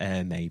 off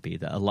air maybe,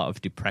 that a lot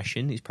of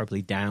depression is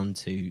probably down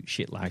to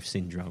shit life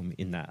syndrome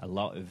in that a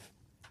lot of,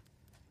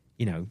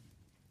 A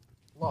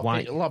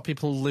lot of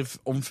people live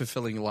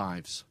unfulfilling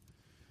lives.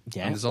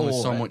 Yeah. And there's only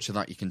so much of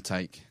that you can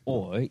take.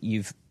 Or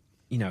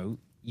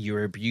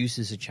you're abused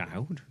as a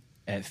child,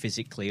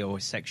 physically or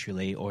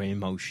sexually or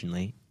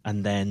emotionally,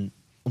 and then,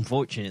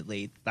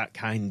 unfortunately, that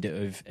kind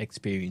of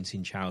experience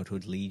in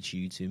childhood leads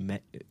you to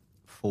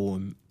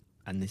form,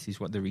 and this is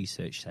what the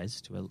research says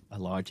to a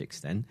large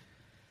extent,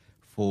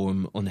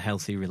 form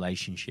unhealthy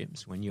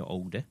relationships when you're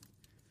older.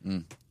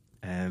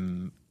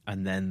 And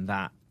then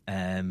that,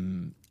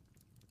 then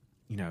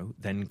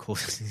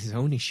causes his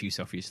own issues,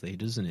 obviously,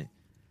 doesn't it?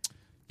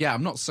 Yeah,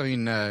 I'm not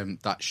saying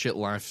that shit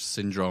life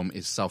syndrome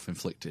is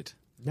self-inflicted.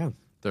 No.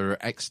 There are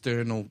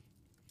external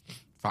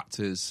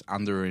factors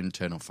and there are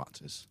internal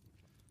factors.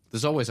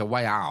 There's always a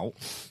way out.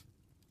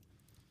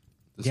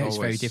 It's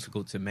very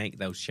difficult to make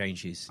those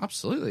changes.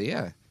 Absolutely,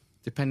 yeah.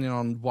 Depending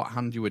on what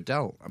hand you were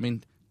dealt. I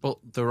mean, but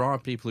there are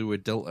people who were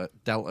dealt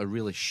a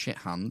really shit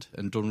hand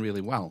and done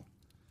really well.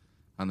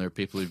 And there are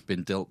people who've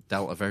been dealt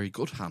a very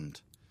good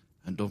hand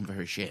and done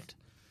very shit.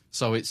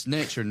 So it's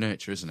nature and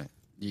nurture, isn't it?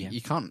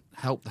 You can't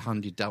help the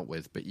hand you dealt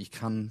with, but you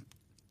can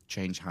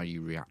change how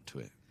you react to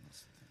it.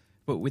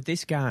 But with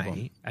this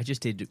guy, I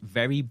just did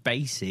very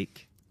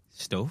basic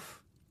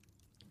stuff.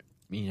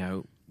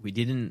 We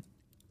didn't...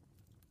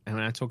 And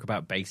when I talk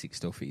about basic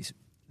stuff, this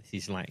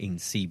is like in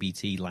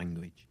CBT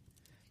language.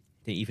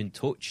 Didn't even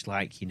touch,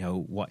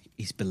 what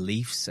his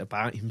beliefs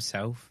about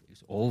himself. It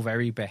was all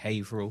very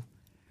behavioural.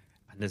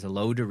 And there's a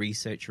load of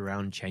research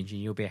around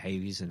changing your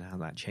behaviours and how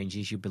that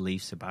changes your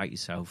beliefs about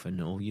yourself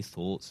and all your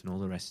thoughts and all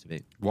the rest of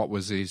it. What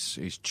was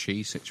his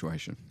chi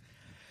situation?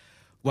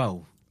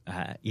 Well,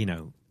 that's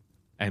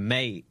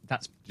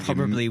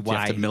probably why... You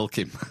have to milk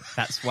him.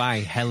 That's why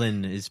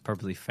Helen has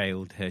probably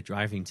failed her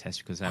driving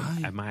test, because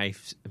I may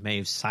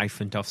have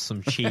siphoned off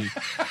some chi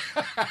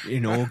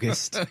in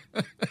August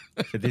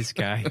for this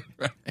guy.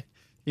 Right.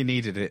 He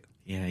needed it.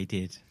 Yeah, he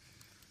did.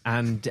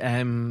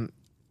 And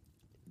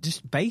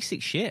just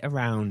basic shit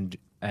around...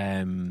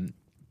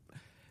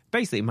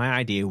 basically, my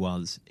idea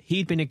was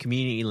he'd been a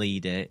community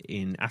leader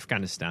in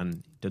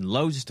Afghanistan, done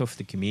loads of stuff for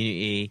the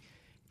community,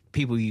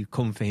 people who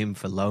come for him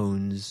for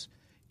loans...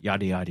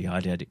 Yada, yada,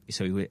 yada.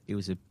 So it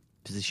was a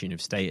position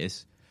of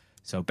status.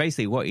 So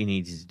basically what he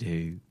needed to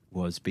do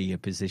was be in a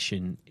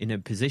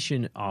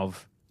position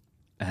of...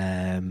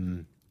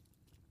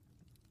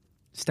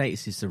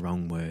 status is the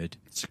wrong word.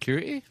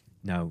 Security?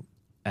 No.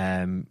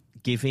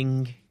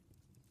 Giving,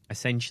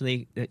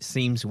 essentially. It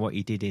seems what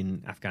he did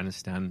in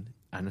Afghanistan.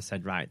 And I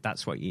said, right,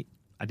 that's what I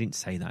didn't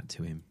say that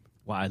to him.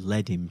 What I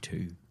led him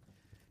to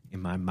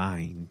in my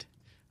mind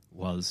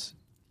was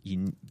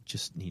you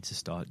just need to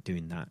start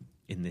doing that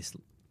in this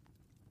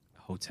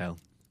hotel,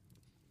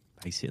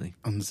 basically.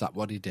 And is that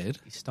what he did?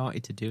 He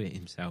started to do it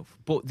himself.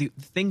 But the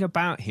thing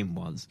about him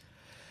was,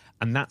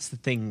 and that's the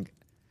thing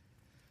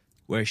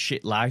where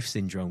shit life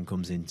syndrome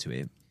comes into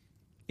it,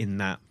 in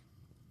that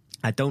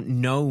I don't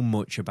know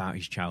much about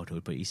his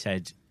childhood, but he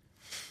said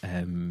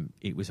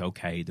it was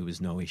okay, there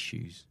was no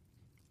issues.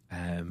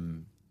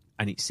 And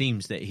it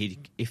seems that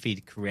if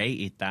he'd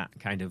created that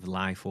kind of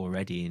life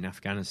already in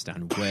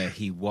Afghanistan, where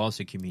he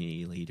was a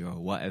community leader or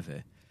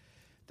whatever,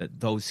 that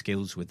those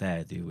skills were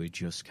there. They were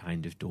just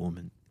kind of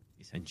dormant,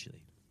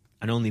 essentially.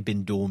 And only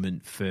been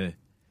dormant for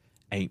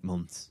 8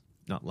 months,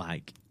 not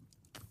like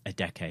a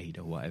decade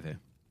or whatever.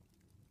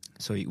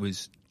 So it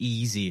was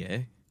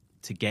easier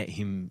to get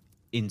him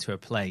into a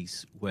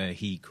place where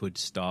he could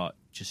start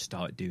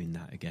doing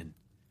that again.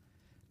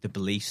 The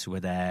beliefs were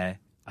there.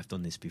 I've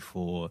done this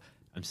before.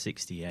 I'm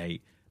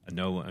 68. I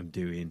know what I'm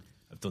doing.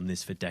 I've done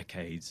this for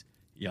decades.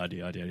 Yada,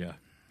 yada, yada.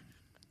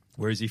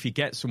 Whereas if you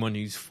get someone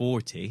who's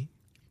 40...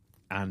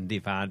 and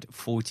they've had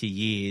 40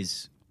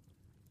 years,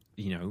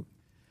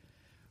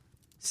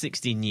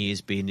 16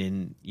 years being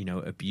in,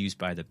 abused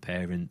by the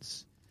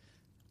parents,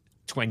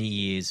 20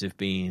 years of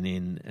being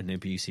in an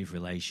abusive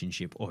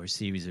relationship or a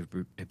series of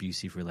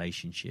abusive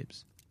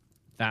relationships,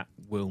 that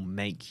will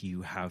make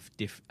you have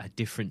a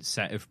different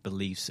set of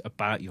beliefs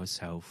about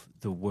yourself,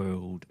 the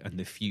world, and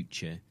the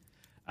future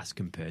as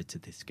compared to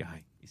this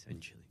guy,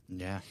 essentially.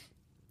 Yeah,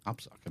 I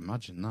can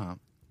imagine that.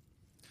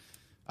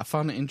 I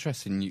found it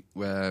interesting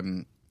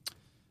when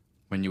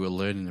you were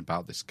learning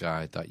about this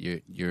guy, that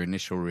your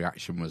initial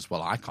reaction was,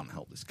 well, I can't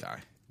help this guy.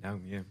 No,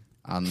 yeah.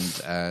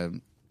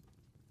 And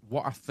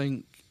what I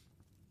think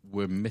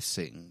we're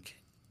missing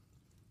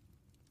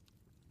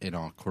in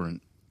our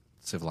current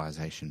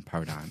civilization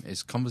paradigm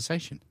is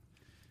conversation.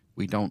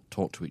 We don't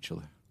talk to each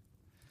other.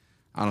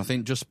 And I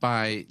think just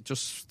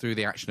through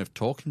the action of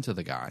talking to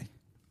the guy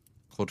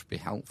could be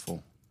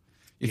helpful.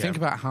 You think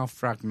about how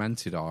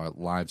fragmented our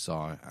lives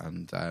are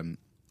and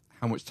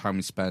how much time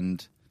we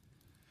spend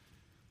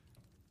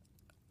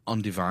on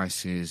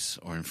devices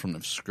or in front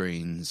of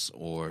screens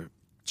or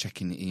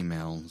checking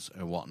emails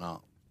or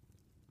whatnot.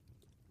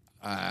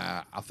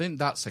 I think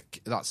that's a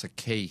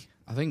key.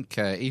 I think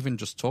even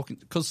just talking,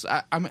 because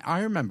I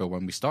remember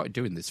when we started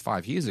doing this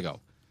 5 years ago,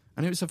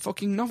 and it was a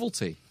fucking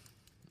novelty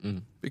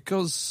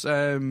because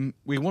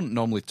we wouldn't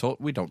normally talk.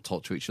 We don't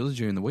talk to each other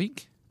during the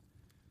week.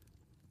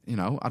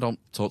 I don't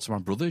talk to my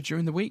brother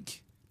during the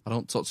week. I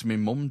don't talk to my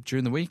mum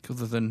during the week,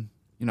 other than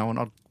an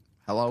odd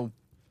hello,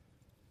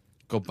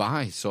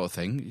 goodbye sort of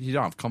thing. You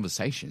don't have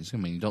conversations. I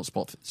mean, you don't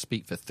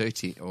speak for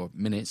 30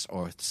 minutes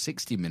or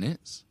 60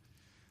 minutes.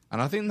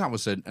 And I think that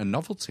was a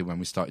novelty when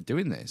we started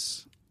doing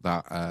this.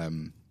 That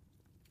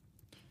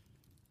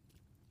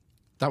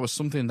was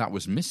something that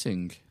was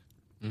missing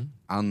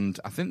And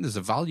I think there's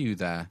a value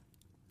there.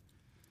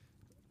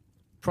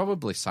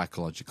 Probably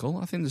psychological.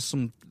 I think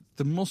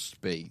there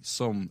must be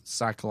some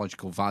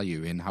psychological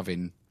value in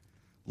having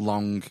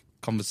long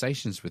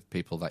conversations with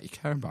people that you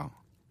care about.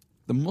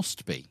 There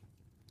must be.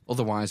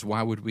 Otherwise,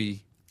 why would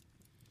we?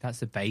 That's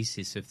the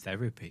basis of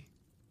therapy.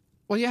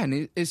 Well, yeah,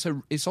 and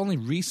it's only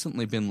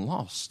recently been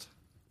lost.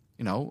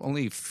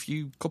 Only a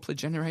couple of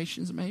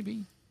generations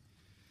maybe,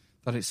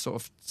 that it's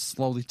sort of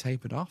slowly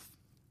tapered off.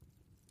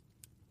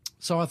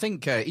 So I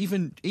think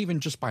even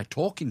just by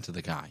talking to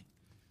the guy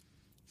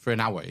for an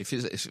hour, if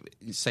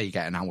say you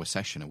get an hour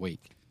session a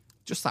week,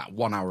 just that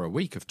 1 hour a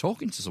week of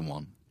talking to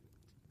someone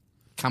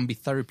can be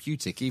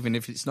therapeutic, even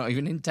if it's not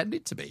even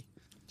intended to be.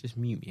 Just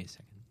mute me a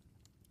second.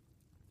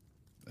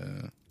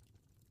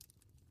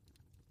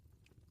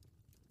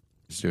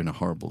 He's doing a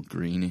horrible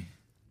greenie.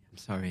 I'm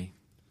sorry.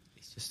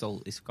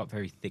 It's got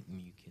very thick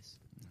mucus.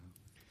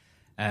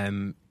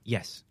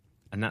 Yes,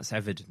 and that's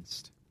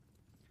evidenced.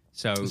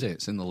 So Is it?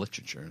 It's in the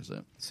literature, is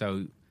it?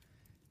 So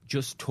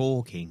just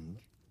talking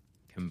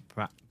can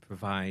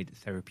provide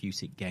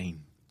therapeutic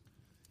gain.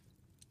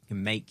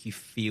 Can make you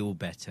feel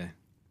better.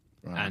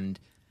 Right. And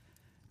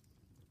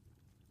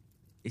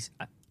it's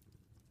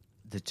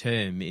the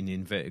term in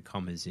inverted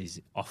commas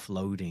is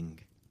offloading.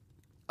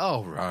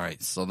 Oh,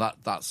 right. So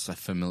that's a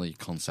familiar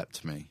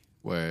concept to me,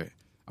 where,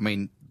 I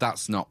mean,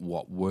 that's not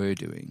what we're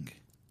doing.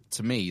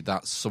 To me,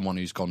 that's someone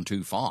who's gone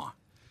too far.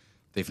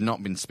 They've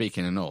not been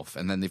speaking enough,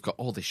 and then they've got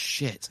all this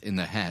shit in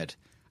their head,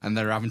 and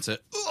they're having to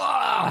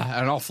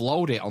and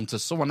offload it onto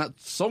someone.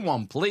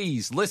 Someone,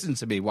 please listen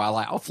to me while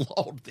I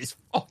offload this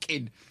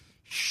fucking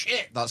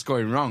shit that's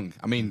going wrong.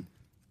 I mean,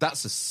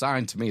 that's a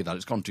sign to me that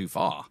it's gone too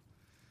far.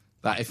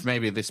 That if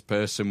maybe this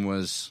person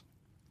was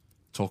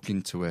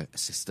talking to a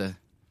sister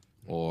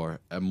or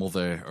a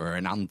mother or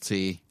an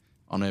auntie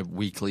on a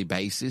weekly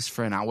basis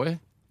for an hour,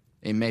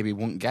 it maybe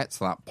wouldn't get to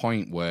that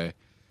point where,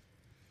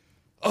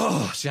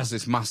 she has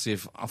this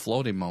massive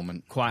offloading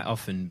moment. Quite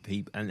often,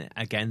 people, and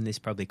again, this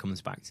probably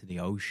comes back to the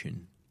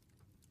ocean,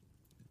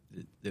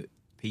 that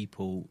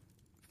people,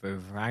 for a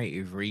variety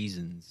of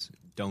reasons,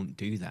 don't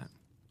do that.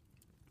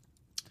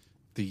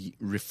 They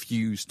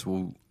refuse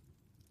to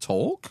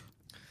talk?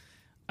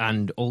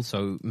 And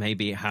also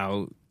maybe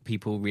how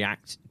people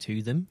react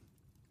to them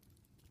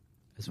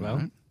as well.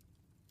 Right.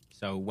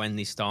 So when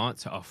they start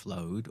to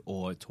offload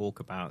or talk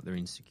about their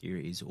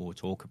insecurities or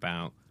talk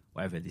about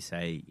whatever they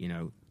say,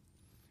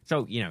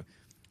 So,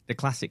 the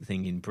classic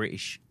thing in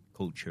British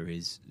culture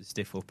is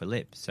stiff upper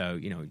lip. So,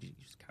 you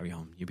just carry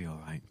on. You'll be all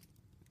right.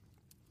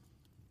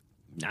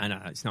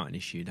 No, it's not an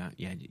issue. That,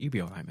 yeah, you'll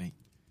be all right, mate.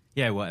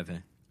 Yeah,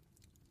 whatever.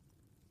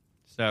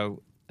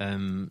 So,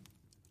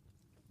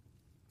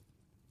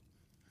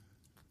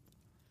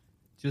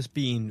 just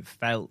being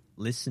felt,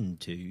 listened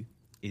to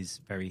is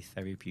very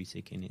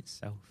therapeutic in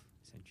itself,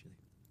 essentially.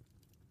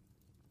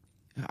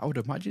 I would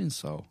imagine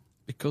so,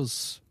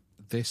 because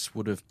this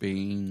would have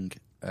been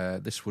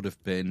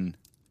the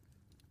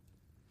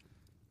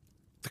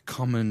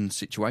common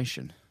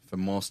situation for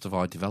most of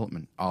our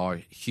development, our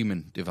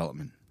human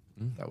development,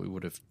 that we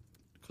would have,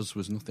 because there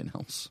was nothing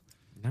else.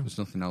 No. There was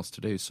nothing else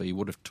to do. So you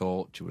would have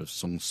talked, you would have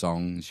sung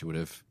songs, you would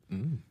have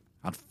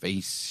had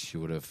feasts, you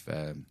would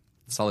have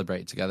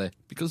celebrated together,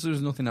 because there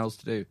was nothing else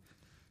to do.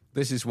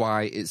 This is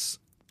why it's,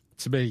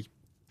 to me,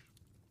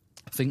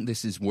 I think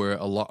this is where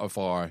a lot of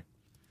our,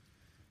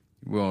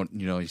 well,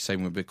 you're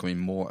saying we're becoming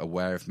more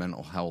aware of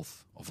mental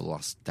health over the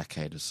last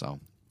decade or so.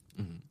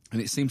 Mm-hmm.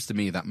 And it seems to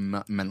me that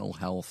mental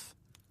health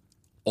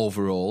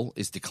overall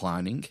is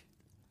declining,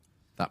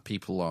 that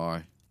people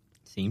are...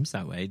 Seems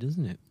that way,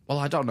 doesn't it? Well,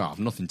 I don't know. I have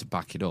nothing to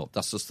back it up.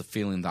 That's just the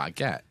feeling that I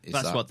get.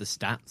 That's what the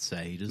stats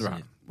say, doesn't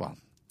it? Well,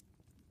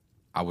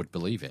 I would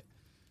believe it.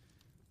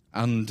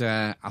 And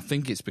I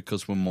think it's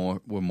because we're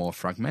more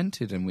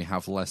fragmented and we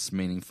have less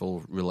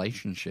meaningful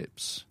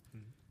relationships.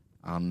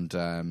 And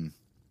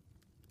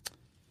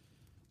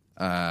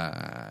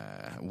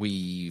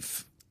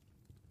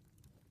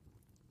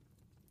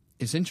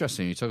it's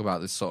interesting you talk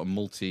about this sort of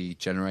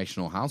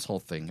multi-generational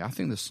household thing. I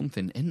think there's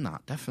something in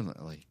that,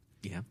 definitely.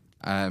 Yeah.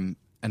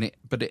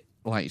 But it,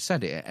 like you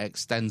said, it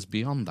extends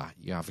beyond that.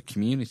 You have a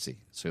community,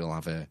 so you'll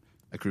have a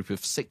group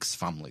of 6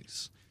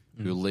 families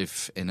who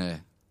live in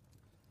a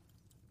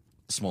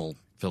small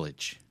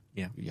village.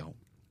 Yeah.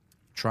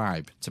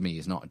 Tribe, to me,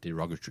 is not a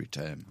derogatory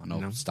term. I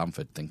know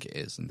Stanford think it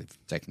is, and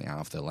they've taken it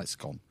out of their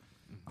lexicon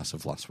as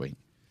of last week.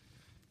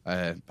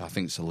 But I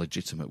think it's a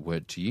legitimate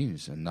word to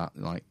use, and that,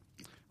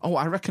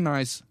 I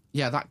recognise,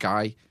 that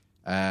guy,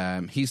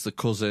 he's the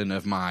cousin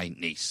of my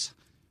niece,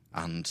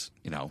 and,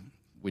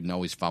 we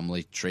know his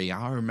family tree.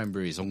 I remember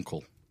his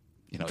uncle.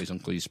 His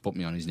uncle used to put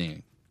me on his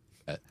knee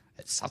at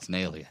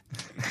Saturnalia.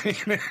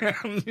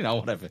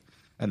 Whatever.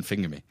 And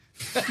finger me.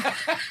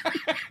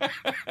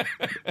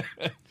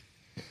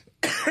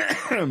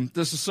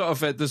 There's I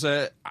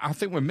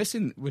think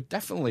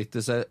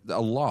there's a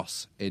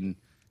loss in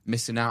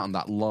missing out on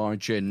that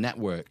larger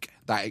network,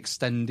 that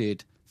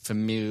extended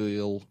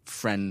familial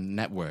friend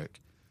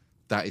network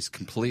that is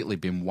completely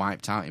been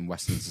wiped out in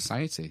Western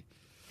society.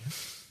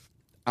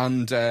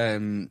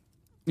 And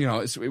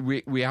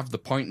we have the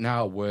point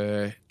now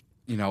where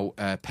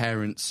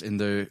parents in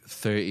their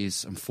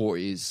 30s and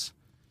 40s,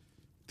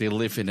 they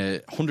live in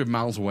 100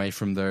 miles away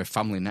from their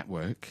family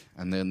network,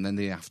 and then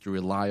they have to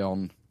rely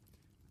on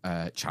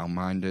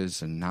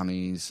childminders and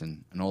nannies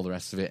and all the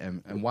rest of it.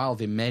 And while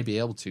they may be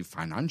able to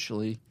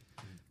financially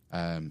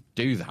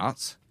do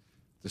that,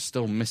 they're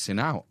still missing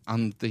out.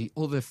 And the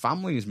other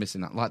family is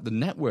missing out. Like the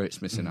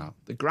network's missing out.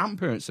 The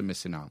grandparents are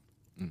missing out.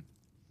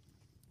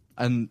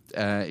 And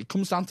it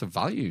comes down to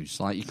values.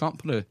 Like you can't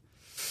put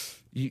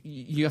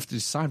you have to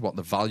decide what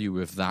the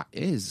value of that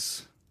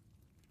is.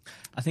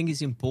 I think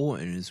it's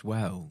important as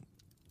well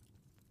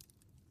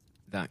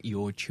that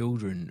your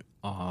children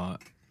are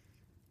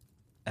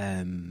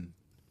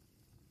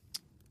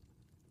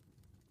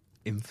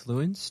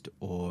influenced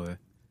or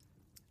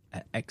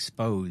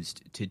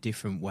exposed to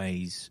different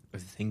ways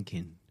of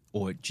thinking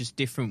or just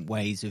different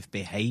ways of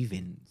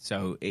behaving.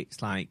 So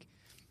it's like,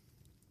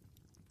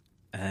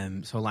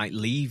 like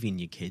leaving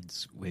your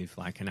kids with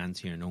like an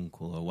auntie or an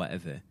uncle or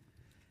whatever,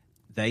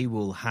 they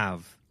will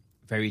have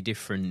very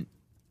different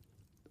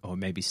or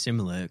maybe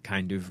similar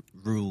kind of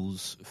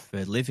rules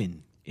for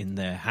living in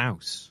their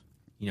house,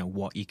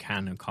 what you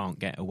can and can't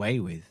get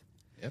away with.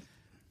 Yep.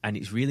 And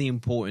it's really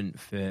important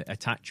for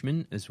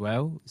attachment as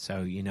well.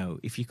 So,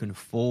 if you can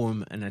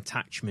form an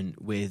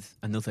attachment with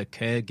another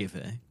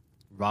caregiver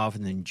rather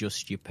than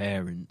just your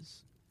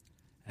parents,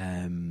 so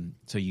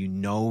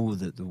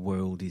that the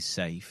world is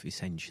safe,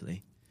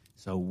 essentially.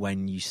 So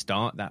when you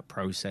start that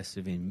process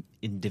of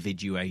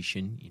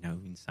individuation,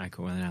 in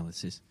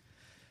psychoanalysis,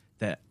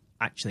 that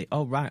actually,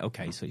 oh, right,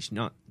 okay, so it's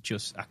not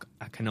just,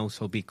 I can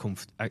also be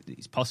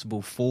it's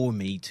possible for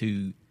me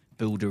to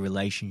build a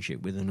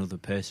relationship with another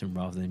person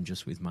rather than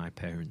just with my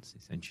parents,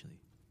 essentially.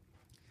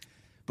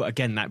 But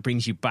again, that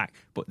brings you back.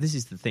 But this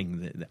is the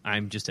thing that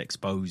I'm just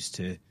exposed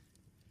to,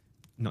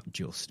 not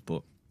just,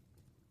 but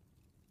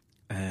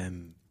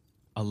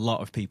a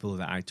lot of people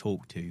that I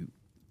talk to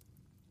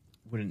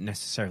wouldn't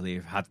necessarily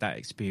have had that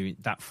experience,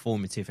 that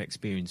formative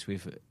experience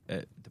with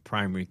the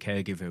primary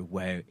caregiver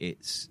where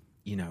it's,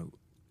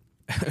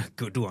 a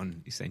good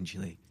one,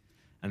 essentially.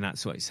 And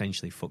that's what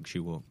essentially fucks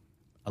you up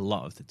a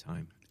lot of the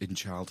time. In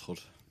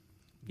childhood.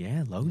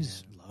 Yeah,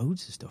 loads of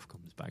stuff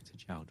comes back to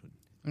childhood.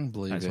 I don't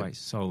believe That's it. why it's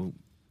so...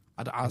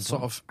 I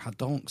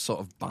don't sort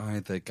of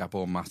buy the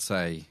Gabor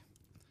Mate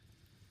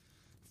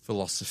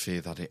philosophy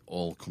that it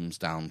all comes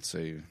down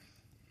to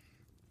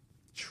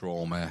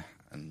trauma,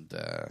 and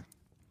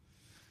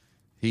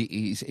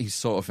he's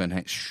sort of an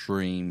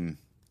extreme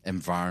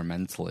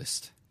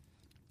environmentalist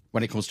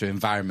when it comes to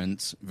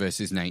environment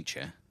versus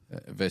nature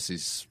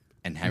versus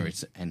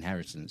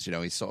inheritance.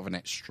 He's sort of an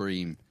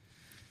extreme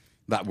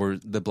that we're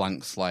the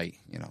blank slate.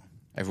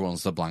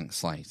 Everyone's the blank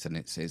slate, and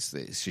it's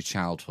your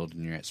childhood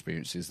and your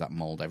experiences that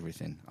mould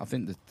everything. I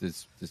think that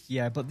there's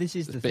yeah, but this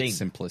is the a bit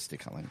thing.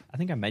 Simplistic, I think. I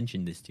think I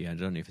mentioned this to you. I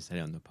don't know if I said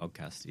it on the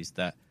podcast. Is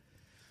that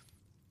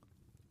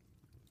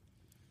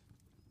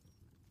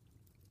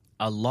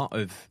a lot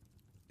of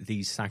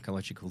these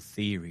psychological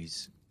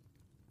theories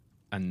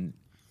and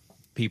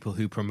people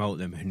who promote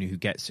them and who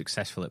get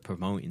successful at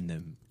promoting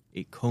them,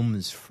 it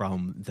comes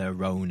from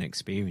their own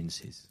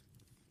experiences.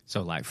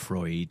 So like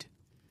Freud,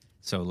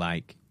 so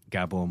like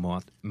Gabor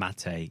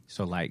Mate,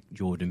 so like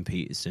Jordan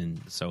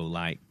Peterson, so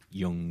like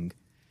Jung.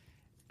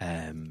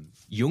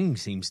 Jung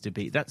seems to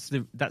be that's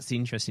the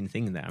interesting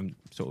thing that I'm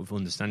sort of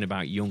understanding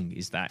about Jung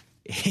is that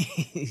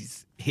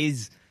his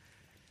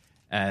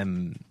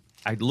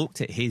I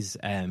looked at his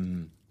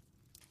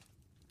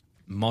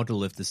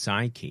model of the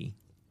psyche,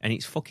 and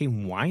it's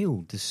fucking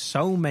wild. There's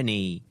so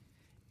many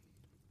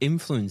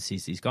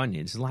influences he's got in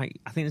it. I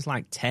think it's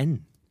like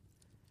 10.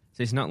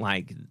 So it's not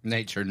like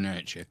nature,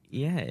 nurture.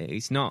 Yeah,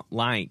 it's not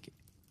like,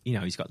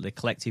 he's got the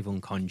collective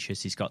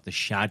unconscious, he's got the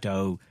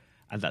shadow,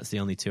 and that's the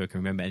only two I can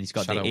remember. And he's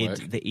got Shadow the work.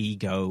 id, the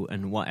ego,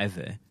 and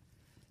whatever.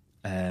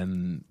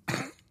 And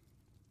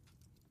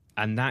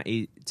that,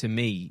 to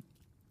me,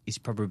 is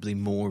probably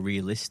more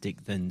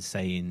realistic than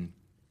saying,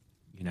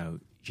 your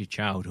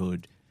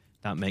childhood,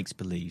 that makes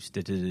beliefs,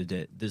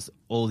 da-da-da-da. There's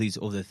all these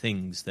other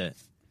things that...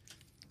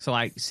 So,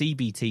 like,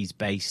 CBT is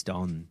based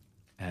on...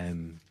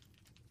 and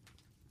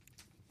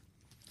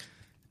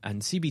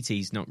CBT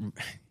is not...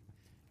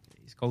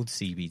 It's called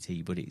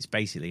CBT, but it's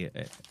basically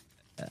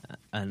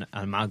an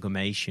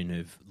amalgamation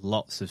of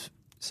lots of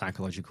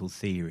psychological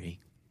theory,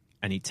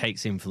 and it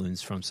takes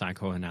influence from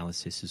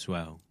psychoanalysis as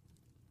well.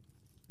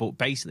 But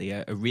basically,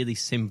 a really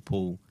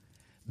simple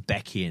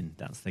Beckian,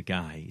 that's the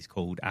guy, he's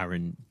called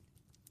Aaron...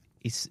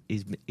 He's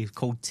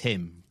called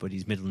Tim, but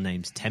his middle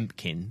name's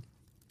Temkin.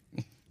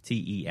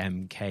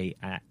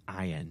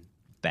 Temkin,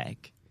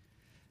 Beck.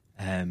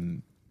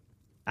 And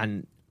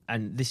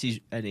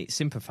it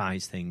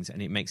simplifies things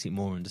and it makes it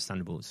more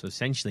understandable. So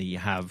essentially you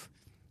have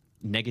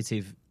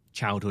negative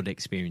childhood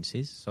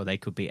experiences, so they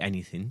could be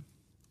anything.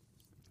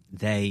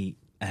 They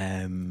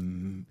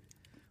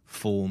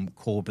form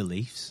core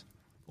beliefs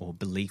or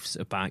beliefs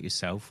about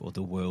yourself or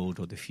the world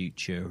or the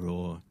future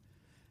or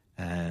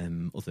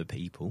other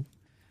people.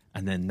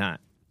 And then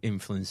that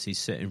influences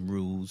certain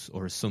rules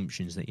or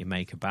assumptions that you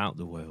make about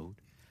the world,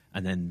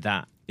 and then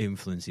that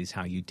influences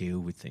how you deal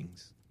with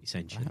things.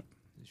 Essentially,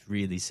 it's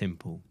really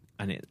simple,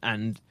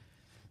 and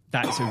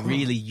that's a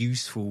really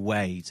useful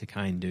way to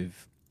kind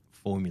of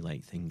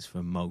formulate things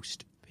for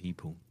most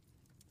people.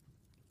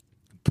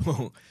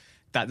 But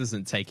that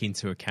doesn't take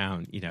into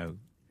account,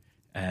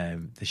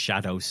 the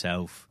shadow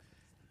self.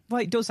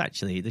 Well, it does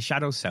actually. The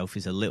shadow self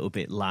is a little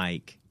bit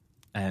like,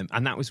 and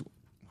that was.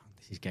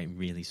 This is getting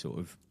really sort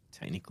of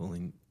technical,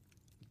 and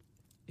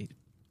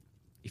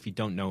if you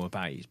don't know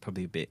about it, it's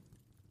probably a bit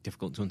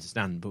difficult to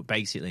understand. But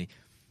basically,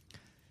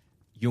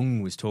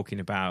 Jung was talking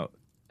about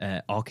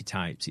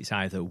archetypes. It's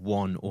either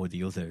one or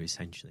the other.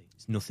 Essentially,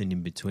 it's nothing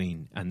in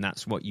between, and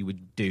that's what you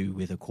would do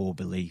with a core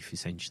belief.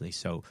 Essentially,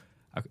 so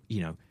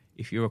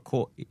if you're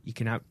you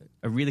can have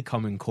a really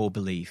common core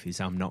belief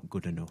is I'm not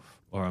good enough,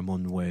 or I'm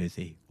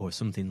unworthy, or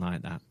something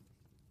like that,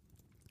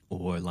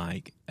 or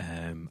like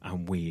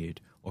I'm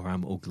weird, or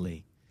I'm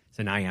ugly. It's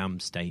an I am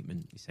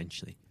statement,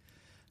 essentially.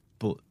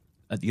 But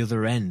at the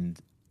other end,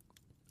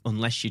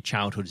 unless your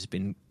childhood has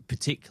been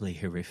particularly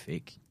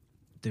horrific,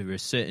 there are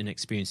certain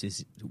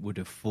experiences that would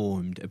have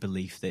formed a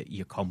belief that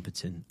you're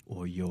competent,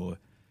 or you're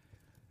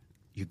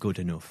good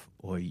enough,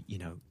 or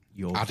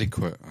you're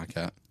adequate. I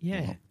get.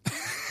 Yeah,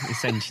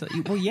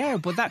 essentially. Well, yeah,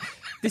 but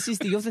this is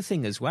the other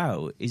thing as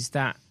well, is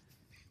that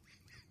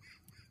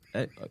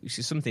which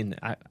is something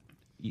that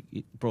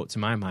it brought to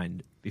my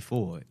mind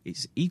before.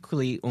 It's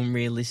equally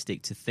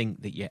unrealistic to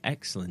think that you're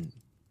excellent.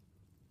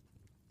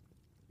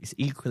 It's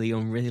equally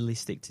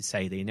unrealistic to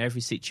say that in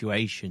every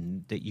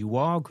situation that you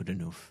are good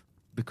enough,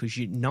 because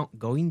you're not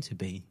going to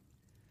be.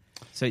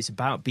 So it's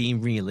about being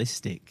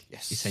realistic,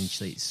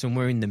 essentially. It's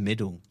somewhere in the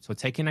middle. So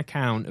taking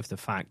account of the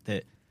fact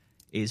that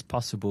it is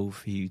possible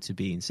for you to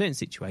be in certain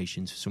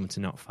situations for someone to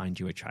not find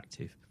you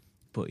attractive,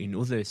 but in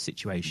other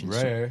situations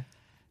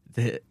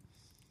that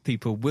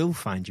people will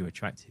find you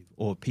attractive,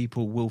 or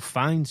people will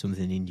find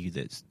something in you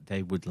that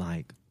they would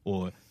like,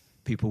 or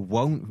people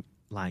won't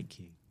like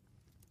you.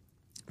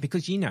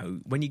 Because,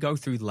 when you go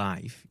through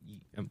life,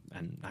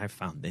 and I've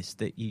found this,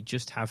 that you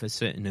just have a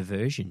certain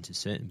aversion to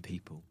certain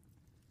people.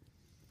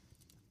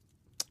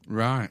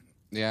 Right.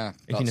 Yeah.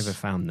 Have you never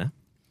found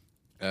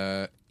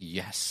that?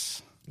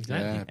 Yes.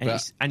 Exactly. Yeah,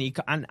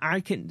 and I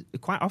can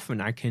quite often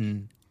I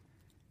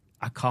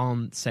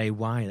can't say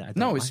why. That I don't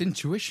No, like. it's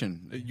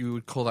intuition. You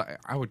would call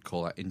that. I would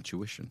call that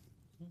intuition.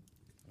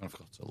 I've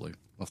got to, Lou. I'll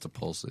have to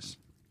pause this.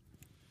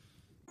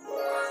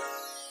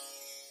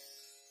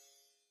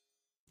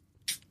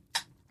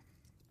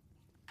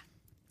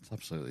 It's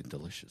absolutely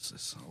delicious.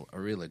 This. I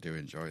really do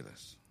enjoy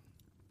this.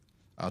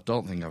 I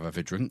don't think I've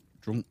ever drunk.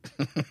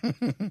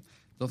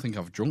 Don't think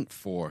I've drunk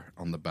 4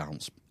 on the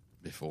bounce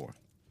before.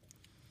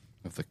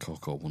 Of the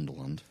Cocoa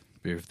Wonderland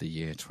beer of the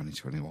year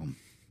 2021.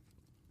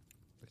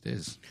 It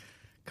is.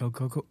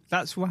 Cocoa.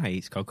 That's why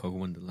it's Cocoa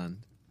Wonderland.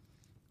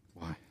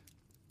 Why?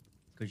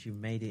 Because you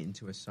made it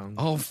into a song.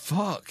 Oh,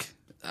 fuck.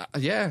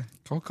 Yeah,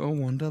 Cocoa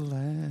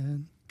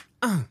Wonderland.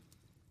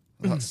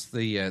 That's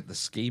the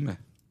schema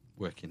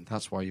working.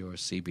 That's why you're a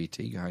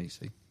CBT guy, you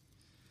see.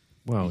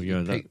 Well, You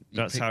yeah, pick-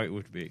 that's how it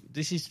would be.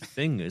 This is the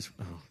thing is...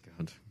 Oh,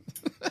 God.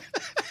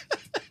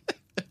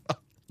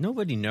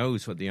 Nobody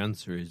knows what the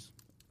answer is.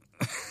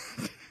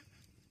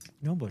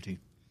 Nobody.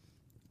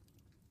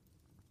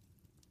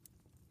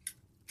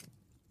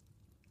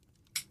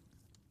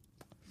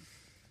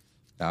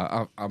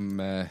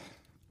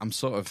 I'm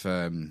sort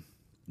of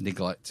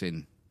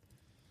neglecting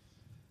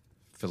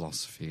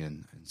philosophy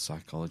and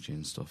psychology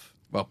and stuff.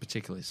 Well,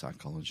 particularly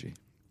psychology.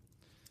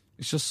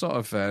 It's just sort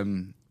of,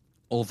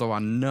 although I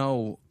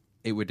know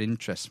it would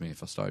interest me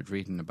if I started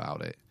reading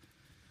about it,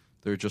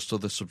 there are just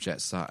other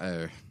subjects that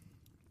I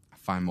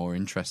find more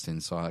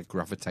interesting, so I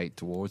gravitate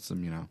towards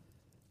them,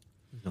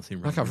 Nothing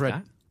wrong Like I've with read-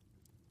 that.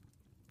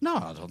 No,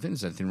 I don't think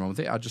there's anything wrong with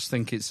it. I just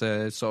think it's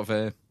a sort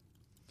of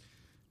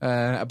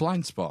a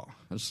blind spot.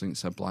 I just think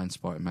it's a blind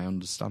spot in my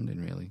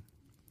understanding, really.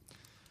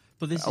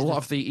 But this A is lot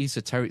of the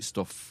esoteric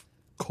stuff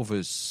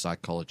covers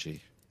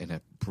psychology in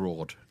a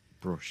broad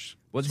brush.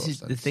 Well, this sort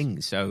is of the sense.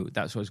 thing. So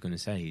that's what I was going to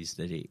say, is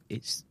that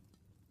it's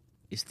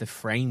the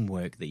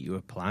framework that you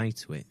apply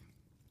to it.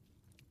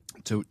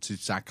 To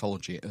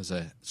psychology as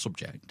a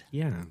subject.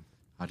 Yeah.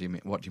 How do you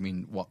mean? What do you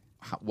mean?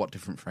 What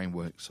different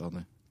frameworks are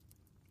there?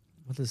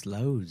 Well, there's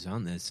loads,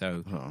 aren't there?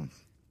 So, I don't know.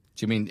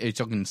 Do you mean are you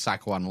talking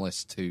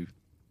psychoanalyst to?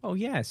 oh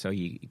yeah. So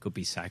it could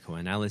be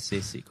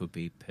psychoanalysis. It could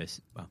be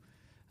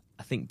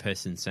I think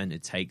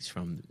person-centered takes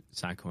from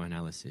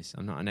psychoanalysis.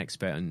 I'm not an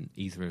expert on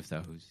either of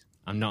those.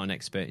 I'm not an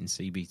expert in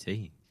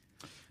CBT.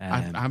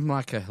 I'm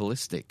like a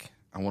holistic.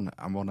 I'm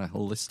on a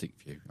holistic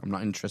view. I'm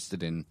not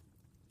interested in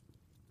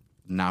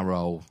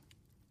narrow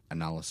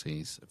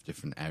analyses of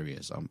different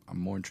areas. I'm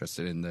more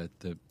interested in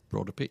the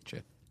broader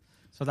picture.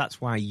 So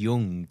that's why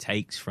Jung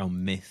takes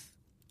from myth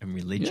and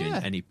religion,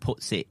 Yeah. and he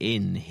puts it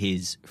in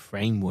his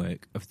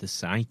framework of the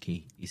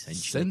psyche,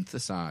 essentially.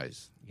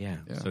 Synthesize. Yeah.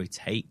 Yeah. So he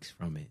takes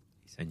from it,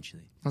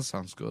 essentially. That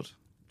sounds good.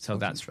 So Sounds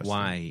that's interesting.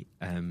 why.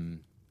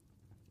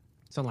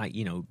 So, like,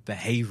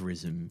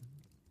 behaviorism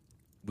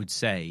would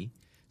say,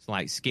 it's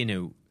like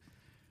Skinner,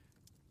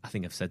 I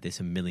think I've said this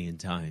a million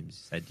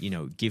times, said,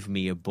 give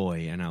me a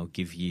boy and I'll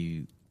give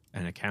you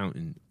an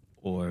accountant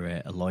or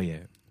a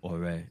lawyer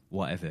or a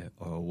whatever.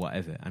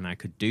 And I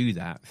could do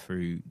that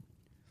through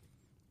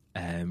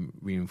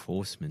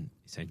reinforcement,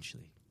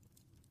 essentially.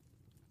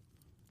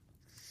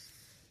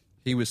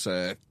 He was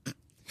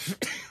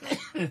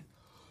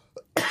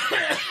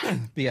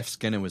B.F.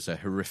 Skinner was a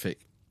horrific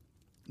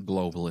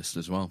globalist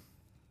as well.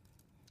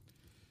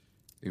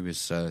 He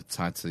was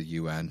tied to the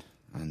UN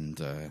and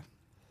various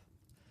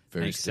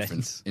Makes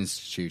different sense.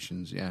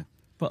 institutions, yeah.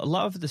 But a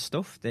lot of the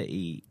stuff that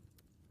it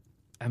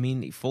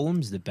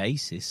forms the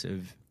basis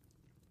of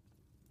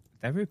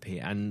therapy,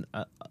 and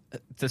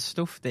the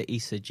stuff that he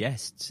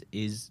suggests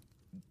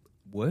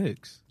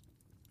works.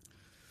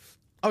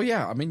 Oh,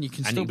 yeah, I mean, you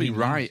can And still he- be he-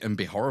 right and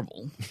be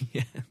horrible.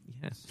 Yeah.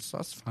 So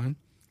that's fine.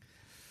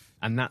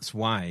 And that's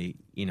why,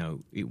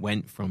 it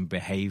went from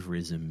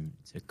behaviorism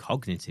to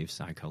cognitive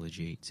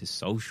psychology to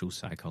social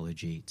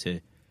psychology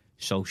to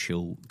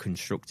social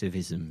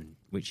constructivism,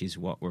 which is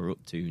what we're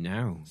up to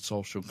now.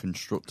 Social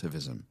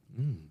constructivism.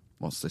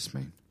 What's this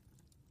mean?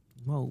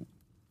 Well,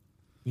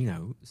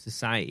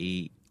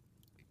 society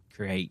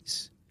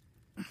creates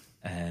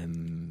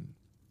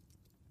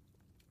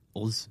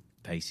us,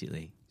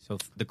 basically. So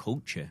the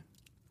culture.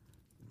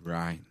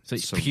 Right. So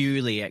it's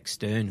purely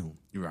external.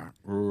 You're right.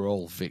 We're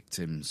all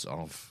victims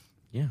of...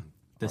 Yeah.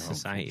 The Our own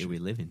society culture. we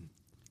live in.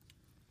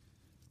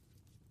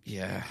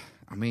 Yeah,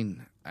 I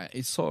mean,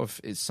 it sounds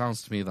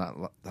to me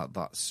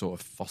that sort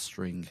of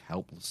fostering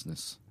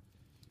helplessness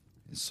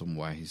in some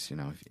ways,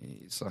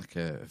 it's like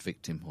a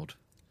victimhood.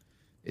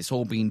 It's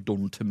all being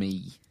done to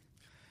me.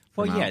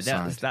 Well, from yeah,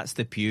 outside. that's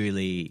the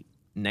purely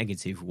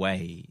negative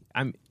way.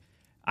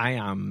 I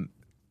am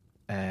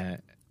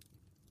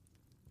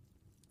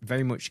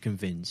very much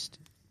convinced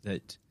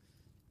that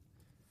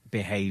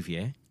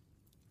behaviour.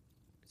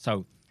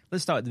 So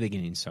let's start at the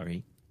beginning.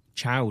 Sorry,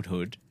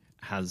 childhood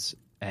has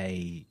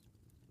a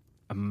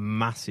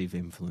massive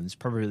influence,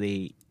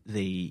 probably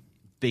the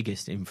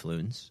biggest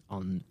influence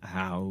on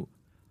how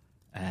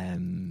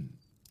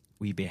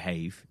we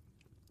behave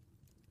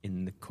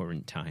in the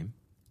current time.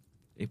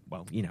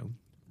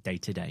 Day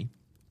to day.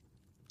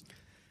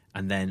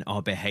 And then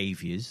our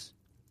behaviours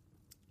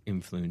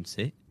influence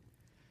it.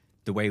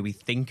 The way we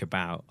think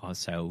about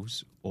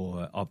ourselves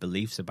or our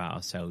beliefs about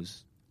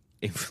ourselves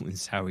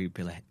influence how we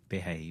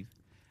behave.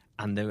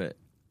 And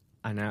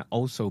I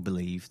also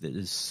believe that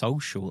there's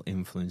social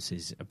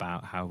influences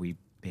about how we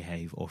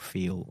behave or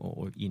feel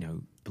or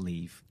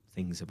believe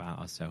things about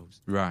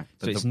ourselves. Right.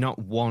 So it's not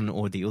one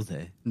or the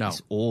other. No.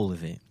 It's all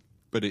of it.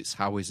 But it's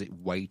how is it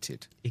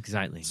weighted?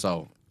 Exactly.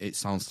 So it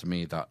sounds to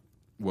me that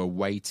we're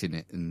weighting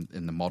it in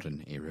the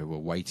modern era. We're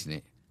weighting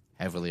it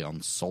heavily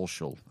on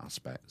social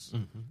aspects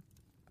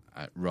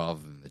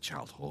rather than the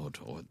childhood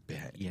or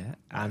behavior. Yeah,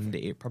 and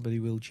it probably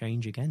will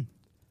change again.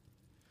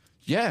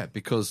 Yeah,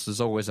 because there's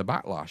always a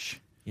backlash.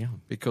 Yeah.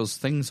 Because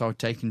things are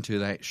taken to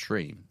the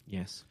extreme,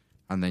 Yes.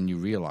 and then you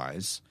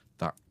realise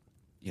that,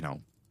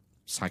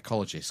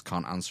 psychologists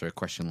can't answer a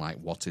question like,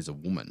 what is a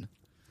woman?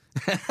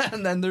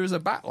 And then there is a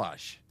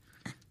backlash.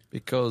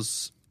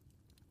 Because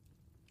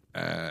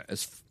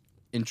as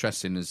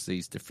interesting as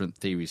these different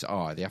theories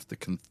are, they have to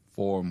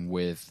conform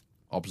with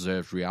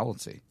observed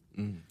reality.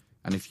 And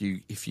if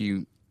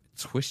you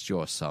twist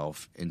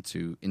yourself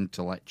into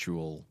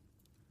intellectual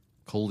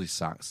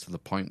cul-de-sacs to the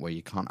point where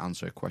you can't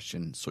answer a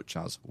question such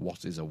as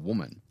what is a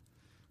woman,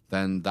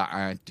 then that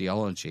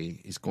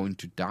ideology is going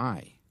to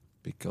die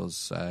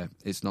because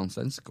it's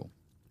nonsensical.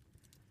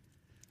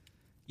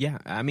 Yeah,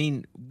 I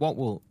mean,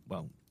 what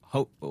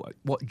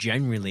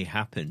generally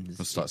happens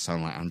I'll start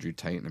sounding like Andrew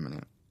Tate in a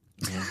minute.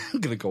 I'm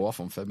going to go off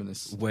on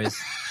feminists. was,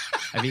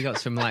 have you got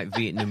some like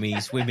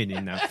Vietnamese women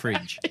in that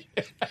fridge?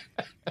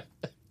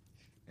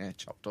 Yeah,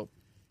 chopped up.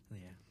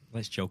 Yeah,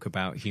 let's joke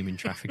about human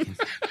trafficking.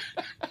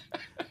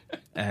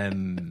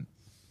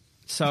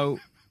 So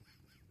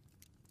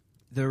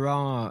there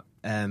are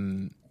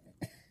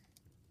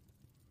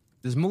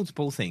there's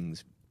multiple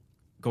things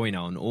going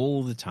on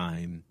all the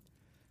time,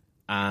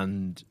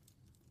 and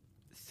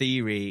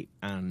theory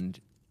and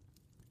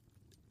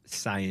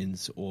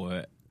science,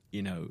 or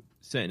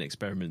certain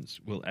experiments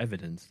will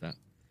evidence that,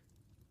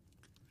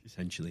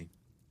 essentially.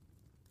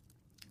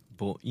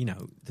 But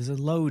there's a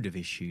load of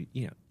issues,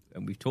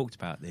 and we've talked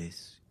about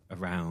this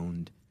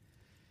around.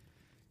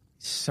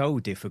 So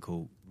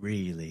difficult,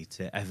 really,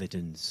 to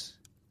evidence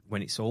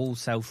when it's all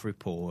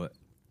self-report.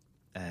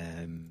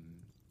 The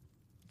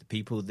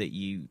people that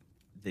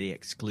they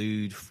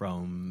exclude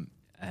from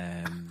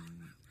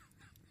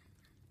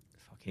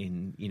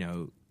fucking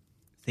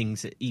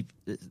things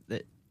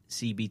that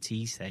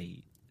CBT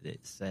say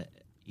that's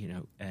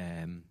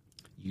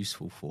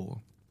useful for.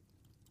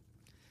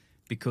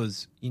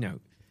 Because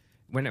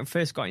when I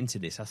first got into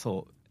this, I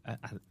thought.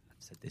 I've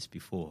said this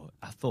before.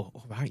 I thought,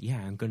 all right, yeah,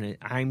 I'm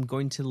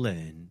going to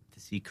learn the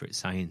secret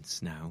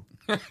science now.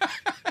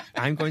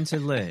 I'm going to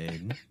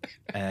learn.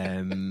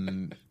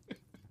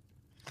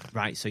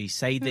 Right, so you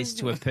say this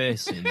to a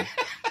person,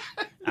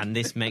 and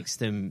this makes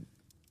them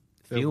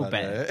feel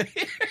better.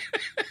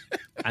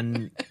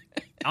 And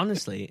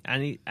honestly,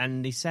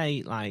 and they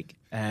say like,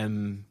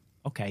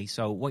 okay,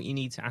 so what you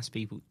need to ask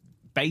people.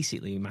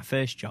 Basically, my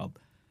first job,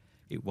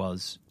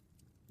 this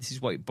is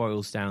what it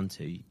boils down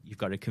to. You've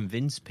got to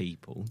convince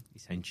people,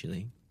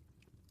 essentially.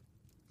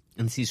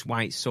 And this is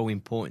why it's so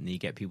important that you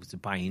get people to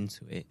buy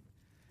into it,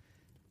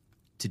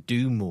 to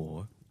do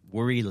more,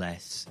 worry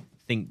less,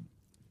 think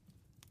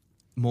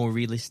more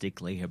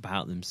realistically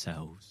about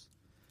themselves,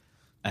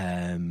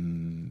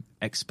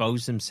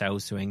 expose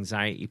themselves to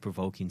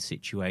anxiety-provoking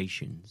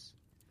situations,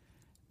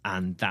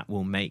 and that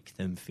will make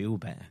them feel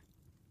better.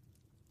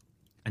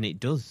 And it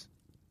does.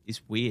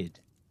 It's weird.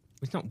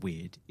 It's not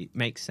weird. It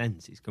makes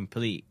sense. It's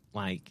complete.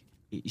 Like,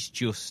 it's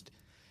just...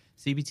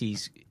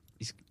 CBT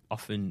is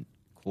often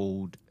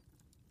called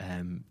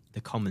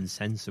the common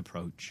sense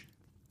approach.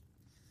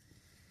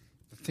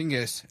 The thing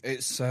is,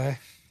 it's...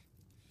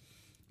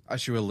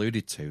 as you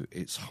alluded to,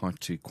 it's hard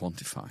to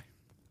quantify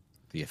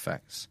the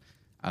effects.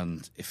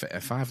 And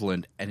if I've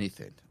learned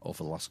anything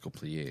over the last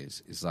couple of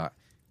years, is that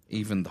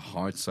even the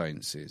hard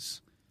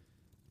sciences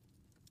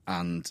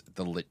and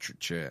the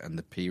literature and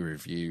the peer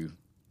review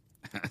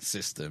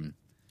system,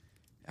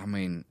 I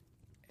mean,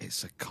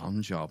 it's a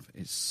con job.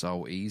 It's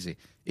so easy.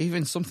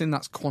 Even something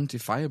that's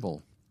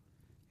quantifiable,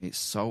 it's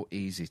so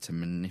easy to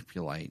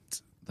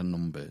manipulate the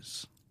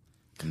numbers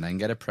and then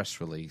get a press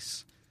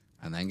release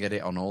and then get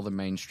it on all the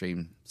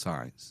mainstream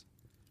sites.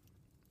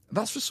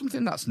 That's for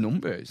something that's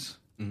numbers.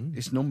 Mm.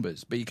 It's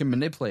numbers, but you can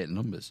manipulate the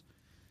numbers.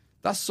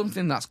 That's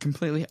something that's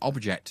completely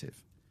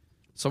objective.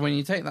 So when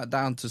you take that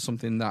down to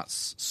something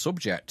that's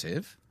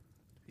subjective,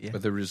 where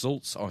the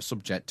results are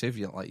subjective,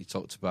 like you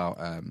talked about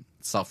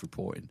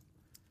self-reporting,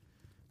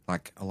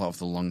 like a lot of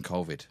the long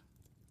COVID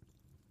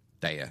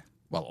data,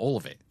 well, all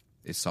of it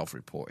is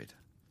self-reported.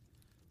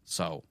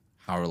 So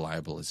how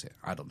reliable is it?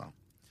 I don't know.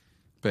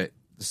 But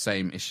the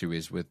same issue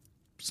is with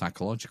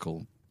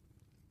psychological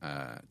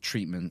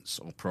treatments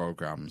or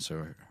programs,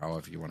 or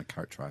however you want to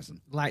characterize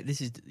them. Like, this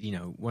is,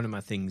 one of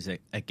my things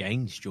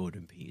against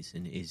Jordan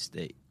Peterson is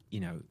that,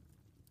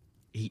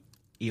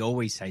 he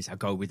always says, I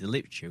go with the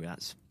literature.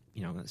 That's,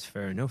 that's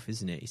fair enough,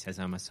 isn't it? He says,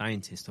 I'm a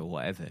scientist or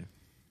whatever.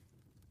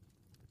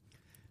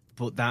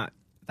 But that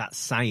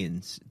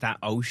science, that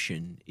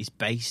ocean, is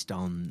based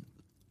on,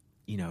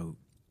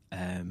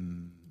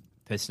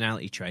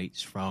 personality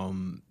traits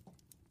from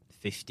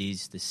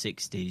 50s, the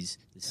 60s,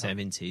 the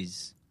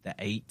 70s, the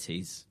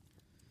 80s.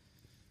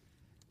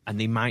 And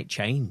they might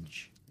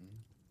change.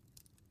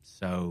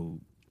 So,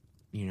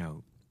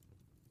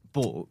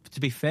 but to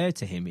be fair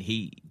to him,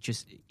 he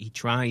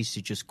tries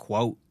to just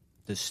quote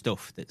the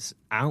stuff that's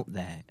out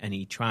there, and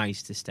he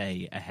tries to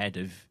stay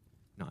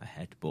not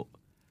ahead, but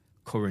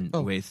current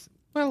with.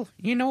 Well,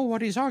 you know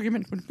what his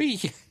argument would be,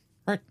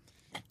 right?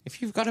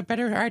 If you've got a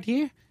better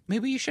idea,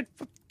 maybe you should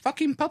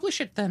fucking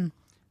publish it then.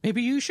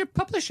 Maybe you should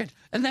publish it,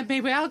 and then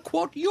maybe I'll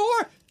quote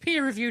your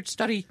peer-reviewed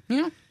study.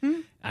 Yeah.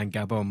 And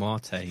Gabor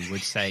Mate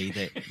would say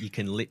that you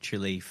can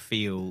literally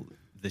feel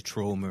the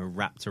trauma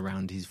wrapped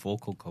around his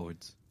vocal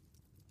cords.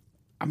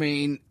 I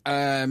mean,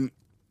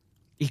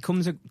 he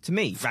comes to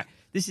me, right?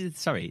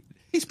 Sorry.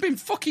 He's been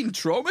fucking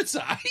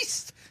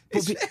traumatized.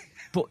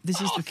 But this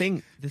is the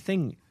thing. The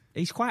thing,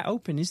 he's quite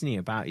open, isn't he,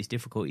 about his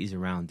difficulties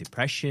around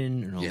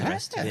depression and all the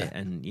rest of it,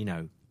 and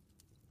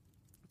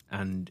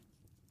and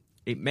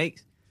it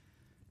makes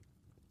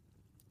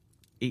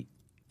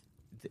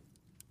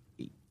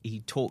he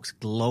talks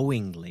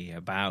glowingly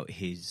about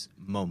his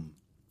mum.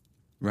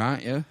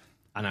 Right, yeah.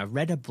 And I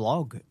read a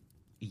blog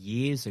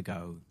years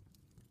ago,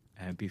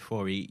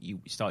 before he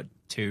started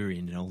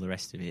touring and all the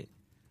rest of it.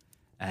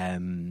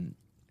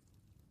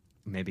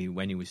 Maybe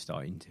when he was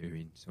starting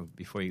touring, so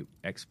before he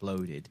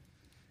exploded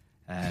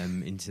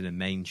into the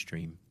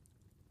mainstream,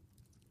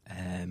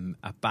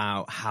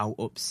 about how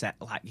upset,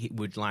 like, it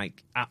would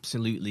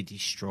absolutely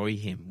destroy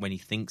him when he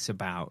thinks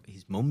about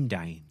his mum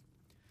dying.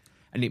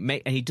 And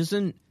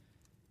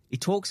he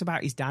talks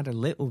about his dad a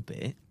little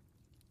bit,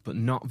 but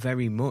not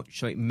very much.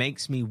 So it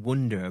makes me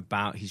wonder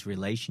about his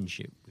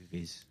relationship with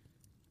his.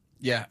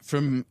 Yeah,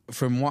 from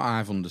what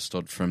I've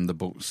understood from the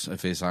books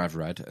of his I've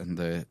read and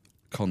the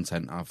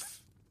content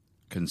I've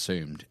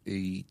consumed,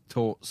 he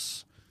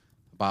talks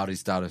about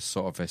his dad as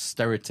sort of a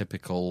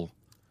stereotypical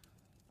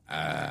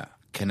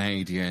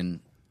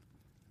Canadian,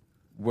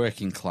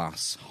 working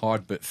class,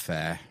 hard but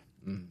fair,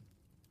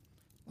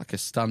 like a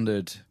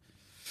standard,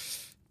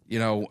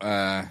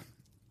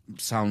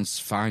 sounds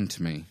fine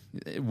to me.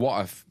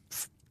 What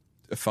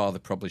a father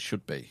probably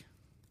should be.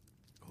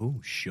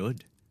 Oh,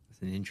 should.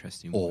 That's an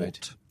interesting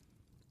word.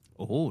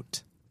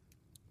 Ought.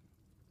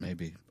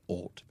 Maybe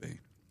ought to be.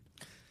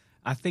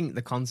 I think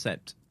the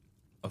concept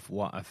of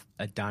what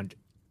a dad...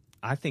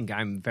 I think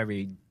I'm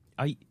very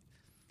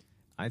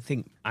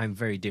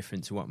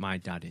different to what my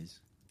dad is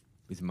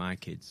with my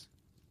kids.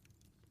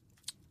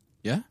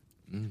 Yeah?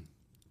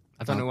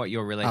 I don't know what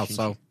your relationship...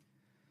 How so?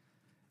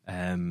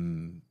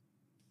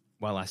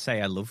 Well, I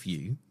say I love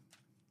you.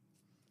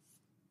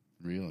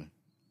 Really?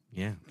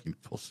 Yeah. You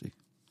pussy.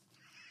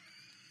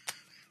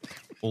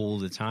 all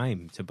the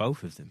time to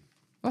both of them.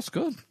 That's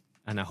good.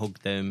 And I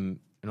hugged them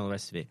and all the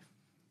rest of it.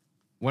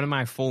 One of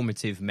my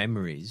formative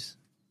memories,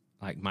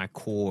 like my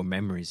core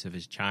memories of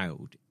as a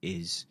child,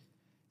 is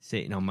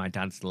sitting on my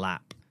dad's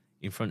lap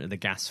in front of the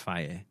gas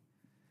fire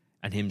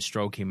and him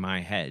stroking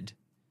my head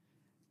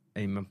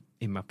in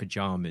my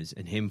pajamas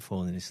and him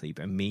falling asleep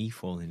and me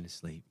falling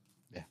asleep.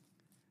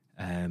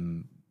 Yeah.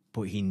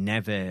 But he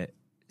never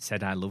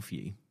said, I love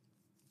you.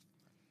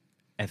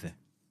 Ever.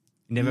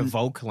 He never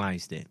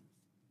vocalised it.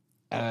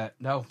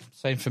 No,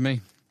 same for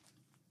me.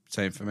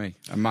 Same for me.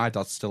 And my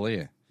dad's still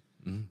here.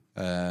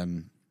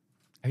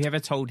 Have you ever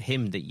told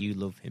him that you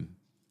love him?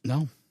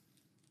 No.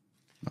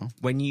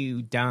 When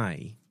you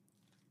die,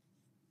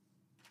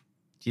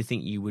 do you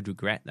think you would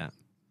regret that?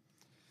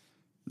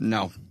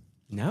 No.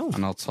 No.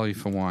 And I'll tell you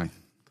for why.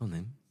 Go on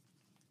then.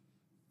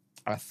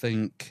 I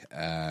think,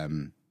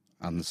 and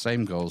the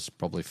same goes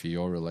probably for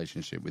your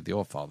relationship with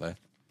your father,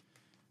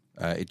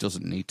 it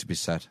doesn't need to be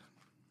said.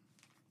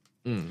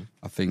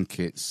 I think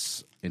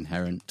it's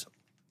inherent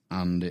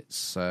and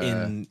it's...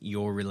 in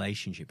your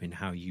relationship, in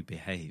how you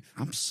behave.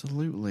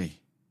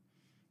 Absolutely.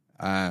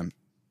 I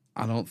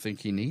don't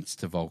think he needs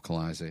to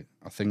vocalise it.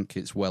 I think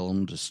it's well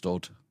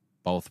understood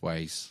both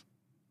ways.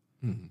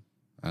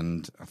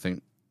 And I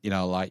think,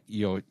 like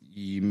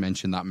you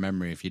mentioned that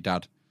memory of your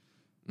dad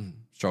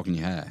stroking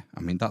your hair.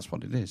 I mean, that's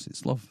what it is.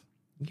 It's love.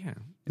 Yeah.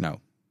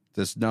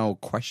 There's no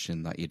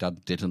question that your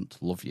dad didn't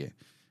love you.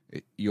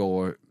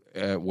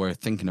 We're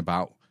thinking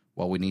about,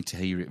 well, we need to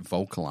hear it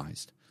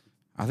vocalised.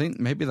 I think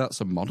maybe that's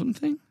a modern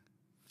thing.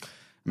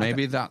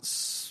 Maybe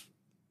that's...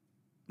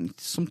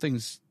 Some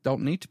things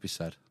don't need to be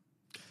said.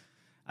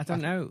 I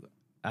don't know.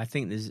 I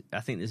think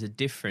there's a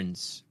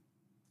difference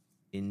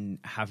in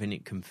having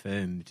it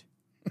confirmed.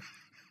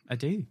 I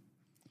do.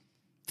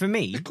 For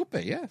me, It could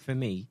be, yeah. for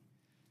me,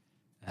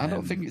 I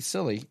don't think it's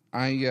silly.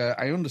 I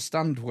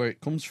understand where it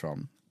comes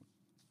from,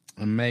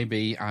 and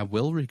maybe I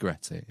will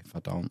regret it if I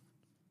don't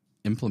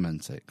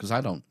implement it, because I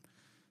don't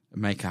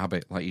make a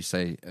habit, like you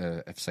say,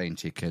 of saying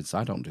to your kids,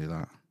 I don't do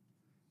that.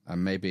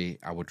 And maybe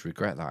I would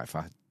regret that if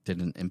I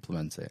didn't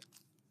implement it.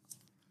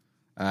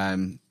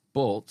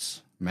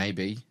 But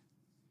maybe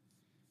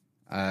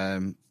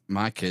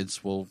my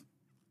kids will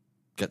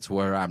get to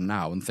where I am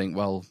now and think,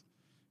 well,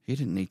 he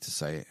didn't need to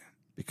say it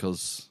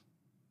because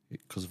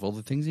of all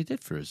the things he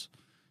did for us.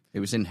 It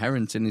was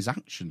inherent in his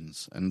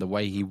actions and the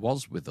way he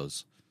was with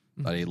us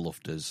that he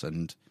loved us.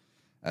 And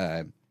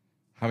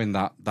having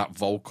that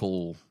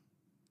vocal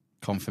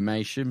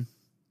confirmation.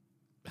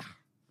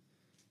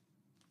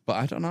 But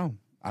I don't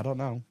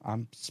know.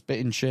 I'm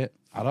spitting shit.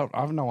 I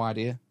have no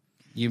idea.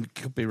 You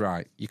could be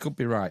right.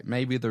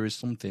 Maybe there is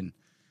something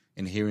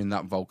in hearing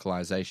that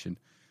vocalization.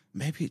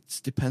 Maybe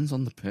it depends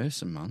on the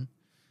person, man.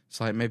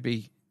 It's like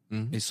maybe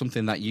it's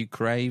something that you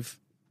crave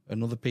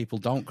and other people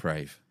don't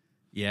crave.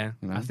 yeah,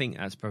 I think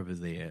that's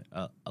probably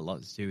a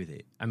lot to do with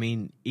it. I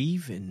mean,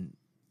 even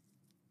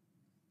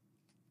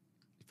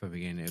it's probably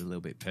getting a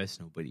little bit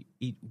personal, but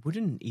he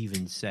wouldn't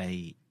even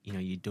say,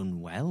 you've done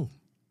well.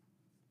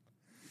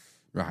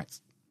 Right.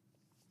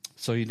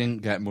 So you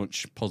didn't get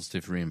much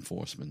positive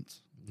reinforcement?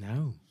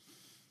 No.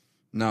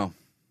 No.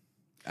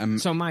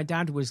 So my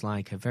dad was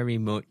like a very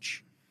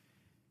much,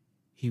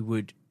 he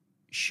would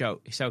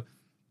show. So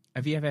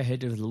have you ever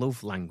heard of the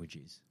love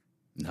languages?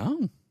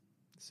 No.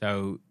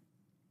 So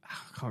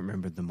I can't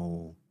remember them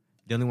all.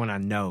 The only one I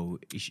know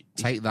is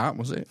Take That,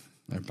 was it?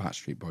 No,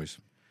 Backstreet Boys.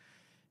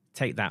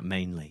 Take That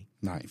mainly.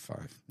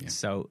 95, yeah.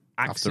 So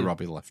After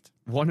Robbie left.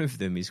 one of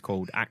them is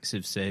called Acts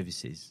of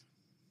Services.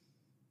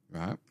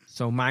 Right.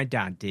 So my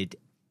dad did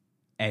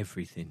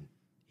everything.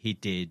 He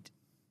did,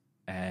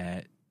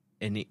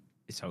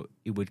 so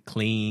he would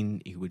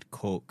clean, he would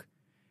cook,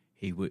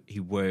 he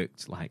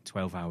worked like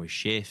 12-hour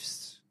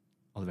shifts,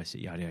 all the rest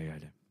of it, yada, yada,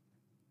 yada.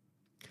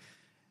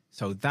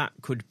 So that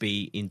could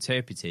be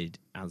interpreted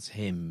as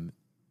him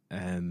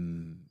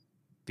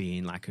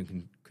being like a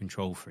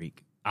control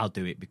freak. I'll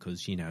do it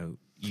because, you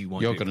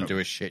want You're going to do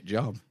a shit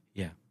job.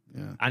 Yeah.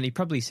 Yeah. And he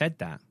probably said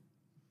that.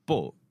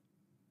 But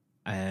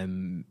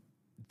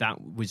that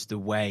was the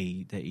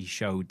way that he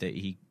showed that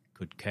he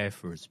could care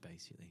for us,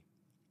 basically.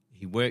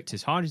 He worked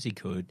as hard as he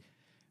could.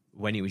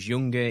 When he was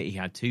younger, he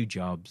had 2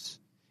 jobs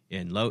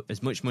and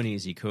as much money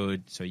as he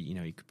could. So,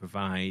 he could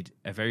provide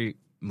a very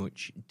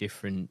much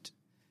different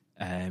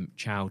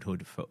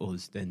childhood for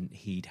us than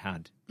he'd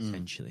had,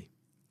 essentially.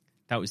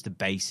 That was the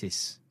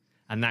basis.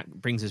 And that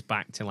brings us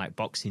back to like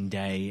Boxing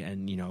Day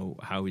and,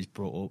 how he was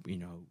brought up,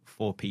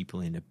 4 people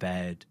in a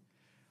bed,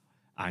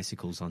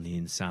 icicles on the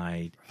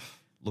inside,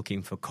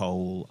 looking for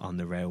coal on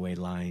the railway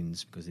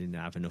lines because they didn't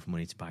have enough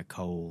money to buy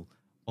coal,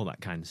 all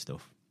that kind of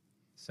stuff.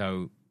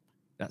 So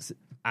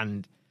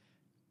and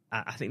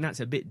I think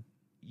that's a bit,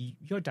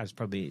 your dad's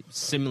probably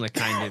similar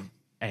kind of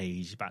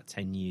age, about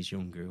 10 years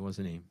younger,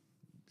 wasn't he?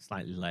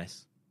 Slightly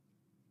less.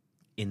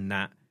 In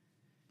that.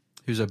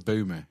 He was a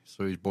boomer,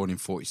 so he was born in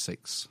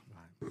 46.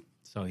 Right.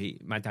 So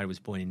my dad was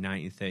born in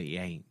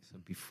 1938, so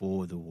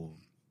before the war,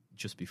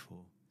 just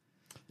before.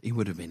 He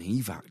would have been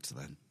evac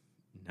then.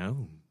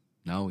 No.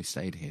 No, he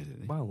stayed here, did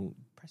he? Well,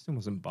 Preston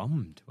wasn't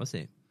bombed, was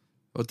it?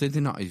 Or did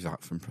they not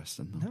evac from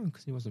Preston? No,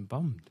 because he wasn't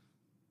bombed.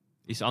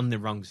 It's on the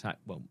wrong side.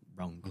 Well,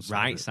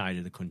 right side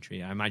of the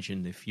country. I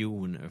imagine the fuel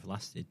wouldn't have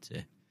lasted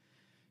to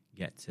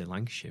get to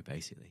Lancashire.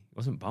 Basically, it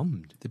wasn't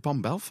bombed. They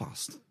bombed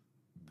Belfast.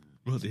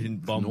 Well, they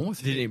didn't bomb.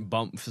 North. They didn't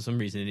bomb for some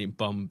reason. They didn't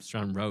bomb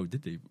Strand Road,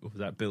 did they? Or was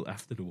that built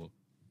after the war?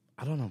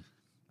 I don't know.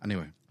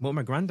 Anyway, Well,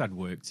 my granddad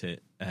worked at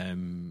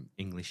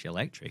English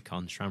Electric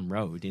on Strand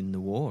Road in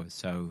the war,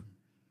 so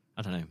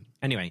I don't know.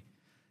 Anyway,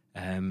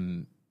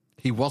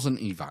 he wasn't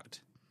evac.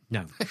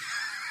 no.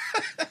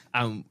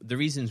 The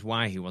reasons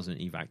why he wasn't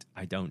evac,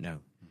 I don't know.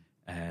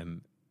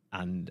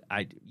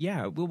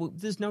 Well,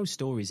 there's no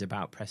stories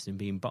about Preston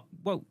being bombed.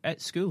 Well, at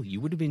school, you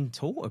would have been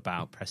taught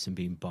about Preston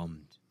being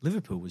bombed.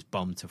 Liverpool was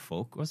bombed to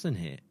fuck, wasn't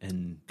it?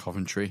 And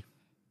Coventry.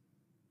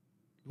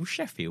 was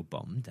Sheffield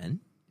bombed then?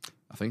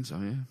 I think so,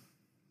 yeah.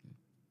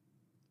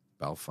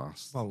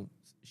 Belfast. Well,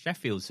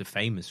 Sheffield's a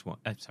famous one.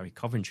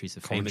 Coventry's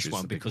a famous Coventry's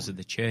one the big because one. of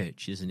the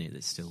church, isn't it?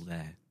 That's still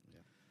there.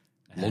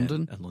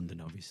 London?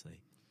 London, obviously.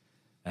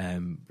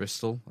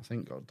 Bristol, I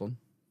think, got done.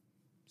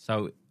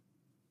 So,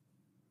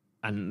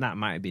 and that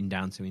might have been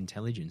down to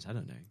intelligence. I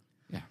don't know.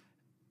 Yeah.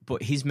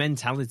 But his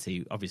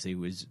mentality, obviously,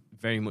 was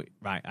very much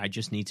right. I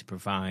just need to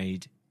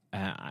provide,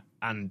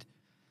 and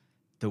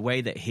the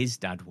way that his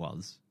dad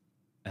was,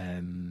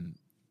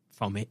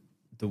 from it,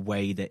 the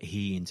way that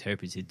he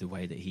interpreted the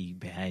way that he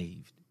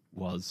behaved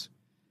was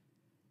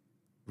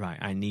right.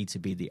 I need to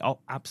be the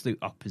absolute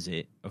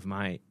opposite of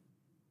my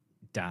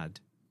dad,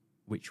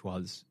 which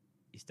was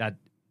his dad.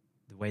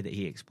 The way that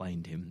he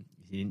explained him,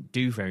 he didn't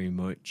do very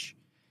much.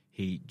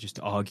 He just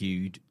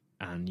argued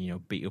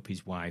and beat up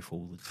his wife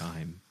all the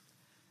time,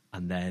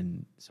 and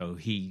then so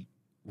he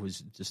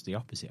was just the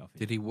opposite of it.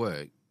 Did he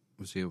work?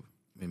 Was he?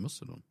 He must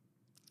have done.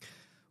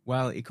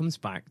 Well, it comes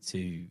back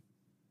to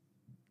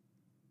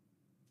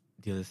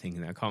the other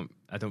thing that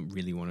I don't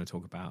really want to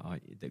talk about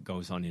that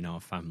goes on in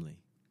our family.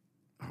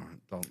 All right,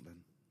 don't then.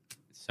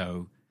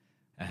 So,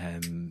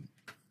 and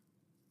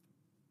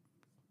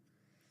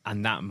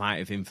that might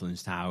have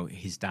influenced how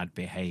his dad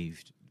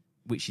behaved,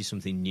 which is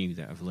something new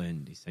that I've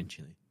learned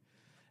essentially.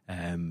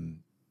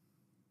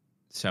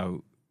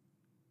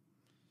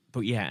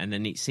 But yeah, and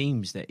then it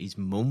seems that his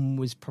mum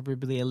was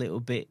probably a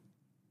little bit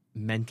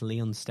mentally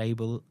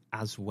unstable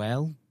as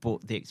well,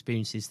 but the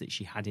experiences that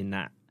she had in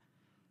that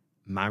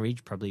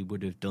marriage probably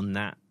would have done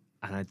that,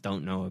 and I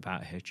don't know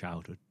about her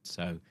childhood,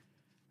 so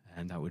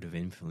that would have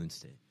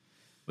influenced it.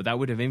 But that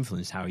would have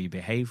influenced how he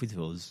behaved with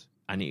us,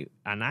 and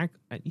I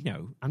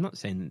I'm not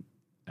saying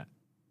that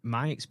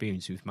my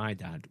experience with my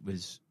dad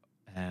was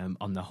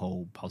on the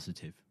whole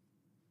positive.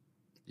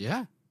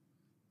 Yeah.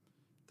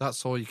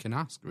 That's all you can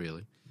ask,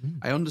 really.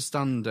 I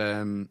understand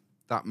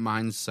that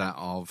mindset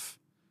of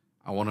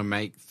I want to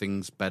make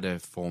things better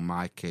for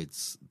my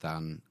kids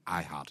than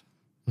I had.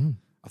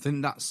 I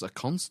think that's a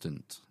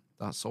constant.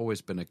 That's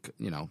always been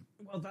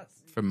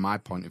from my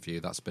point of view,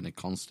 that's been a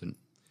constant.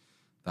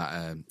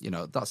 That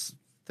that's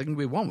the thing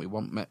we want. We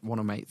want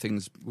to make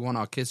things. We want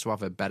our kids to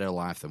have a better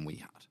life than we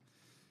had.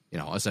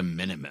 As a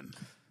minimum.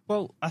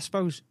 Well, I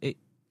suppose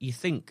you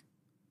think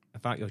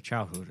about your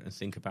childhood and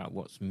think about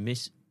what's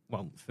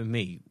Well, for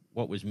me,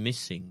 what was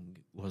missing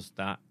was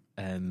that.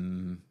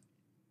 For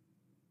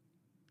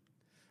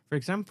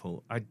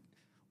example, I'm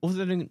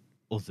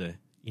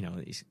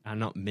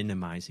not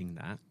minimizing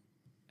that,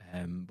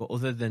 but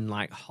other than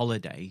like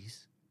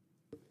holidays,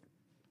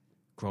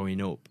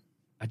 growing up,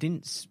 I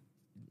didn't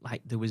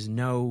there was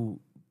no.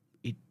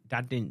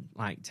 Dad didn't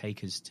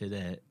take us to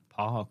the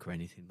park or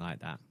anything like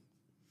that,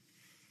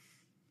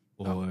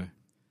 or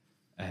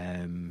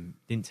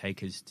didn't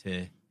take us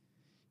to,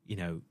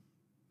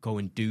 go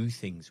and do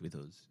things with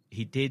us.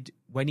 He did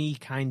when he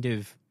kind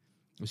of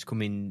was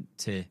coming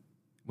to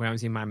when I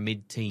was in my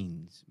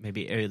mid-teens,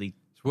 maybe early.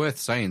 It's worth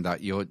saying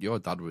that your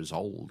dad was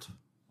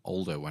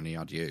older when he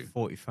had you.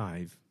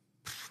 45.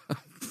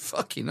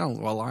 Fucking hell.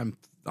 Well, I'm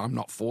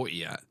not 40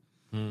 yet.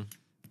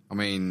 I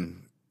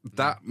mean,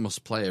 that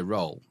must play a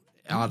role.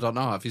 I don't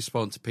know. Have you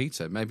spoken to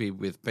Peter? Maybe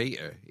with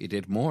Peter, he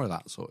did more of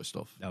that sort of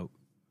stuff.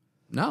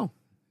 No.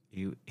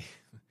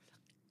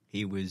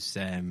 He was.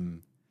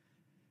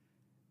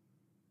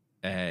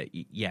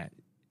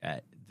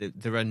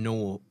 There are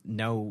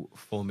no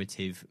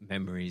formative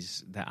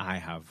memories that I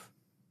have.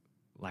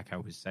 Like I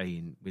was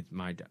saying, with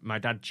my dad. My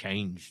dad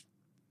changed.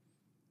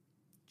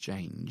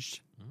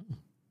 Changed?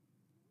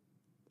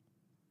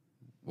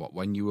 What,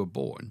 when you were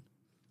born?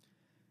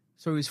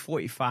 So he was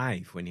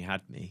 45 when he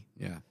had me.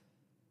 Yeah.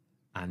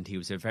 And he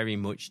was a very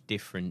much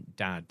different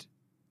dad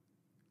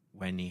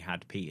when he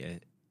had Peter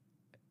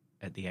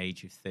at the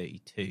age of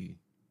 32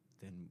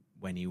 than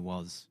when he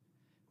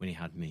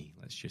had me.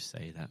 Let's just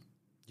say that.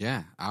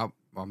 Yeah, I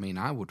mean,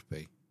 I would be.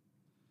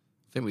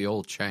 I think we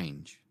all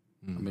change.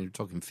 I mean, we're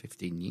talking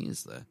 15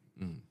 years there.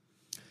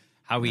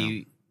 How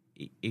he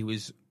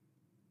was,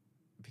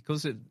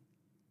 because of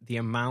the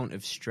amount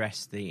of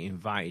stress that he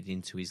invited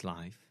into his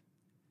life.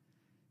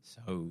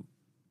 So,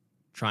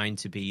 trying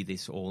to be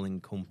this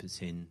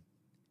all-encompassing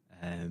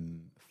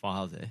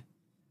father,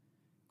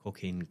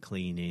 cooking,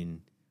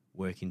 cleaning,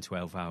 working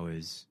 12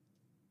 hours,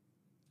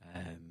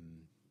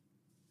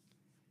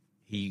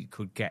 he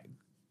could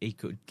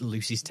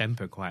lose his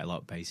temper quite a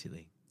lot,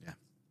 basically. Yeah.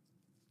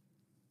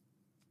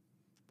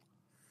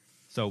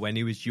 So when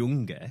he was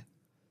younger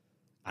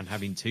and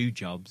having 2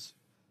 jobs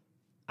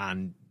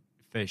and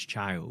first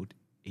child,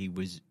 he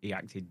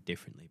acted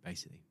differently,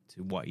 basically,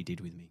 to what he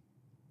did with me.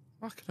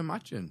 I can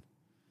imagine.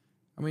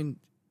 I mean,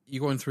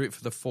 you're going through it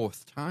for the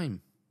 4th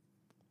time.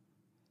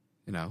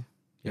 You know,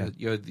 Yeah.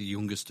 you're the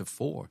youngest of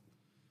 4.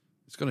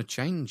 It's going to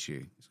change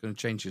you. It's going to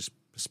change your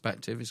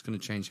perspective. It's going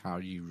to change how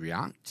you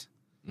react.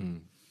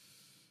 Mm.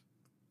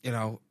 You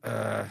know,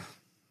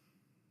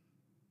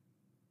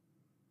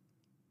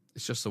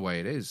 it's just the way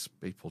it is.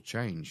 People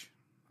change.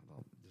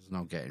 There's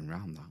no getting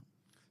around that.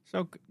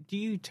 So do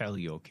you tell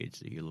your kids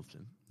that you love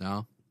them?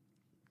 No,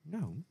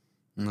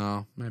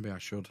 No. maybe I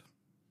should.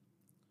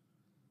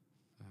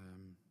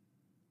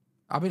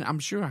 I mean, I'm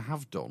sure I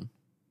have done,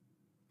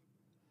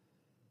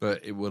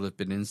 but it would have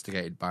been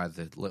instigated by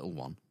the little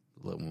one.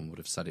 The little one would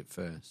have said it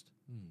first.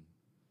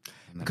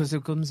 Because there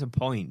comes a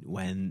point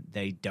when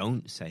they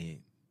don't say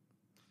it.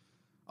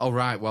 Oh,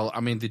 right. Well,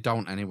 I mean, they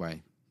don't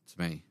anyway, to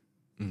me.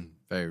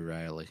 Very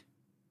rarely.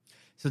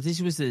 So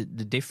this was the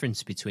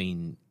difference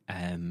between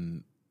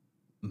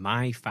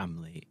my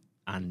family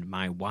and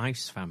my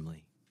wife's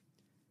family.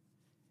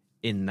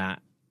 In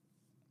that,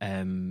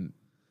 I've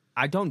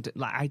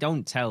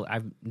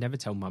never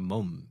told my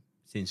mum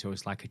since I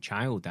was like a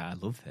child that I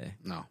love her,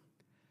 No.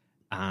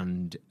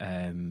 and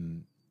I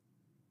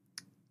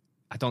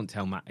don't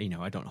tell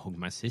I don't hug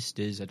my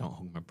sisters, I don't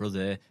hug my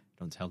brother, I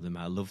don't tell them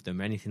I love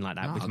them, or anything like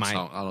that. No, With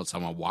I don't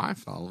tell my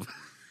wife. well,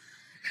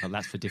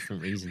 that's for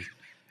different reasons,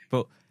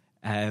 but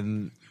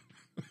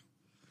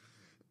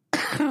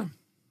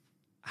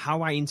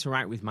how I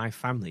interact with my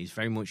family is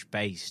very much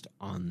based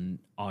on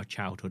our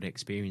childhood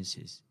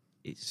experiences.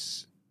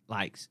 It's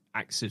like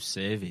acts of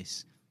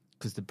service,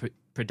 because the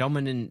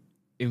predominant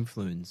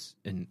influence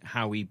in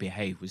how we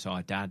behave was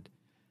our dad,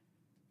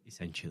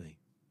 essentially.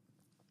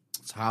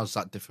 So how does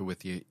that differ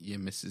with your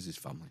missus's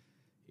family?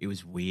 It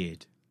was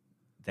weird.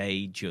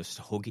 They just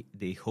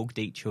hugged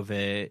each other.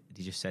 They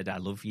just said, I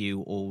love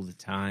you all the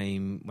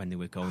time when they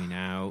were going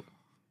out.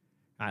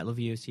 I love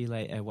you, see you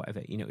later,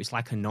 whatever. You know, it's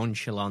like a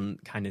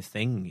nonchalant kind of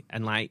thing.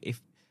 And like,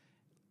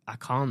 I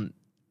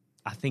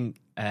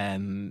think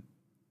the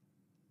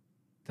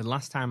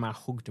last time I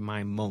hugged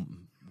my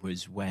mum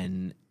was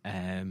when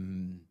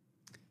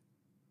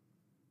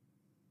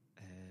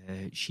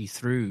she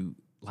threw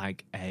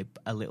like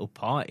a little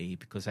party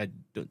because I'd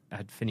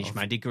finished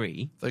my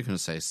degree. They're going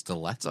to say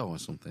stiletto or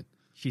something.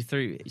 She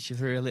threw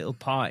a little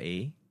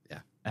party.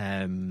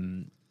 Yeah.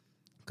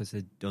 Because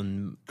they'd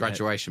done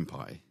Graduation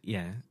party.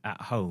 yeah,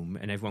 at home,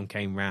 and everyone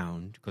came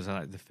round because I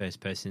like the first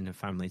person in the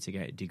family to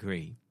get a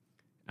degree,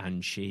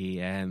 and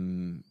she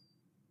and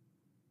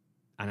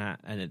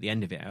at the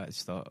end of it, I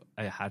just thought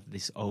I had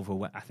this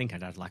I think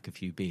I'd had like a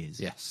few beers,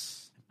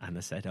 Yes. and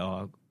I said,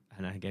 and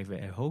I gave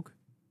it a hug.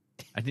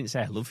 I didn't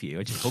say I love you,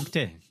 I just hugged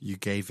her. You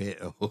gave it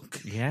a hook.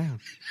 Yeah,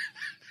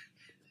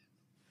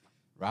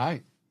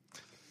 Right.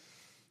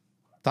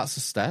 That's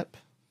a step.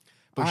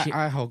 But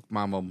I hug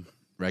my mum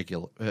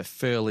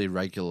fairly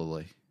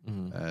regularly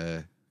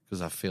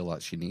because I feel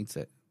like she needs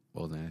it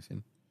more than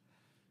anything.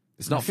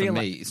 It's not for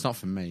me. It's not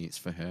for me. It's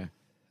for her.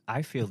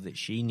 I feel that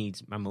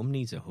my mum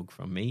needs a hug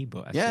from me,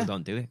 but I Yeah. still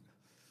don't do it.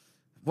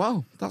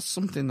 Well, that's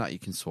something that you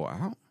can sort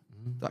out.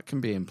 That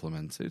can be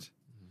implemented.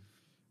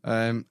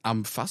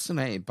 I'm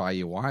fascinated by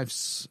your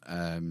wife's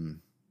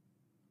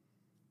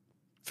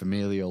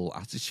familial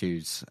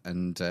attitudes,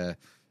 and the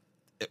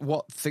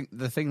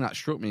thing that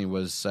struck me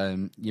was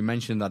you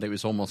mentioned that it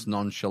was almost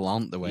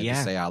nonchalant the way they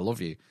say "I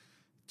love you."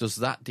 Does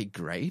that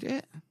degrade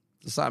it?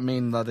 Does that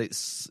mean that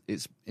it's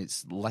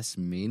less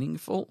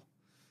meaningful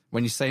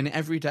when you're saying it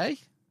every day?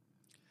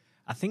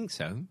 I think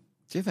so.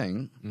 Do you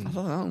think? I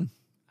don't know.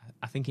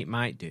 I think it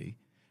might do,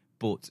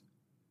 but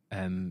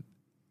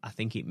I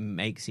think it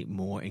makes it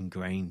more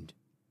ingrained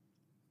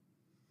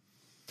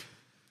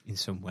in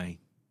some way.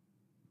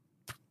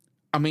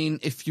 I mean,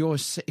 if you're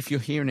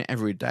hearing it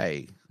every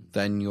day,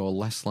 then you're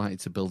less likely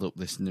to build up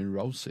this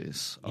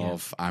neurosis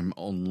of I'm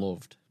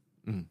unloved.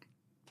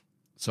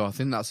 So I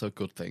think that's a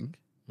good thing.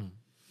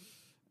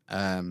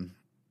 I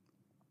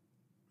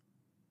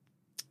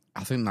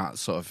think that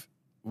sort of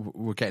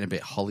we're getting a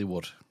bit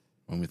Hollywood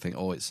when we think,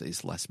 oh,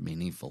 it's less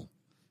meaningful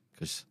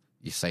because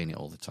you're saying it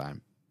all the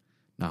time.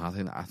 No, I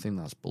think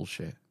that's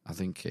bullshit. I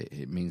think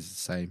it means the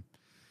same.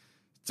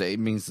 It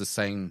means the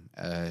same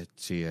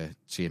to your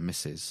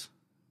missus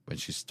when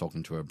she's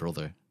talking to her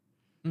brother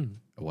or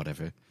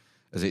whatever,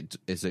 as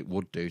it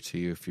would do to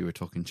you if you were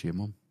talking to your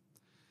mum.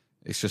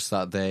 It's just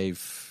that they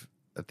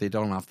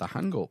don't have the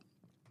hang up.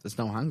 There's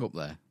no hang up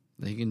there.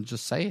 They can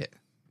just say it.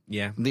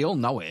 Yeah, And they all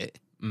know it,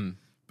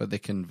 but they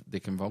can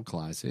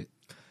vocalize it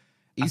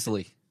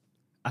easily.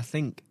 I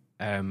think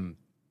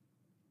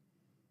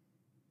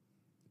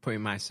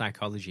putting my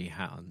psychology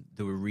hat on,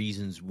 there were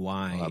reasons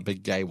why. That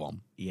big gay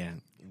one. Yeah,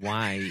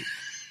 why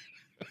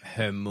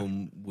her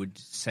mum would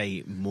say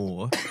it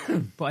more,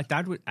 but her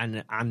dad would,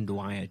 and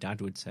why her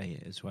dad would say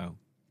it as well,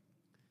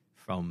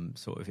 from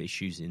sort of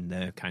issues in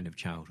their kind of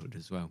childhood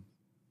as well.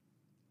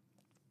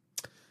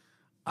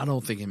 I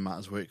don't think it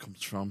matters where it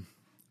comes from.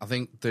 I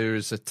think there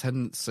is a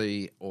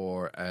tendency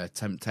or a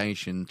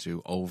temptation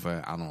to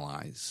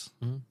overanalyze.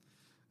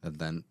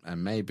 And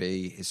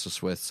maybe it's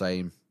just worth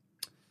saying,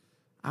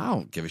 I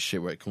don't give a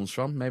shit where it comes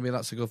from. Maybe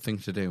that's a good thing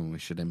to do and we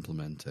should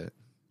implement it.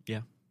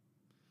 Yeah.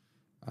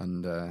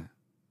 And,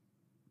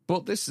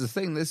 but this is the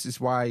thing. This is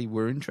why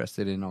we're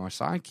interested in our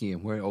psyche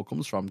and where it all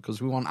comes from,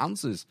 because we want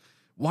answers.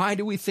 Why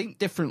do we think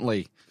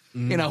differently?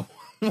 You know,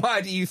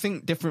 why do you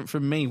think different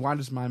from me? Why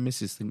does my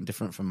missus think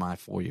different from my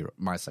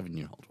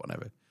 7-year-old,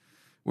 whatever?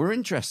 We're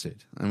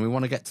interested and we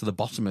want to get to the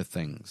bottom of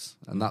things.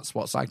 And that's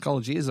what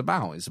psychology is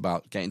about. It's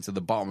about getting to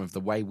the bottom of the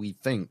way we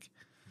think.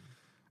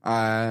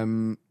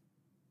 And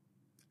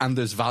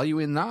there's value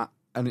in that.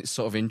 And it's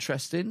sort of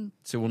interesting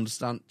to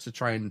understand, to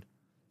try and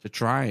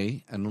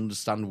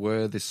understand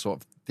where this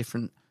sort of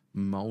different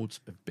modes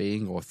of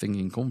being or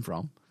thinking come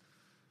from.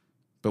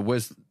 But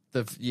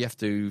you have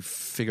to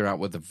figure out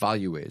what the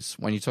value is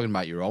when you're talking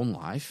about your own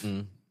life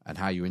and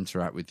how you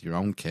interact with your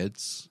own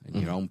kids and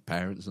your own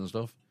parents and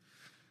stuff.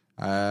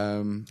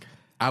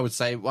 I would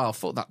say, well,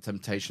 fuck that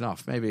temptation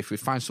off. Maybe if we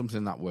find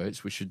something that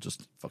works, we should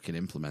just fucking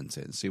implement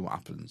it and see what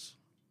happens.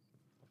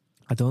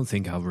 I don't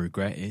think I'll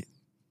regret it.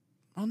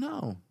 Oh,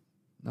 no.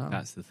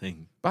 That's the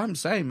thing. But I'm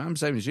same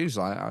as you.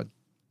 Like,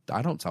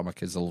 I don't tell my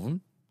kids I love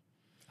them.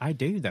 I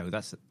do, though.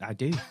 I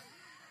do.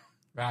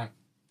 Right.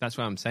 That's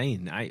what I'm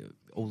saying.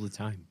 All the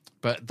time.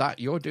 But that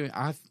you're doing,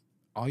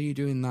 are you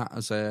doing that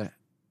as a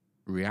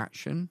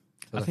reaction?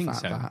 To the I think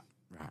fact so.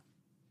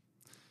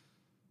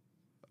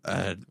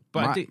 Right.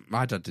 But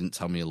my dad didn't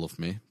tell me he loved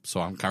me, so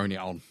I'm carrying it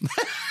on.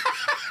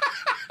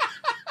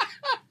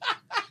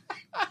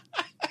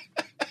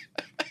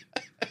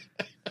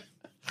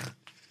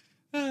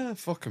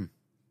 Fuck him.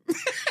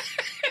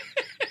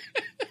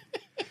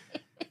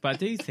 But I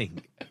do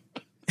think,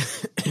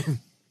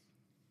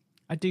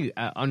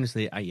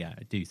 honestly, I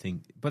do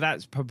think, but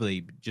that's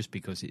probably just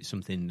because it's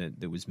something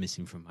that was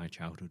missing from my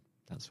childhood.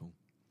 That's all.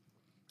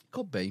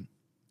 Could be.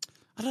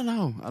 I don't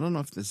know. I don't know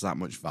if there's that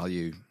much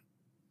value.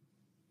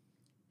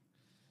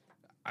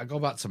 I go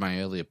back to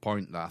my earlier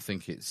point that I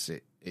think it's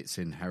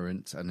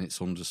inherent and it's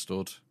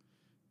understood,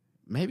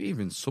 maybe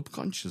even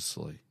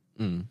subconsciously.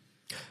 Well,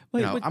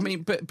 You know, I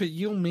mean, but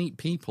you'll meet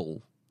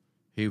people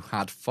who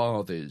had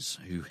fathers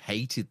who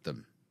hated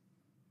them.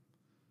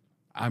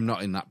 I'm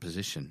not in that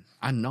position.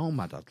 I know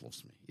my dad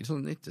loves me. He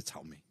doesn't need to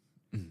tell me.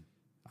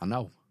 I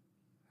know.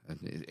 And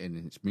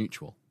it's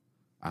mutual.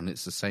 And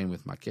it's the same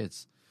with my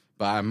kids.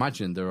 But I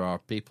imagine there are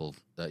people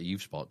that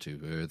you've spoken to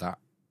who have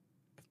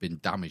been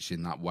damaged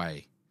in that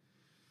way.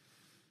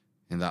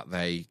 In that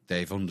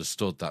they've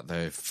understood that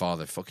their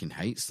father fucking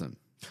hates them.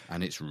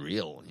 And it's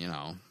real, you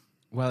know.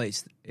 Well,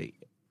 the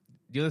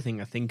other thing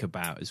I think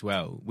about as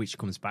well, which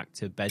comes back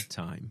to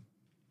bedtime,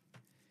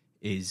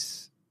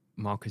 is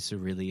Marcus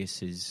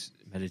Aurelius's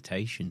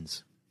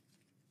Meditations.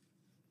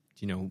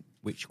 Do you know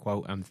which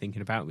quote I'm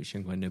thinking about, which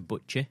I'm going to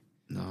butcher?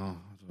 No, I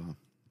don't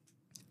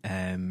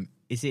know.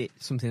 Is it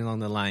something along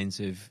the lines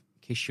of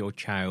kiss your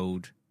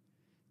child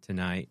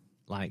tonight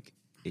like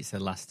it's the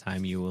last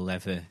time you will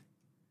ever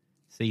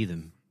see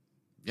them?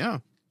 Yeah.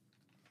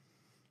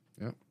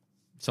 Yeah.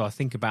 So I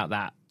think about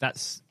that.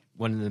 That's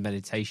one of the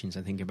meditations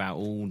I think about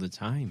all the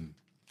time.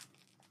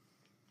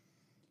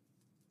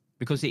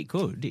 Because it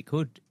could,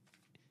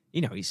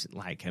 you know, it's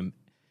like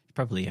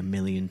probably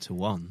 1,000,000 to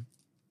 1.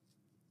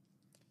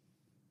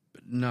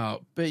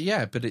 No, but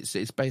yeah, but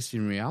it's based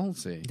in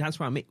reality. That's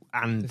what I mean.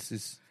 And This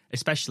is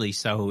especially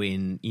so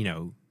in, you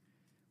know,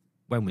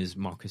 when was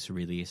Marcus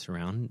Aurelius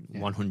around?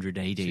 100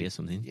 AD or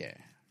something. yeah.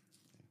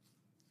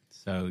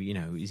 So, you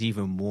know, it's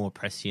even more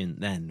prescient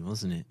then,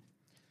 wasn't it?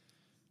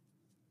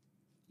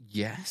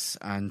 Yes,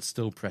 and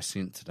still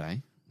prescient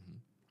today.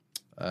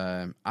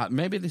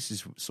 Maybe this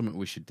is something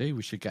we should do.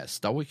 We should get a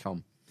Stoic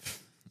on.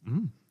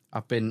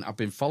 I've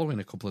been following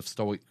a couple of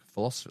Stoic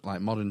philosophers,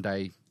 like modern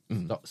day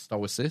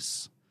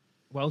Stoicists.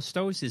 Well,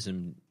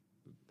 Stoicism,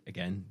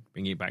 again,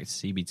 bringing it back to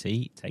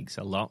CBT, takes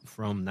a lot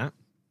from that.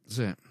 Is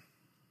it?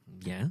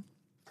 Yeah.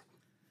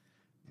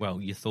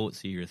 Well, your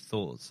thoughts are your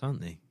thoughts,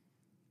 aren't they?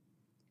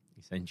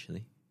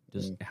 Essentially.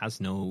 It has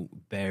no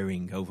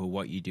bearing over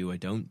what you do or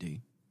don't do.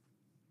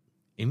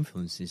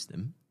 Influences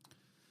them.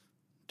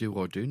 Do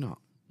or do not.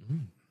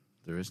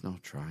 There is no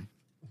try.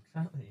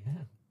 Exactly,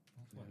 yeah.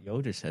 That's what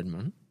Yoda said,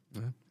 man.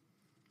 Yeah.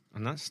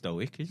 And that's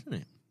Stoic, isn't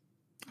it?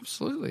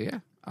 Absolutely, yeah.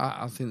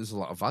 I think there's a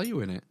lot of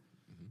value in it.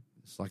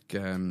 It's like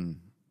I'm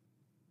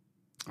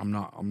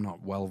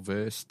not well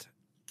versed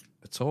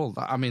at all.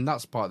 I mean,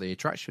 that's part of the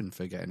attraction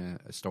for getting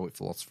a Stoic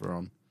philosopher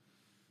on.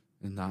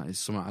 And that is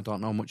something I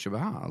don't know much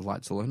about. I'd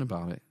like to learn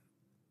about it.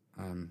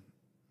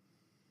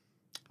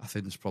 I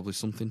think there's probably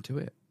something to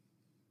it.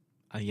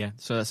 Yeah,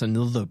 so that's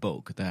another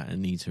book that I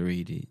need to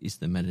read is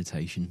the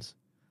Meditations.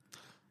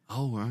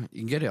 Oh, right.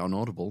 You can get it on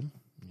Audible.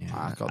 Yeah,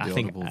 I got the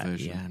Audible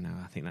version. Yeah, no,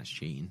 I think that's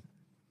cheating.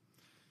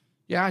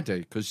 Yeah, I do,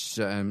 because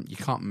you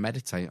can't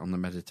meditate on the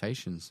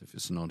meditations if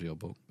it's an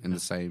audiobook in the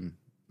same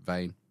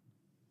vein.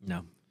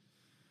 No.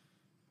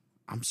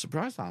 I'm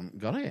surprised I haven't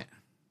got it.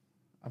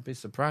 I'd be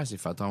surprised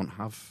if I don't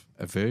have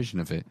a version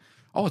of it.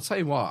 Oh, I'll tell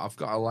you what, I've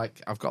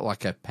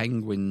got a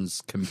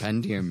Penguin's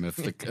compendium of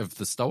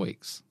the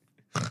Stoics.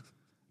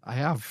 I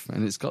have,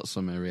 and it's got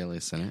some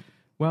Aurelius in it.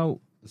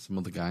 Well, Some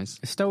other guys.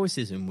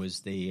 Stoicism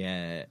was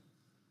the...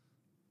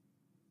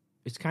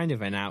 it's kind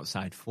of an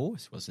outside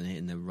force, wasn't it,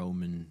 in the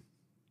Roman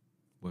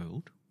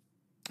world?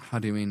 How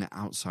do you mean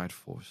outside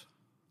force?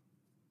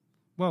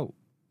 Well,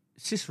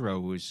 Cicero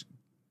was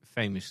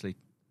famously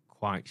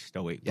quite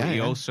stoic, but Yeah, he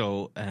yeah.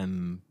 also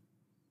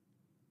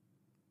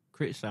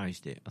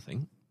criticised it, I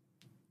think.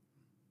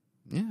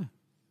 Yeah.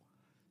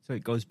 So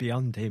it goes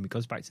beyond him. It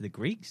goes back to the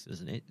Greeks,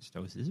 doesn't it,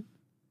 Stoicism?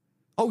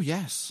 Oh,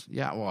 yes.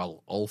 Yeah,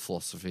 well, all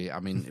philosophy. I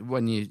mean,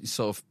 when you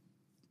sort of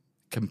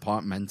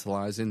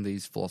compartmentalising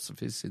these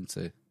philosophies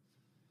into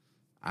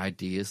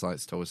ideas like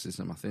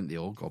Stoicism, I think they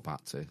all go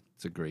back to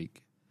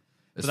Greek.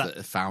 As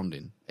the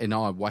founding. In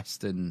our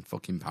Western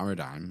fucking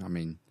paradigm, I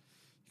mean,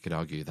 you could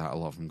argue that a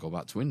lot of them go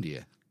back to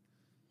India,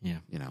 Yeah.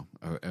 you know,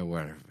 or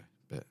wherever.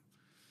 But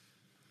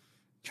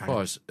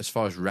as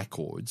far as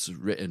records,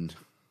 written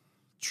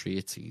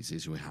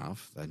treatises we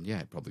have, then yeah,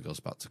 it probably goes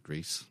back to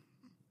Greece.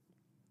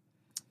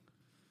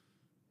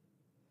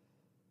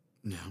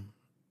 Yeah.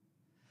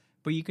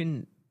 But you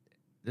can...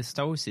 The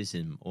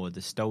Stoicism or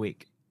the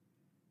Stoic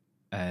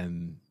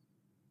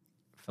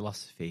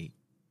philosophy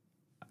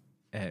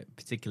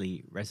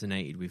particularly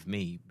resonated with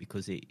me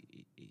because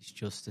it's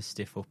just a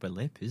stiff upper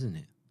lip, isn't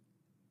it?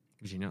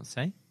 Would you not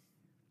say?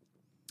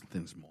 I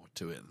think there's more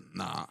to it than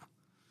that.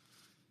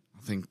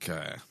 I think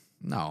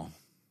no,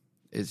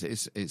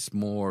 it's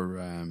more.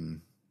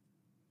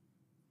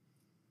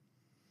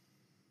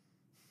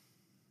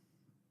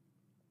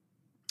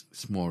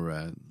 It's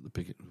more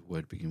the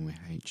word beginning with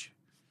H.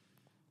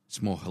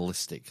 It's more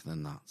holistic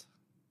than that.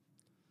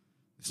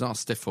 It's not a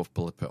stiff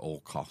upper lip at all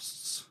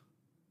costs.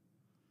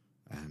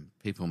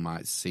 People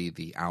might see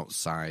the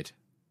outside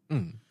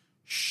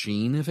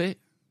sheen of it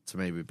to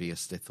maybe be a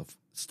stiff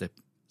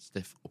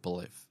upper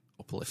lip.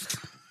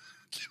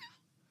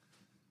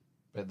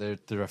 But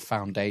there are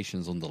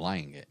foundations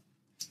underlying it.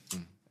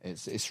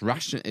 It's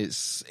ration.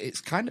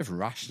 It's kind of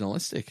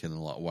rationalistic in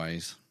a lot of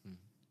ways.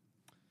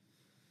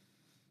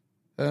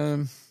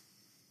 I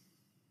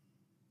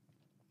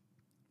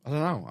don't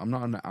know. I'm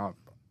not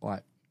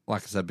like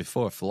I said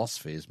before.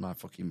 Philosophy is my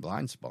fucking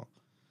blind spot.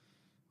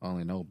 I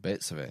only know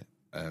bits of it.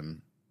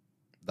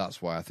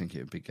 That's why I think it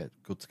would be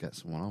good to get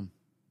someone on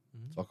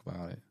talk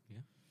about it. Yeah.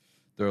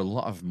 There are a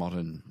lot of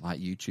modern like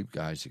YouTube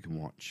guys you can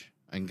watch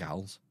and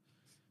gals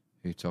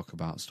who talk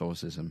about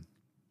Stoicism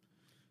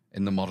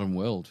in the modern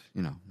world.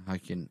 You know, how you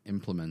can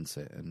implement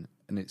it, and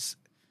it's,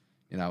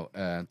 you know,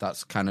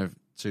 that's kind of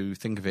to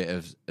think of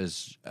it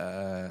as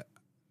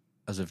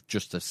of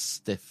just a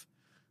stiff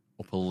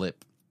upper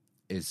lip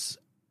is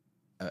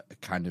a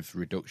kind of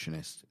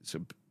reductionist. It's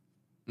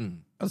I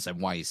don't know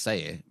why you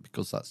say it,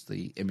 because that's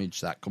the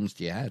image that comes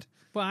to your head.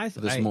 But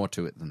But there's more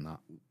to it than that.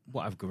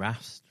 What I've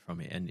grasped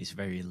from it, and it's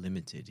very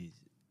limited, is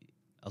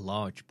a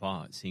large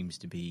part seems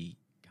to be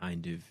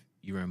kind of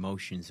your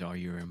emotions are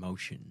your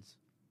emotions,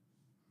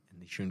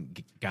 and they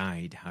shouldn't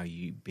guide how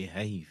you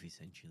behave,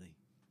 essentially.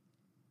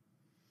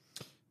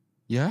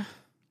 Yeah,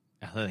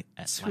 A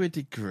to a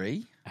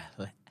degree.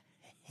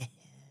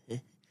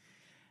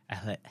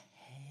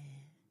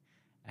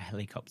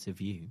 helicopter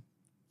view.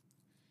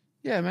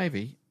 Yeah,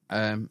 maybe.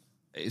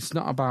 It's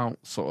not about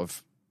sort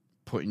of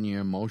putting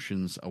your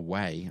emotions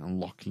away and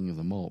locking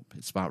them up.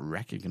 It's about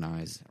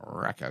recognize.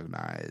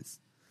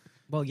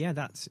 Well, yeah,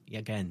 that's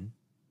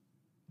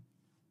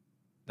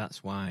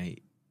why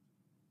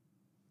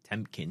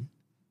Temkin,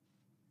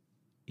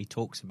 he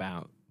talks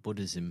about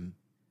Buddhism,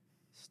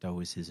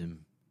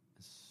 Stoicism,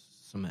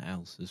 something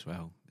else as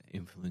well that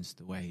influenced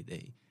the way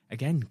they,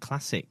 again,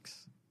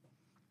 classics.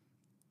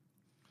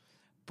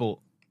 But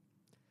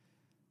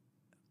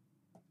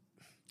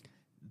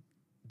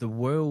the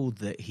world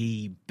that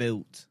he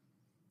built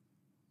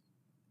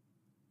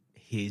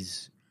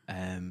his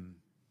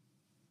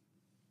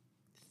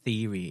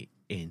theory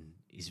in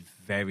is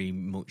very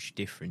much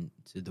different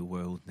to the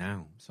world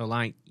now. So,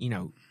 like, you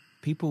know,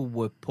 people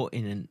were put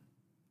in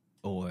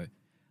or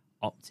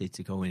opted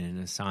to go in an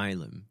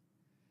asylum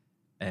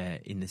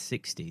in the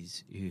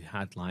 60s who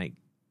had, like,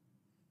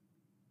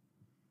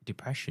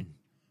 depression.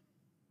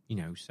 You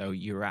know, so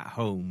you're at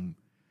home,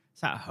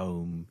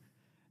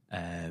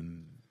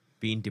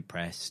 being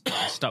depressed,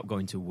 stop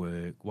going to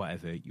work,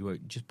 whatever. You were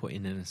just put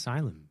in an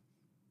asylum.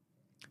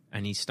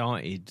 And he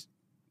started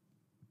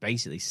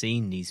basically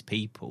seeing these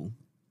people,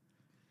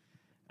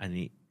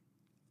 and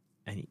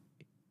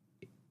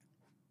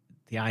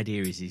the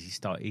idea is he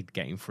started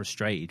getting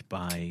frustrated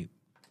by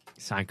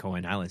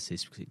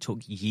psychoanalysis because it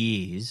took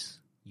years.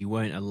 You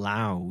weren't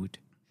allowed,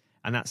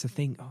 and that's the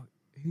thing. Oh,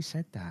 who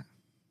said that?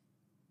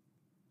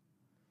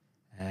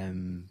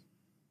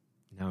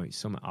 No, it's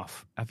something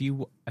off. Have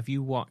you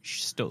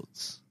watched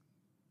Stutz?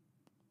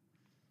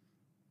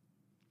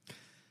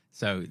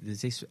 So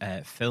there's this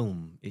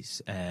film.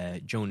 It's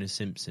Jonah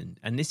Simpson,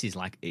 and this is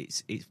like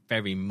it's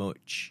very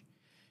much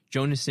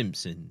Jonah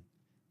Simpson.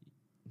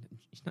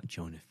 It's not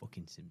Jonah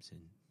fucking Simpson.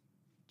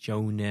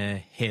 Jonah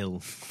Hill.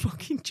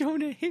 Fucking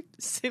Jonah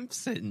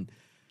Simpson.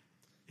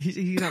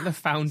 He's not the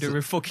founder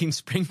of fucking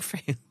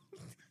Springfield.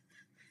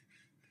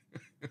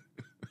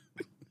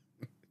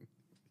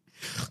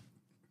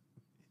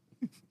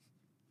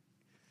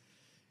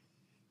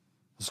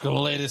 Let's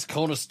go lay this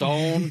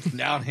cornerstone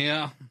down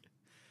here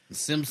in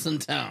Simpson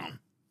Town,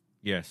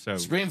 Yeah, so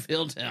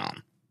Springfield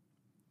Town.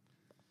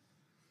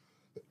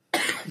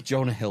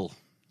 Jonah Hill,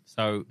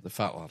 so the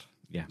fat lad,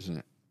 yeah. isn't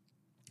it?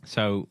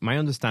 So my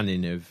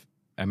understanding of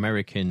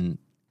American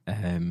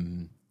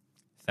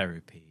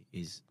therapy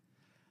is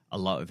a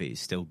lot of it is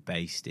still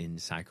based in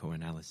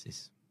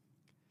psychoanalysis.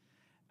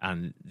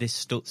 And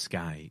this Stutz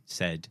guy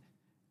said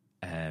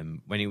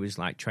when he was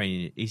like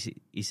training,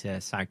 he's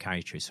a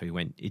psychiatrist, so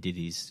he did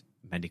his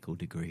medical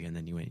degree and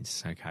then he went into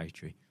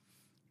psychiatry.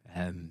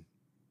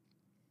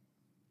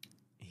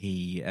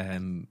 He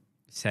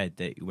said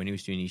that when he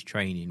was doing his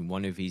training,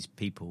 one of his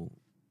people,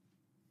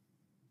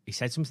 he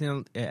said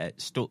something,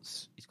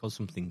 Stutz, he's called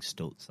something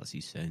Stutz, that's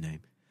his surname.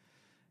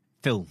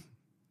 Phil,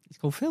 he's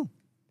called Phil.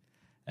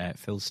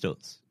 Phil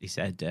Stutz. He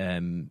said,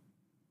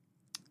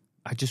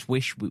 I just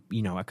wish,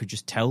 I could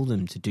just tell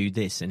them to do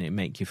this and it'd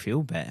make you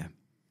feel better.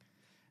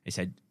 He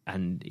said,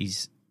 and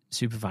his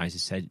supervisor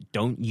said,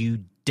 don't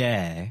you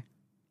dare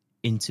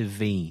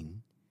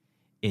intervene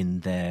in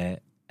their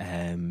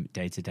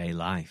day-to-day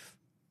life.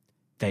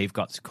 They've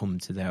got to come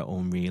to their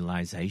own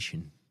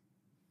realization,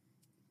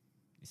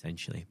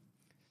 essentially.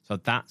 So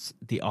that's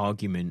the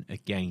argument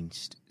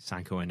against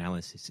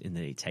psychoanalysis, in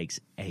that it takes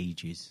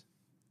ages.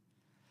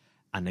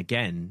 And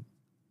again,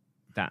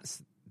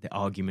 that's the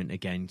argument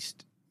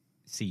against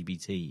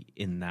CBT,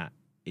 in that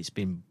it's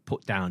been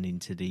put down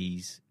into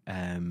these,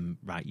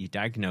 right, you're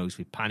diagnosed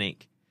with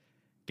panic,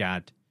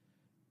 GAD,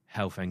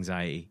 health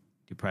anxiety,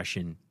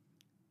 depression,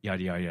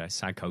 yada, yada, yada,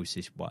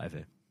 psychosis,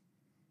 whatever.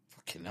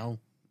 Fucking hell.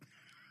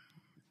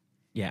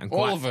 Yeah, and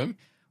All of them?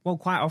 Well,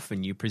 quite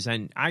often you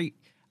present... I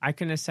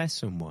can assess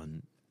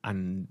someone,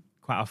 and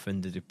quite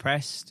often they're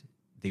depressed,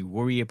 they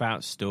worry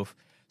about stuff.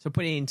 So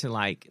put it into,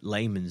 like,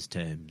 layman's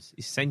terms.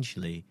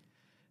 Essentially,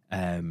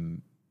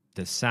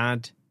 they're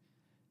sad,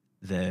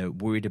 they're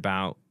worried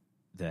about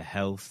their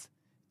health,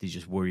 they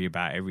just worry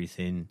about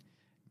everything.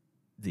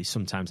 They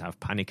sometimes have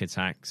panic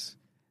attacks.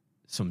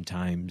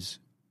 Sometimes,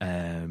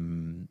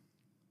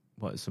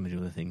 what are some of the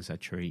other things I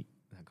treat?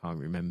 I can't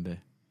remember.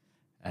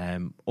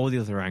 All the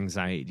other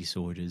anxiety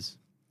disorders.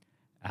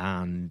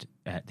 And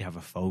they have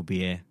a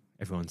phobia.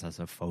 Everyone has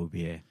a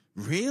phobia.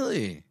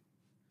 Really?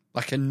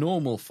 Like a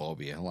normal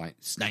phobia, like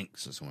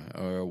snakes or something,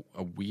 or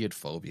a weird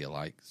phobia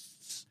like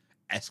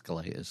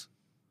escalators?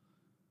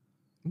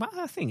 Well,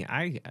 I think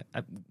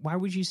why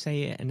would you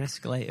say an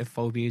escalator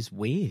phobia is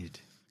weird?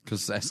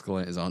 Because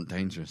escalators aren't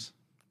dangerous.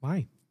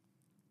 Why?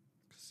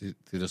 Because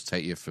they just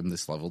take you from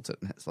this level to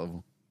the next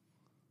level.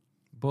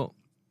 But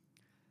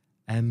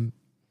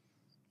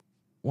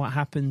what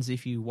happens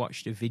if you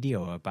watched a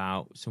video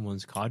about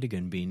someone's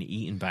cardigan being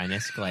eaten by an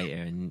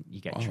escalator and you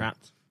get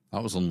trapped?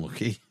 That was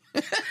unlucky.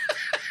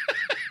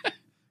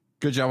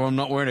 Good job I'm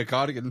not wearing a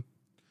cardigan.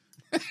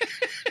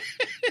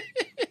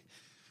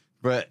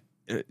 But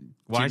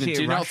Why is it do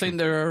you not irrational? think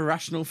there are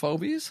irrational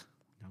phobias?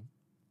 No.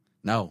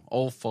 No,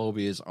 all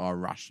phobias are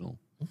rational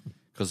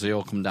because they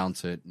all come down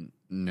to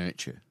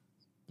nurture.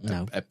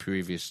 No. A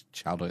previous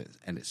childhood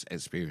and its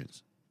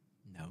experience.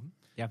 No.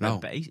 They have, No.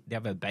 they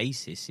have a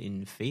basis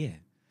in fear.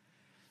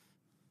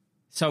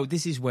 So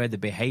this is where the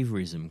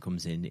behaviorism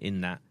comes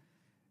in that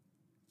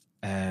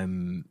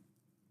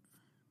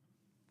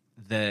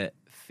the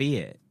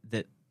fear,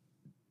 that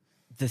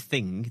the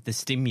thing, the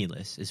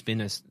stimulus, has been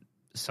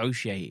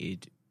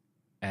associated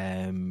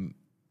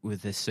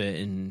with a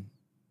certain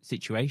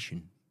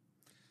situation.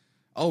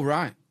 Oh,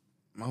 right.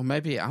 Well,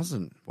 maybe it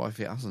hasn't. What if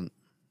it hasn't?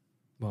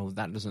 Well,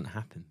 that doesn't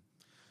happen.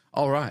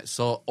 All right.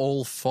 So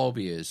all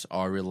phobias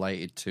are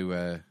related to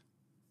a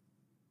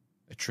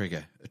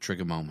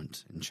trigger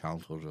moment in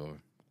childhood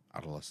or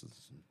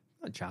adolescence.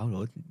 Not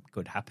childhood,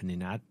 could happen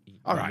in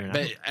All right,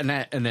 but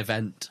an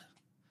event.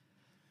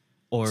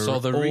 or so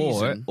the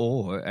reason-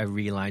 or a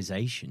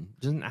realization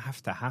doesn't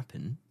have to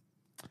happen.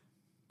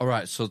 All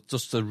right. So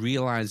just the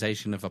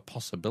realization of a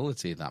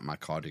possibility that my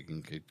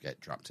cardigan could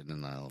get trapped in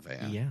an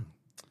elevator. Yeah.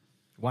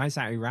 Why is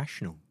that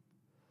irrational?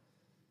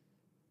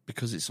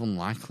 Because it's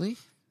unlikely.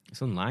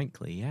 It's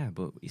unlikely, yeah,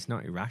 but it's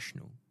not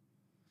irrational.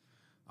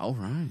 All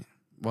right.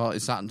 Well,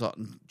 is that not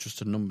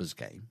just a numbers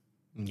game?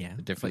 Yeah.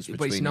 The difference but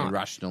it's between not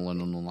irrational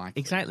and unlikely.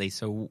 exactly.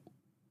 So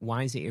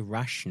why is it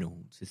irrational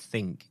to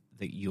think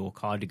that your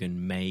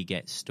cardigan may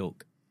get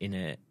stuck in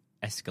an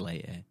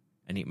escalator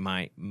and it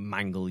might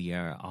mangle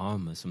your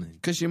arm or something?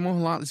 Because you're more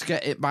likely to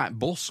get hit by a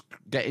bus,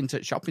 get into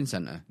a shopping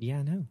centre. Yeah,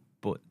 I know,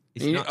 but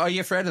it's not. Are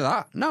you afraid of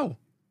that? No.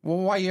 Well,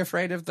 why are you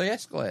afraid of the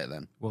escalator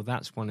then? Well,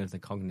 that's one of the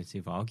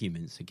cognitive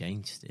arguments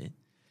against it.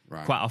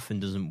 Right. Quite often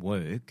doesn't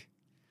work,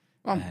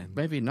 Well,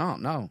 maybe not,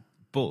 no.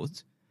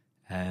 but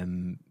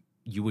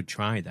you would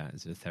try that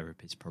as a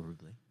therapist,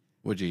 probably.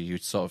 Would you?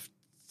 You'd sort of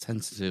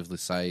tentatively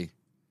say,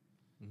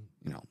 you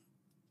know,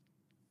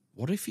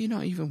 what if you're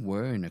not even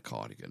wearing a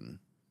cardigan?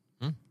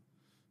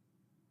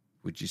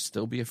 Would you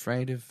still be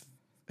afraid of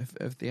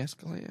the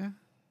escalator?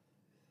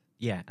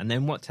 Yeah, and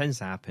then what tends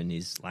to happen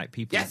is like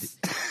people. Yes,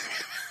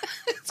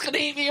 it's gonna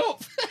eat me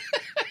up.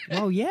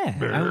 Well,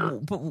 yeah,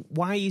 but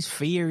why is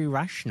fear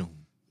irrational?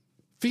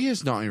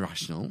 Fear's not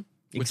irrational.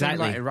 We're Exactly.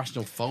 talking about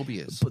irrational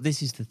phobias. But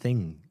this is the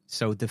thing.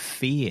 So the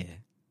fear.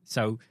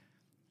 So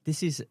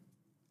this is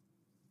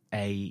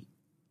a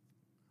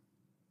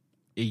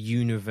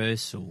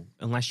universal,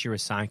 unless you're a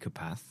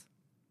psychopath.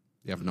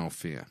 You have no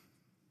fear.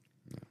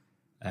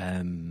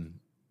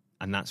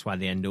 And that's why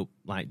they end up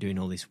like doing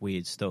all this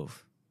weird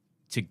stuff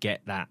to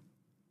get that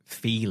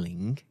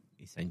feeling,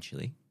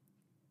 essentially.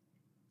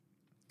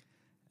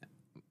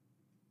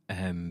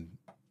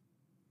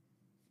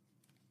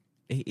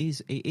 It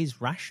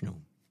is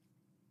rational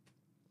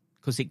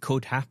because it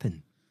could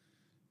happen,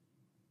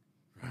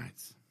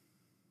 Right.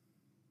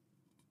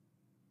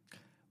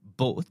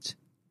 but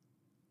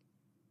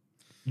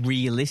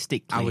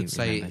realistically, I would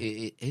say remember,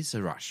 it is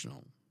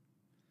irrational.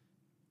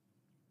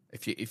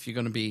 If you're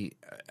going to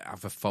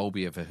have a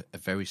phobia of a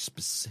very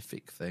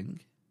specific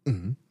thing,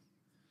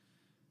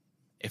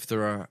 if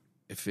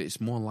it's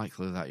more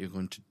likely that you're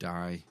going to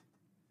die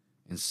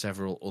in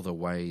several other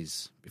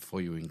ways before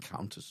you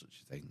encounter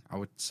such a thing, I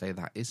would say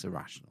that is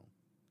irrational.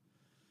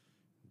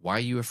 Why are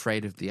you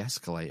afraid of the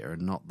escalator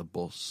and not the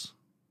bus?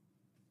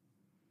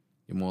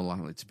 You're more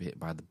likely to be hit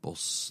by the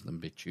bus than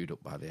be chewed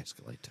up by the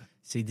escalator.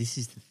 see, this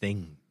is the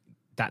thing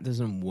that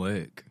doesn't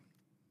work.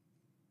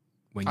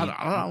 When you,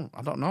 I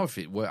don't know if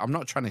it works. I'm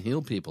not trying to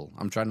heal people.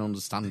 I'm trying to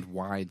understand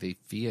why they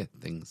fear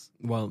things.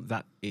 well,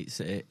 that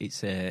it's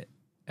a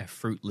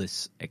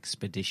fruitless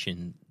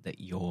expedition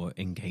that you're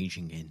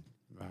engaging in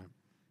Right.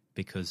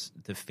 because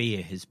the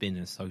fear has been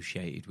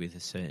associated with a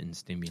certain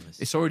stimulus.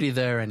 It's already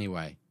there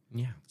anyway,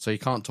 Yeah, so you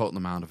can't talk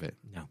them out of it.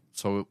 no.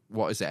 So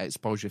what is it?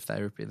 Exposure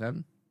therapy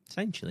then?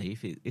 Essentially,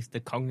 if the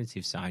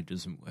cognitive side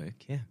doesn't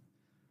work, yeah,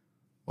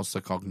 What's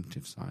the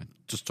cognitive side?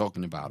 Just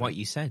talking about what it.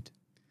 you said.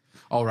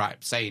 All right,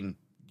 saying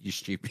you're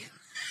stupid.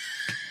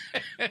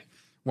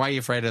 Why are you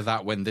afraid of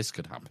that when this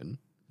could happen?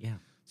 Yeah.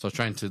 So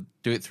trying to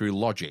do it through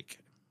logic,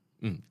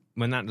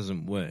 When that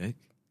doesn't work,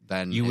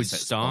 then you would it's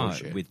start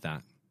exposure. with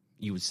that.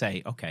 You would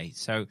say, okay,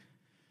 so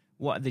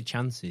what are the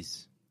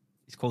chances?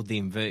 It's called the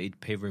inverted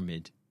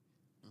pyramid,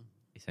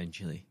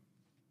 essentially.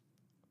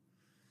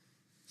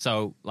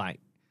 So, like,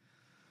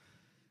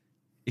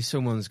 if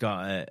someone's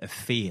got a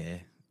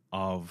fear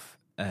of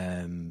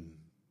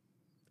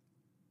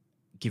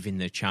giving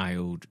their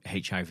child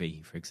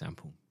HIV, for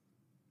example,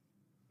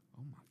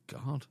 Oh my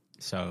God.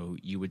 so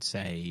you would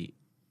say,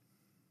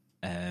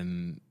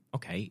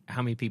 okay,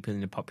 how many people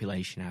in the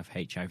population have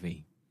HIV?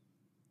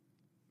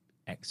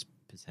 X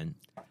percent.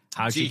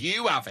 How Do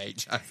you have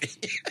HIV?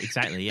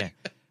 exactly? Yeah.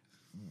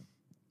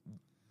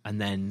 And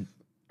then,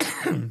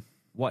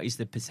 what is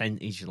the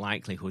percentage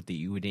likelihood that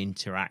you would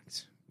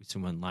interact with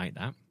someone like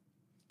that?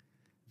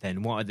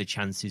 Then, what are the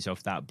chances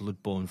of that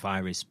bloodborne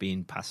virus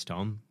being passed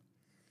on?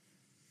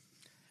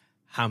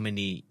 How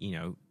many,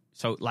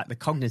 so like the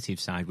cognitive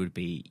side would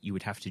be you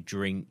would have to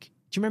drink.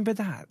 Do you remember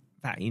that?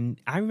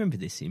 I remember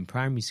this in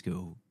primary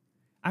school.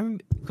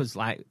 Because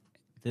like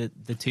the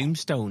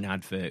Tombstone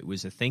advert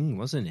was a thing,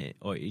 wasn't it?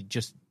 Or it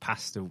just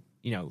passed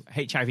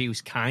HIV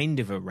was kind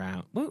of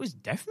around. Well, it was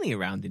definitely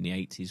around in the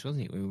 80s,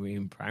 wasn't it? When we were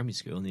in primary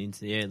school and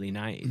into the early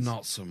 90s.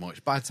 Not so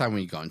much. By the time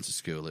we got into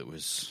school, it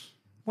was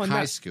Well,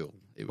 high no- school.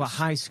 It Well, was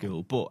high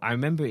school, but I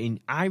remember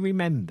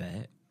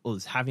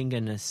us having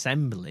an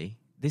assembly.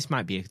 This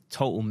might be a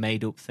total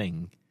made up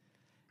thing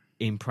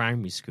in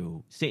primary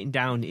school, sitting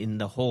down in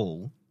the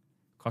hall,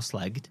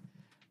 cross-legged,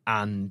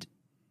 and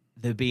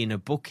there being a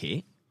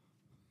bucket.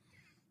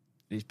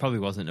 It probably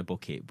wasn't a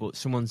bucket, but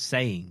someone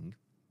saying,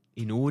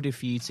 in order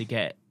for you to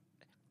get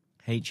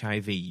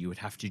HIV, you would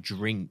have to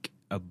drink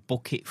a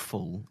bucket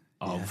full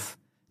of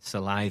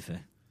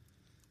saliva.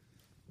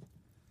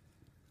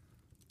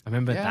 I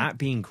remember Yeah. that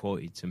being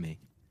quoted to me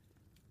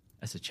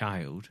as a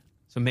child.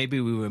 So maybe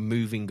we were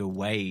moving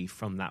away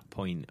from that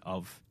point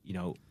of,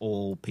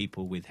 all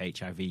people with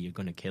HIV are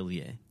going to kill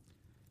you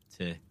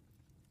to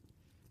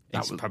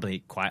it's was- probably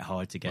quite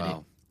hard to get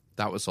well,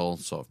 that was all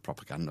sort of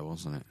propaganda,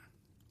 wasn't it?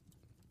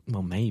 it.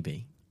 Well,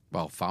 maybe.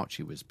 Well,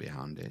 Fauci was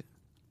behind it.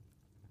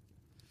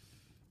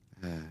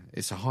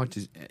 It's a hard.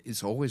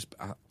 It's always.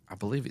 I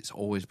believe it's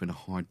always been a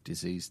hard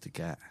disease to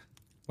get.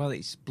 Well,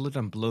 it's blood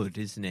on blood,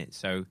 isn't it?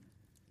 So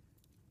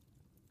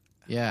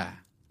Yeah,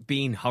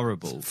 being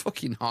horrible it's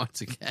fucking hard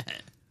to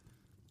get.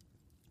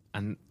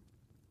 and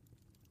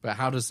But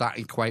how does that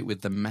equate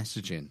with the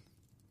messaging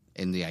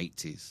in the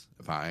 80s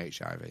about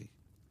HIV?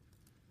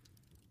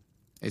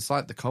 It's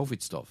like the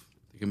COVID stuff.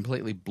 They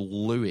completely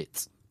blew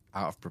it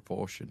out of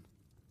proportion.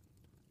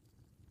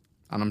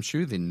 And I'm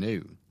sure they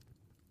knew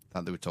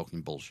that they were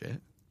talking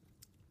bullshit.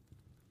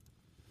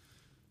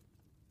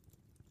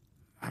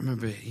 I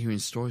remember hearing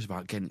stories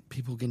about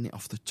people getting it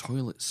off the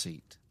toilet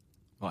seat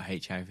What,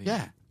 HIV?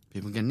 Yeah,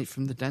 people getting it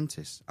from the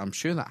dentist. I'm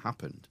sure that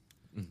happened.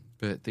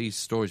 But these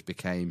stories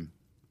became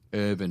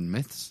urban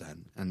myths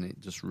then, and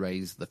it just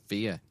raised the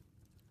fear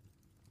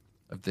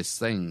of this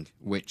thing,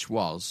 which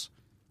was,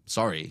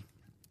 sorry,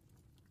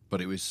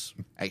 but it was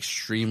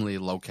extremely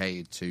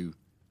located to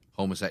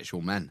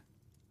homosexual men.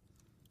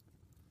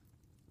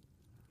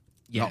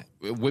 Yeah.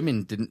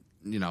 Women didn't,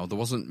 there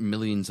wasn't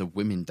millions of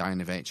women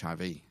dying of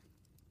HIV.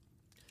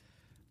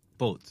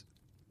 But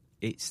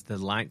it's the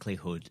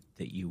likelihood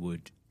that you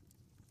would,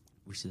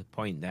 which is the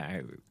point that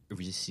I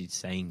resisted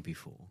saying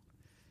before,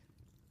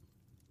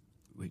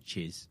 which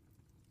is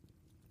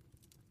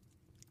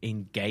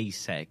in gay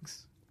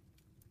sex,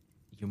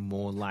 you're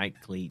more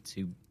likely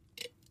to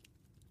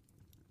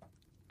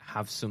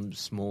have some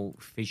small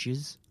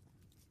fissures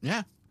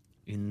Yeah.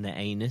 in the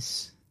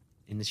anus,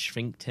 in the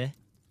sphincter,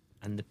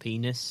 and the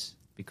penis,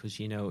 because,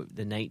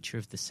 the nature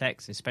of the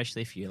sex,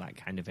 especially if you're, like,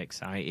 kind of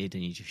excited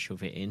and you just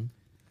shove it in.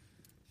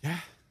 Yeah.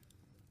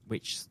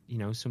 Which,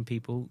 some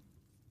people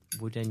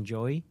would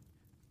enjoy.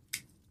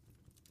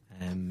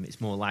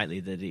 It's more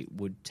likely that it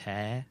would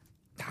tear.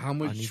 How on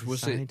much either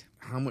was side. it?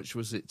 How much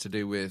was it to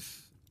do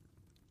with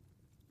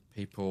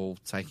people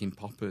taking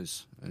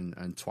poppers and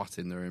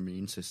twatting their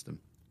immune system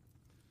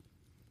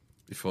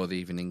before they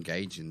even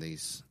engage in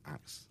these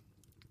acts?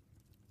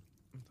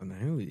 I don't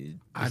know.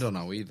 I don't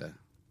know either.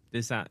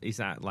 Is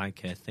that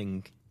like a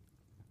thing?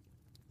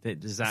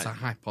 Does It's that a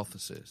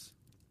hypothesis.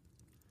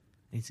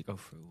 I need to go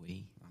for a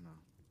wee? I know.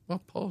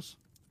 Well, pause.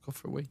 Go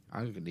for a wee.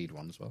 I'm going to need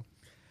one as well.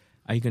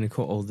 Are you going to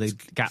cut all the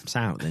gaps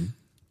out then?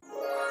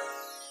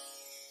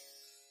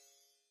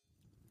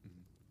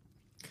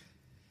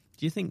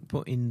 Do you think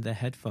putting the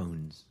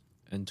headphones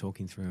and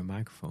talking through a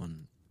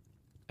microphone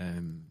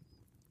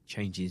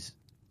changes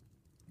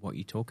what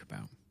you talk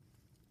about?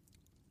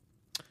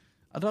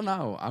 I don't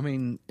know. I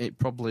mean, it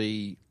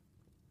probably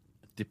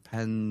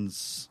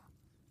depends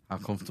how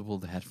comfortable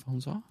the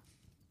headphones are,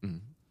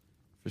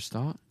 for a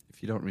start,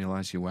 if you don't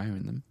realise you're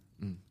wearing them.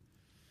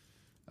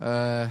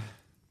 I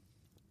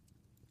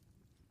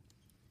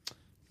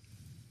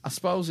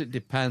suppose it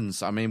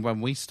depends. I mean, when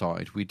we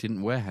started, we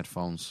didn't wear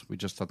headphones. We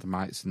just had the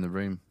mics in the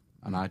room,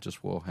 and I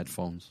just wore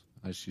headphones.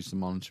 I just used to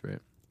monitor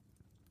it.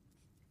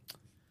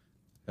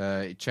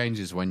 It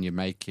changes when you're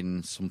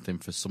making something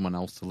for someone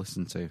else to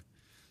listen to.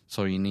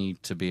 So you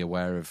need to be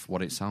aware of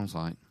what it sounds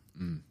like.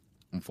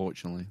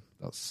 Unfortunately,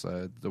 that's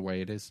the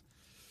way it is.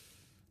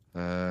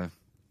 There's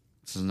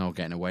no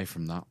getting away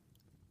from that.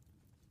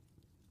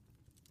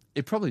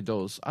 It probably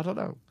does. I don't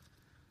know.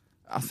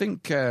 I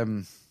think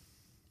it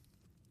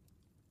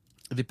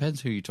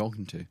depends who you're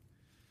talking to.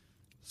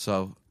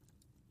 So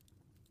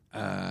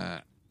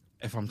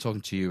if I'm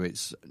talking to you,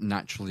 it's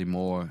naturally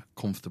more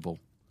comfortable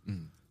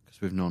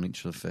because we've known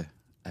each other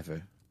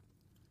forever.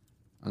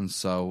 And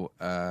so...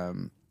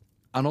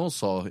 and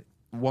also,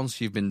 once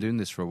you've been doing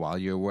this for a while,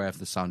 you're aware of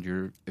the sound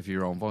of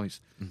your own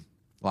voice.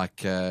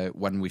 Like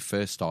when we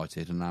first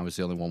started and I was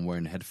the only one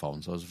wearing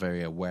headphones, I was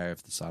very aware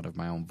of the sound of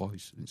my own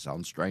voice. It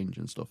sounds strange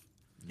and stuff.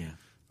 Yeah.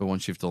 But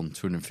once you've done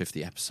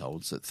 250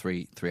 episodes at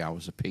 3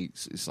 hours a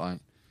piece, it's like,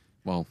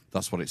 well,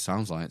 that's what it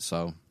sounds like.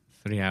 So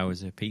 3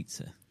 hours of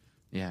pizza.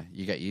 yeah,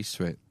 you get used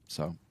to it.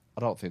 So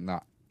I don't think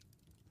that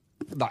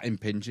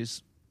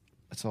impinges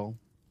at all.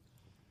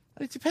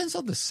 And it depends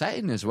on the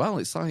setting as well.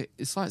 It's like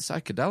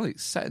psychedelics,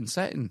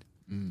 setting.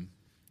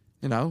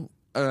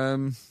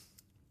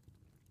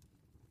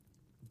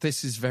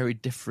 This is very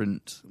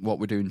different what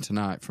we're doing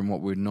tonight from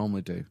what we would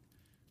normally do.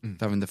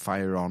 Having the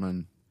fire on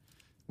and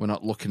we're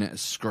not looking at a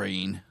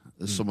screen.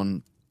 There's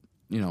someone,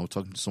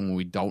 talking to someone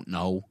we don't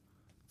know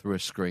through a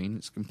screen.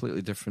 It's a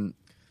completely different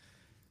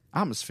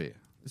atmosphere,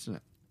 isn't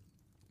it?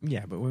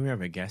 Yeah, but when we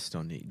have a guest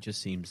on, it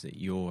just seems that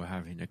you're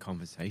having a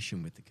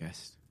conversation with the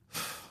guest.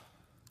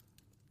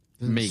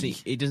 Me?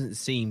 It doesn't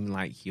seem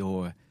like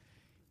you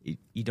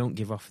don't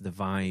give off the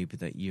vibe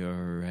that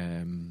you're,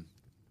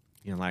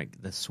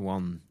 like the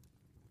swan.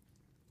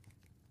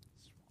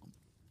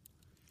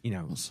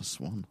 What's a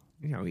swan?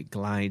 It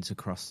glides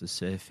across the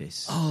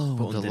surface. Oh,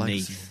 but the legs.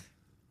 underneath,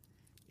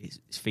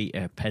 its feet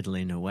are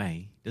pedaling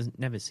away.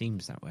 Never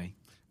seems that way.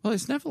 Well,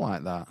 it's never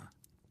like that.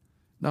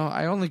 No,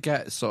 I only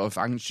get sort of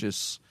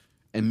anxious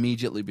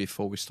immediately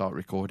before we start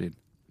recording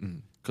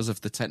because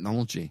of the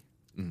technology.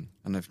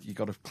 And if you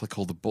got to click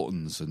all the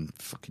buttons and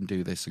fucking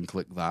do this and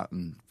click that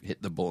and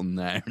hit the button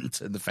there and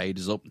turn the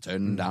faders up and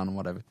turn them down and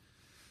whatever.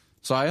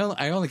 So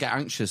I only get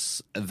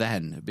anxious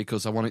then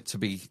because I want it to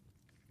be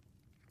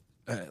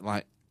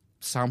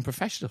sound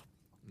professional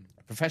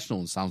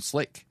and sound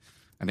slick,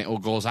 and it all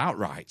goes out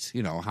right.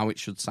 How it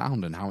should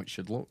sound and how it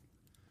should look.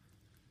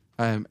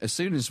 As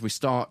soon as we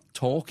start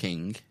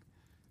talking,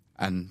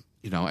 and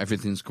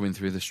everything's coming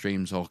through the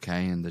streams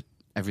okay, and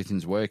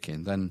everything's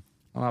working, then.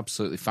 Oh,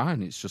 absolutely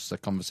fine. It's just a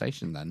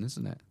conversation then,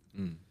 isn't it?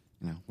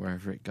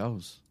 Wherever it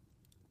goes.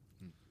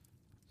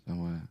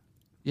 So,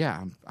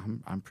 yeah,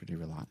 I'm pretty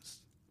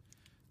relaxed.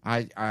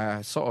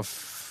 I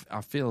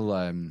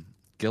feel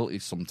guilty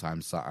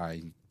sometimes that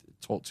I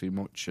talk too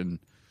much and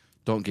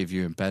don't give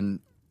you and Ben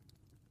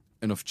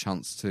enough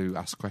chance to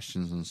ask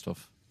questions and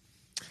stuff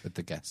with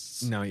the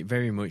guests. No, it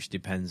very much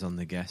depends on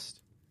the guest.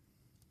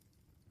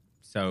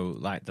 So,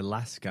 like the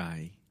last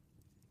guy,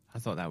 I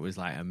thought that was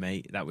like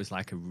that was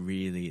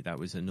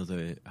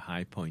another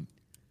high point.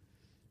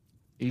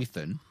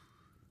 Ethan?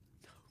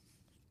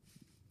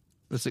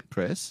 Was it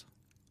Chris?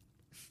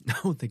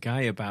 No, the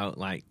guy about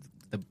like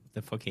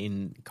the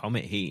fucking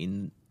comet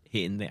hitting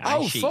the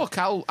ice sheet. Fuck!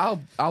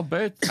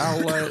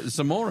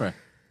 Zamora.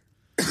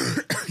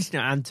 It's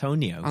not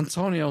Antonio.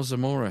 Antonio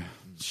Zamora.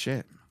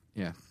 Shit.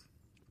 Yeah.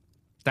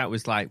 That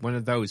was like one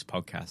of those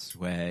podcasts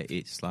where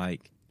it's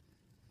like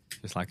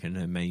an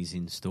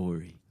amazing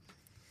story,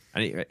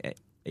 and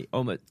it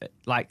almost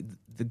like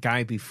the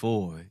guy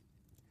before.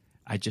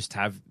 I just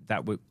have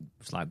that was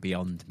like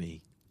beyond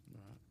me.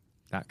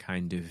 That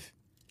kind of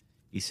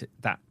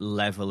that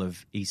level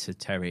of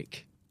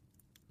esoteric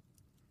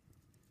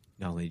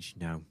knowledge,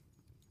 no.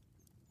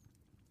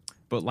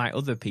 But like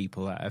other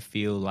people, I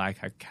feel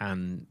like I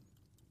can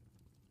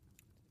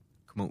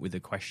come up with a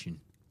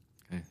question,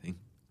 kind of thing.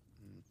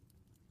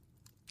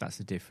 That's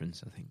the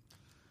difference, I think.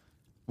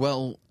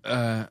 Well,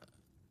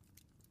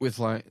 with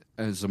like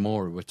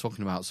Zamora, we're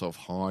talking about sort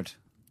of hard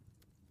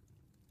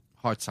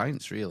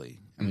science, really.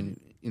 I mean,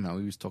 you know,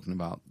 he was talking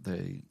about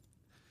the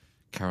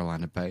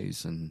Carolina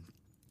Bays and,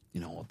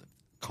 you know, the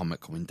comet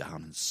coming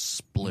down and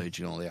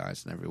splurging all the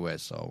ice and everywhere.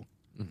 So,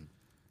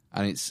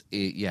 and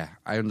yeah,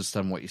 I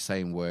understand what you're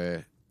saying.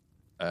 Where,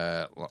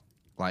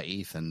 like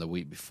Ethan the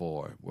week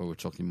before, where we're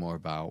talking more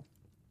about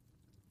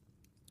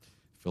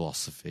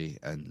philosophy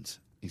and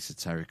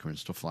esoterica and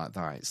stuff like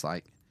that. It's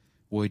like,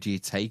 where do you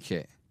take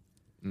it?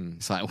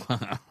 It's like,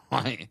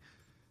 like,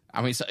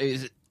 I mean,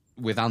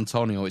 with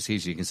Antonio, it's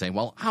easy. You can say,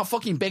 well, how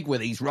fucking big were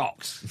these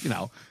rocks? You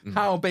know,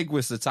 how big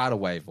was the tidal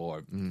wave?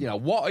 Or, you know,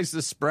 what is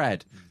the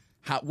spread?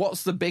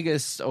 What's the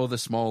biggest or the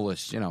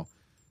smallest? You know,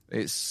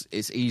 it's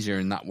easier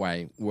in that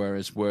way.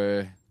 Whereas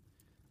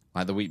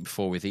like the week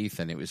before with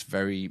Ethan, it was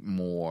very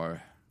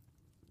more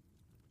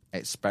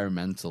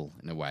experimental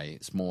in a way.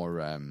 It's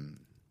more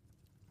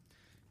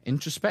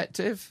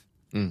introspective.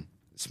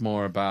 It's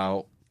more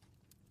about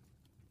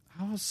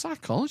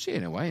psychology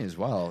in a way as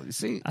well. You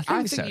see,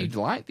 I think you'd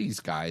like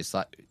these guys,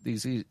 like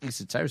these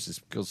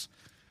esotericists, because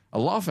a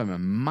lot of them are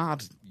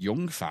mad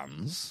young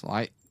fans.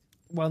 Like,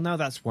 well, no,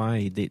 that's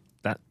why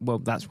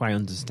that's why I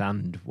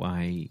understand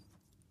why.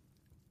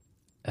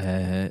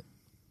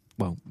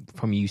 Well,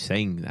 from you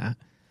saying that,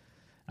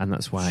 and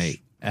that's why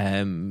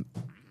it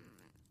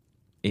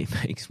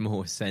makes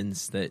more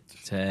sense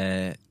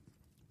that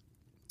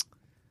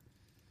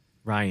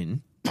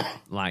Ryan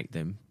liked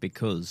them,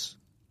 because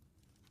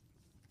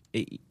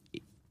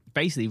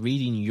basically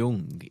reading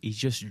Jung,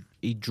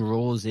 he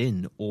draws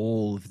in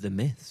all of the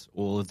myths,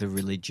 all of the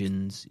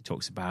religions. He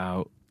talks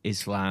about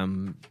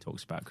Islam,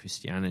 talks about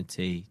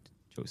Christianity,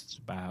 talks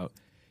about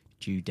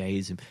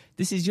Judaism.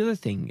 This is the other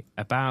thing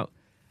about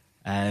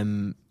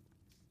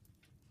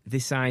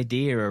this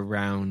idea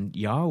around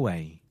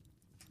Yahweh,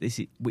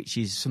 which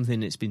is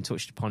something that's been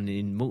touched upon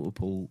in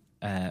multiple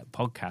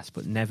podcasts,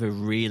 but never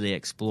really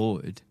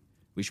explored,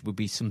 which would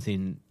be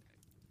something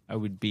I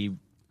would be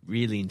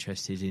really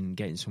interested in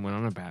getting someone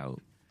on about.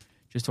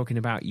 Just talking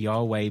about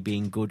Yahweh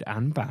being good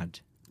and bad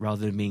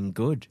rather than being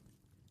good.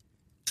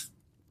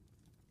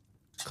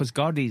 Because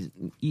God is,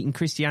 in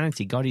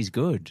Christianity, God is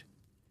good.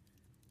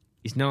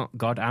 He's not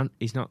good and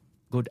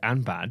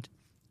bad.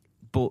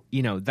 But,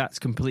 you know, that's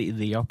completely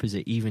the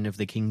opposite even of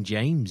the King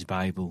James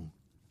Bible.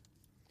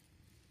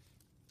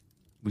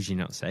 Would you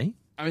not say?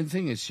 I mean, the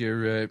thing is,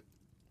 you're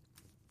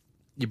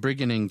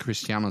bringing in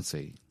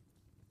Christianity,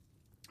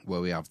 where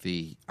we have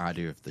the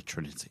idea of the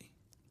Trinity.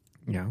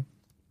 Yeah.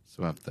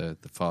 So we have the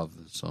Father,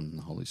 the Son, and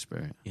the Holy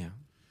Spirit. Yeah.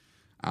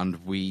 And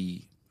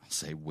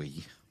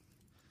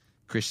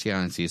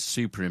Christianity has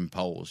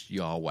superimposed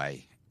Yahweh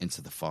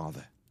into the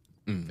Father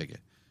figure.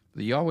 But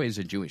the Yahweh is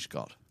a Jewish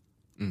God.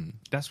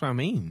 That's what I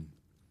mean.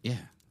 Yeah.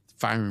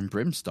 Fire and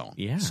brimstone.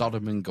 Yeah.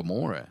 Sodom and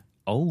Gomorrah.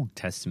 Old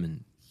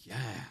Testament. Yeah.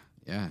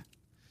 Yeah.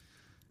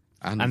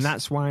 And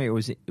that's why it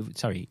was,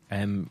 sorry,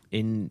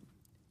 he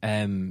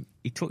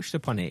touched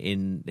upon it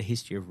in the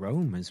history of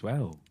Rome as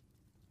well.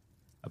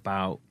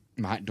 About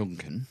Mike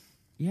Duncan.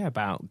 Yeah,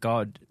 about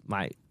God.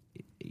 Like,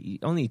 he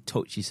only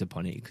touches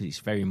upon it because it's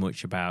very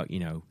much about, you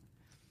know,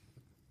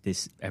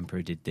 this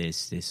emperor did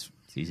this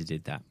Caesar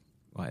did that,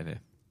 whatever.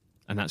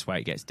 And that's why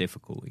it gets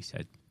difficult, he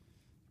said,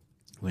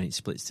 when it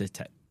splits to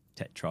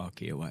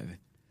tetrarchy or whatever,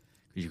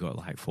 because you've got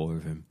like 4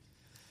 of them.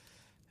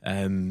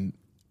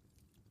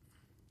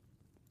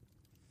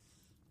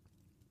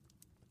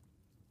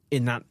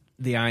 In that,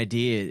 the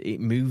idea, it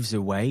moves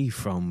away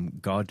from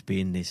God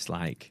being this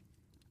like,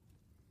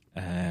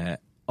 that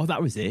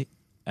was it.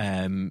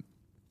 It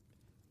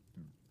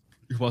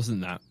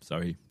wasn't that,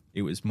 sorry.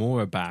 It was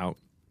more about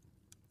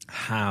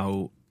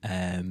how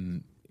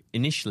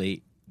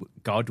initially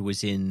God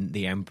was in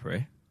the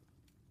emperor,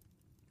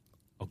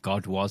 or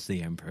God was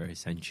the emperor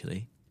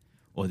essentially,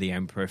 or the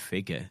emperor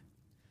figure.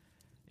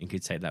 You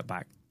could take that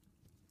back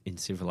in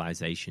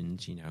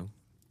civilizations, you know,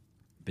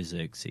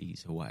 Berserk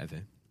Seas or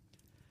whatever.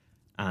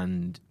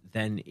 and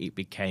then it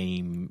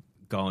became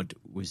God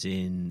was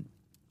in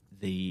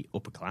the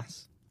upper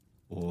class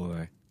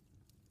or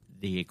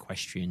the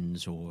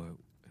equestrians or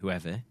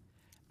whoever,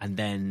 and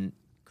then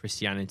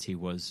Christianity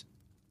was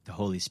the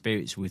Holy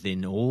Spirit's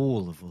within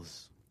all of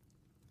us.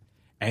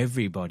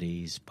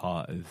 Everybody's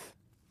part of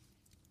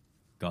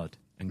God,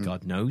 and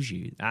God knows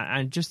you.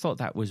 I just thought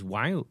that was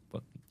wild,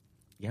 but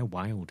yeah,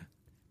 wild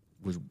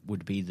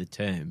would be the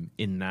term,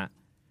 in that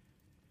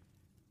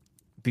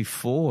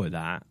before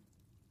that,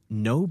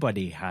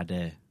 nobody had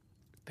a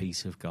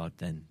piece of God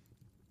then.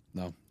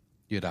 No.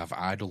 You'd have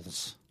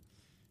idols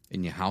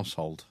in your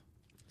household.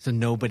 So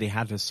nobody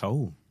had a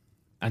soul.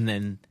 And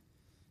then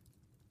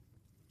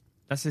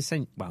that's the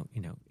same. Well,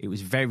 it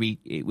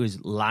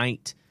was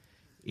light.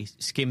 It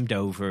skimmed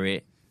over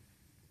it,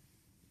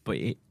 but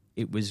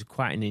it was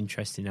quite an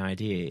interesting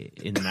idea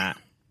in that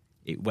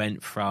it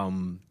went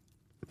from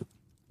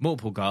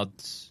multiple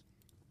gods,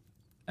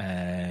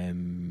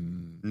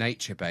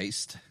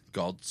 nature-based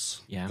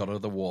gods, Yeah. god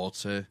of the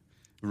water.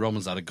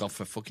 Romans had a god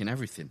for fucking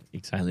everything.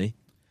 exactly,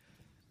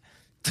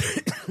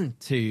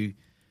 to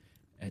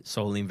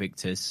Sol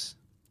Invictus,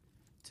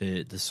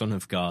 to the Son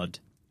of God,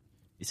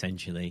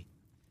 essentially,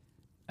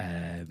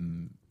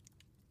 and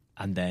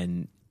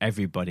then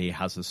everybody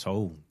has a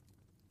soul,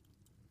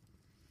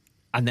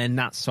 and then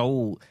that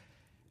soul,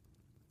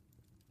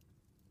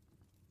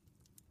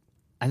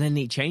 and then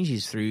it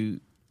changes through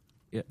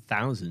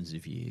thousands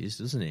of years,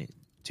 doesn't it?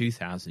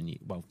 2,000,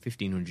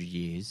 1,500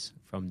 years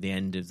from the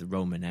end of the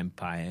Roman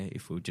Empire,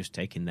 if we're just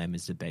taking them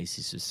as the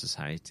basis of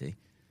society,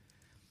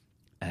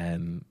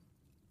 to,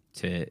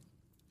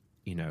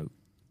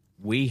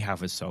 we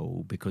have a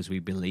soul because we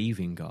believe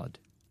in God.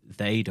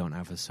 They don't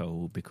have a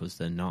soul because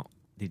they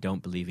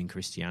don't believe in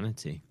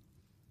Christianity.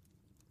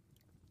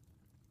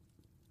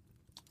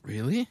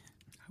 Really?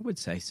 I would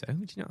say so.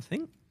 Would you not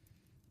think?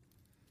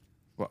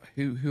 What?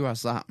 Who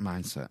has that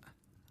mindset?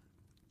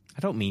 I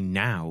don't mean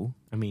now.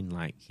 I mean,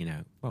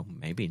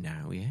 maybe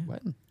now, yeah.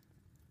 When?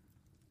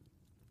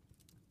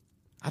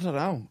 I don't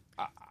know.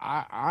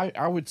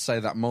 I would say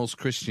that most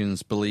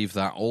Christians believe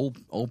that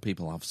all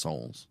people have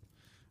souls.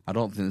 I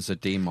don't think there's a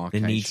They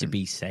demarcation. need to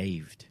be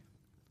saved.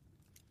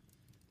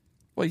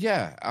 Well,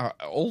 yeah,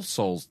 all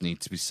souls need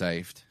to be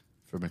saved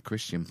from a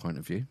Christian point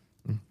of view.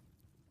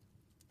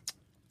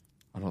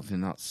 I don't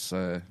think that's.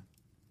 I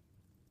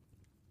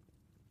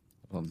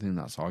don't think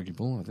that's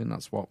arguable. I think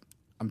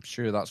I'm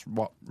sure that's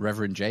what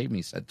Reverend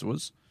Jamie said to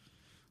us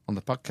on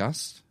the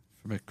podcast.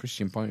 From a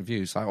Christian point of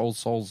view, it's like all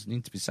souls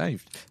need to be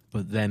saved.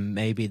 But then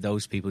maybe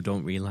those people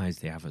don't realize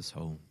they have a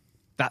soul.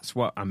 That's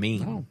what I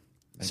mean. No,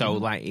 so,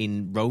 like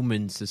in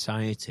Roman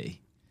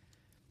society,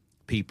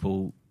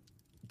 people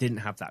didn't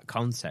have that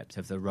concept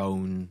of their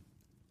own.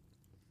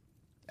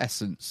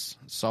 Essence,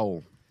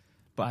 soul.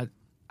 But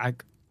I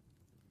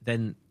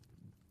then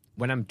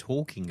when I'm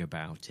talking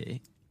about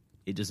it,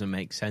 it doesn't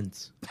make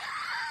sense.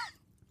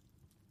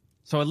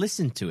 So I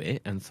listened to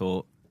it and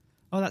thought,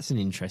 oh, that's an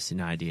interesting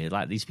idea.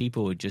 Like, these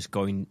people are just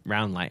going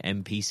around like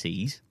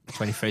NPCs,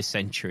 21st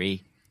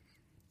century.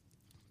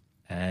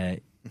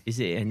 Is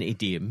it an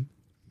idiom?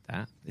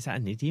 Is that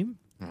an idiom?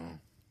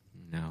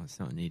 No, it's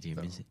not an idiom,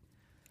 is it?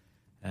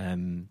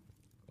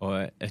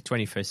 Or a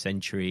 21st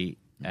century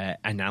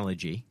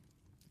analogy.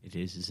 It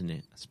is, isn't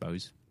it? I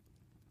suppose.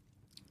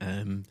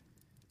 And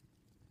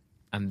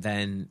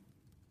then,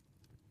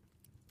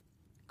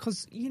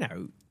 because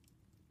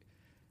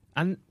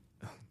and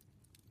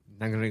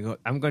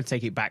I'm going to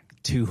take it back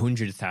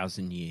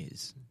 200,000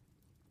 years,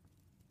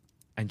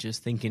 and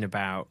just thinking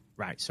about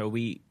So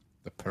The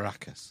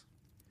Paracas.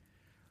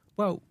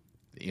 Well,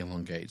 The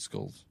elongated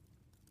skulls.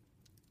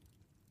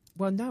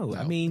 Well, no.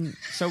 I mean,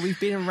 so we've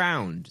been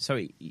around. So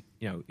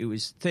it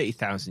was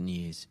 30,000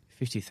 years,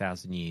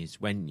 50,000 years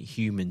when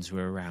humans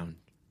were around.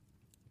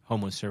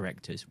 Homo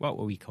erectus. What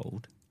were we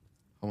called?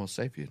 Homo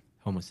sapien.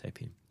 Homo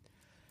sapien.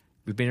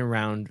 We've been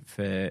around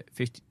for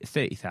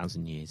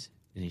 30,000 years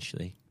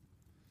initially.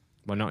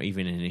 Well, not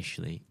even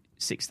initially.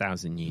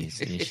 6,000 years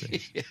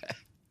initially. Yeah.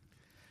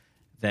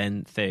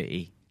 Then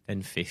 30,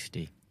 then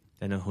 50,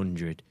 then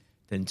 100,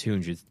 then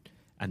 200,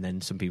 and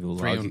then some people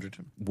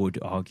would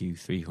argue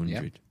 300.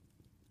 Yep.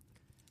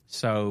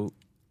 So,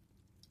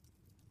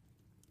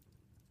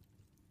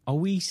 are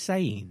we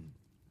saying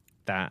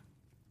that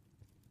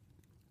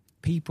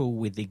people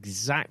with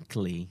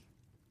exactly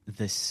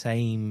the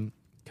same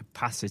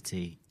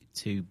capacity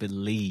to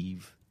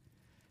believe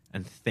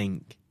and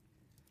think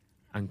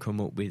and come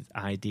up with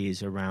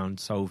ideas around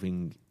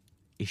solving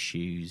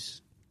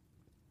issues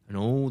and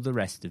all the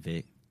rest of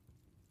it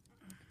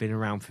been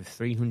around for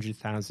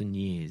 300,000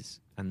 years,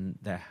 and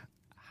there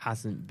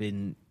hasn't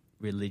been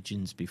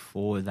religions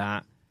before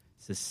that,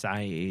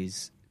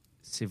 societies,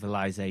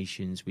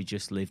 civilizations? We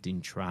just lived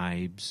in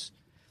tribes.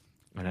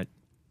 And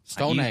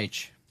Stone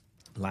Age.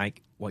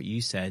 Like what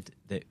you said,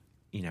 that,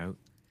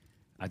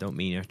 I don't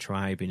mean a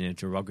tribe in a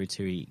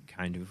derogatory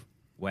kind of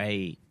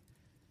way,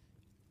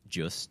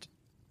 just,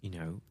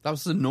 That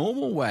was the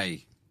normal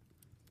way.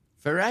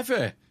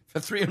 Forever. For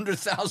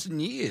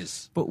 300,000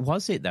 years. But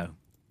was it, though?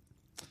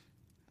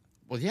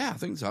 Well, yeah, I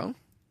think so.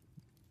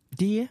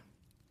 Do you?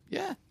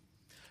 Yeah.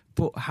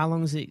 But how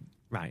long does it...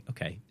 Right,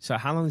 okay. So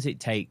how long does it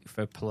take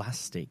for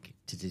plastic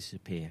to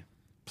disappear?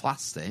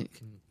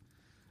 Plastic.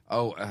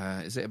 Oh,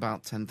 is it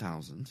about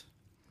 10,000?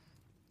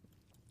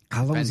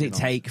 How long does it Depending on-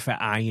 take for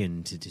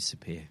iron to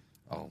disappear?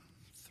 Oh,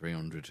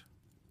 300.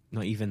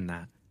 Not even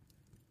that.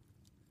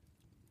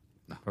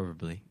 No.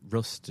 Probably.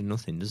 Rust to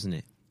nothing, doesn't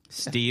it?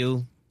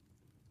 Steel.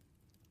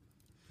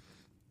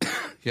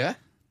 Yeah?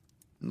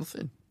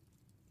 Nothing.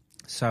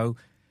 So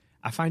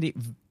I find it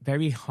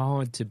very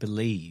hard to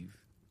believe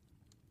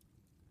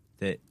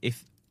that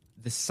if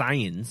the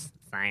science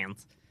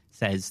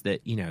says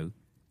that, you know,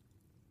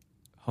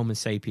 Homo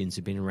sapiens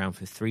have been around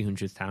for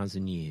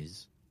 300,000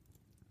 years,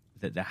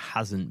 that there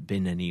hasn't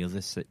been any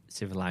other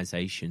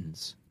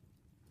civilizations.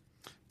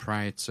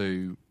 Prior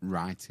to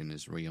writing,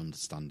 as we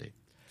understand it,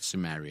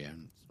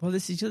 Sumerian. Well,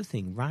 this is the other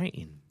thing,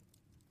 writing.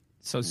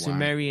 So Wow.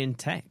 Sumerian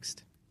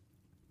text.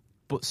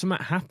 But something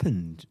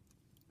happened,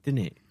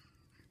 didn't it?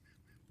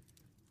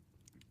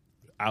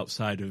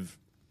 Outside of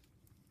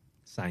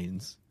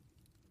science.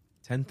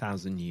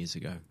 10,000 years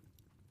ago.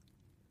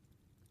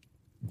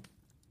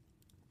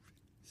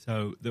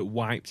 So that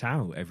wiped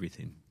out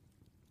everything.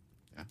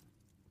 Yeah.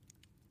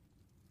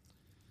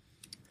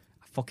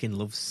 I fucking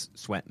love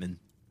Sweatman.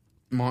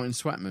 Martin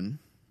Sweatman.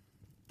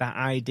 That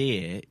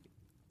idea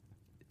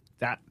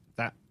that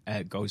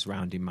goes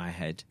round in my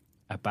head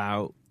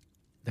about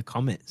the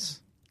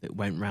comets that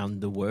went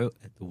round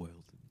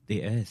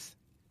the Earth,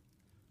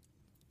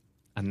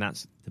 and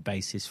that's the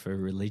basis for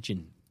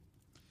religion.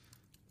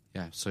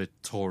 Yeah, so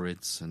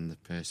Taurids and the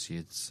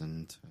Perseids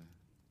and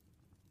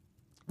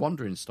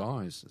wandering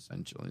stars,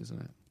 essentially,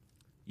 isn't it?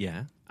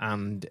 Yeah,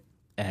 and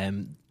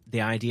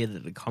the idea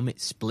that the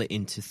comet split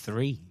into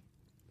three.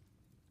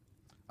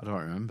 I don't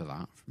remember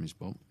that from his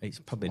book. It's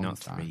probably a long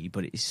not time. three,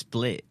 but it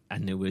split,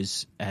 and there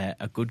was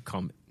a good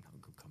comet, not a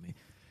good comet,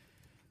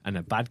 and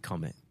a bad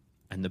comet,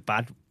 and the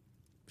bad.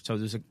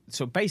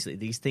 So basically,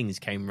 these things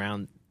came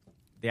around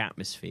the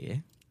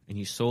atmosphere, and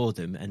you saw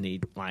them, and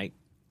they like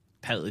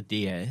pelted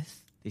the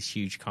Earth, this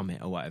huge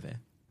comet or whatever,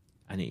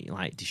 and it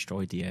like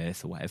destroyed the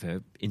Earth or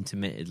whatever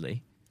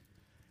intermittently.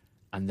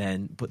 And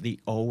then, but they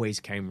always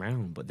came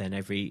round. But then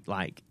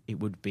it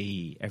would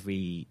be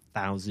every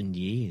 1,000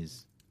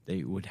 years that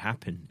it would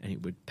happen, and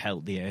it would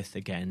pelt the Earth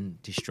again,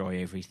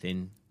 destroy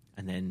everything,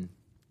 and then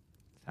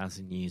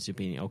 1,000 years of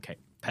being okay,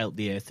 pelt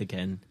the Earth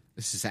again.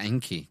 This is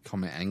Enki,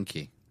 Comet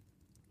Enki,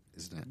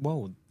 isn't it?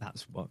 Well,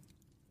 that's what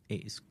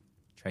it is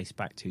traced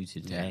back to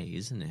today,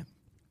 isn't it?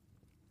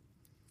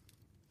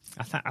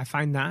 I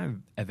find that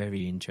a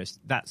very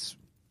interesting. That's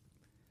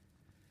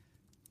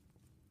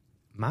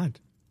mad.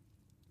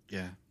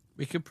 Yeah.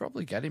 We could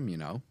probably get him, you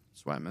know,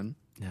 Sweatman.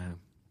 No.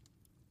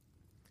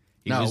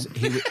 No.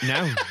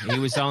 He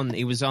was on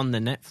the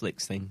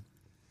Netflix thing.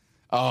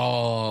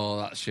 Oh,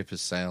 that ship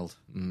has sailed.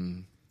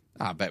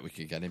 I bet we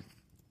could get him.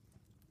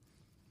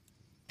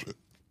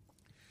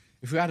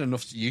 If we had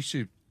enough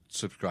YouTube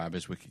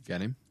subscribers, we could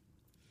get him.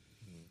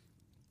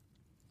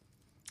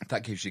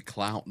 That gives you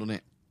clout, doesn't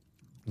it?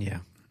 Yeah.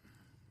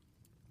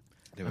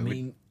 I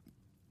mean,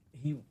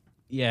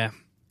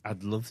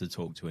 I'd love to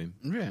talk to him.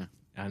 Yeah.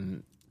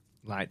 And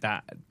like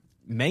that,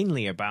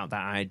 mainly about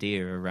that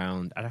idea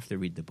around, I'd have to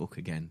read the book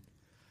again,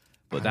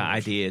 but that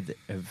idea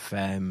of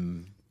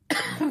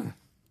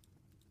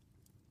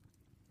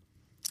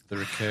The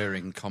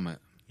recurring comet.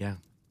 yeah,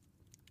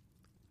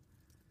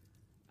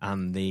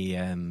 and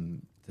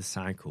the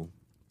cycle.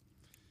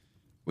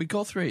 We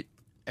go through it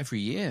every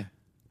year.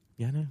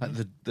 Yeah, no, Like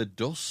the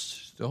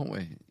dust, don't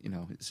we? You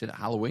know, it's at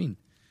Halloween.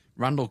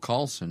 Randall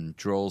Carlson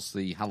draws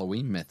the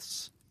Halloween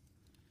myths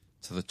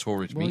to the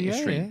Taurid meteor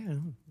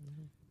stream.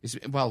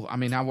 Well, I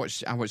mean, I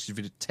watched his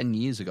video 10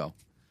 years ago,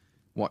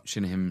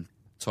 watching him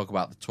talk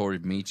about the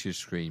Taurid meteor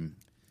stream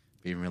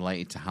being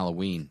related to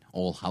Halloween,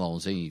 All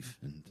Hallows Eve,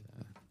 and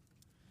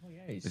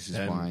this is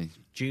why.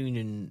 June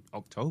and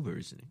October,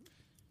 isn't it?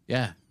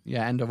 Yeah,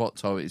 end of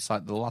October. It's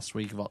like the last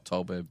week of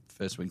October,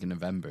 first week of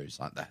November. It's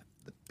like the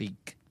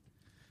peak.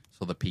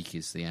 So the peak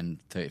is the end,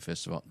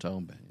 31st of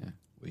October. Yeah,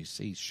 we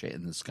see shit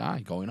in the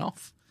sky going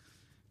off.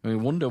 And we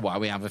wonder why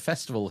we have a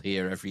festival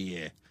here every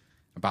year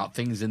about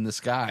things in the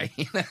sky.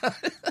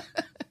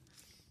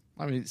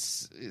 I mean,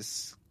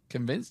 it's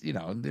convinced. You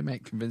know, they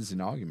make convincing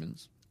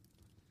arguments.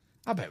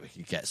 I bet we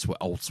could get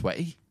old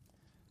Sweaty.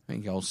 I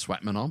think old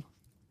Sweatman on.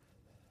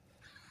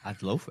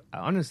 I'd love.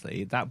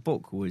 Honestly, that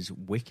book was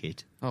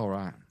wicked. All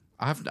right.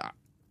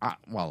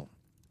 Well,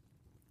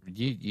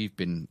 you've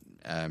been.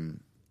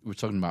 We're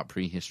talking about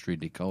prehistory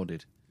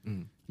decoded.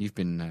 You've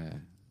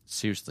been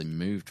seriously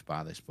moved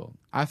by this book.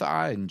 I thought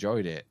I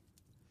enjoyed it.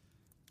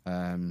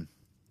 It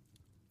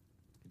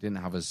didn't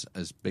have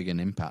as big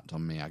an impact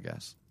on me, I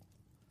guess.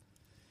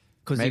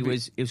 Because Maybe-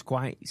 it was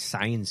quite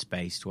science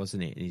based,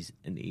 wasn't it?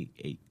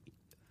 He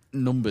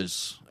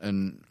Numbers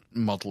and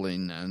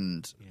modelling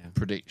and Yeah.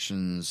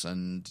 predictions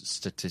and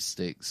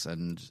statistics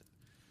and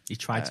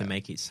tried to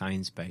make it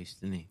science based,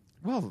 didn't he?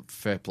 well,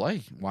 fair play.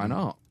 Why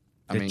not?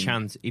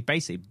 He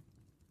basically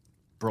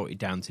brought it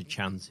down to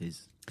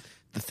chances.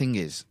 the thing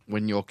is,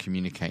 when you're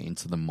communicating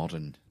to the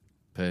modern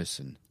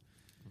person,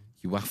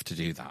 you have to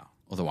do that.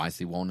 Otherwise,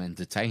 they won't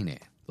entertain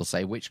it. They'll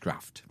say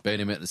witchcraft, burn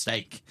him at the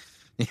stake.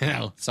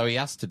 So he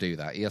has to do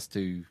that. He has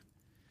to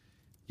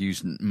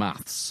use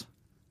maths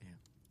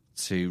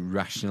to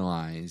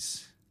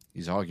rationalise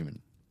his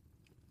argument,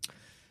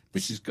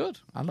 which is good.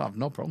 I don't have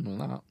no problem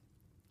with that.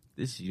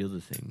 This is the other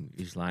thing.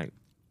 Is like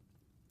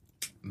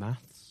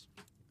maths.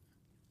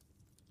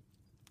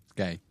 It's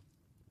gay.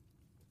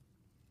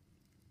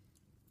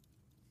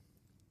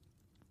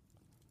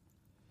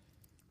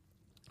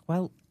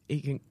 Well,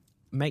 it can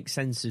make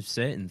sense of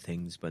certain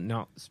things, but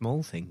not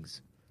small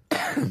things.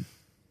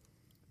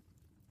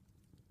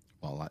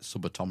 Well, like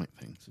subatomic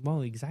things.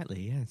 Well,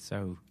 exactly, yeah.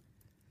 So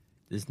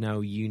there's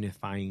no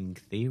unifying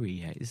theory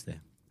yet, is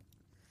there?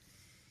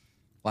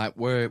 Like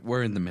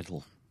we're in the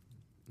middle.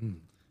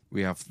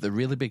 We have the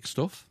really big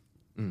stuff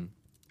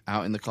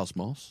out in the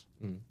cosmos,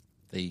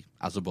 the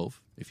as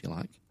above, if you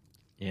like,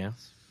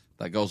 Yes.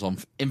 that goes on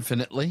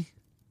infinitely.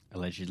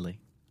 Allegedly.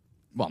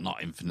 Well,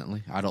 not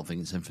infinitely. I don't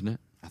think it's infinite.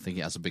 I think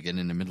it has a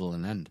beginning, a middle,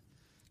 and end.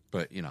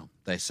 But, you know,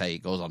 they say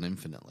it goes on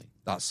infinitely.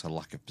 That's a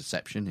lack of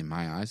perception in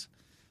my eyes.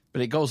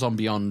 But it goes on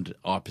beyond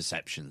our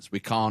perceptions. We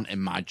can't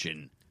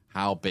imagine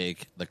how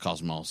big the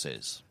cosmos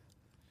is.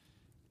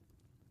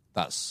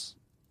 That's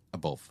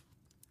above.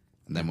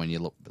 And then when you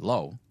look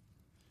below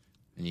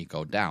and you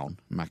go down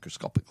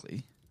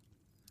microscopically,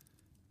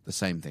 the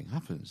same thing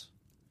happens.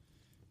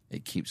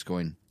 It keeps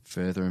going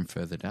further and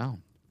further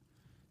down.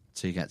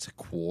 So you get to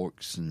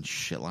quarks and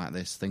shit like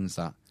this, things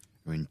that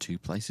are in two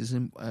places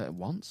at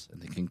once,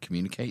 and they can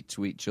communicate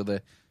to each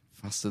other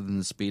faster than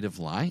the speed of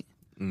light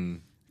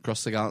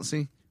across the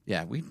galaxy.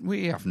 Yeah,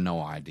 we have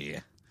no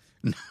idea.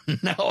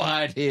 No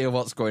idea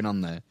what's going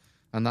on there.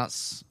 And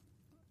that's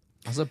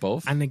as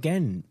above. And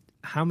again,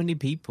 how many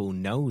people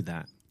know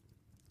that?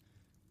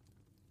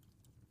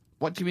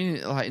 What do you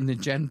mean, like in the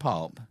Gen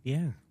Pop?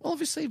 Yeah. Well,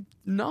 obviously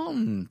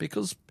none,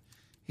 because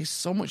it's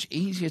so much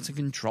easier to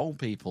control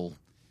people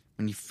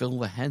when you fill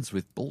their heads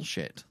with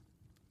bullshit.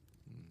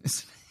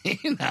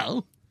 You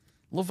know,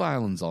 Love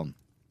Island's on.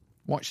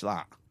 Watch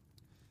that.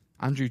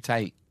 Andrew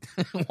Tate.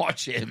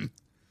 Watch him.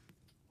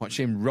 Watch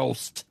him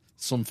roast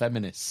some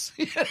feminists.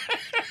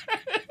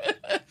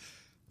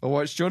 Or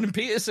watch Jordan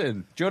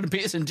Peterson. Jordan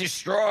Peterson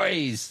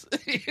destroys.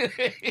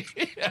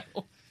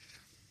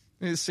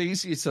 It's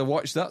easier to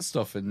watch that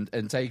stuff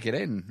and take it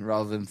in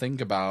rather than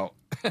think about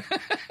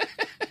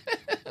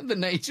the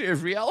nature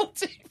of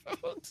reality, for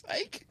fuck's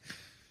sake.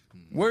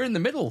 We're in the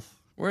middle.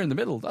 We're in the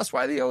middle. That's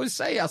why they always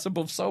say as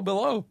above, so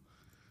below.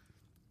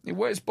 It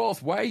works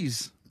both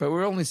ways, but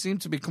we only seem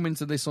to be coming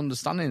to this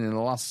understanding in the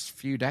last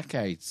few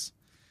decades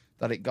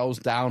that it goes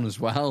down as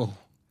well.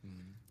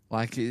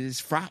 Like,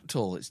 it's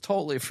fractal. It's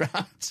totally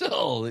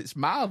fractal. It's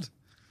mad.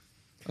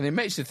 And it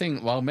makes you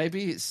think, well,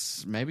 maybe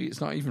it's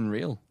not even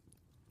real.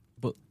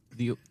 But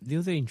the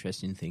other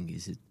interesting thing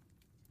is that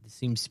there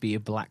seems to be a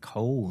black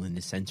hole in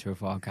the center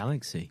of our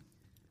galaxy.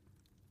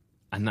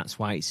 And that's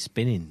why it's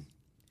spinning.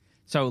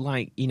 So,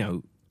 like, you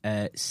know,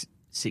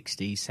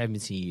 60,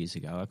 70 years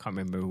ago, I can't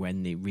remember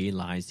when they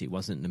realized it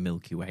wasn't the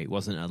Milky Way. It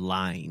wasn't a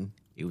line.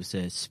 It was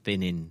a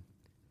spinning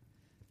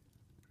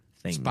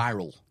thing.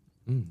 Spiral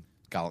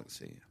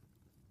galaxy.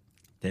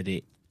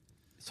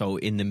 So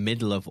in the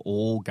middle of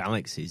all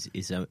galaxies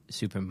is a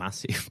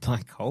supermassive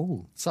black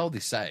hole. So they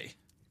say.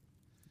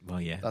 Well,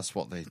 yeah. That's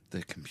what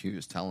the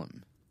computers tell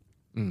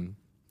them.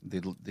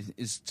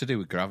 It's to do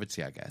with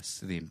gravity, I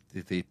guess.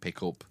 They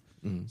pick up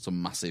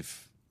some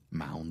massive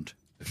mound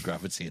of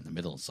gravity in the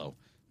middle, so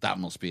that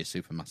must be a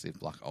supermassive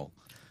black hole.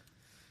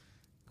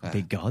 Could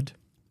be God.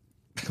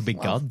 Could be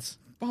gods.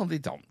 Well, they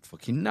don't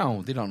fucking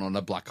know. They don't know what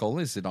a black hole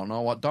is. They don't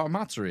know what dark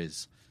matter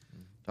is.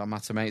 Dark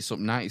matter makes up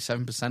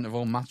 97% of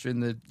all matter in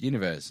the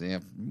universe. They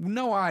have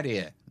no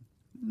idea.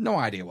 No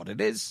idea what it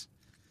is.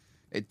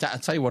 I'll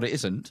tell you what it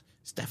isn't.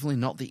 It's definitely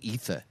not the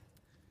ether.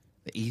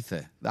 The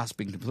ether. That's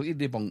been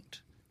completely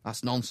debunked.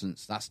 That's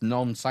nonsense. That's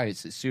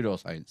non-science. It's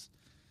pseudoscience.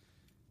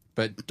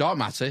 But dark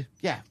matter,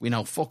 yeah, we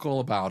know fuck all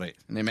about it.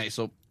 And it makes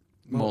up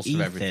most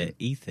of everything.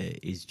 Ether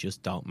is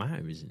just dark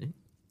matter, isn't it?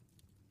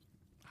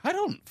 I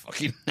don't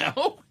fucking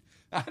know.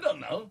 I don't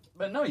know.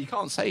 But no, you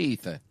can't say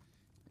ether.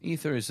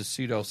 Ether is a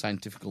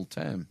pseudo-scientific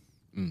term.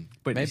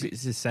 But Maybe-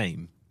 it's the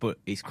same. But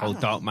it's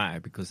called dark matter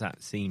because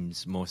that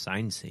seems more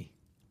sciencey.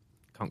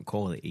 Can't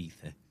call it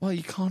ether. Well,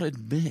 you can't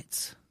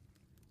admit,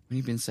 when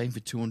you've been saying for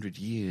 200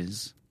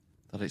 years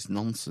that it's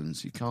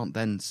nonsense, you can't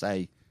then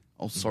say,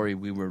 oh, sorry,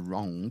 we were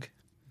wrong.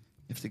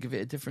 You have to give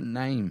it a different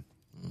name.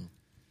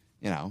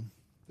 You know,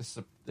 this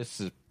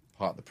is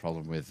part of the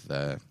problem with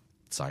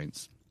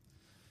science.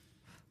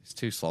 It's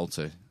too slow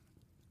to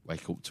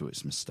wake up to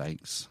its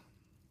mistakes.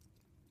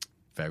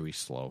 Very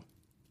slow.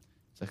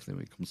 Especially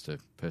when it comes to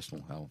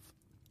personal health.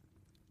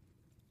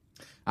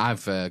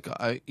 I've got...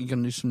 Are you going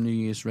to do some New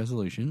Year's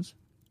resolutions?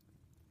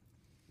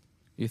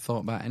 You thought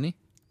about any?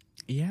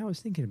 Yeah, I was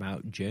thinking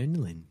about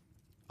journaling.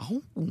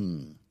 Oh.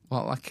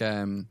 What, like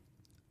an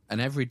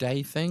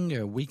everyday thing,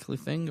 a weekly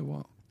thing, or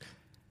what?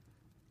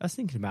 I was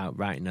thinking about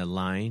writing a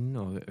line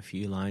or a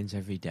few lines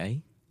every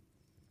day.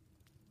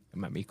 It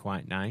might be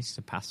quite nice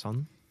to pass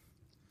on.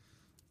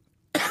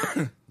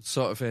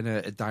 Sort of in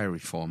a diary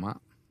format.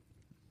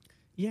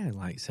 Yeah,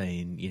 like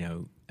saying,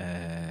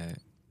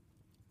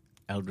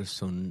 eldest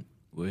son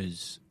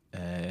was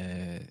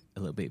a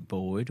little bit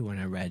bored when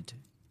I read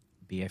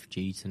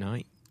BFG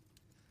tonight.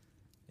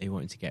 He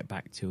wanted to get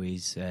back to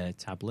his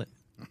tablet.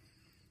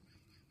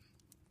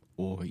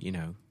 Or,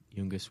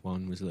 youngest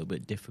one was a little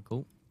bit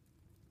difficult.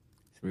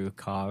 Threw a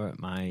car at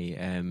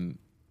my...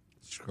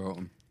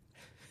 Scrotum.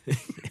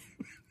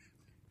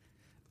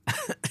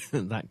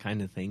 that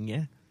kind of thing,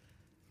 yeah.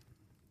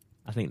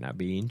 I think that'd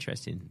be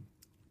interesting.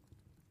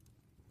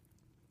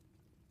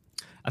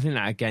 I think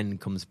that, again,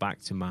 comes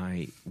back to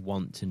my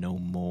want to know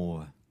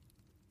more.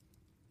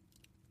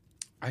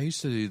 I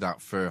used to do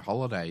that for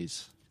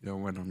holidays.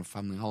 When on a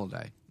family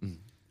holiday.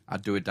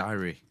 I'd do a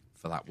diary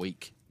for that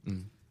week.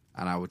 And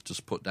I would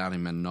just put down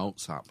in my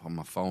notes app on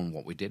my phone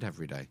what we did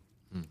every day.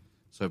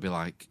 So it'd be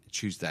like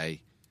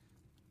Tuesday,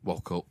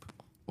 woke up,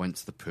 went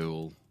to the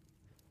pool,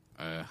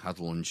 had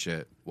lunch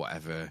at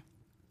whatever,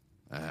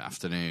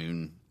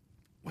 afternoon,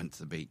 went to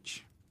the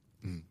beach.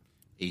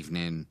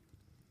 Evening,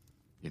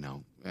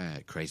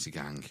 Crazy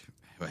Gang,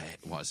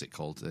 what is it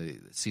called? The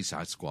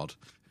Seaside Squad.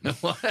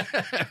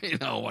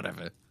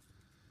 Whatever.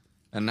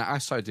 And I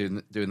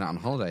started doing that on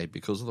holiday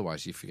because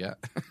otherwise you forget.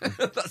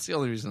 That's the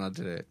only reason I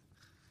did it.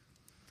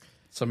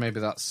 So maybe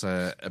that's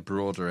a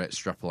broader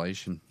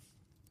extrapolation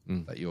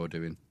that you're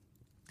doing.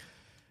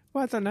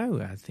 Well, I don't know.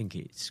 I think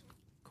it's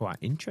quite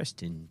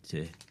interesting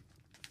to...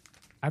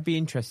 I'd be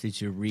interested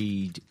to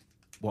read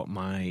what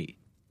my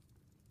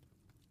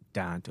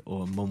dad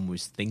or mum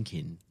was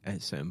thinking at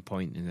a certain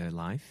point in their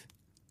life.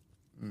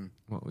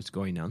 What was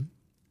going on.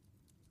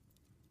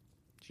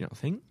 Do you not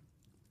think?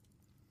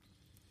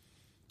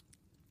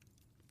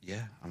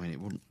 Yeah, I mean, it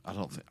wouldn't. I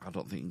don't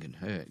think it can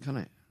hurt, can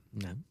it?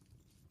 No.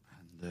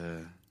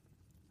 And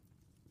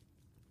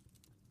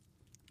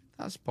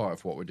that's part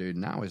of what we're doing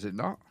now, is it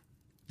not?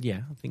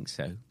 Yeah, I think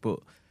so. But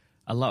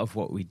a lot of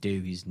what we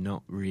do is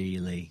not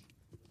really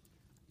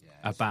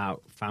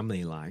about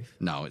family life.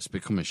 No, it's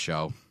become a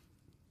show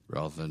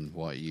rather than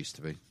what it used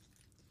to be.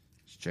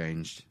 It's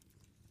changed.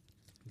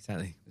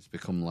 Exactly. It's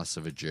become less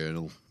of a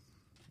journal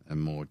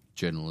and more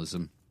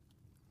journalism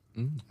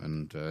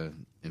and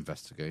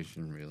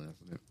investigation, really,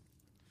 hasn't it?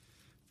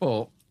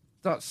 But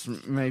that's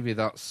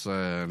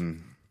a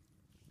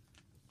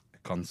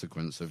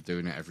consequence of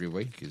doing it every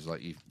week. Is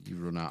like you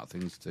run out of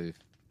things to.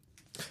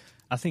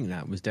 I think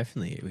that was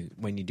definitely it.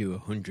 When you do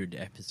 100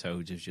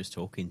 episodes of just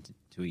talking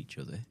to each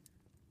other,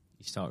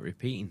 you start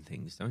repeating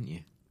things, don't you?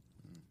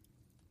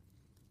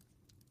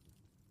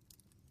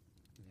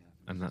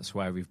 And that's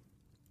why we've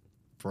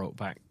brought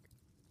back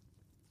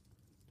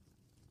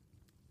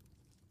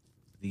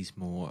these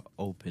more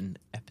open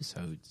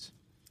episodes.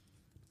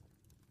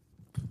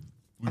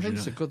 I think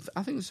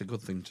it's a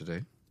good thing to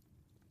do.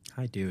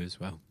 I do as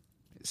well.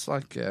 It's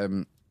like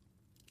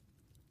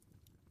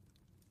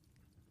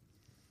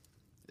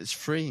it's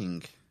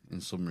freeing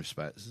in some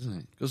respects, isn't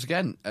it? Because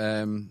again,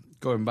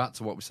 going back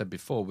to what we said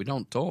before, we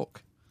don't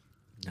talk.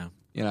 No.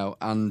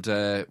 And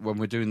when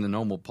we're doing the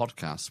normal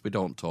podcast, we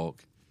don't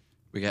talk.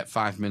 We get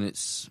 5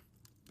 minutes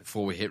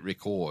before we hit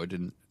record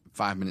and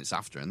 5 minutes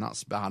after, and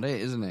that's about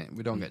it, isn't it?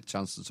 We don't get a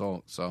chance to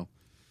talk. So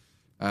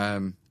I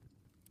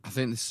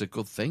think this is a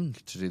good thing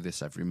to do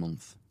this every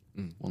month,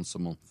 once a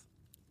month.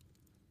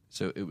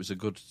 So it was a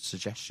good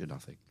suggestion, I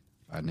think,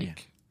 by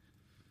Nick.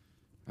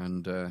 Yeah.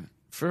 And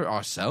for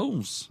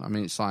ourselves, I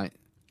mean, it's like,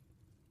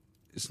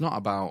 it's not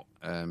about...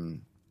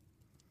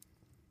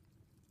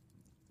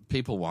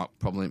 people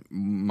probably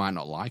might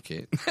not like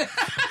it.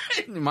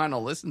 They might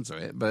not listen to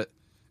it, but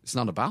it's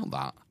not about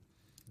that.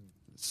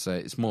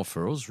 It's more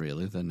for us,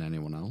 really, than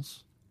anyone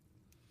else.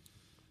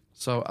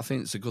 So I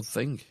think it's a good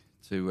thing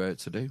to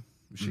do.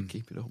 We should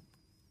keep it up.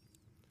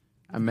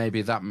 And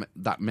maybe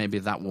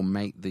that will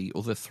make the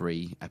other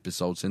 3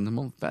 episodes in the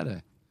month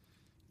better.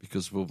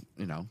 Because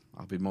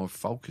I'll be more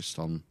focused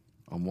on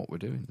what we're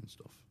doing and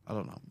stuff. I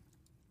don't know.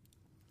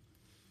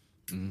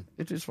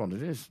 It is what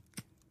it is.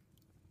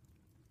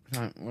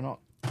 No, we're not.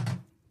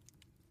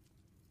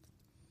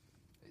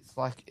 It's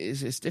like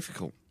it's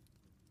difficult.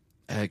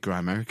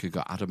 Grimerica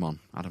got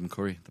Adam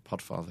Curry, the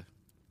Podfather.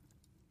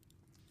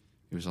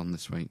 He was on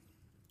this week.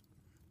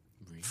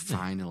 Really?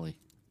 Finally.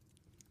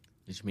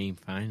 What do you mean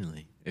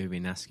finally? We've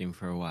been asking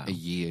for a while.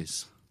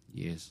 Years.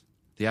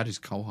 They had his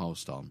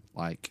co-host on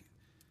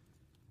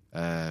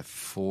 4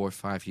 or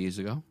 5 years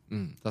ago.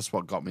 That's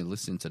what got me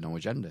listening to No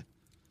Agenda,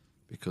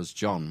 because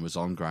John was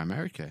on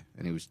Grimerica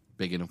and he was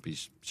bigging up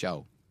his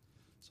show.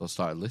 So I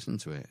started listening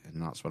to it,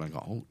 and that's when I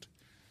got hooked.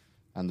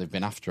 And they've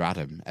been after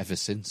Adam ever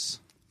since.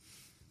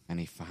 And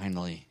he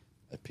finally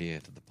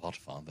appeared at the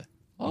Podfather.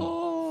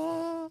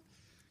 Oh!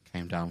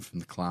 Came down from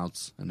the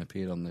clouds and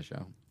appeared on the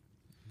show.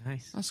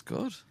 Nice. That's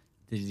good.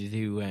 Did you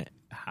do...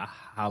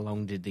 how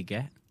long did they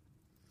get?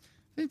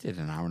 They did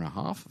an hour and a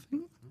half, I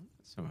think.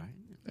 That's all right.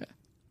 Yeah.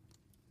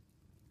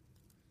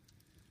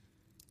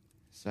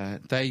 So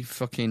they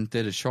fucking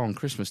did a show on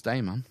Christmas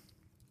Day, man.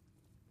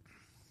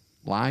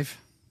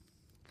 Live.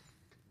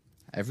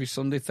 Every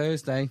Sunday,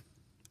 Thursday.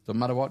 Doesn't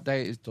matter what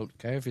day it is. Don't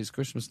care if it's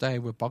Christmas Day.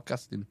 We're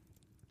podcasting.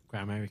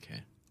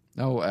 Gramerica.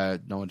 No,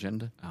 no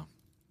agenda. Oh.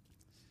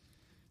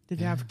 Did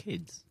they have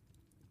kids?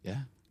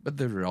 Yeah. But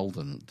they're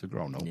older. They're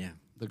grown up. Yeah.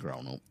 They're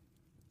grown up.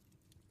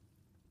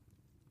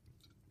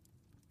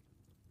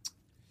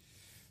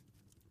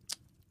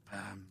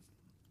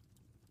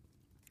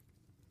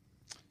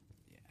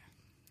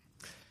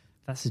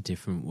 That's a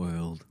different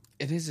world.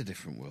 It is a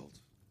different world.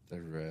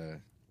 They're,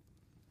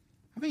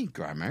 I mean,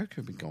 Grimerica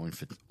have been going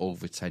for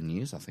over 10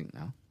 years, I think,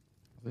 now.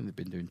 I think they've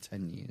been doing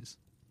 10 years.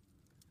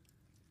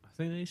 I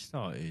think they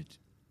started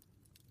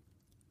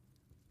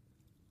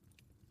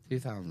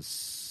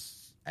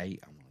 2008,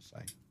 I want to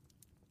say.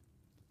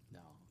 No.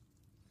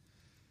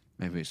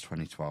 Maybe it's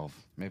 2012.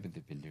 Maybe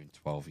they've been doing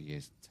 12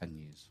 years, 10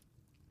 years.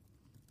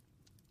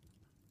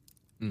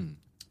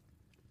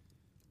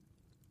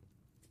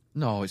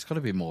 No, it's got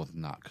to be more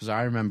than that, because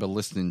I remember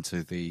listening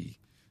to the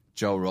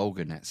Joe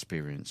Rogan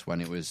Experience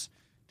when it was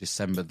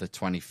December the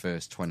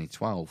 21st,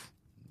 2012,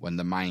 when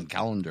the Mayan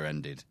calendar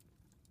ended.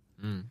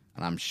 And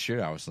I'm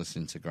sure I was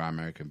listening to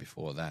Grimerica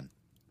before then.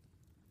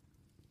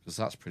 Because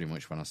that's pretty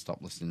much when I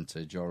stopped listening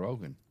to Joe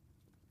Rogan,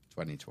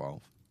 2012.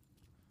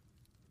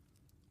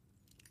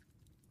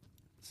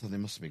 So they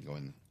must have been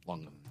going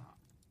longer than that.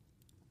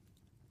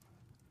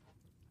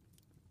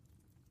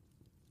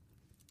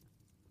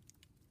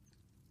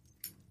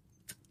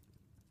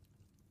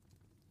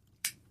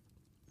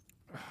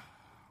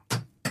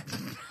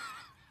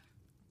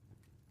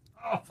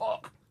 Oh,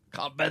 fuck.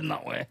 Can't bend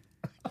that way.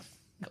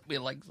 Got my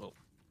legs up.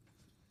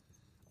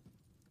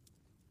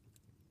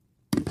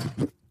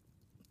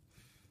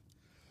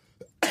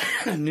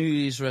 New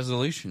Year's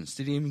resolutions.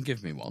 Did he even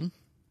give me one?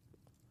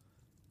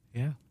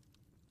 Yeah.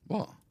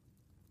 What?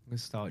 I'm going to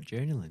start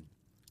journaling.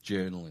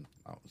 Journaling.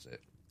 That was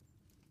it.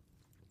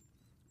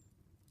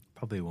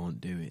 Probably won't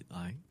do it,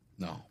 like.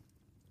 No.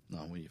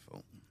 No, what are your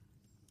fault?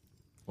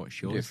 What's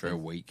Do it yours? for a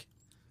then? week.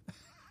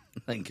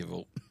 Then give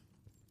up.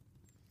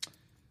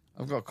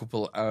 I've got a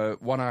couple.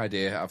 One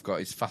idea I've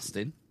got is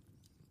fasting.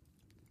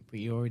 But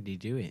you already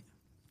do it.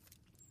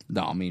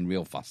 No, I mean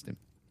real fasting.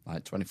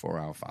 Like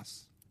 24-hour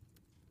fast.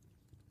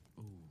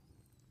 I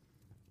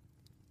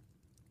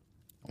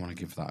want to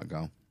give that a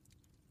go.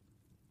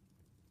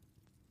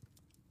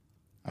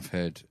 I've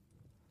heard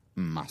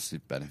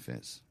massive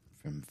benefits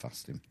from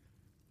fasting.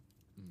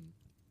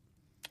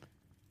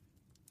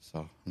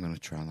 So I'm going to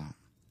try that.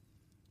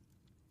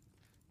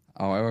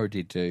 Oh, I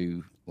already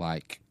do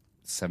like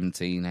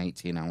 17,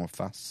 18-hour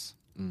fasts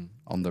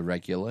on the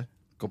regular, a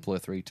couple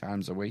of 3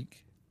 times a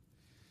week.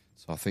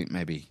 So I think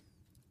maybe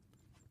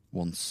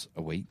once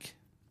a week.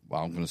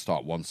 Well, I'm going to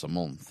start once a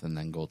month and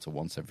then go to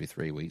once every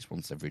 3 weeks,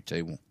 once every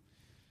 2.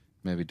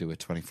 Maybe do a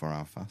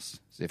 24-hour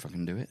fast. See if I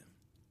can do it.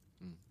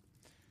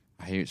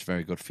 I hear it's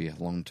very good for your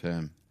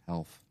long-term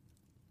health.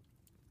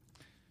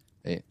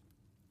 It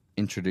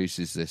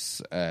introduces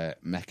this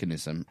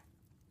mechanism,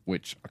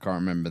 which I can't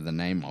remember the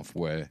name of,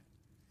 where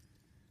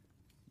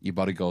your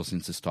body goes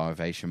into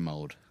starvation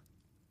mode.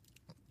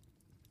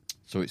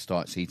 So it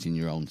starts eating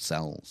your own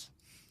cells.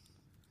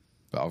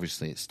 But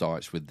obviously it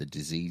starts with the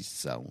diseased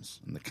cells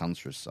and the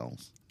cancerous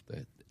cells,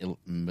 the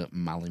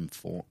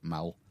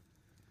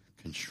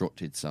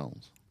mal-constructed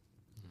cells.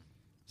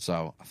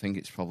 So I think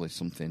it's probably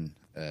something...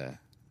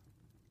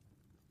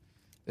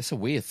 it's a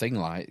weird thing,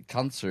 like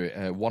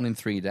cancer. 1 in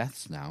 3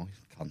 deaths now is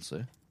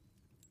cancer.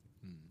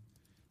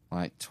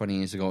 Like 20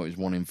 years ago, it was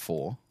 1 in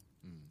 4.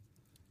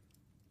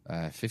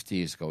 50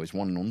 years ago, it's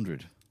 1 in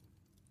 100.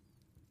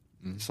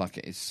 It's like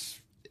it's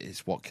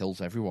what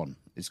kills everyone.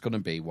 It's going to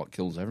be what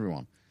kills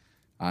everyone.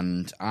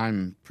 And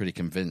I'm pretty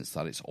convinced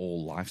that it's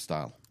all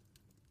lifestyle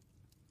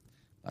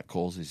that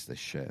causes this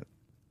shit.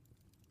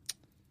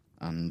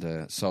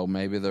 And so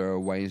maybe there are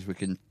ways we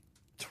can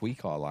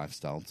tweak our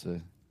lifestyle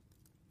to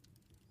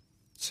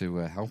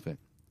help it.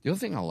 The other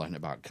thing I learned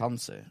about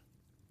cancer,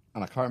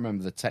 and I can't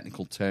remember the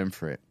technical term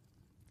for it,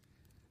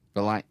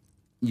 but like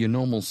your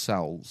normal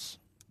cells,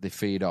 they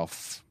feed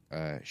off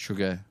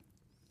sugar,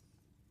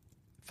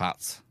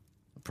 fat,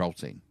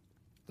 protein.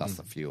 That's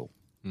the fuel.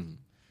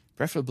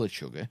 Preferably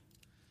sugar,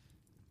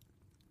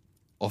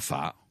 or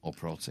fat, or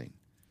protein.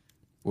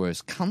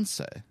 Whereas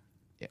cancer,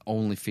 it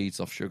only feeds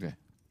off sugar.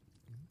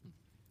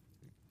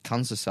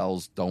 Cancer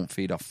cells don't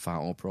feed off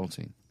fat or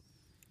protein.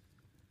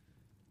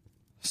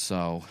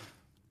 So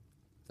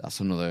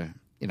that's another,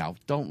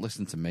 don't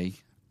listen to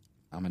me.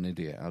 I'm an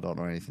idiot. I don't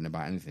know anything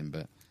about anything,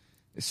 but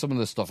it's some of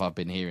the stuff I've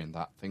been hearing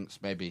that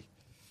thinks maybe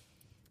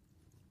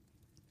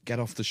get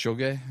off the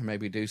sugar,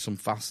 maybe do some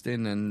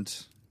fasting, and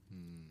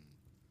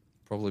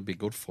probably be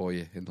good for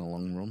you in the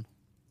long run.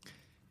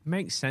 It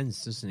makes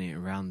sense, doesn't it,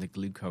 around the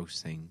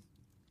glucose thing?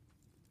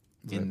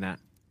 In that,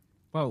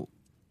 well,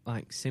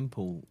 like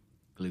simple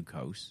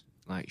glucose,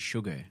 like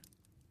sugar.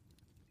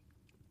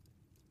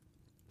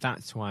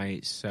 That's why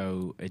it's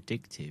so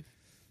addictive,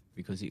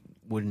 because it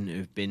wouldn't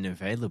have been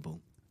available.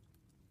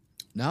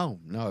 No,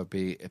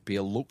 it'd be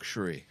a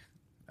luxury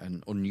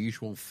an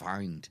unusual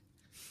find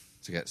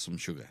to get some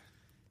sugar.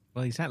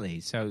 Well, exactly.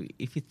 So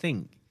if you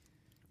think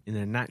in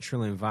a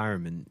natural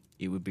environment,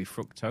 it would be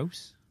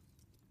fructose.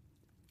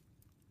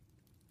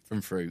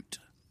 From fruit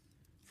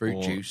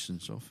Or- juice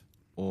and stuff.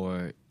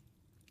 Or,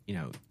 you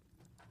know,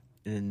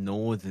 in the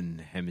northern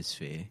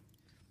hemisphere.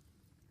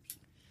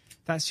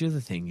 That's the other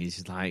thing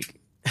is like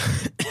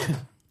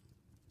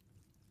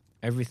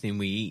everything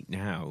we eat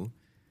now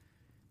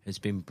has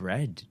been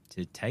bred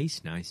to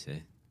taste nicer.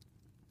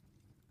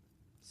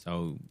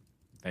 So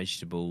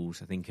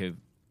vegetables, I think of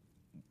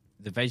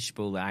the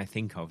vegetable that I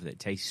think of that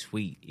tastes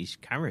sweet is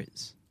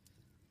carrots.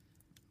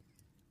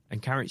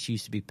 And carrots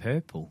used to be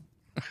purple.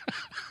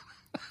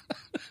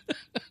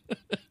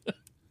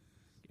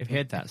 Have you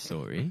heard that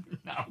story?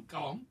 No, go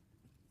on.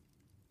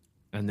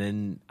 And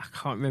then I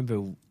can't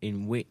remember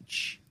in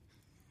which,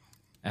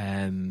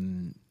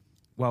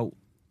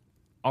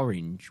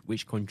 orange.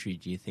 Which country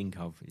do you think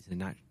of is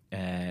the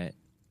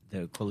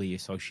colour you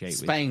associate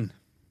Spain. with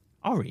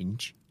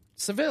orange?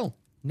 Seville.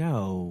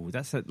 No,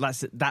 that's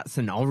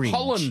an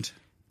orange.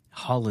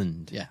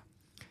 Holland. Yeah.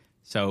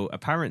 So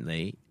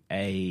apparently,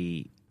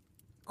 a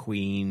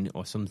queen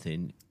or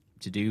something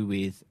to do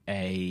with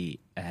a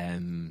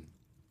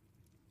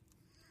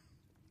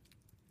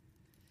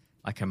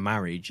like a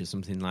marriage or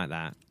something like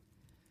that.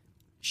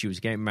 She was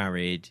getting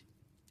married,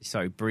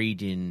 started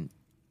breeding.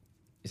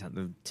 Is that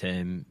the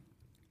term?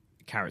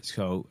 Carrots.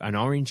 So an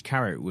orange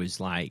carrot was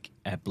like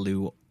a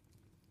blue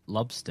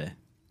lobster.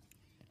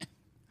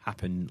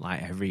 Happened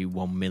like every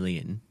 1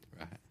 million.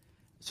 Right.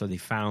 So they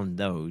found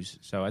those.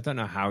 So I don't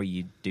know how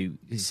you do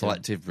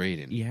Selective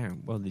breeding. Yeah,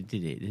 well they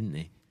did it, didn't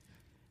they?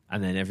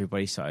 And then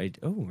everybody started.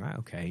 Oh right,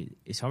 okay,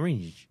 it's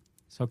orange.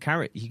 So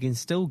carrot, you can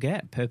still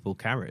get purple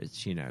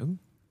carrots, you know.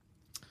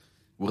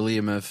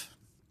 William of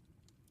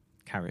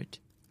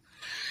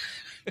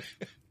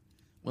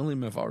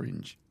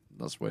Orange.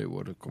 That's where it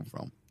would have come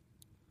from.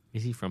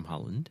 Is he from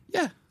Holland?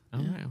 Yeah. Oh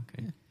right,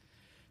 okay.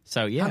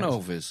 So yeah,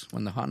 Hanovers,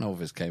 when the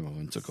Hanovers came over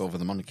and took over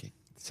the monarchy.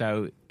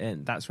 so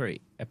that's where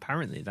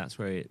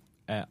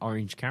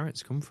orange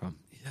carrots come from.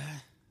 Yeah,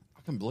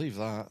 I can believe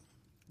that.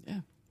 Yeah.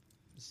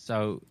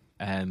 So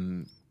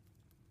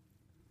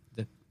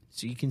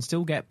so you can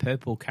still get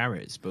purple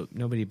carrots, but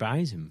nobody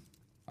buys them.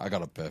 I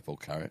got a purple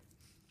carrot.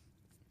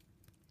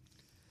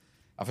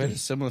 I've heard a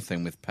similar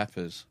thing with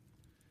peppers.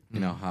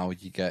 You know how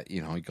you get,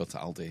 you go to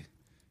Aldi and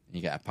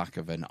you get a pack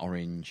of an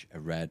orange, a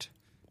red,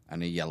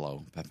 and a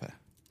yellow pepper.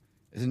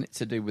 Isn't it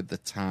to do with the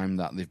time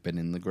that they've been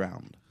in the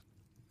ground?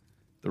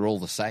 They're all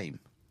the same.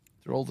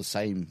 They're all the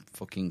same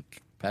fucking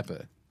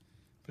pepper,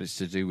 but it's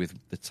to do with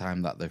the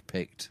time that they're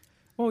picked.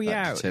 Well, That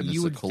yeah, determines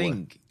you the would colour.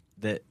 think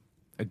that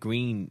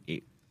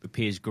it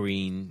appears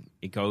green,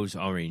 it goes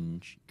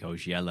orange,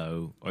 goes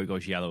yellow, or it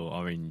goes yellow,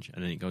 orange,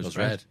 and then it goes Those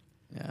red. red.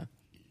 Yeah.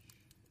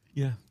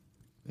 Yeah.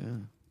 Yeah.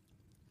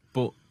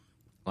 But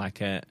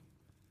like a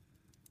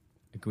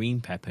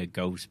green pepper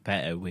goes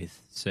better with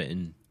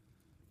certain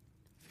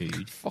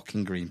food.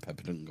 Fucking green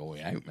pepper doesn't go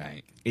out,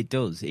 mate. It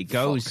does. It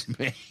goes. Fuck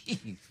me.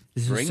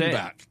 There's Bring a certain,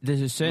 back.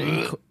 There's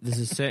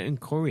a certain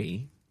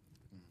curry.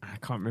 I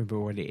can't remember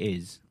what it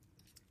is.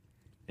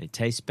 It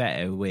tastes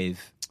better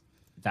with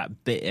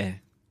that bitter.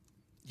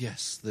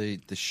 Yes, the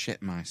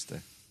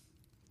shitmeister.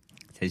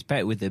 It tastes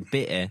better with the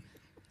bitter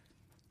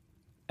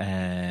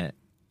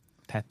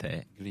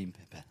pepper Green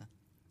pepper.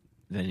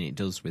 than it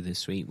does with a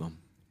sweet one.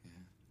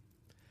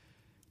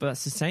 But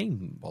that's the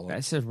same. Bollocks.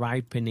 That's a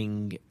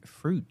ripening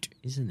fruit,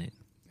 isn't it?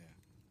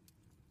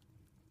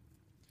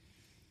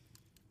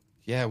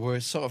 Yeah, we're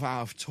sort of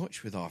out of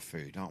touch with our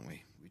food, aren't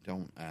we? We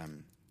don't.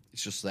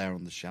 It's just there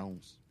on the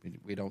shelves.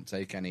 We don't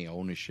take any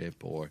ownership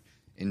or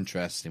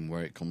interest in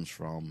where it comes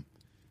from.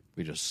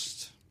 We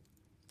just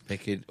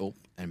pick it up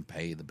and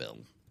pay the bill.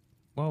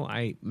 Well,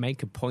 I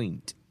make a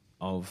point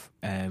of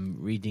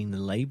reading the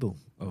label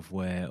of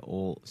where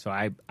all. So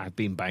I've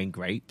been buying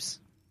grapes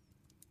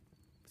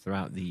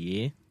throughout the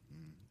year,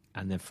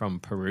 and they're from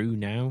Peru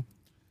now,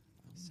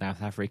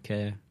 South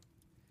Africa.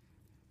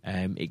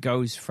 It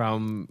goes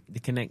from they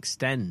can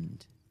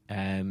extend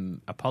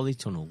a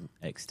polytunnel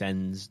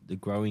extends the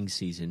growing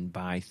season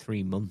by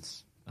 3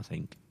 months, I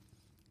think.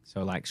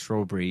 So, like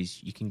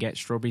strawberries, you can get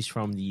strawberries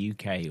from the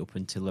UK up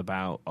until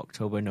about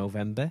October,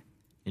 November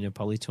in a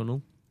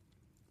polytunnel.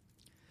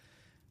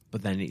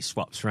 But then it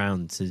swaps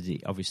around to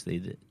the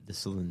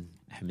southern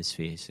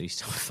hemisphere. So you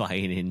start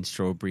flying in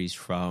strawberries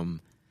from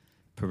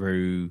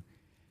Peru,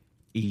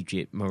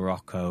 Egypt,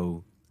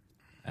 Morocco,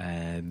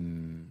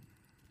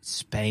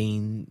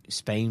 Spain.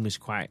 Spain was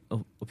quite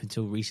up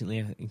until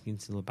recently, I think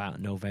until about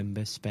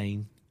November,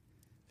 Spain,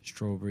 for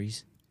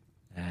strawberries.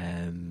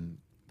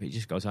 But it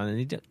just goes on,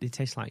 and they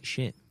taste like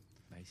shit,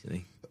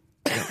 basically.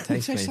 They don't It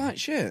taste tastes very- like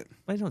shit.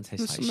 Well, they don't taste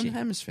The like southern shit.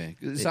 hemisphere.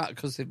 Is that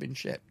because they've been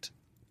shipped?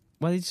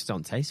 Well, they just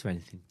don't taste of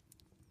anything.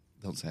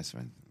 Don't taste of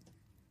anything.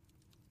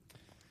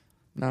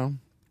 No.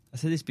 I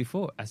said this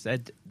before. I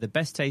said the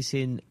best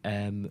tasting.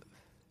 What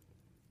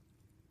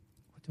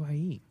do I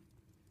eat?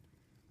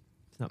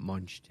 It's not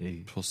munch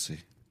too. Pussy.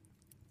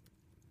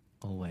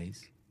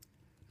 Always.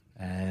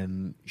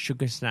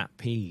 Sugar snap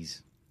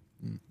peas.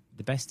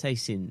 The best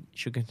tasting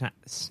sugar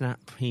snap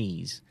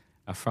peas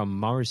are from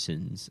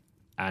Morrison's,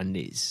 and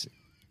there's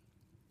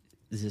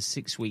a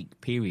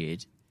 6-week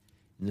period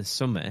in the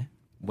summer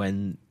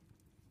when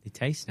they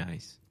taste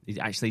nice. They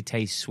actually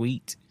taste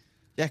sweet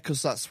Yeah,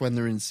 because that's when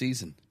they're in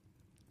season.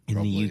 in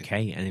Probably. the UK,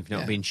 and they've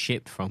not Yeah. been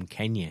shipped from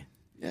Kenya.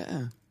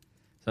 Yeah.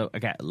 So I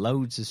get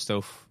loads of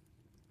stuff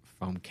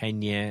from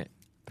Kenya,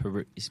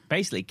 Peru. It's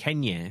basically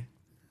Kenya,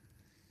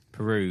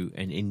 Peru,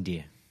 and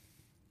India.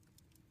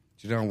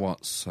 Do you know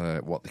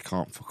what they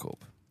can't fuck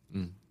up?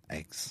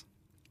 Eggs.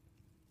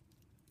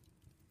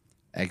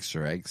 Eggs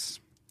are eggs.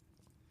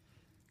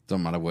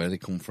 Don't matter where they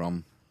come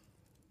from.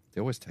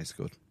 They always taste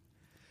good.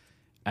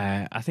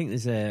 I think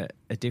there's a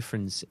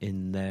difference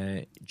in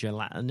the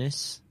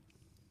gelatinous.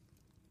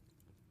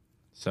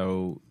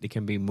 So they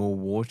can be more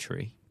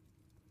watery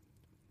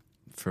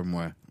From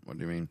where? What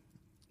do you mean?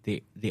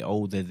 the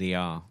older they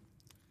are.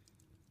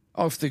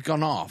 Oh, if they've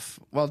gone off.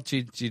 Well, do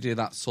you do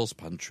that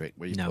saucepan trick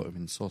where you No. put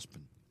them in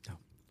saucepan? No.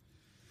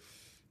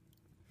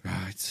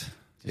 Right.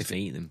 Just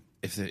eat them.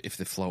 If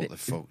they float, they're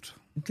fucked.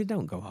 They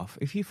don't go off.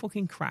 If you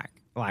fucking crack,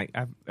 like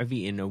I've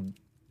eaten a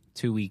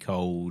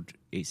 2-week-old,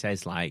 it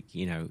says like,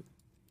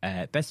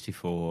 best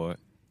before,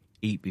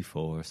 eat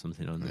before or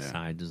something on the Yeah.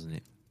 side, doesn't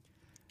it?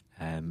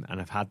 And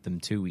I've had them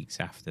 2 weeks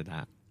after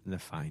that, and they're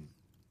fine.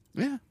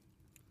 Yeah.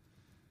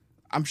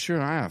 I'm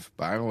sure I have,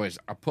 but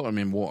I put them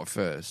in water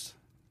first,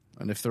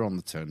 and if they're on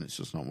the turn, it's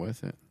just not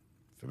worth it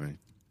for me.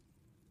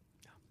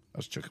 I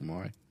just chuck them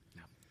away.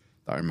 No.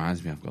 That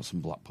reminds me, I've got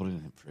some black pudding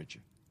in the fridge.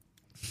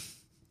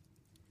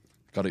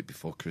 Got it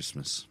before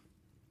Christmas.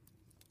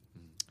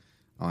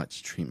 I like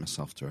to treat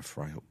myself to a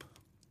fry up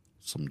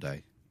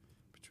someday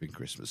between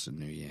Christmas and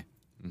New Year.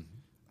 I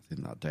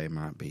think that day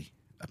might be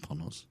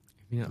upon us.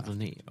 Have you not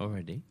done it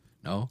already?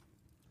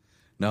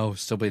 No,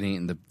 still been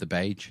eating the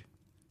beige.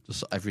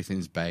 Just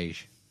everything's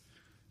beige.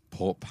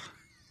 Pork pie,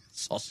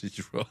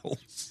 sausage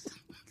rolls.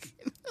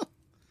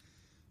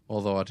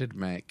 Although I did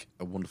make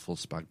a wonderful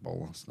spag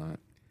bowl last night.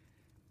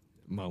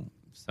 Well,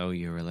 so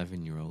your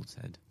 11-year-old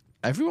said.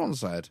 Everyone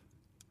said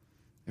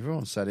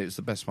it was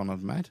the best one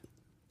I'd made.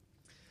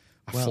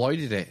 I Well-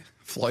 floyded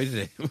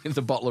it with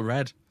a bottle of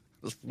red.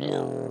 Just-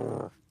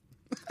 God,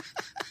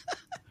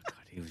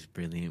 he was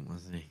brilliant,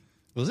 wasn't he?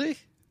 Was he?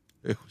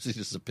 Or was he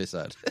just a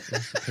pisshead?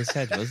 He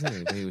said, wasn't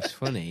he? But he was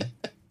funny.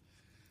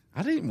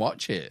 I didn't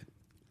watch it.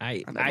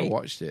 I I never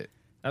watched it.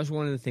 That was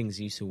one of the things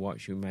I used to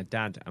watch with my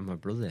dad and my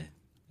brother,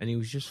 and he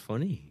was just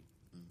funny.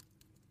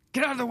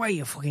 Get out of the way,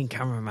 you fucking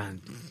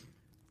cameraman!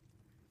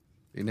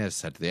 He never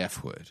said the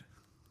F word.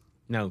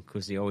 No,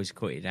 because he always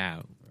cut it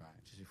out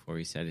just before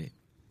he said it.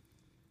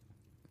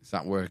 Is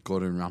that where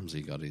Gordon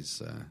Ramsay got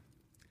his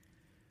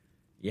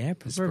Yeah,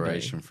 probably.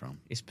 inspiration from?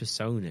 His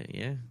persona,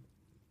 yeah.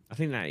 I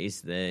think that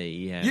is the...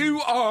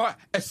 You are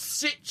a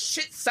shit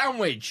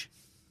sandwich.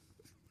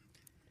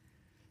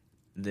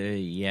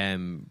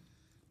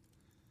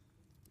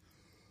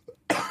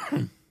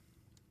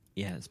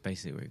 Yeah, that's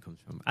basically where it comes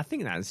from. I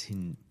think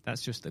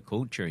that's just the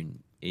culture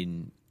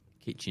in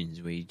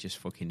kitchens where you just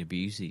fucking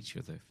abuse each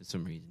other for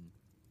some reason.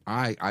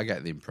 I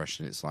get the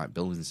impression it's like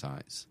building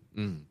sites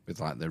with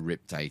like the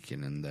rip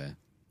taking and the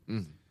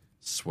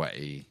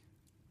sweaty.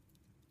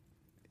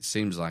 It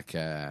seems like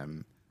a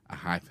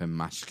hyper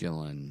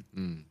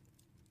masculine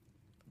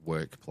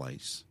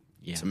workplace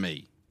Yeah. to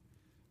me.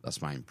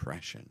 That's my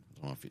impression. I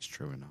don't know if it's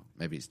true or not.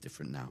 Maybe it's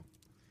different now.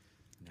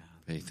 No.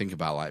 But you think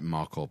about like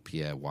Marco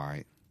Pierre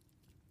White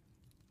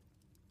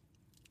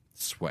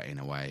sweating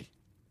away,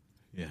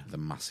 Yeah. with a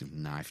massive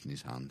knife in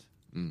his hand,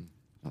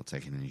 not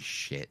taking any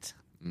shit.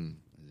 Is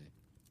he?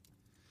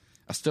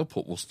 I still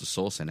put Worcester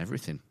sauce in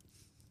everything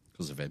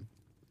because of him.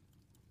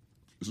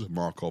 Because of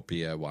Marco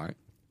Pierre White.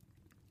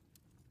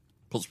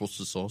 Puts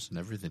Worcester sauce in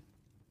everything.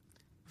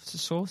 The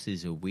sauce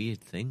is a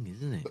weird thing,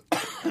 isn't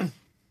it?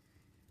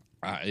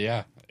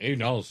 Yeah, who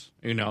knows?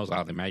 Who knows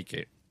how they make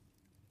it?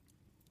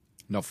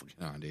 No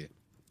fucking idea.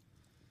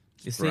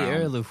 It's brown. the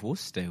Earl of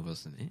Worcester,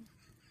 wasn't it?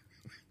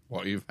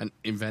 What, you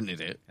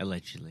invented it?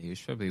 Allegedly. It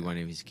was probably one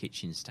of his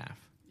kitchen staff.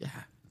 Yeah.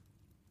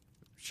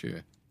 Sure.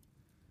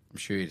 I'm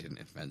sure he didn't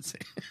invent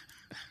it.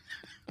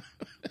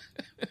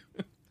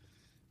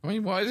 I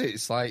mean, what is it?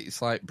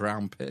 It's like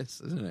brown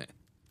piss, isn't it?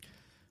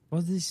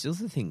 Well, this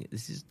other thing,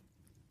 there's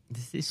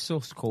this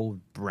sauce called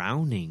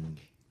browning.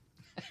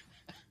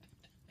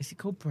 Is it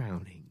called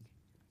browning?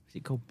 Is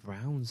it called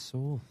brown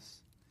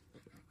sauce?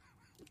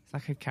 It's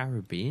like a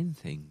Caribbean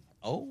thing.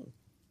 Oh.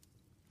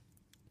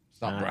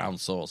 It's not brown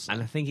sauce.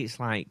 And I think it's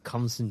like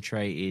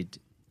concentrated,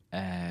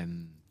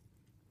 when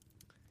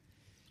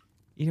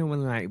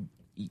like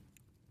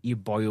you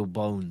boil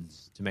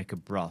bones to make a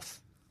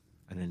broth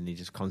and then they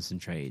just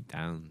concentrate it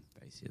down,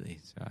 basically.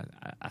 So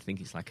I think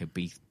it's like a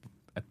beef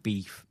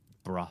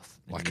broth.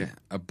 And Like you-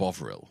 a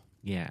bovril.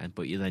 Yeah,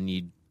 but then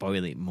you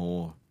boil it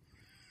more.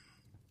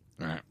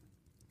 Right.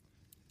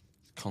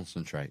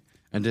 Concentrate.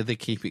 And do they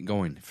keep it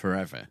going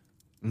forever?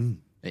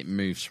 It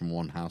moves from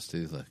one house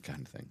to the other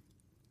kind of thing.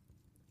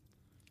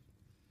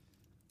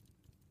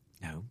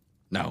 No.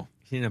 No.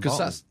 in a Because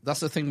bottle. that's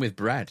the thing with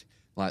bread.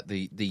 Like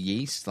the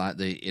yeast, like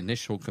the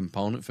initial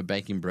component for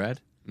baking bread,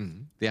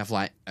 they have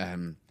like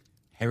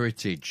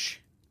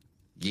heritage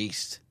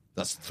yeast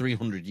that's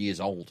 300 years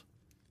old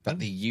that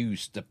they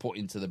use to put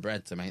into the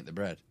bread to make the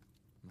bread.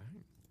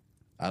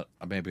 Right.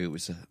 Maybe it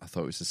was. I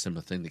thought it was a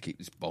similar thing to keep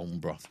this bone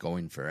broth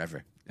going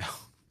forever.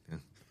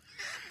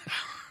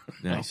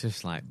 No, it's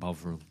just like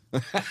Bovril.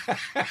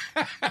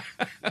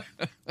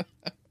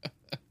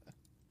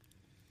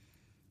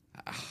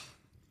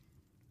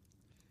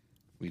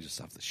 We just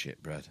have the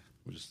shit bread.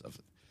 We just have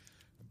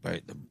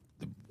bake the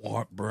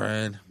white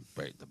bread,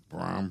 bake the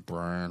brown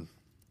bread.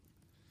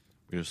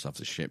 We just have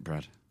the shit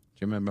bread. Do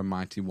you remember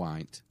Mighty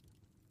White?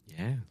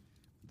 Yeah.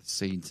 The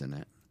seeds in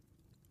it.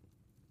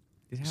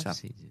 Did it It have had,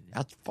 seeds in it it?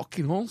 had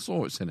fucking all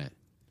sorts in it.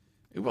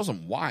 It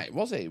wasn't white,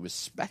 was it? It was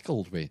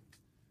speckled with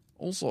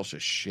all sorts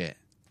of shit.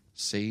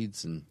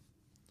 Seeds and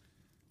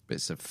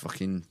bits of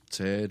fucking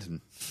turd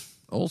and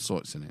all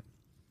sorts in it.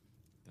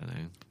 I don't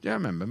know. Do you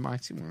remember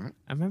Mighty White?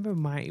 I remember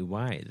Mighty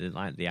White,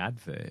 like the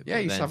advert. Yeah, but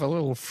you used then- to have a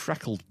little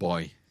freckled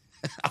boy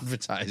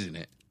advertising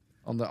it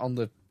on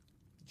the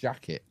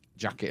jacket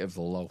of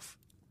the loaf.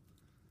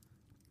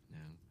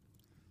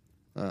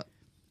 No. I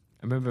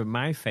remember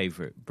my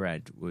favourite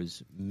bread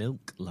was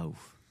milk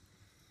loaf.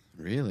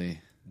 Really?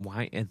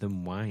 Whiter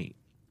than white.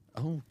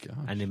 Oh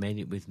god! And they made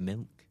it with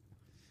milk.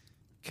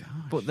 Gosh.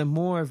 But the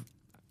more,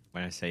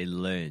 when I say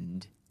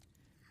learned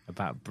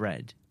about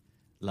bread,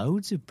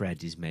 loads of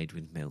bread is made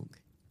with milk.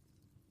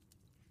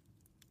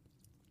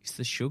 It's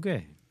the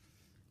sugar,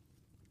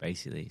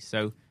 basically.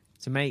 So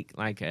to make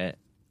like a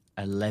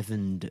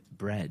leavened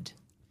bread,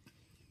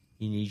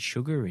 you need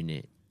sugar in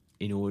it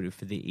in order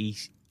for the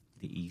yeast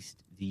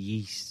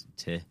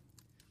to.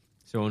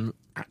 So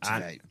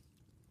Activate.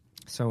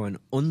 so an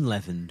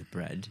unleavened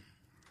bread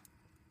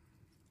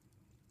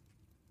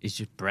is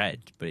just bread,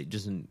 but it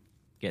doesn't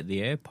get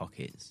the air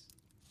pockets.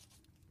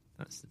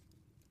 That's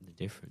the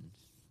difference.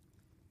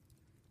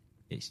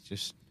 It's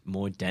just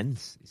more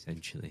dense,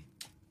 essentially.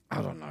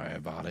 I don't know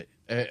about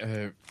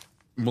it.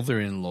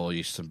 Mother-in-law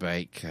used to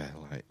bake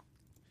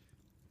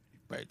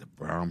bake the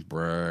brown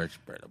bread,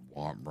 bake the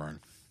white bread,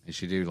 and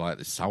she'd do like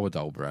the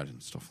sourdough bread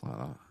and stuff like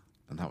that,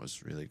 and that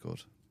was really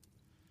good.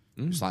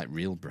 It was like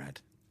real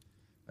bread.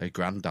 Her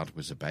granddad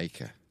was a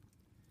baker.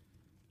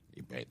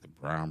 He baked the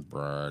brown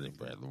bread, he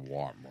baked the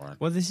white bread.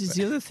 Well, this is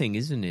the other thing,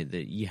 isn't it?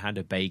 That you had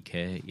a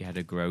baker, you had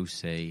a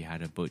grocer, you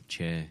had a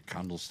butcher.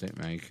 Candlestick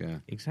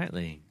maker.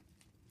 Exactly.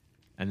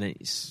 And then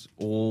it's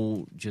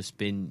all just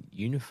been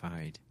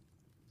unified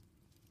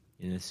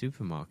in a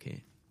supermarket.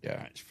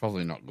 Yeah, it's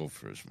probably not good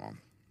for us, Mum.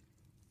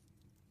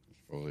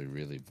 It's probably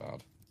really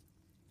bad.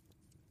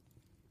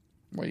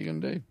 What are you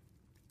going to do?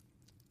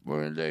 What are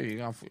you going to do?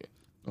 You're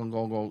going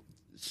to go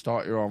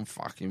start your own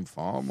fucking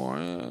farm, are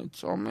you,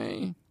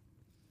 Tommy?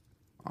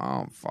 I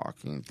don't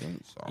fucking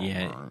think so.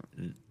 Yeah.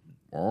 mate.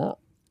 What?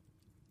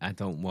 I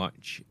don't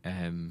watch,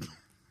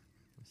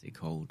 what's it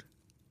called?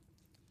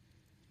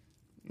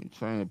 You're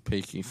trying to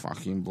Peaky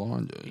fucking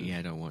Blinders. Yeah,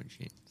 I don't watch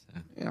it.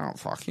 So. You don't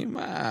fucking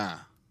matter.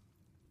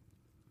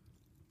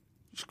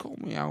 Just call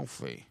me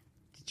Alfie.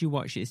 Did you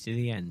watch it to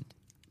the end?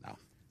 No.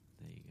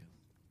 There you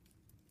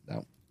go.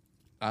 No.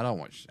 I don't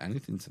watch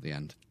anything to the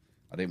end.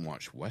 I didn't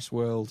watch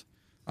Westworld.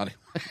 I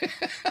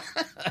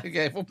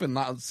gave up in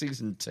that on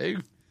season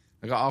 2.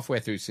 I got halfway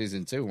through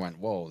season 2 and went,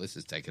 whoa, this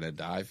is taking a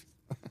dive.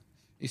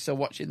 You still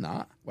watching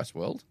that?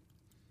 Westworld?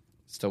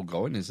 Still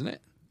going, isn't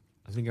it?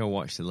 I think I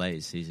watched the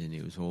latest season.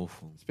 It was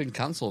awful. It's been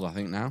cancelled, I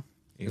think, now.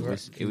 It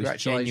was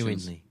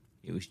Congratulations.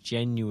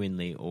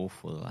 genuinely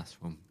awful, the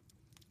last one.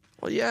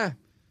 Well, yeah.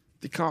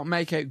 They can't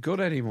make it good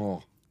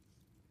anymore.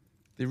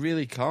 They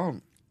really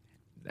can't.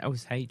 That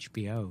was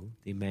HBO.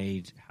 They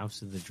made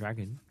House of the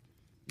Dragon.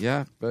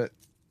 Yeah, but,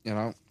 you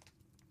know,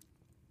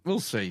 we'll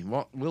see.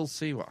 We'll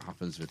see what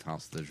happens with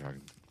House of the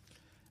Dragon.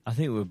 I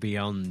think we're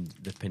beyond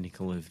the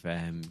pinnacle of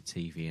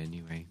TV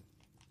anyway.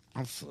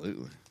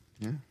 Absolutely.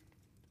 Yeah.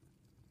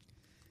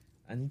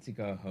 I need to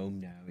go home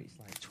now. It's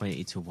like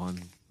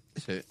 20-1.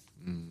 Is it?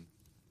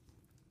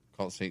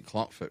 Can't see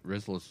clock for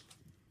Rizzlers.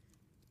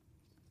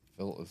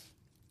 Filters.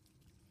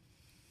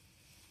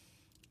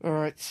 All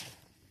right.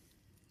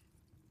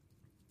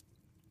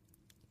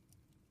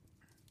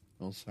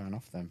 We'll sign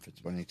off then for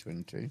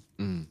 2022.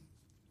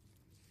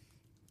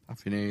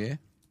 Happy New Year.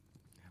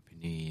 Happy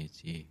New Year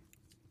to you.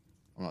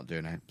 I'm not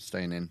doing it.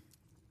 Staying in.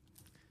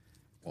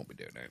 Won't be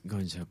doing it.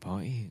 Going to a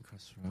party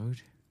across the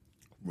road.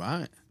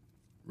 Right.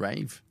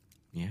 Rave.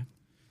 Yeah.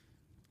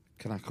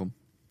 Can I come?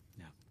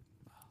 No.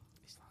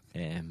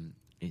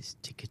 It's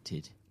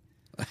ticketed.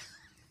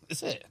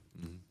 Is it?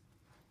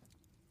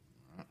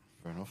 Right,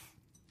 fair enough.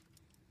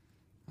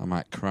 I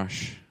might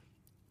crash.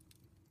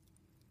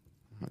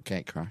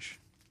 Okay, crash.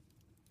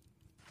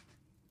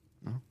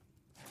 No?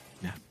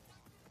 No.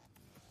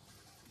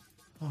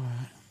 All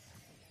right.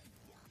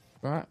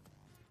 Right.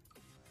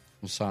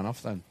 We'll sign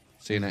off then.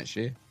 See you next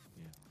year.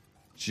 Yeah.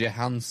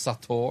 Jehan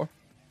Sator.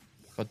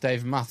 Got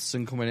Dave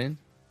Matheson coming in.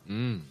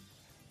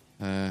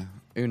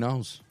 Who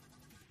knows?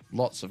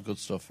 Lots of good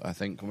stuff, I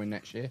think, coming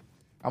next year.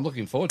 I'm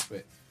looking forward to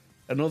it.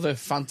 Another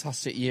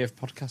fantastic year of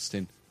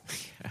podcasting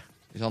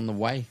is on the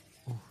way.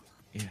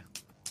 Yeah.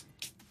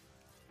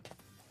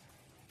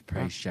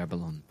 Praise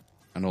Jabalon.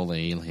 And all the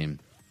heal him.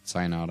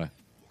 Sayonara.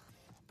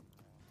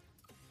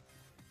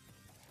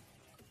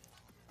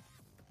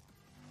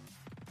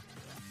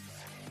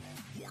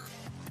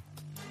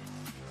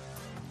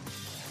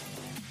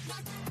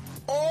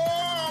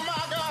 Oh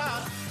my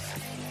God!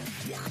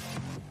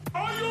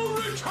 Are you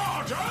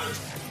retarded?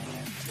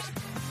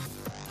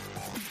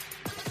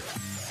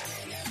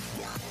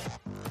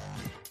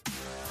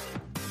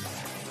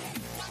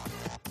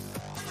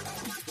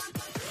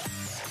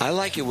 I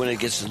like it when it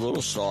gets a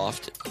little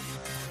soft.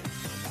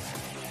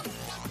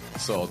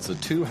 So it's a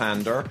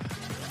two-hander.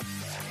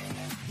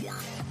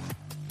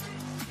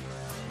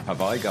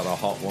 Have I got a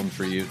hot one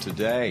for you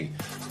today?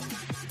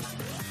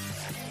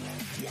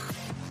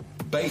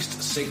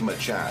 Based Sigma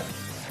Chad.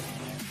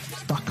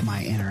 Fuck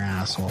my inner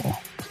asshole.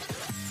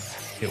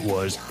 It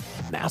was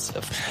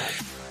massive.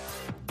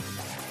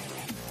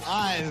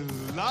 I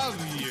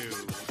love you.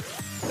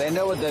 They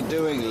know what they're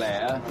doing,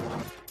 Leia.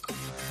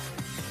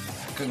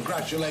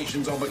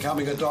 Congratulations on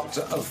becoming a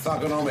doctor of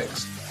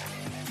thugonomics.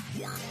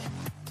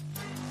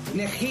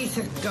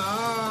 Nikita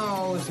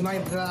goes, my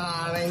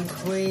darling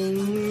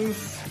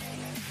queens.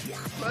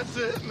 That's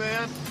it,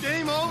 man.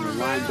 Game over,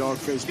 man.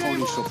 Dog-faced Game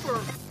pony over.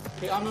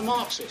 Okay, I'm a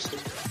Marxist.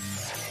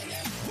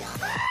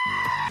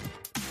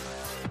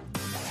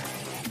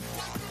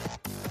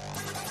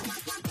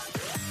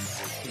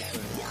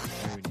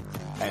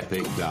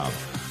 Epic dub.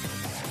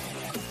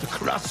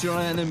 Crush your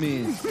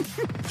enemies.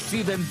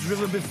 See them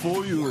driven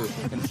before you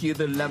and hear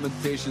the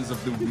lamentations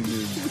of the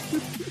women.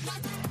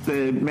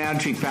 The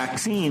magic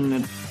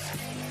vaccine.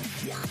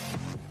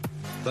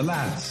 The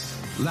lads.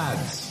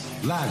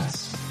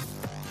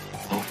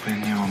 Open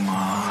your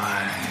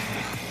mind.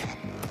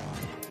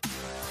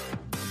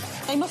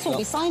 They must all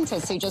be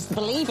scientists who just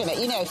believe in it,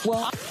 you know.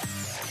 Well,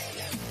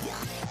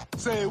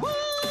 Say what?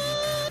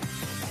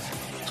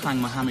 Hang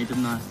my hammy,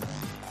 didn't I?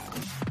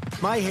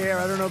 My hair,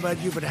 I don't know about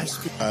you, but it has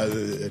to be...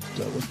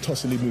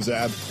 Tossily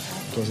Muzab.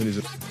 Tossily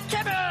Muzab.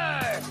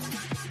 Kevin!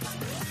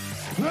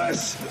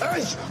 Yes!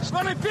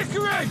 Sonny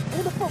Pickering!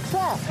 who the fuck's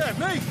that?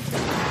 Yeah, me!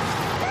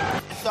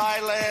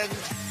 Silent!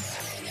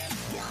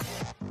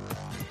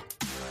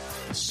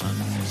 The sun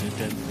is a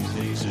deadly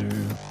laser.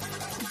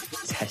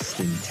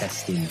 Testing.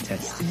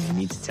 You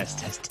need to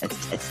test.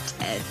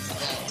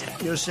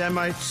 Your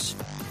Semites.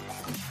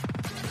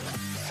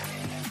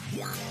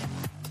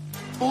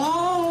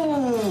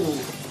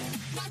 Oh!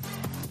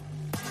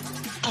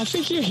 I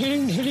think you're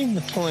hitting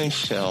the point,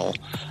 Phil,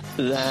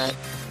 that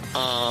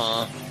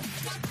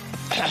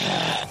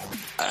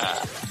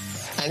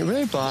and it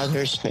really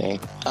bothers me.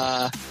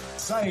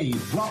 Say,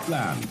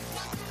 Plotland.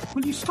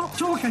 Will you stop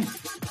talking?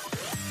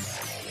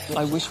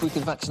 I wish we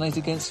could vaccinate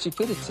against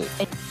stupidity.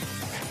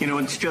 You know,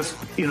 it's just,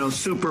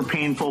 super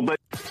painful, but...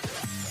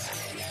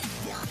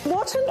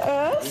 What on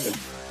earth?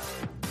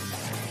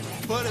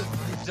 What have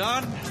I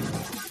done?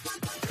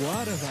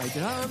 What have I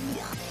done?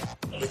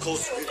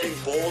 Because we've been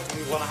bored and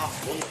we want to have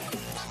fun.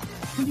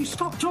 Will you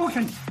stop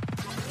talking?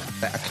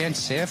 I can't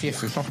save you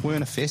if you're not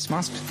wearing a face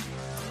mask.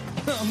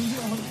 That's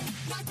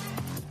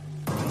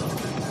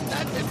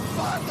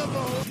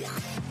impossible!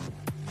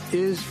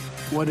 Is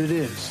what it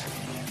is.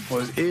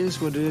 Well, it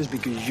is what it is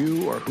because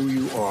you are who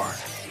you are.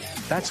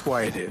 That's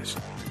why it is.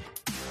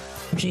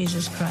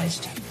 Jesus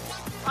Christ.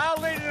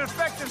 I'll lead an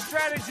effective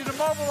strategy to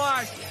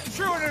mobilize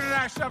true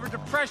international effort to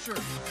pressure.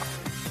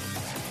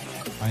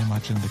 I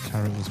imagined the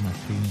carrot was my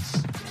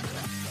penis.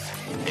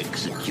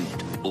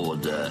 Execute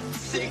order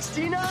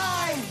 69,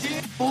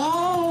 dude!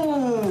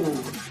 Oh!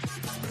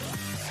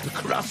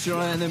 Crush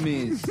your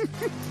enemies.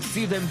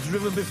 See them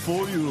driven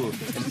before you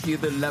and hear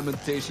the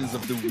lamentations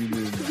of the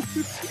women.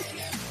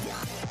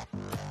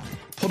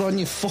 Put on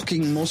your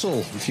fucking muzzle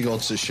if you go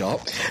to the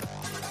shop.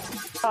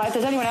 If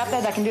there's anyone out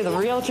there that can do the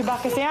real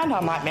Chewbacca sound,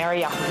 I might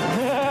marry you.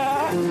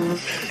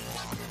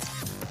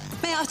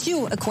 May I ask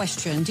you a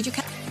question? Did you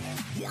catch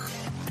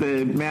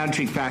The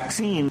magic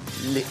vaccine.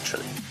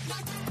 literally.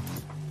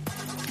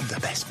 The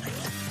best, mate.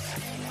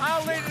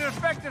 I'll lead an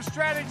effective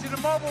strategy to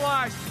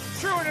mobilize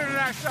true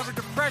international effort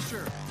to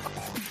pressure.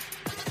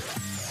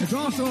 It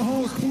also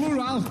holds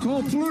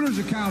polluters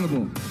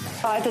accountable.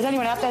 If there's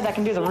anyone out there that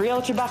can do the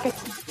real Chewbacca...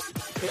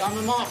 Okay, I'm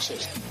a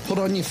Marxist. Put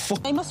on your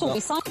fucking... They must all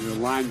be scientists. You're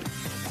lying.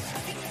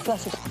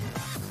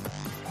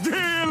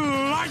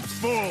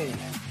 Delightful!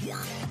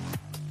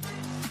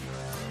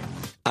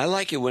 I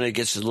like it when it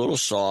gets a little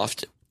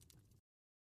soft